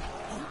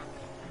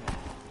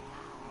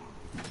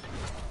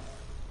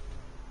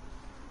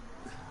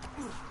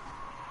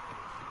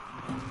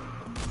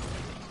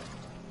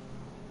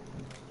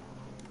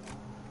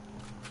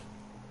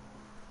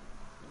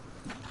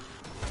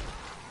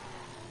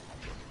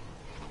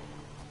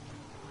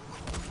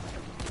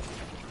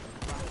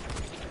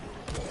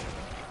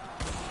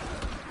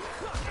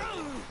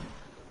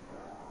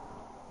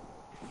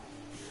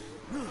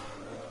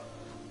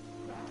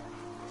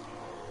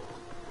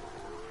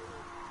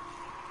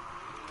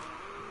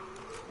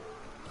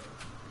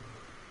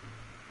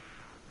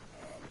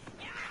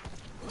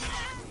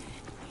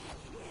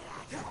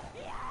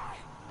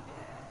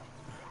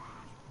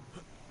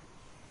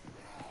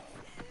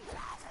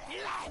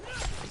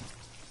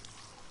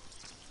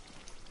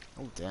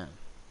 Oh, damn.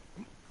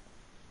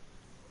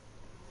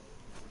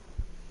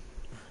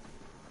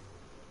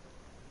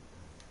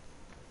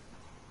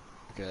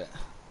 Okay.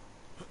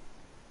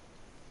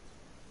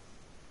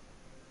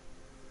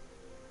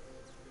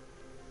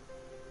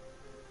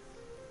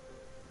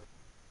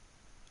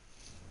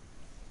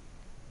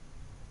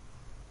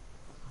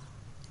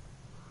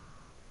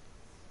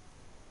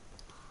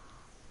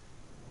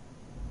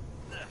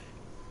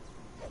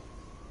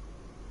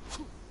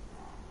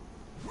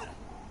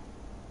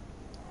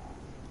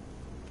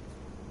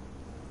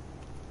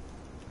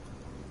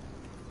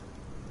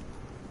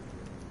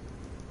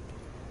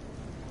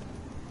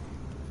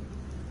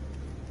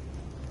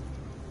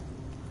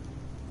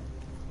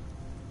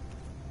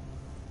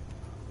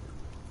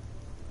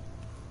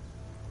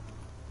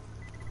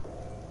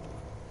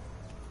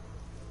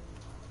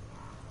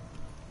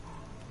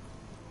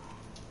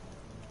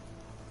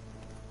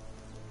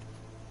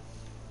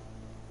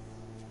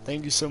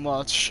 Thank you so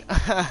much.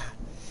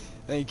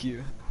 Thank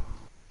you.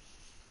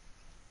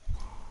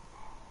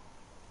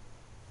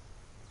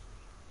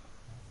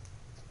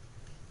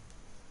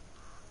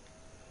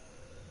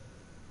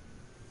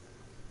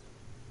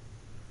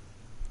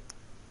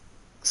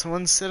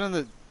 Someone said in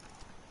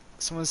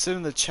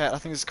the chat, I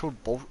think it's called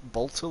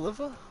Bolter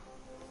liver?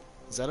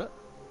 Is that it?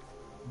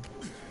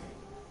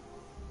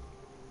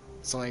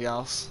 Something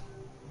else.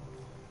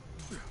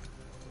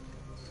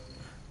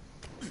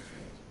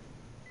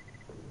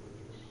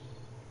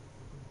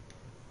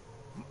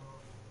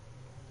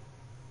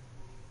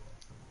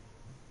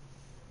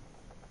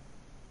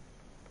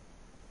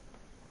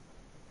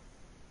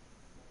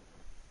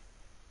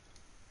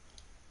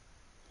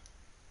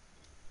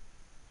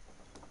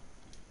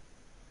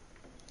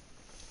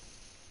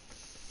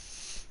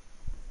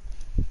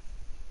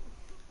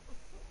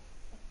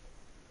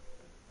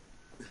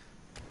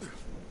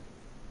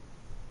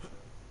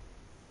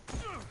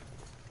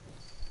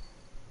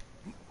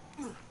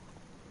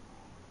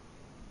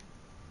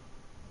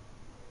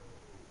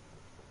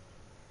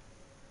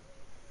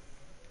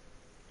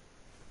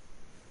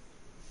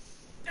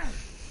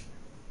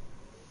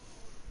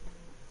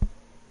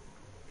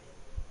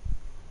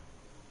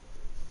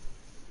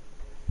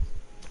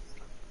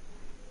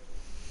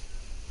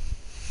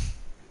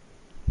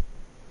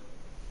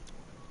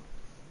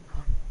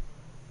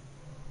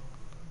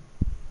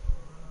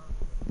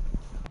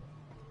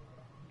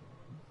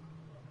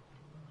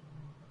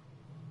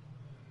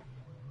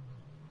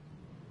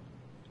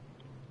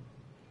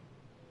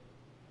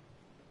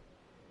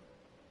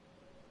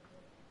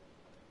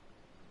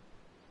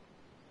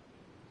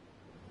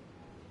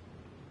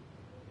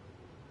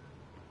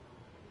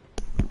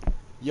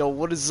 Yo,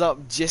 what is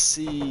up,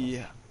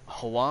 Jesse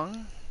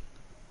Huang?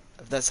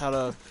 If that's how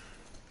to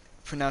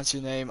pronounce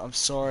your name, I'm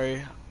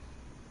sorry.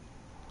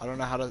 I don't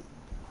know how to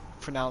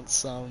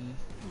pronounce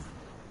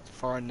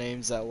foreign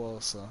names that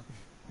well, so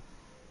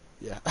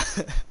yeah.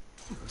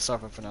 I'm sorry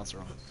if I pronounced it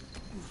wrong.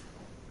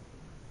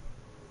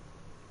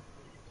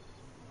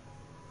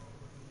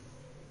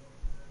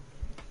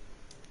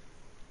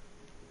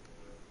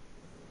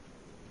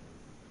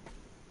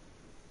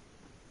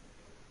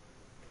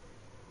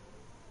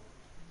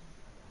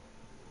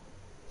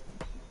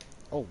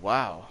 Oh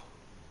wow.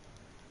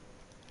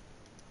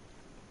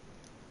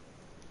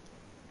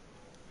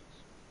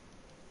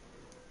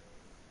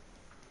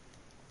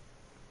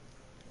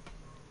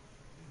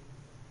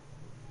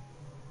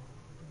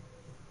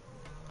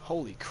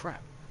 Holy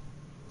crap.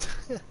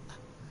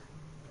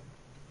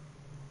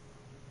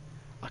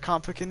 I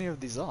can't pick any of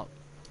these up.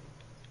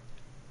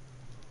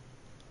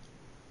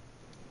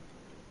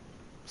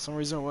 For some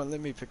reason it won't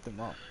let me pick them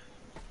up.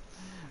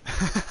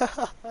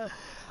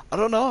 I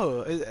don't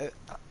know.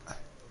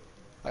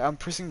 Like, I'm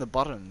pressing the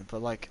button,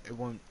 but like it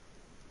won't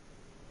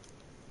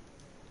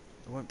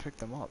pick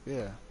them up,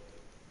 yeah.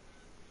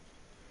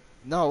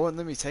 No, it won't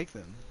let me take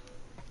them.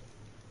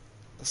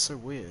 That's so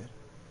weird.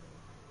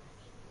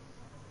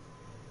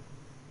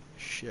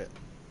 Shit.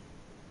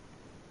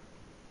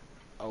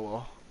 Oh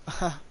well.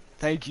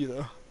 Thank you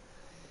though.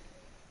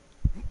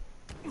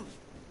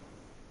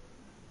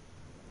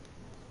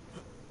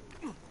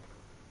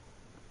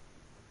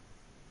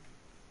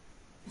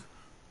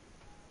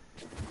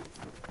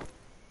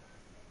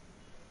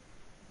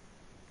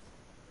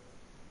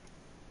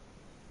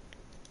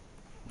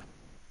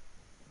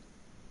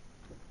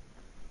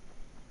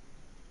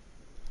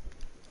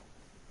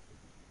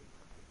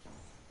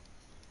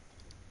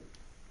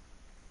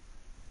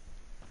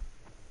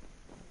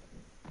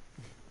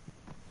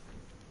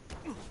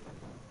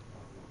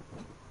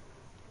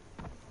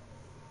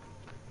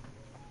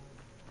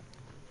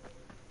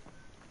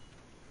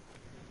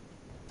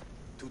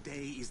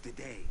 Today is the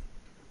day.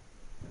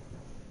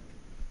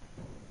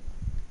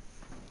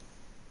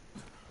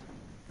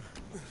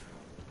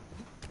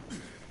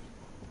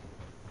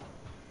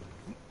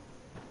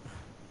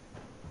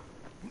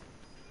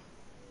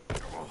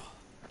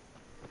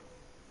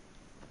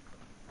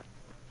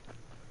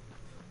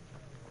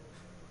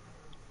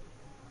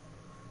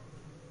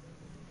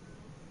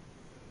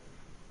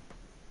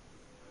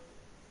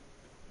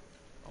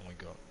 Oh my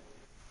god.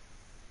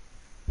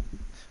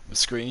 I'm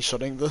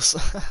screenshotting this.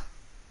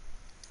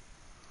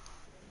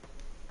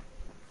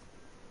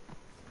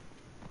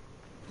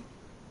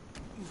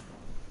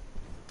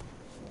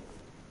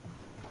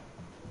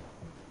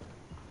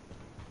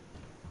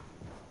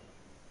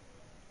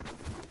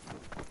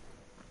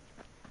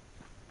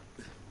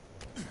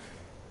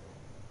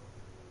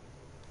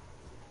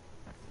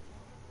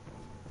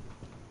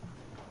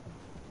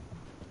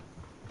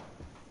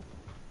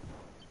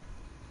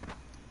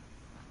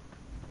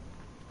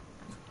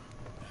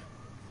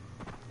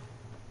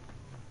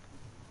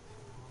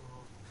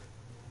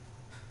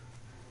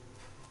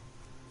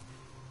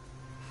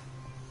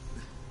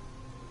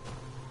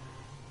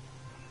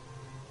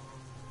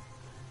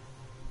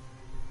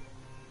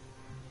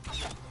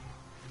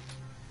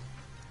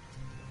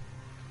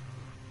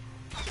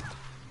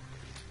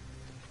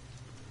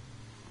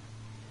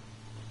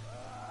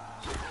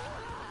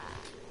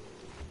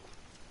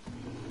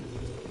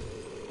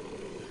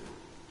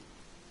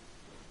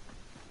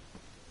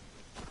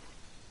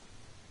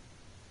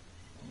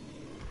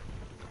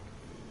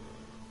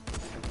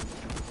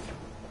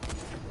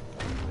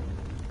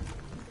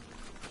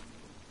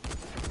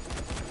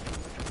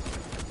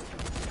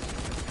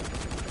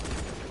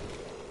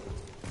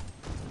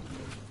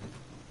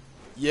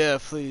 Yeah,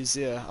 please,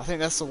 yeah. I think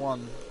that's the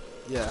one.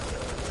 Yeah.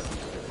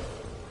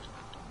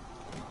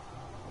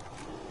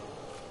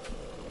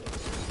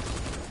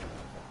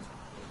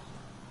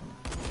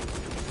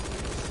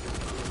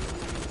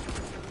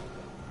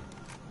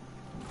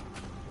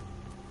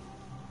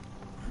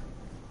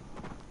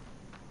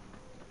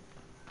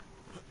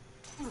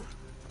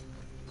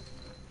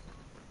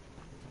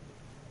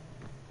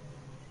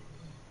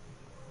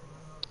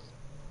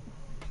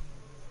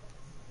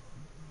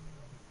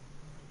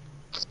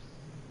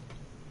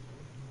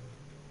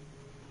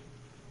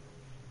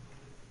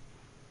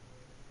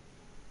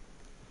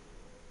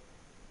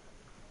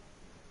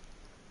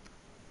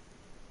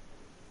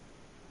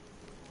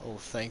 Oh,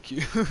 thank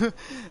you.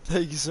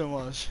 Thank you so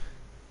much.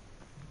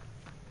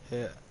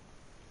 Yeah.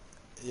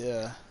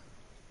 Yeah.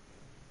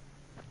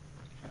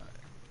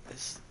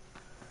 That's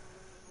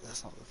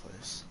not the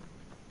place.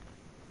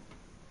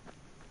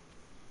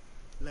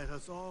 Let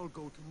us all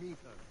go to meet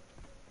her.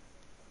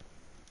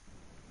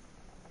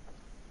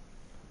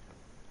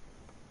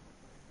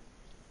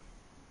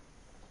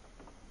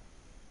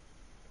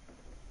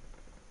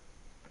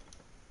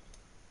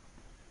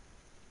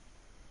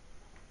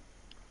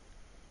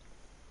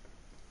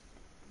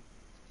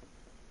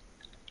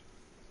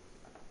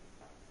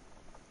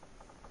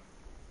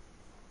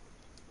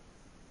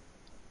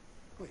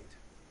 Wait.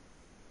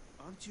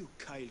 Aren't you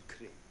Kyle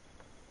Crane?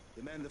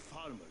 The man the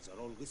farmers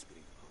are all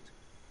whispering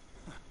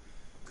about.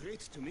 Great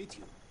to meet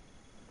you.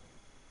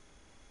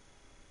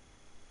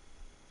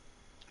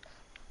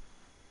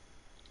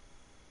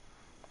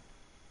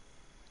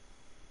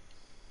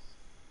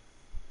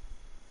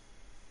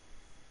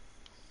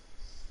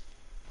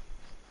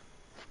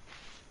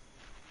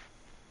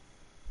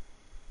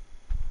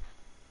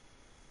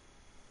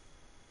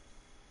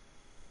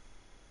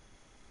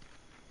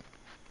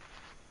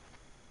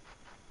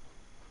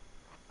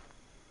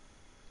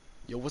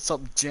 Yo, what's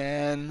up,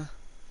 Jan?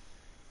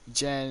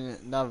 Jan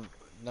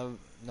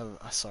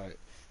sorry.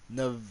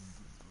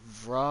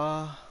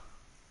 Navra.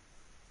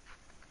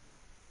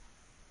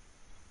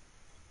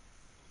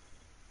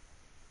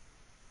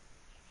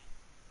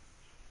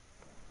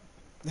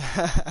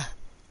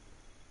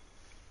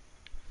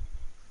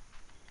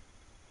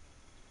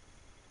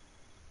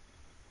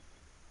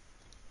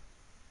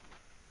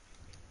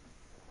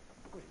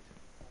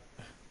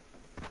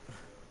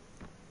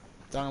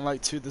 Dying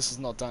Light 2, this is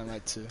not Dying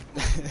Light 2.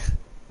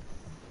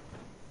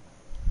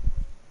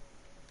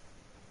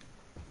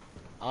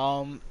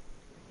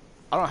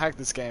 I don't hack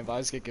this game, but I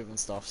just get given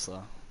stuff,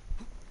 so.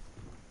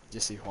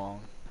 Jesse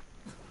Huang.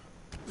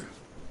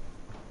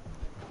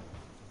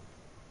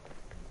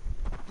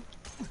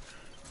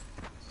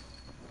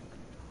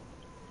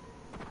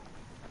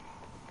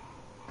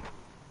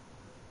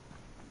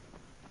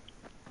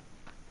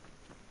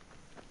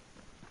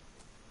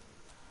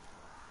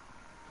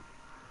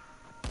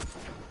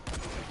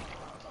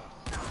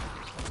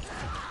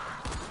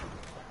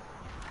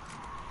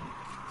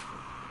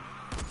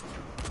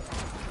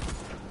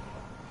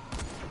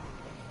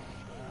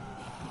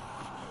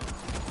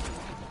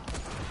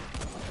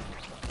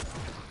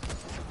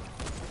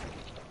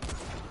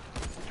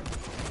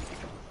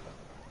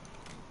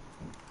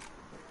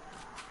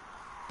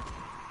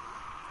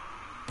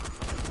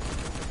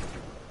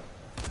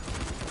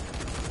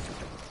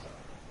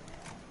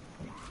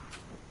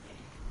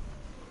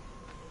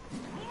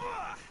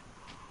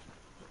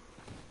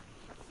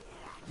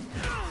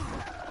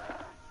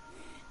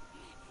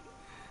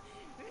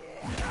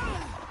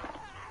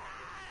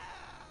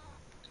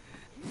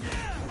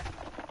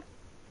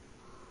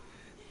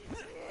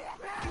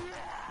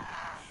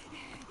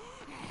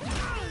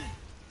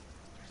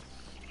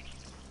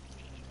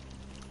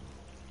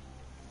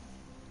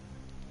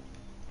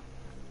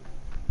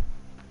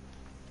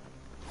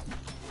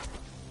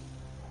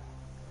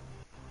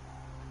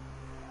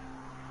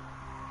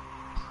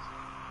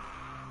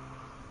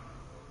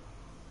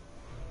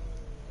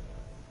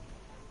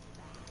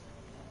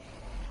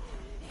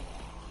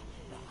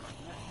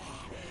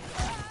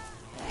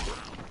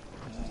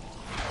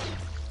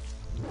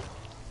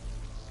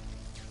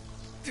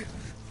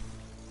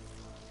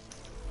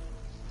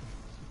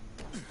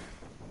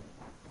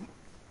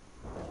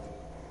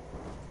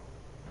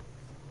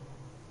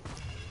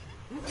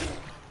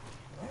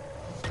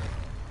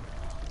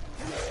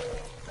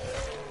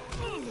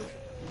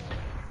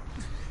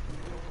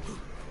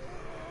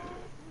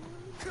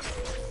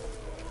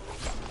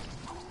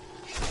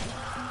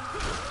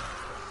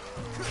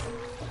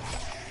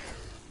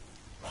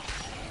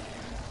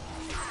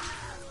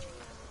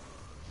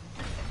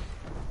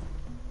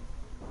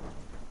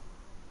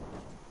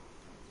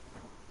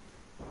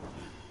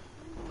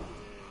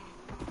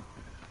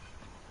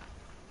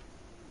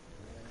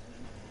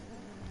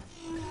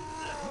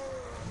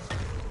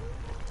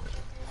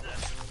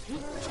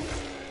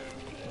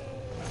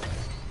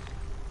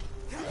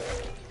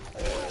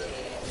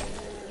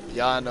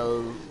 Yeah, I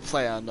know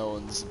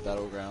PlayerUnknown's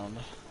Battleground.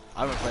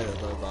 I haven't played it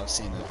though, but I've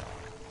seen it.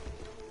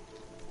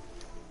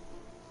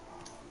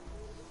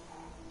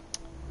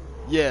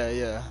 Yeah,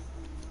 yeah.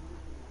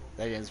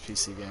 That game's a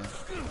PC game.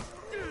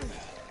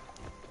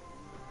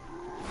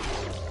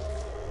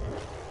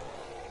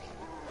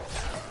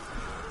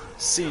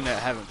 Seen it,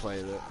 haven't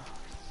played it.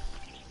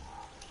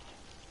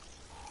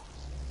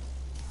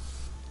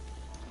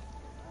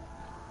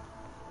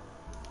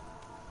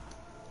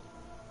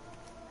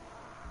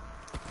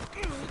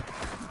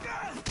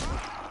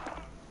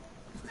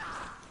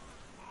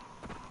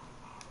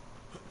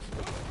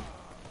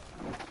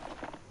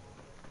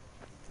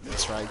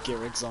 That's right, get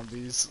rid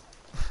zombies.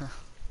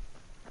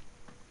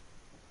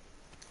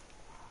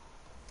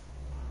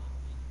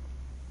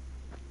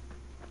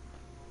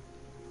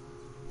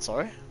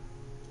 Sorry?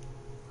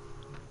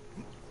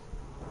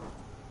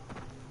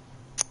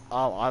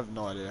 Oh, I have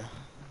no idea.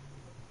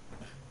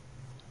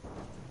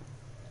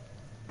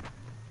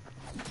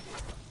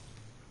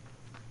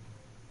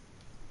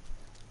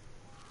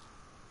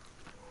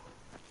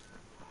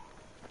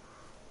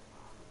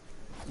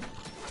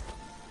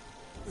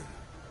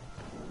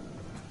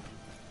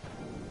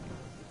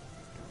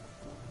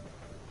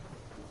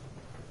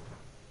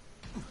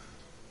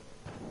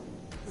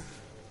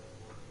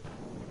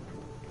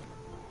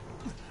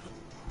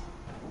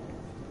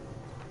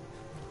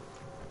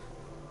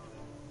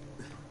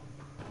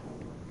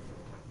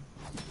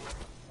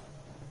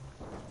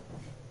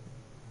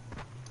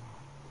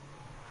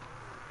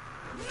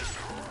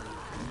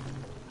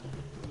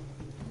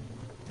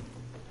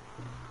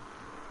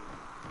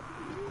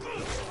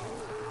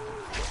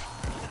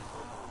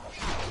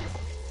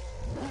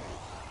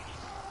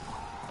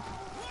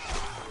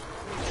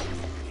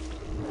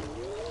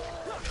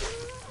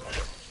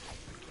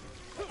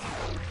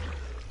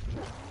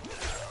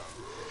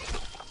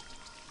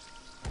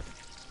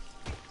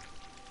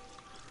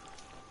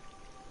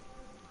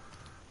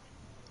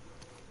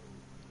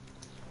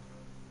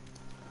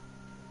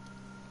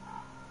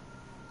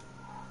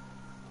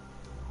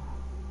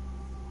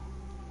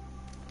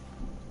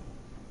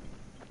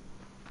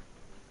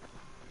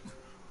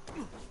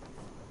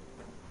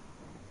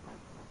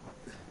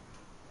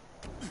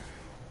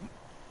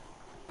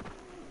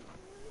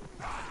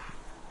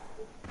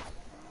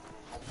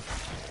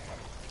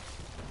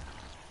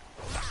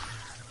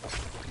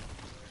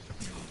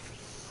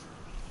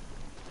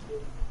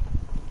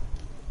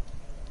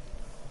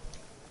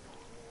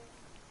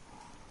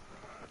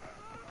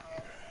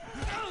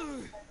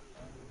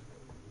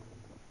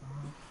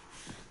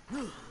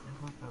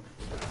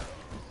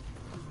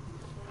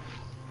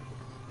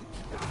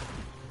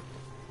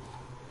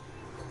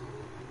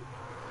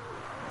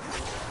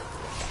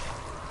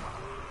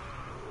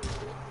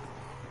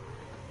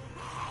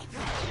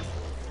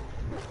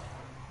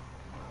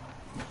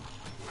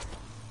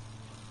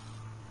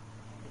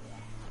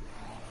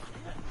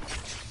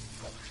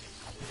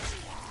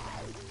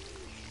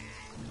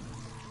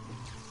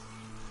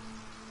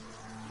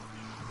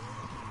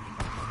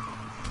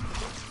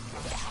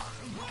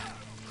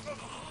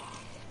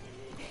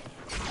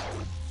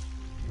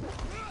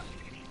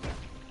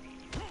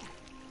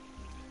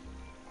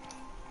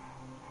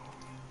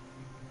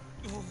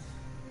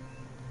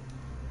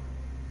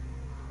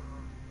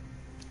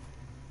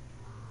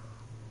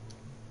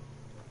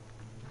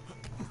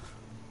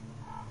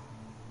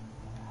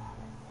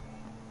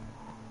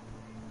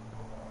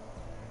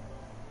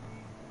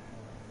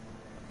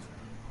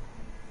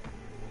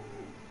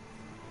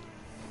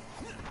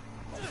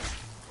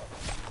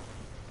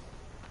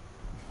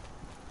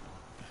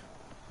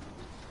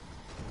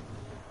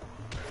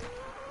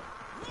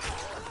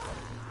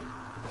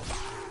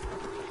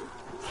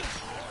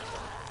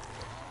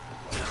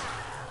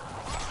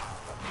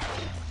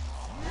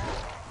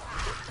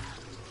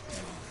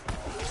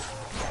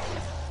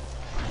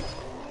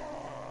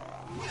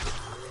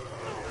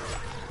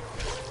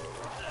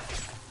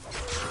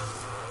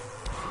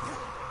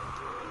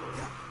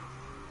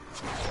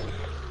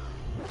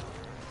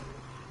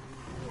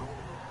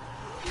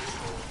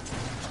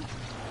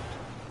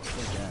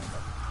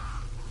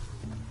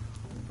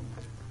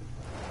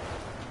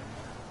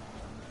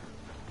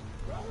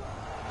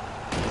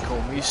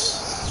 Call me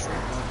streamer.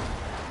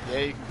 Yeah,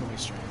 you can call me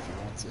streamer if you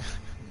want to.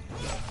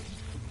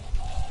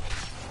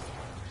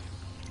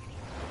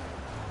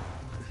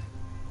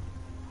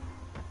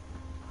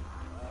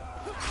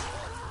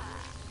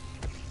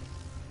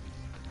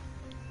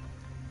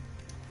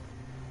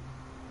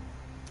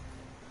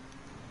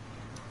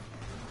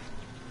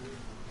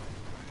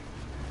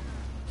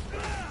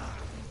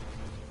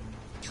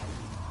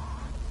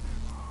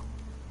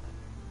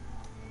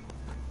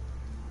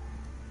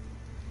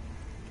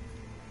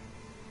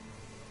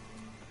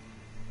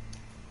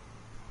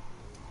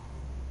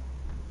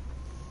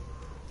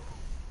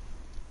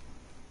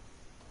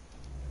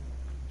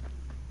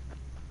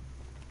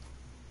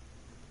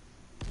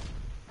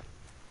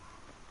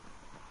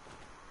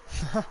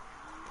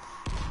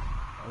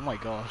 Oh my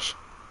gosh.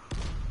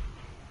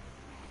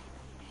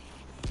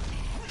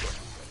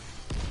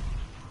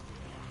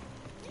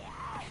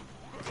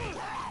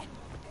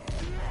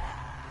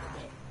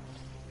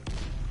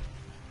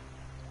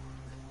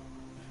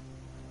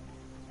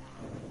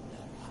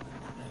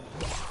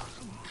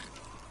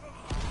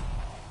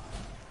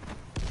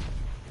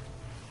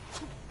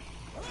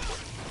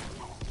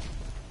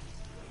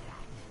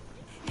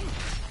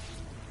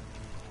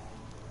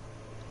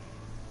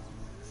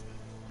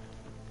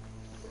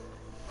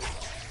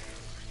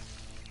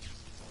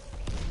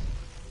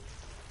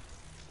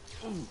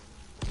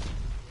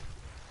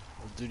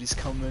 dude, he's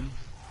coming.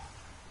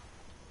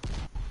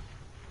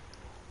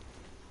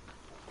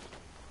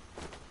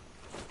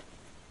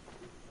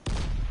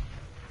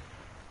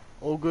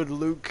 All good,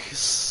 Luke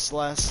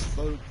slash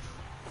Thope.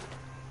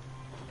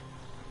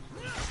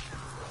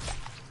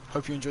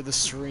 Hope you enjoyed the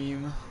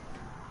stream.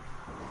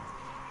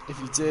 If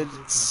you did,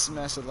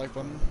 smash that like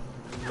button.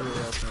 It really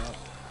helps me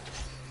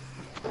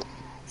out.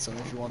 So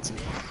if you want to.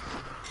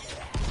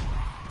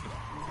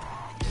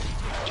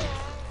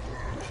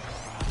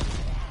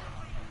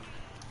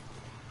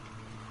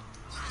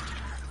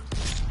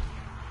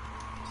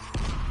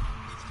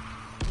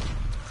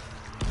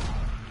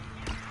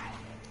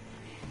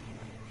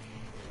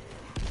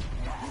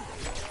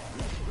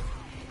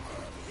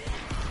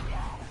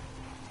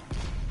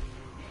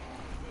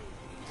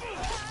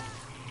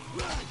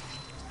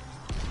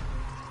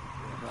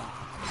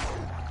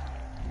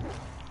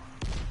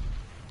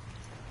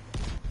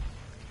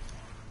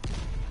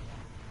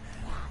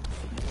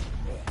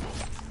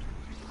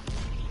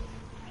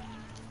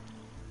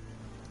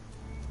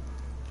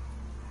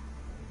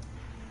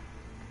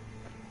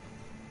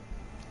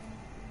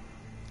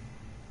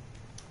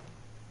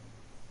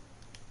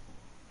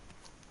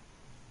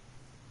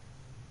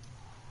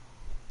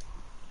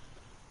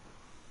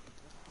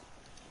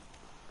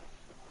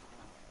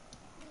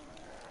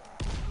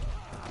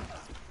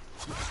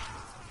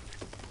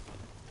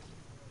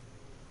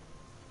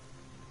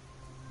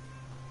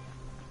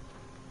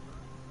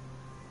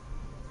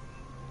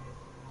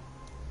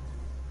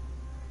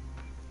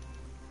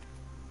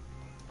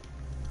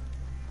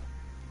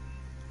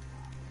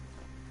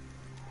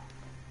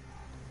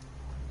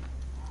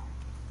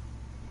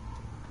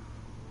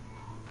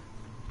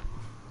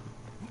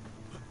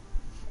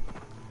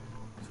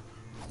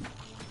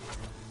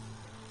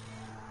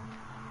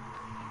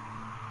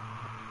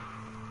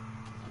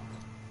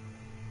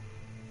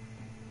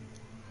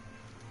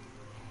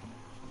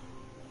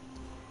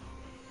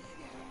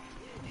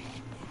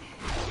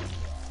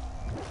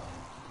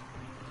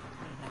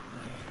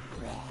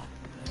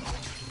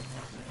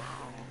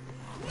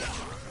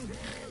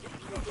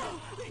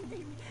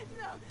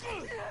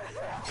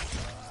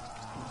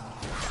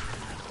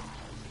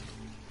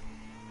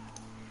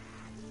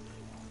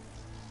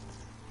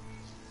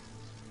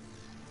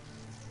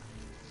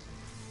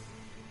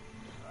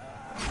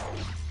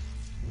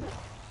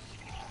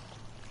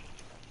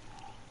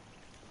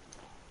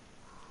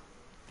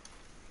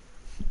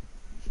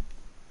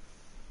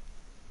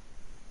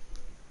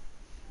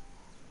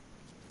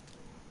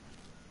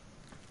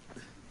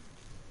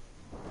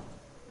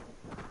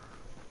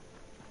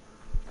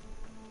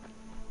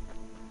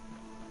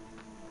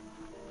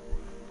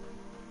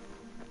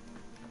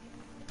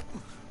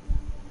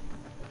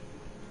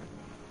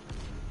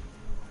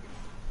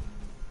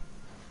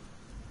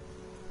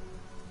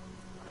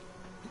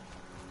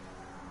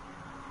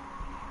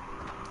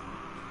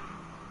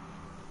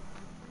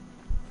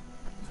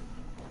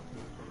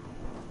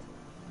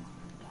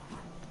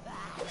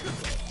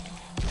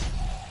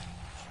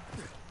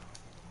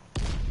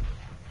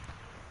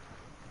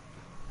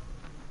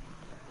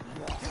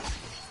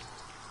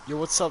 Yo,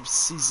 what's up,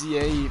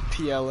 CZA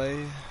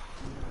PLA?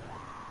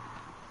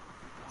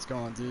 What's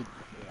going on, dude?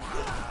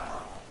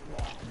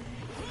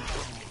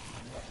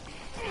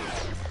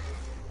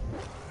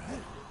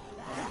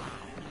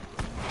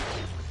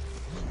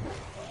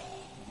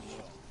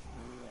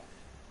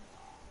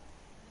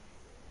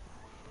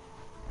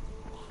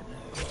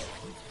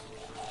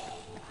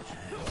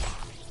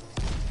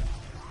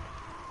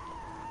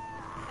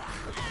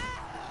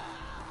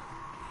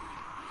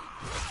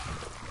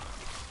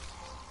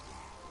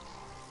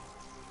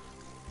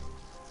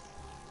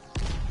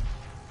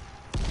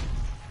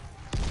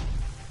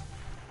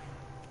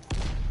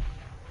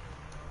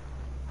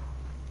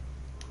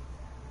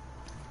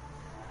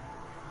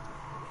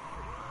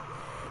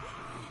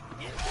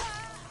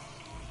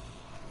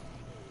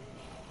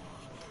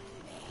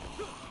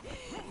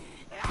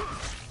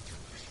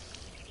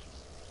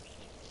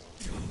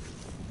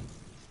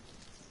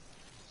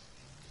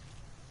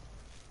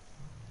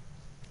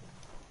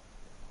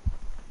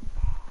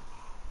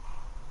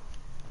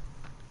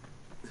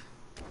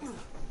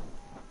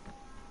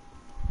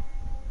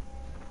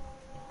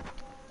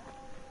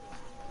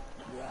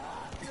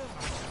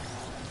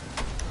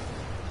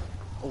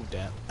 Oh,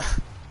 damn.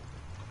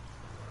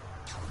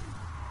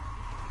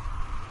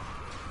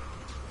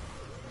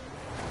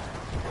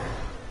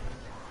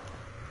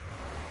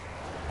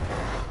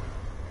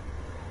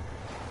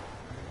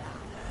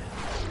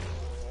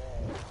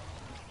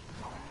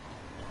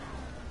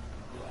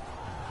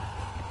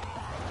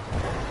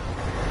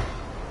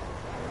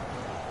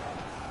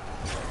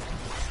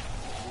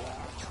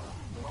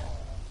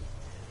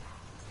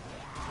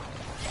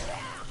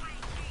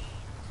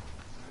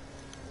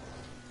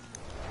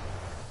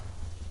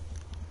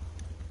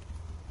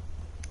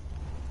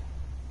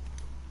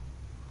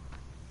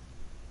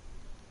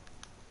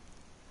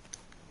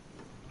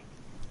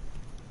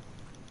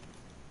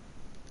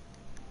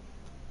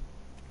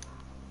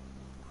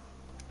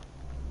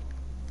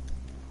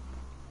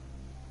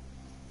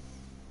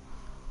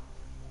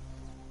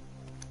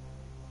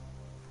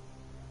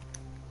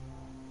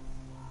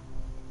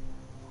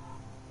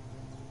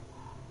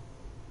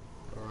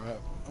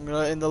 I'm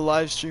gonna end the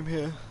live stream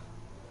here.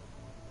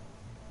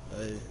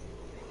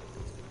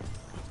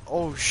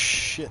 Oh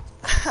shit.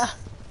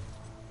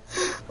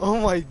 Oh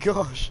my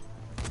gosh.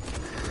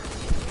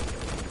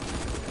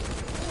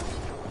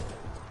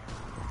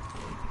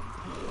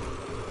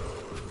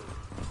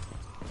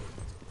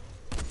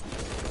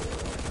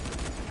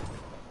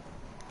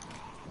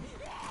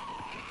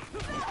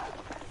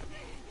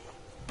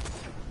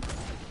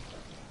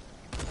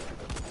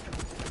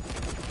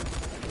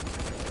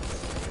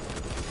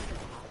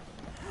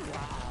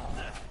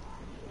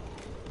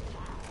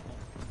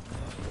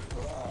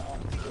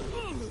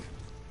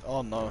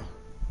 Oh no.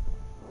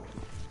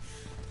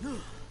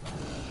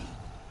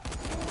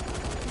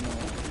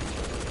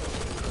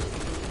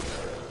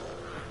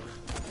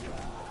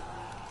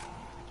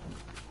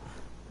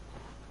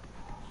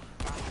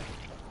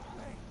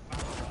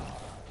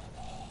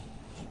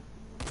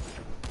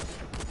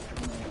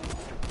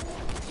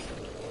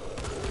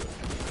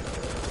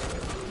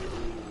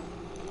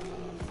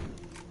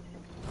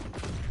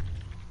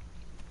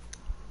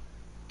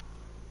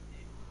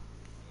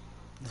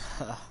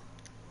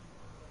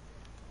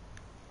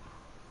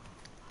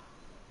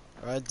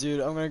 Alright dude,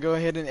 I'm gonna go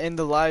ahead and end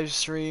the live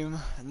stream.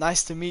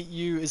 Nice to meet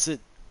you. Is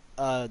it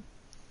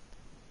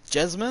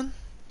Jesman?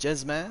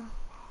 Jesman?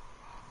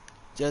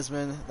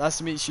 Jesman, nice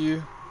to meet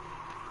you.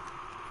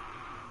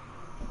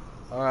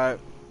 Alright.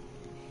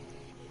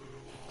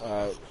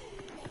 Alright.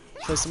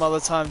 Play some other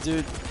time,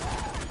 dude.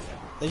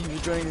 Thank you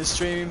for joining the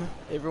stream,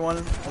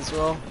 everyone, as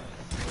well.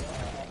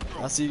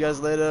 I'll see you guys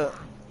later.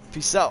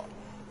 Peace out.